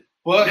witnessing.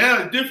 But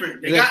now it's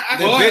different. They got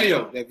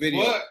that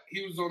video. But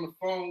he was on the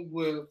phone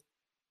with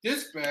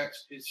dispatch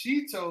and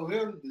she told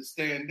him to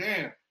stand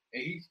down.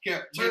 And he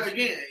kept But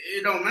again,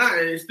 it don't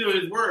matter. It's still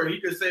his word.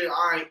 He could say,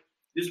 all right,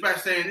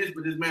 dispatch saying this,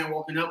 but this man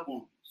walking up on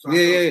him. So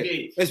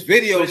it's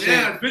video. But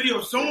now it's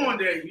video showing that,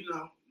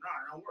 don't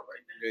work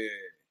right there.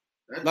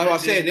 Yeah. Like I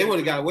said, they would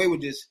have got away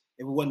with this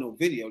if it wasn't no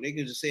video. They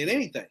could just said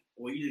anything.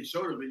 Well, he didn't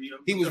show the video.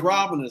 He was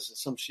robbing us or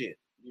some shit.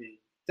 Yeah.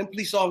 Them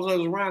police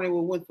officers around, they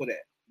would went for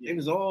that. Yeah. It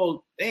was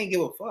all, they ain't give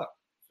a fuck.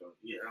 So,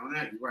 yeah, on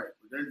that, you're right.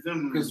 But that's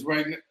them. Because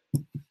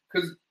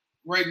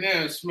right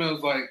now it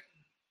smells like,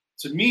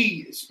 to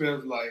me, it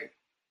smells like,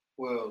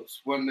 well,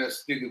 it's one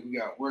less nigga we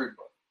got worried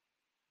about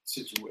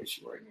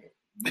situation right now.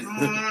 It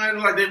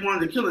looked like they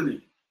wanted to kill a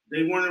nigga.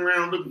 They went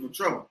around looking for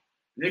trouble.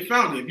 And they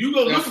found it. If you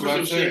go looking for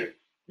some shit,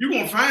 you're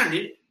gonna find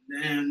it.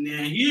 And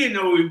he didn't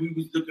know they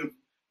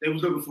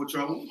was looking for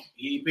trouble.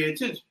 He ain't pay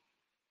attention.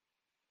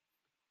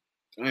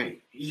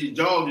 Dang. He's just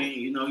jogging,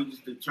 he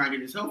just trying to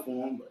get his help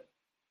for him, but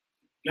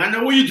y'all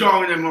know where you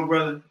jogging at, my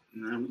brother.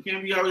 We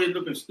can't be out here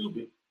looking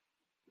stupid.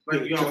 It's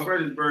like you're on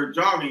Fredericksburg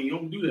jogging, you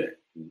don't do that.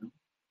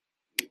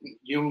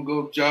 You don't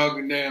go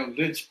jogging down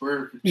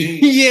Lynchburg,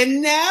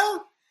 Virginia.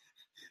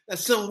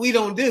 That's something we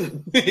don't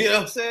do. You know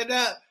what I'm saying?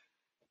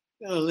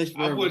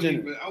 Lynchburg, I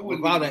wouldn't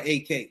without an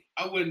AK.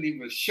 I wouldn't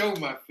even show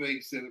my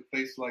face in a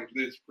place like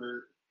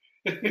Lynchburg.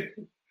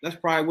 That's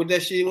probably what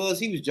that shit was.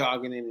 He was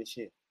jogging in and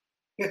shit.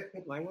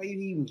 Like, why you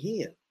even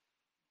here?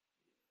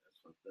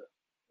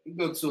 You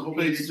go to a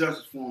place.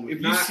 Justice for him. If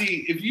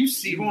you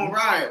see, you gonna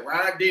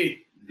ride there.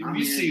 If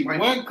you see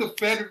one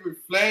Confederate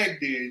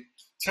flag there,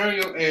 turn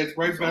your ass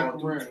right back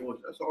around.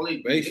 That's all they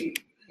do.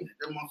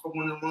 That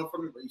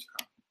motherfucking race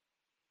car.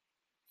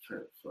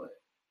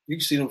 You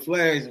can see them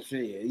flags and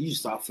shit. Yeah, you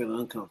start feeling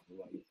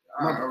uncomfortable.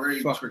 Like,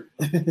 already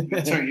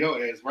turn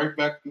your ass right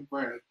back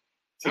around.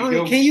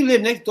 Can you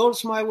live next door to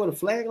somebody with a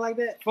flag like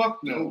that?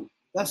 Fuck no.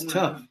 That's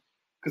tough.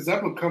 Because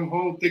I'm going to come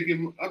home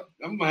thinking,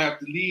 I'm going to have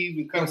to leave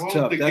and come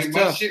home thinking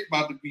my shit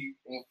about to be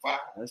on fire.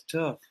 That's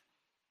tough.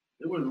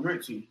 They wouldn't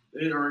rent you.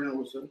 They already know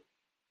what's up.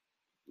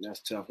 That's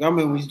tough. I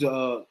remember we used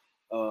to,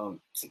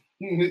 what's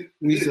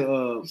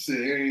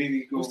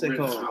that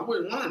called? I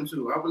wouldn't want them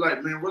to. I'd be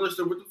like, man, what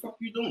the fuck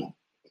you doing?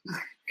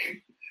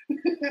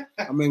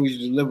 I mean, we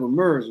used to deliver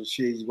MERS and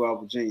shit. You go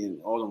out Virginia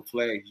and all them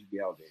flags used to be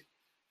out there.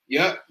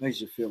 Yep.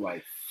 Makes you feel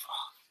like,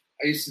 fuck.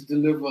 I used to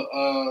deliver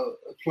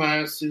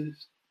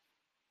appliances.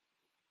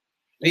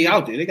 They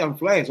out there. They got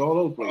flags all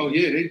over the place. Oh,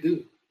 yeah, they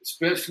do.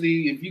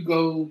 Especially if you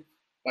go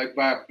like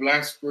by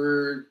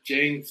Blacksburg,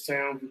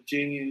 Jamestown,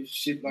 Virginia,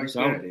 shit like that.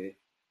 Out there.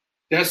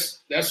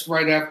 That's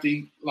right after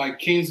like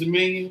Kings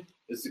Dominion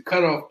is the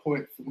cutoff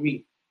point for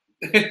me.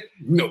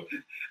 No.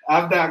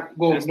 I'm not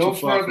going That's no too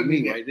far further for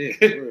me right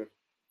there.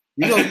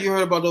 You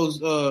heard about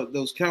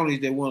those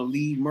counties that want to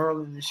leave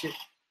Maryland and shit?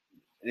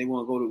 And they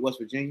want to go to West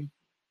Virginia?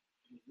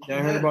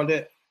 Y'all heard about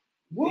that?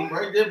 What?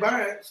 Right there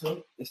by it.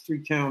 So there's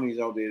 3 counties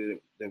out there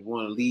that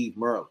want to leave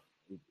Maryland.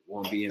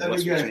 Want to be in Then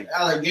West we got Virginia.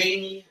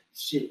 Allegheny.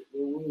 Shit.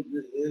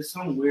 There's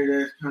some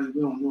weird ass country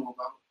we don't know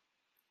about.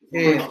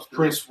 Yeah.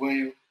 Prince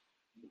William.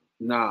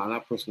 Nah,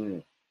 not Prince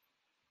William.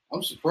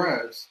 I'm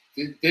surprised.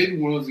 They the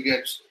ones that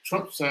got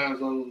Trump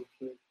signs on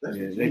them.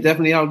 Yeah, they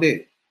definitely out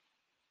there.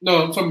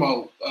 No, I'm talking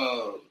about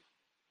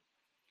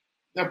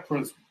not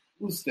Prince.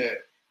 What's that?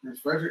 Prince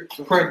Frederick.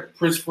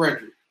 Prince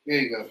Frederick. There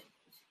you go.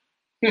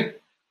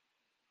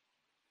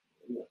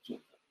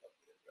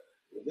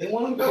 They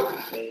want to go.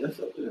 Hey, that's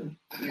up to them.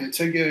 Yeah,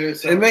 take your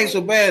ass out. It makes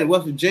so bad.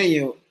 West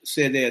Virginia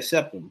said they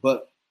accept them,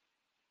 but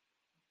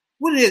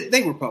what it is,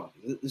 they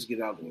Republicans. Let's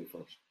get out of the way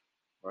first,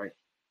 right?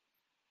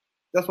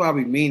 That's why I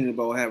be meaning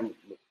about having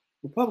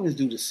Republicans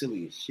do the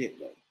silliest shit,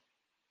 though.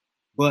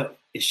 But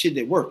it's shit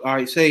that work. All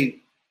right, say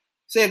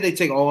if they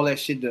take all that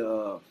shit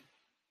to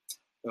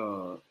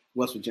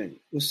West Virginia,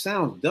 which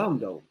sounds dumb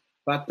though,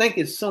 but I think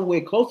it's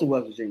somewhere close to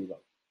West Virginia though.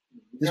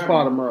 This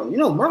part of Maryland, you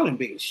know, Maryland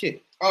big as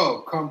shit.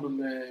 Oh,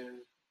 Cumberland.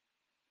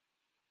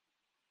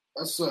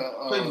 That's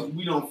Places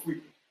we don't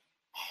frequent.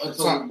 a Top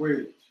top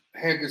bridge.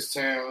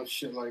 Hagerstown,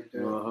 shit like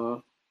that. Uh-huh.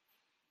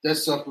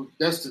 That's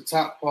the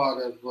top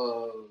part of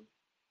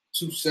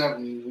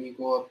 270 when you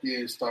go up there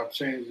and start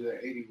changing to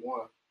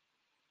 81.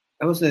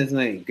 What's his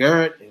name?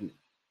 Garrett and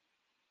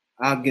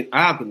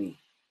Albany.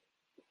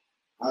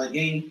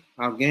 Allegheny.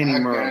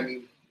 Maryland.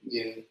 Allegheny,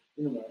 yeah.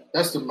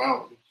 That's the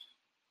mountains.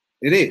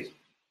 It is.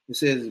 It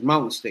says it's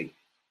Mountain State.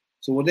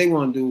 So what they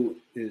want to do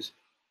is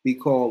be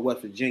called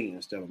West Virginia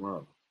instead of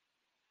Maryland.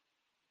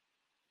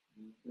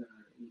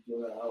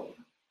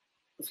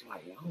 It's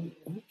like, who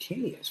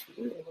cares for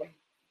real?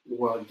 We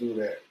want to do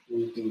that.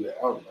 We do that.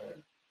 Oh man.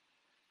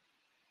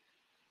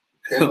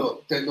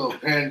 That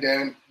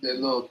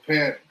little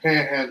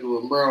panhandle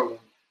of Maryland.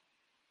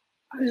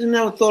 I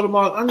never thought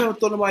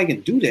anybody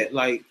can do that.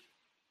 Like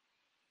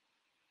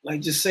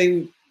just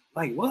say,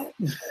 like what?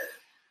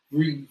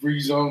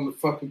 Rezone the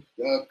fucking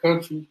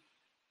country.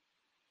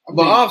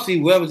 But obviously,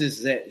 whoever this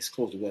is at is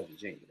close to West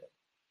Virginia.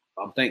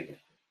 Though. I'm thinking.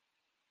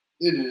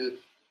 It is.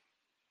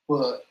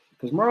 But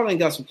because Maryland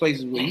got some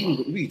places where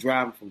you can be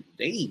driving for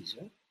days,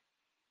 right?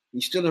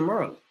 You're still in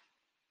Maryland.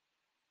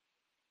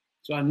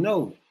 So I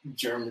know.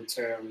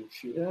 Germantown and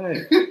shit.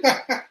 Yeah.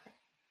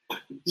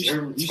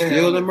 Germantown. You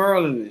still in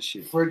Maryland and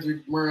shit.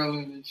 Frederick,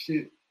 Maryland and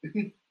shit.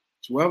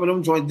 So wherever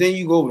them joints, then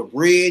you go over the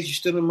bridge, you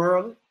still in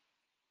Maryland.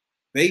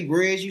 Bay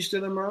Bridge, you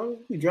still in Maryland.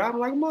 You driving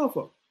like a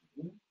motherfucker.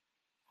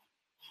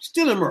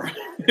 Still in Maryland.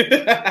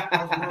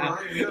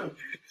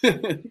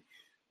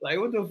 Like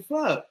what the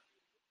fuck?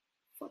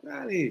 Fuck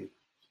out of here.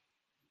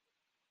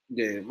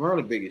 Yeah,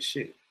 Maryland big as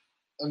shit.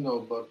 I know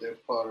about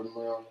that part of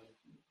Maryland.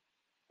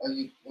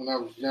 When I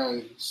was young,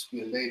 there used to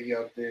be a lady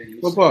out there.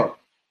 What part?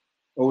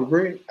 Over the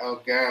bridge?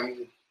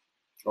 Allegheny.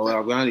 Oh,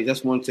 Allegheny.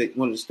 That's one of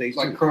the states.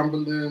 Like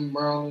Cumberland,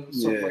 Maryland,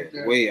 something like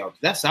that. Way out.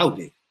 That's out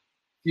there.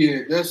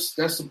 Yeah,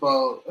 that's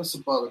about a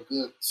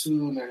good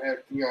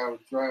 2.5, 3 hour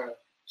drive.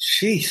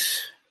 Jeez.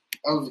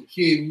 I was a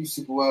kid. We used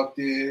to go out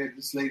there.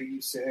 This lady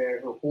used to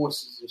have her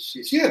horses and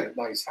shit. She had a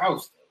nice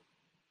house though.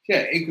 She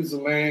had acres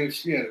of land.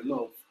 She had a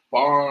little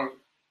barn.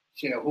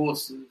 She had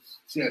horses.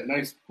 She had a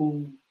nice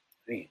pool.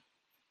 Damn.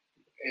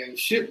 And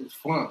shit was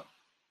fun.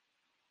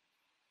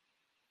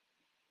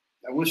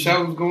 I wish I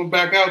was going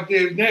back out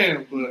there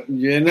now, but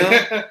you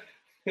know,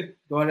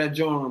 go that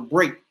joint on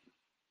break.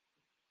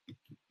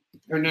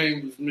 Her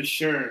name was Miss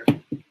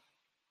Sharon.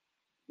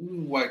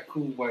 Cool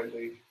white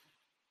lady.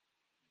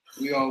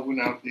 We all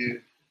went out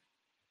there.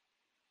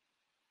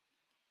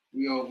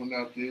 It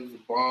was a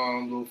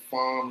barn, little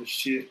farm and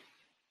shit.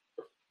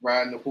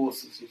 Riding the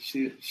horses and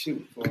shit. Shit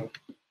was fun.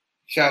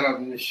 Shout out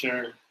to Miss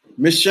Sharon.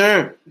 Miss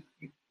Sharon.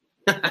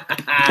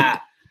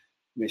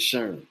 Miss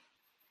Sharon.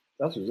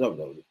 That's what's up,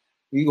 though.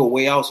 You go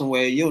way out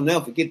somewhere, you'll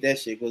never forget that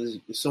shit because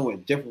it's somewhere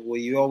different where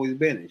you always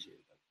been and shit.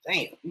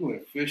 Damn. We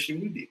went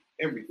fishing. We did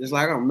everything. It's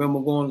like I remember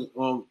going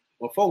to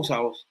my folks'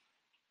 house.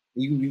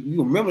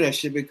 You remember that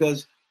shit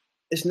because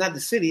it's not the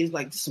city. It's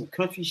like just some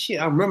country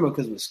shit. I remember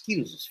because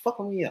mosquitoes was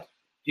fucking me up.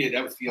 Yeah,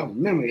 that was the I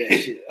remember that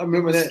shit. I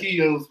remember that.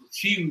 Mosquitoes was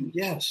huge.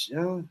 Yes,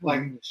 yeah.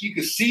 Like you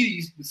could see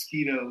these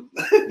mosquitoes.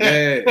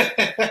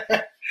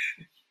 Yeah.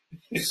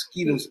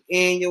 Mosquitoes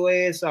in your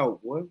ass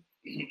out, boy.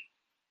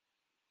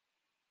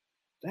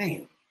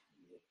 Damn.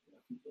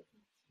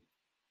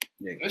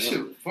 Yeah, that shit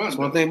was fun. That's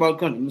one thing about the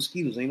country.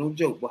 Mosquitoes ain't no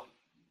joke, boy.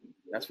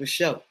 That's for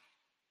sure.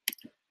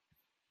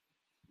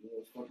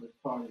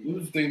 You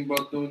was thinking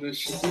about doing this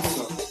shit this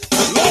summer.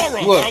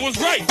 Laura, what? I was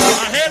right. I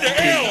had the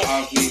L.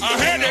 I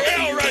had the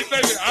L right,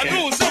 baby. I knew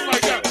it was something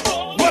like that.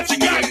 What you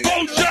got,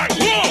 Bojack?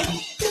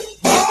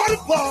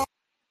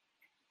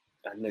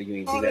 I know you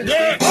ain't do that.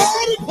 Yeah.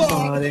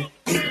 Party.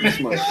 That's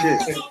my shit.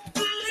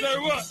 Say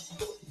what?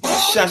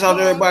 Shouts out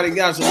to everybody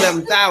got us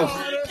 11,000.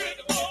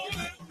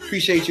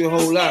 Appreciate you a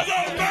whole lot.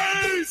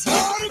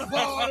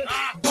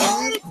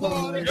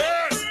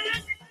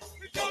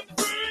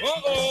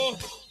 Uh-oh.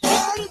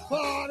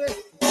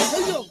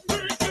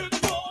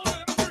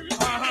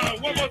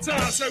 One more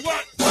time. Say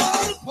what?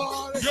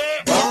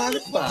 Yeah.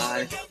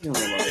 Party. You don't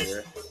know about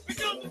that,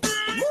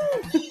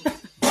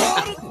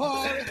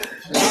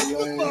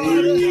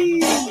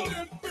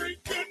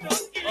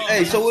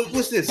 Hey, so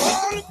what's this?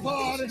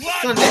 Sunday.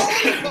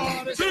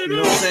 You know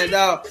what I'm saying,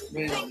 dog?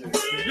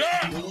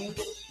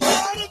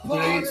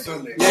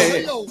 Sunday.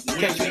 Yeah.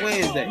 Catch you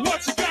Wednesday.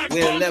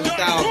 We're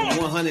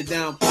 11,100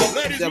 down,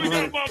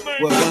 700,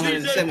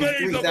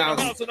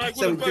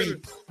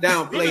 173,073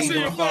 down plays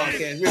on the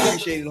podcast. We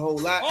appreciate it a whole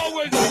lot.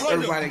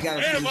 Everybody got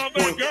us to this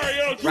point.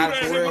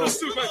 Radical World,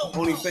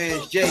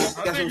 OnlyFans, Jay.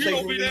 Got some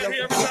say for me?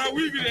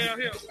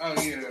 Oh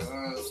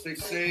yeah, stay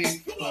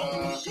safe.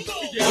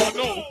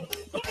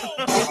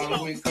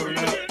 Halloween coming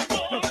up.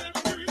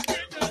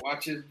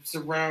 Watch your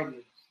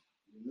surroundings.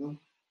 You know?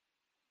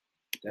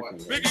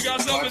 Biggie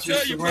got something to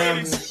tell you,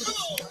 ladies.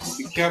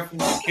 Be careful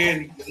with the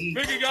candy.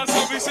 Biggie got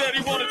something he said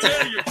he want to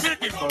tell you. Biggie.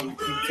 Keep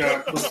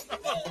trying to put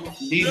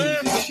needles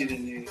and shit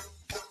in there.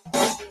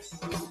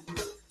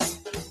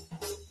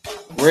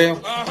 Real?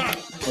 Uh-huh.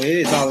 Well, it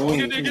is Halloween.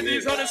 You get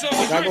these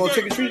Y'all going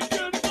trick or treat?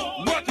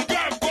 What you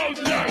got,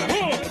 folks?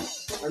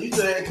 I used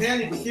to have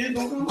candy, but kids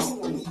don't come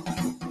home.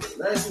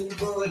 Last year we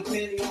brought like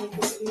candy on.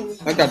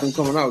 I got them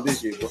coming out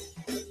this year, bro.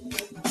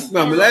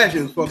 Remember, last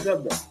year was fucked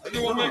up, though. I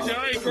just want to make sure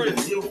I ain't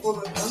crazy. I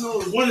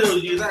know one of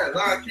those years I had a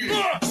lot of kids.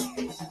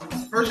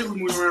 First year we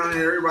moved around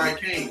here, everybody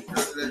came.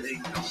 After that, they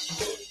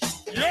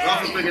I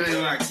was thinking they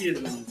were like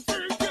kids.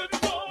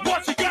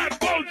 What you got,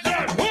 folks?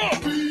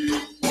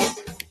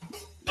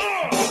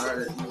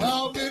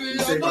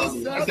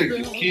 I think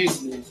the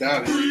kids moved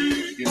out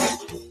here.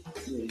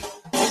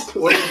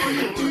 What?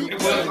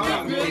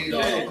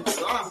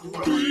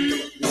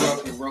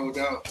 Rolled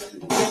out.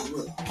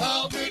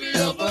 How many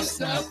of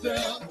us out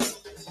there?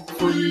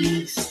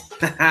 Freeze.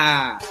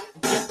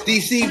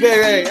 DC,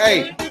 baby.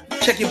 Hey,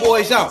 check your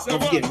boys out.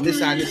 Don't forget, this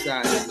side, there's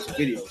some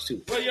videos,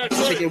 too.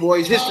 Check your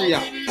boys' history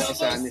out. This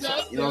side and this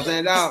side. You know what I'm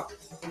saying, dog?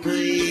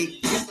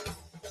 Freak.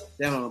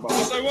 Down on the ball.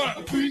 Say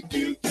what? Freak.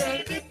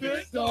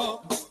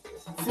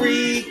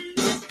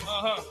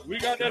 We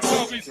got that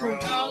selfie screen.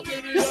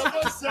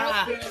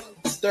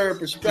 Third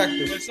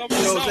perspective. You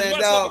know what I'm saying,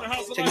 dog?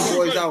 Check your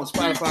boys out on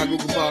Spotify,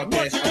 Google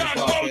Podcasts,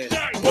 Apple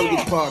Podcasts. Where we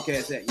get your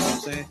podcast at, you know what I'm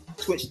saying?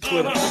 Twitch,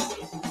 Twitter,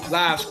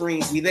 live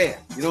screens, we there.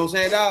 You know what I'm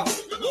saying, dog?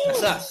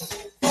 That's us.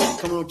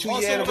 Coming on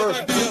 2-year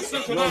anniversary.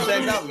 You know what I'm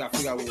saying, dog? We got to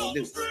figure out what we're going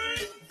to do.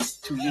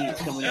 2 years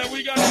coming up.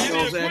 You know what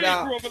I'm saying,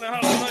 dog?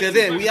 Till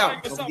then, we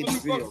out. Don't forget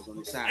these videos on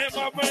the side. And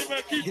my main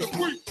man, keep it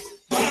sweet.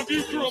 You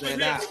know what I'm saying,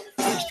 dog?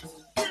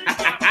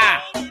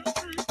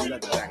 You know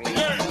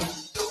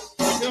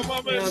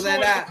what I'm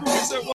saying, dog?